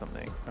blocked by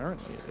something?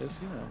 Apparently it is,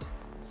 yeah. Do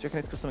you reckon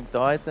it's because something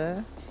died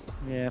there?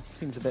 Yeah,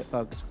 seems a bit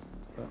bugged.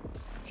 But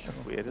That's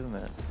weird, isn't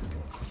it?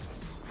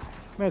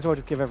 may as well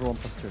just give everyone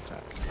 +2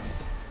 attack.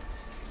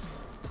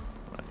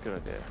 Right, good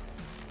idea.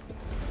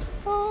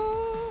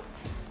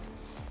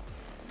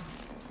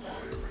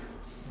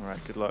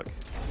 Alright, good luck.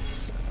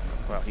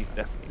 Wow, he's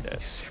definitely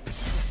dead. Super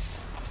dead.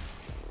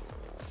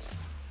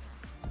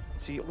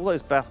 See, all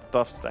those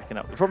buffs stacking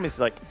up. The problem is,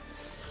 like,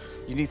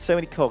 you need so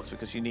many cogs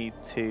because you need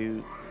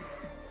to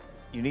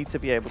you need to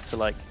be able to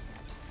like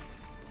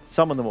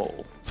summon them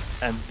all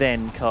and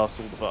then cast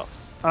all the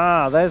buffs.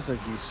 Ah, there's a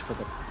use for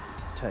the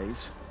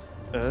Tase.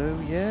 Oh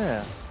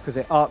yeah. Because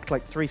it arced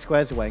like 3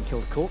 squares away and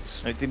killed a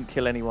corpse. And it didn't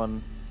kill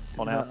anyone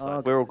on our side.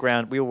 arc. We're all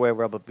ground. We all wear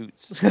rubber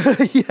boots.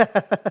 Yeah.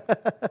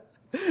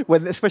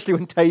 Especially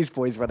when Tase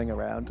boy's running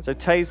around. So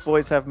Tay's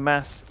boys have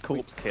mass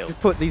corpse kill.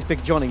 Just put these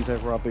big Johnnies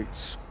over our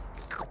boots.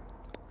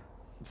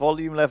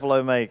 Volume level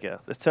Omega.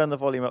 Let's turn the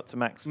volume up to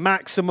max.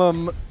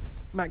 Maximum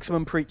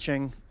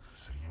preaching.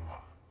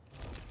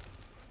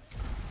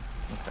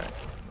 Okay,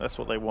 that's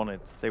what they wanted.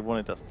 They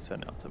wanted us to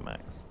turn it up to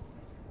max.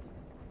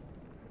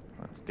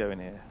 Right, let's go in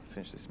here.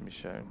 Finish this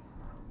mission.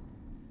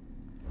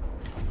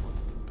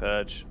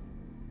 Purge.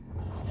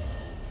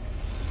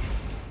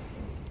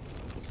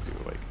 Let's do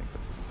awakening.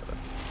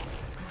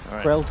 All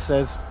right. Breld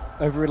says,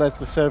 I realised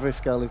the servo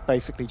skull is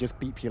basically just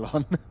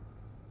Beepulon.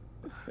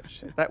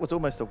 Shit. That was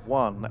almost a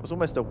 1. That was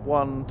almost a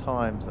 1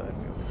 time zone.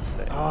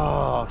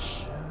 Oh,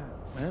 shit.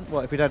 Man,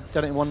 what, if we'd had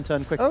done it in 1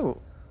 turn quicker? Oh,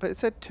 but it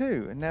said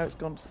 2, and now it's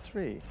gone to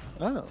 3.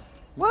 Oh.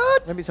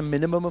 What? Maybe it's a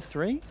minimum of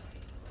 3?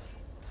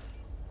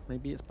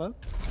 Maybe it's both?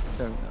 I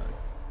don't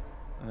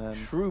know.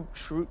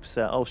 Shroop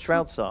cell. Oh,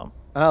 Shroud Psalm.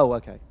 Oh,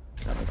 okay.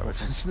 That makes more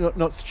sense.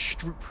 Not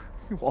Stroop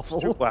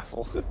Waffle. Shroop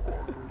Waffle.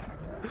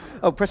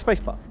 Oh, press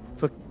spacebar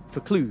for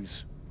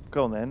clues.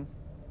 Go on then.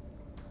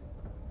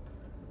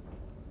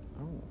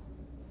 Oh.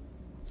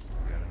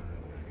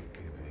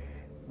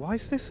 Why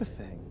is this a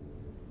thing?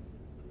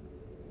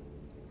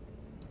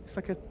 It's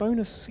like a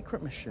bonus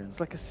secret mission. It's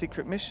like a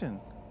secret mission.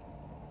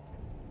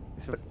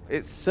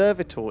 It's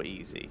servitor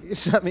easy.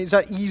 Is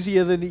that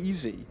easier than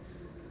easy?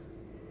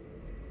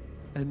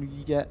 And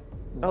you get...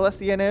 Oh, that's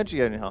the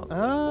energy enhancer.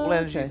 Ah, All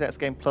energy okay. is that's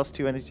game plus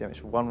 2 energy damage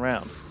for 1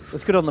 round.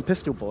 That's good on the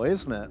pistol boy,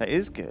 isn't it? That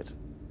is good.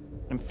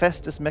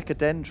 Infestus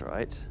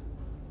Mechadendrite.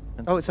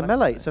 And Oh, it's a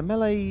melee. It's a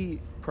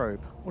melee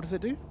probe. What does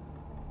it do?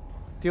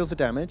 Deals the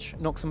damage,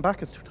 knocks them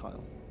back as to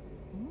tile.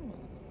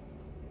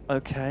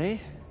 Okay.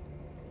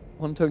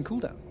 1 turn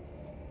cooldown.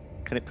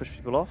 Can it push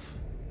people off?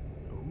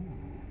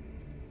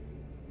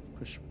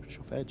 Push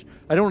off edge.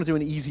 I don't want to do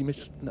an easy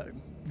mission. No,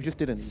 we just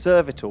did an easy.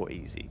 Servitor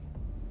easy.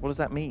 What does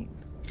that mean?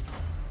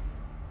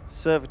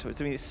 Servitor.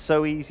 I mean, it's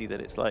so easy that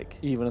it's like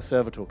Even a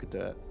servitor could do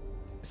it.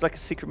 it's like a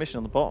secret mission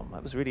on the bottom.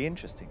 That was really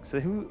interesting. So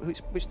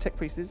which tech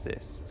priest is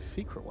this? It's a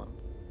secret one.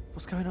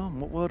 What's going on?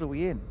 What world are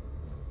we in?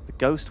 The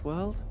ghost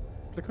world?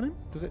 Click on him.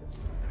 Does it?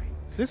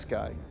 It's this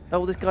guy.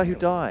 Oh, this guy who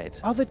died.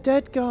 Oh, the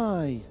dead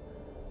guy.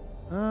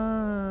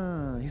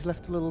 Ah, he's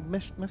left a little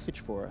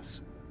message for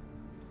us.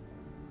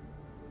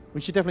 We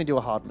should definitely do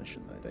a hard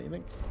mission, though, don't you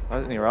think? I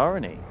don't think there are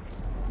any.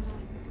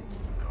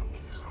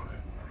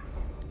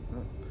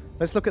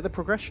 Let's look at the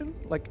progression.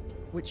 Like,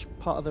 which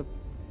part of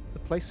the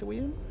place are we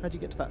in? How do you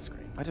get to that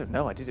screen? I don't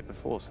know. I did it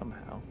before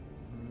somehow.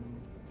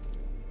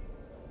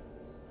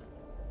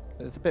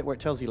 There's a bit where it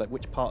tells you like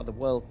which part of the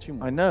world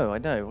Tomb. I know.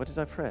 What did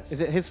I press?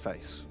 Is it his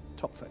face?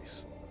 Top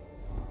face.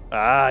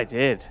 Ah, I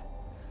did.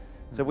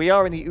 So we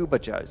are in the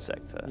Uberjo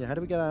sector. Yeah. How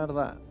do we get out of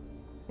that?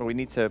 Well, we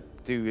need to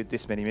do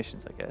this many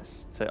missions, I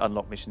guess, to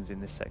unlock missions in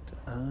this sector.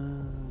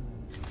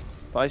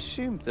 But I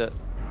assumed that...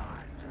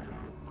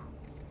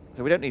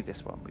 So we don't need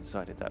this one. We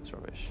decided that's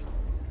rubbish.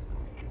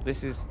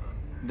 This is...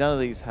 None of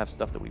these have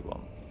stuff that we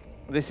want.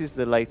 This is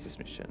the latest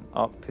mission.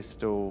 Arc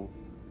pistol...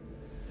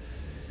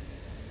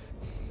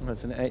 No,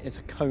 it's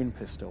a cone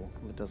pistol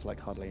that does like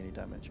hardly any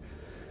damage.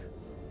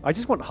 I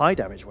just want high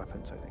damage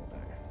weapons, I think,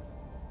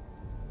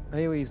 though.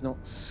 AoE's not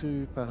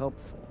super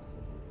helpful.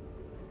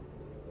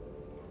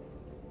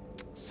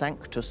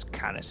 Sanctus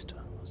Canister.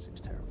 Seems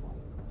terrible.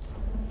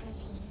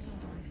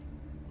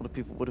 What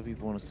do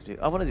people want us to do?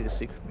 I want to do the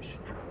secret mission.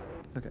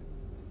 Okay.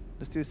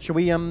 Let's do this. Shall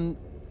we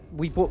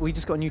we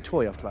just got a new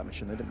toy after that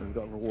mission, though, didn't we? We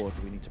got a reward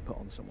that we need to put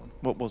on someone.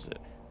 What was it?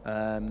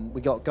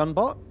 We got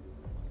Gunbot.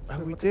 Oh,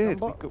 we Like a did.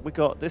 Gunbot? We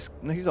got this.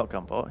 No, he's not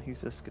Gunbot.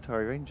 He's a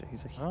Skitarii Ranger.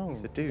 He's a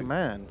dude. He's a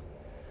man.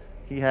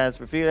 He has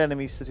revealed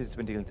enemy statistics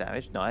when dealing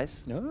damage.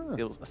 Nice. Ah.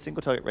 Deals a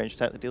single target range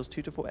attack that deals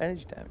 2 to 4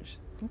 energy damage.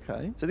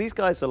 Okay. So these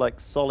guys are like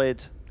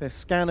solid They're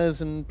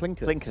scanners and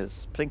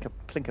blinkers.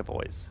 plinker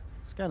boys.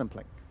 Scan and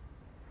blink.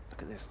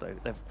 Look at this though.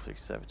 Level 3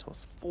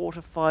 servitors. 4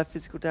 to 5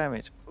 physical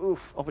damage.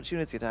 Oof.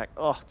 Opportunity attack.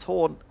 Oh,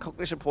 torn.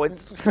 Cognition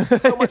points.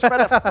 So much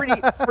better.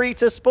 Free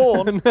to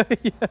spawn.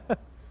 Yeah.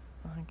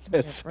 Oh, give me They're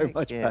a so break.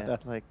 much Yeah, better.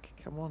 Like,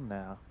 come on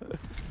now.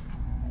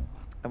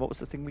 And what was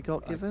the thing we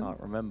got I given? can't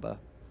remember.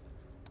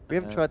 We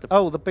haven't tried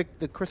the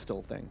the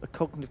crystal thing.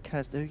 cognitive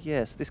canister. Oh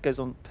yes, this goes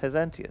on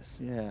Pesantius.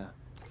 Yeah.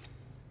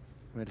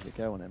 Where does it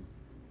go on him?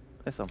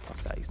 Let's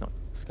unplug that. He's not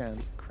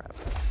Scans. crap.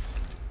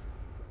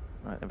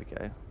 Right, there we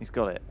go. He's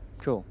got it.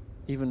 Cool.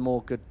 Even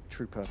more good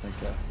trooper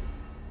maker.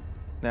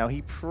 Now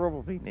he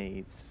probably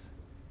needs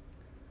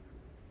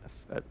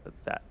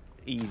that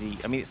easy.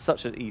 I mean, it's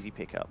such an easy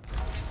pickup.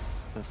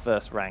 The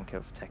first rank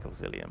of Tech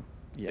Auxilium.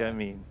 You know what I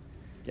mean?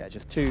 Yeah,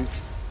 just two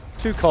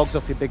cogs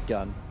off your big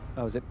gun.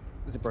 Oh, is it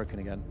broken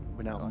again?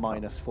 We're now No, I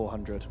minus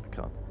 400. I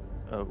can't.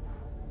 Oh.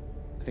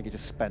 I think it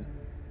just spent.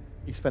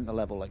 You spent the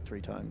level like 3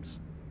 times.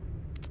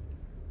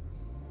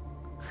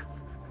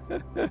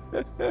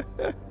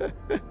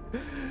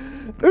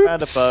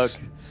 Found a bug.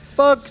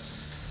 Bugged.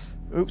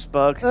 Oops,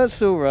 bug.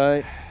 That's all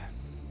right.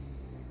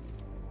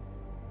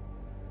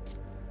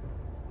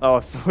 Oh,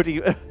 I've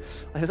already...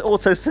 I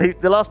also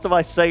saved... The last time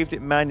I saved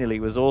it manually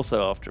was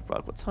also after a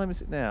bug. What time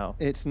is it now?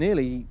 It's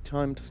nearly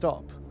time to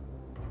stop.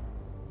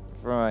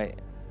 Right.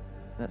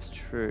 That's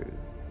true.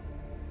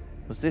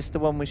 Was this the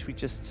one which we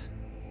just...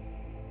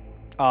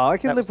 Oh, I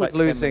can That live was with like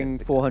 10 losing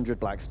minutes ago. 400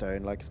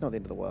 Blackstone. Like, it's not the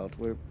end of the world.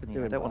 We're Yeah,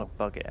 doing I don't well. want to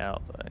bug it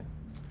out, though.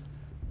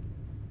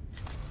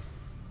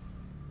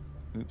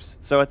 Oops.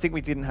 So I think we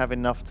didn't have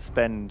enough to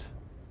spend.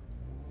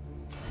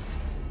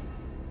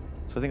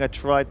 So I think I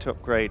tried to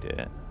upgrade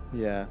it.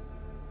 Yeah.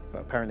 But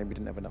apparently we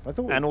didn't have enough. I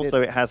thought And we also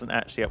did. it hasn't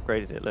actually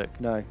upgraded it, look.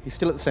 No, he's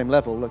still at the same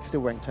level. Look,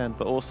 still ranked 10.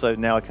 But also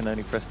now I can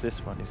only press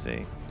this one, you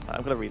see.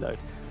 I'm going to reload.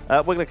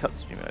 We're going to cut the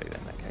stream early then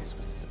in that case,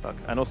 because this is a bug.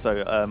 And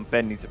also,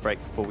 Ben needs a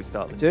break before we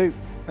start I the do.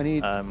 I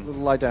need a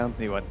little lie down.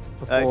 new one.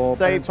 Before Ben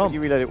Save, and Tom.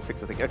 you reload it, will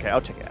fix, I think. Okay, I'll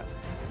check it out.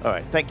 All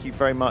right, thank you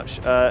very much.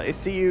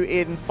 See you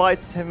in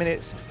 5 to 10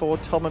 minutes for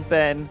Tom and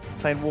Ben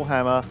playing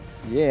Warhammer.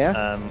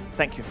 Yeah.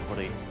 Thank you,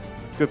 everybody.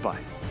 Goodbye.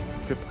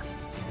 Goodbye.